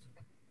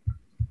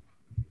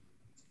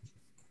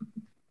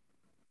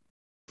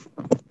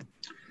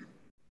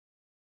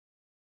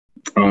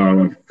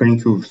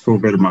 Thank you so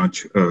very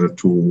much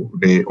to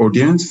the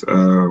audience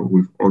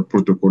with all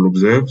protocol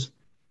observed.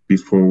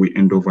 Before we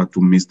hand over to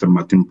Mr.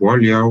 Martin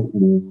Boalia,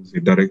 who is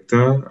the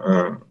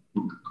director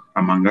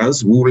among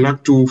us, we would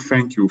like to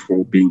thank you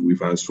for being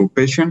with us so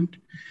patient.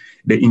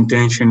 The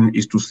intention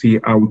is to see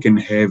how we can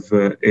have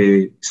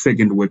a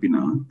second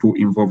webinar to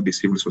involve the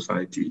civil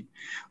society,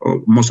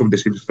 most of the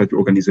civil society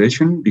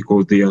organizations,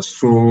 because they are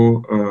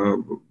so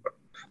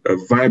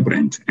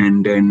vibrant,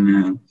 and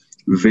then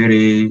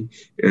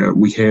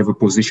we have a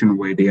position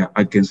where they are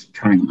against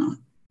China.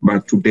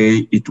 But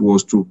today it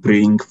was to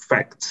bring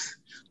facts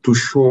to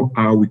show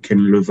how we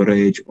can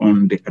leverage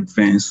on the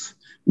advance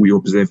we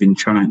observe in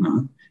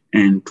China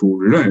and to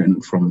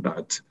learn from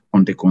that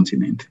on the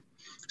continent.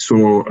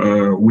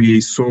 So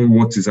we saw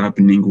what is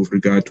happening with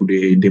regard to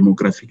the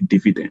demographic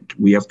dividend.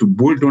 We have to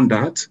build on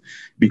that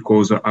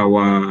because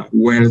our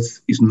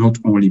wealth is not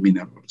only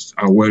minerals.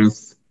 Our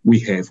wealth, we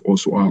have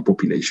also our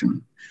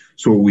population.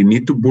 So we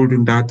need to build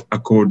on that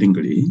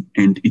accordingly,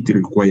 and it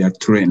requires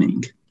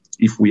training.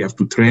 If we have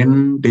to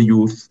train the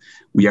youth,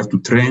 we have to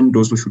train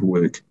those who should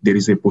work, there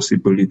is a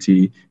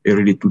possibility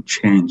really to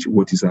change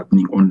what is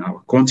happening on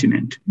our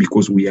continent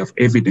because we have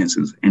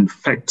evidences and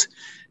facts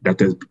that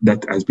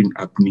has been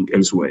happening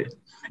elsewhere.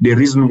 The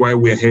reason why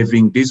we're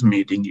having this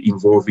meeting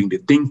involving the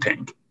think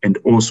tank and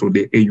also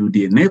the AUD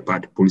and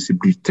NEPAD policy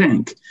brief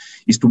tank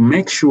is to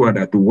make sure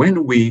that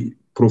when we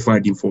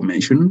provide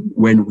information,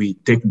 when we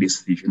take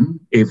decision,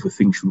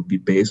 everything should be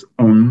based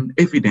on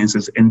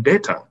evidences and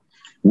data.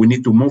 We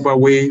need to move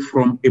away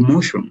from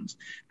emotions.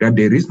 That's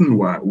the reason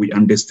why we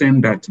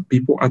understand that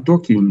people are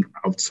talking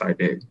outside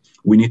there.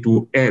 We need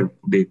to help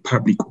the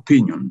public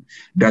opinion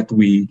that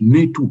we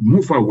need to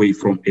move away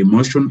from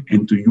emotion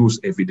and to use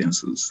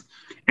evidences.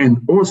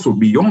 And also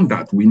beyond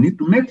that, we need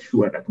to make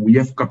sure that we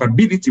have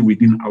capability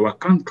within our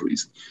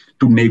countries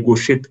to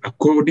negotiate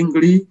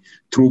accordingly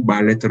through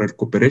bilateral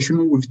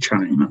cooperation with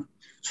China.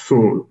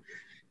 So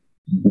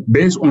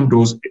based on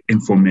those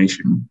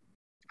information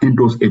and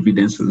those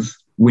evidences,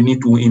 we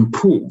need to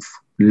improve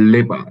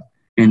labor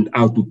and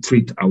how to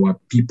treat our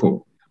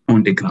people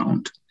on the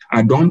ground.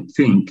 I don't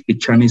think a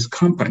Chinese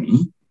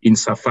company in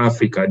South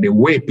Africa, the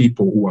way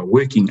people who are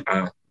working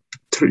are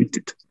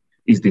treated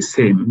is the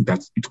same that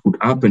it could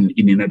happen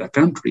in another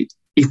country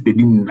if they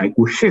didn't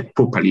negotiate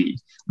properly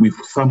with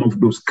some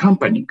of those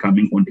companies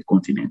coming on the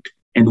continent.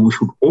 And we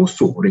should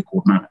also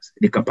recognize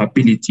the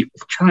capability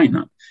of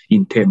China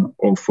in terms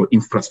of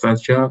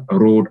infrastructure,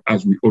 road,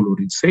 as we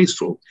already say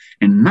so.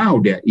 And now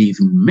they're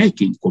even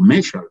making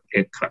commercial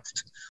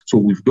aircraft. So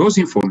with those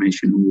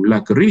information, we would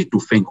like really to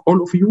thank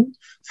all of you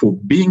for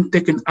being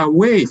taken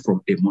away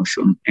from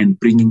emotion and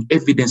bringing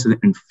evidence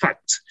and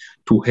facts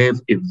to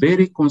have a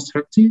very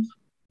constructive,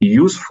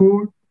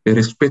 useful,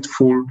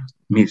 respectful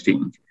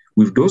meeting.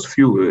 With those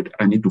few words,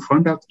 I need to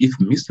find out if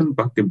Mr.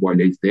 Mbakte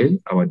Bwalya is there,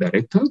 our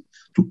director,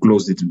 to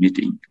close this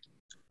meeting.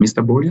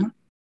 Mr. Bwalya?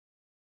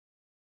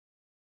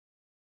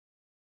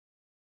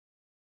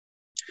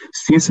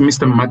 Since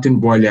Mr. Martin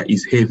Bwalya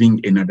is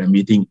having another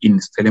meeting in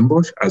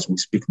Stellenbosch as we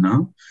speak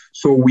now,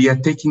 so we are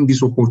taking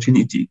this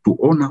opportunity to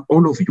honor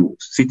all of you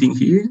sitting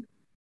here,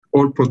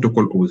 all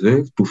protocol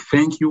observed, to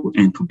thank you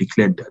and to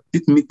declare that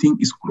this meeting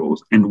is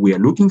closed. And we are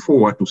looking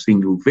forward to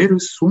seeing you very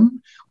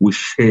soon. We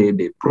share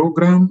the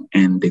program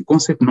and the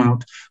concept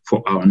note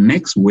for our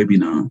next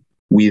webinar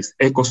with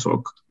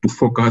ECOSOC to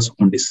focus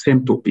on the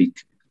same topic,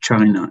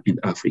 China and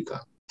Africa.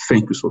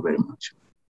 Thank you so very much.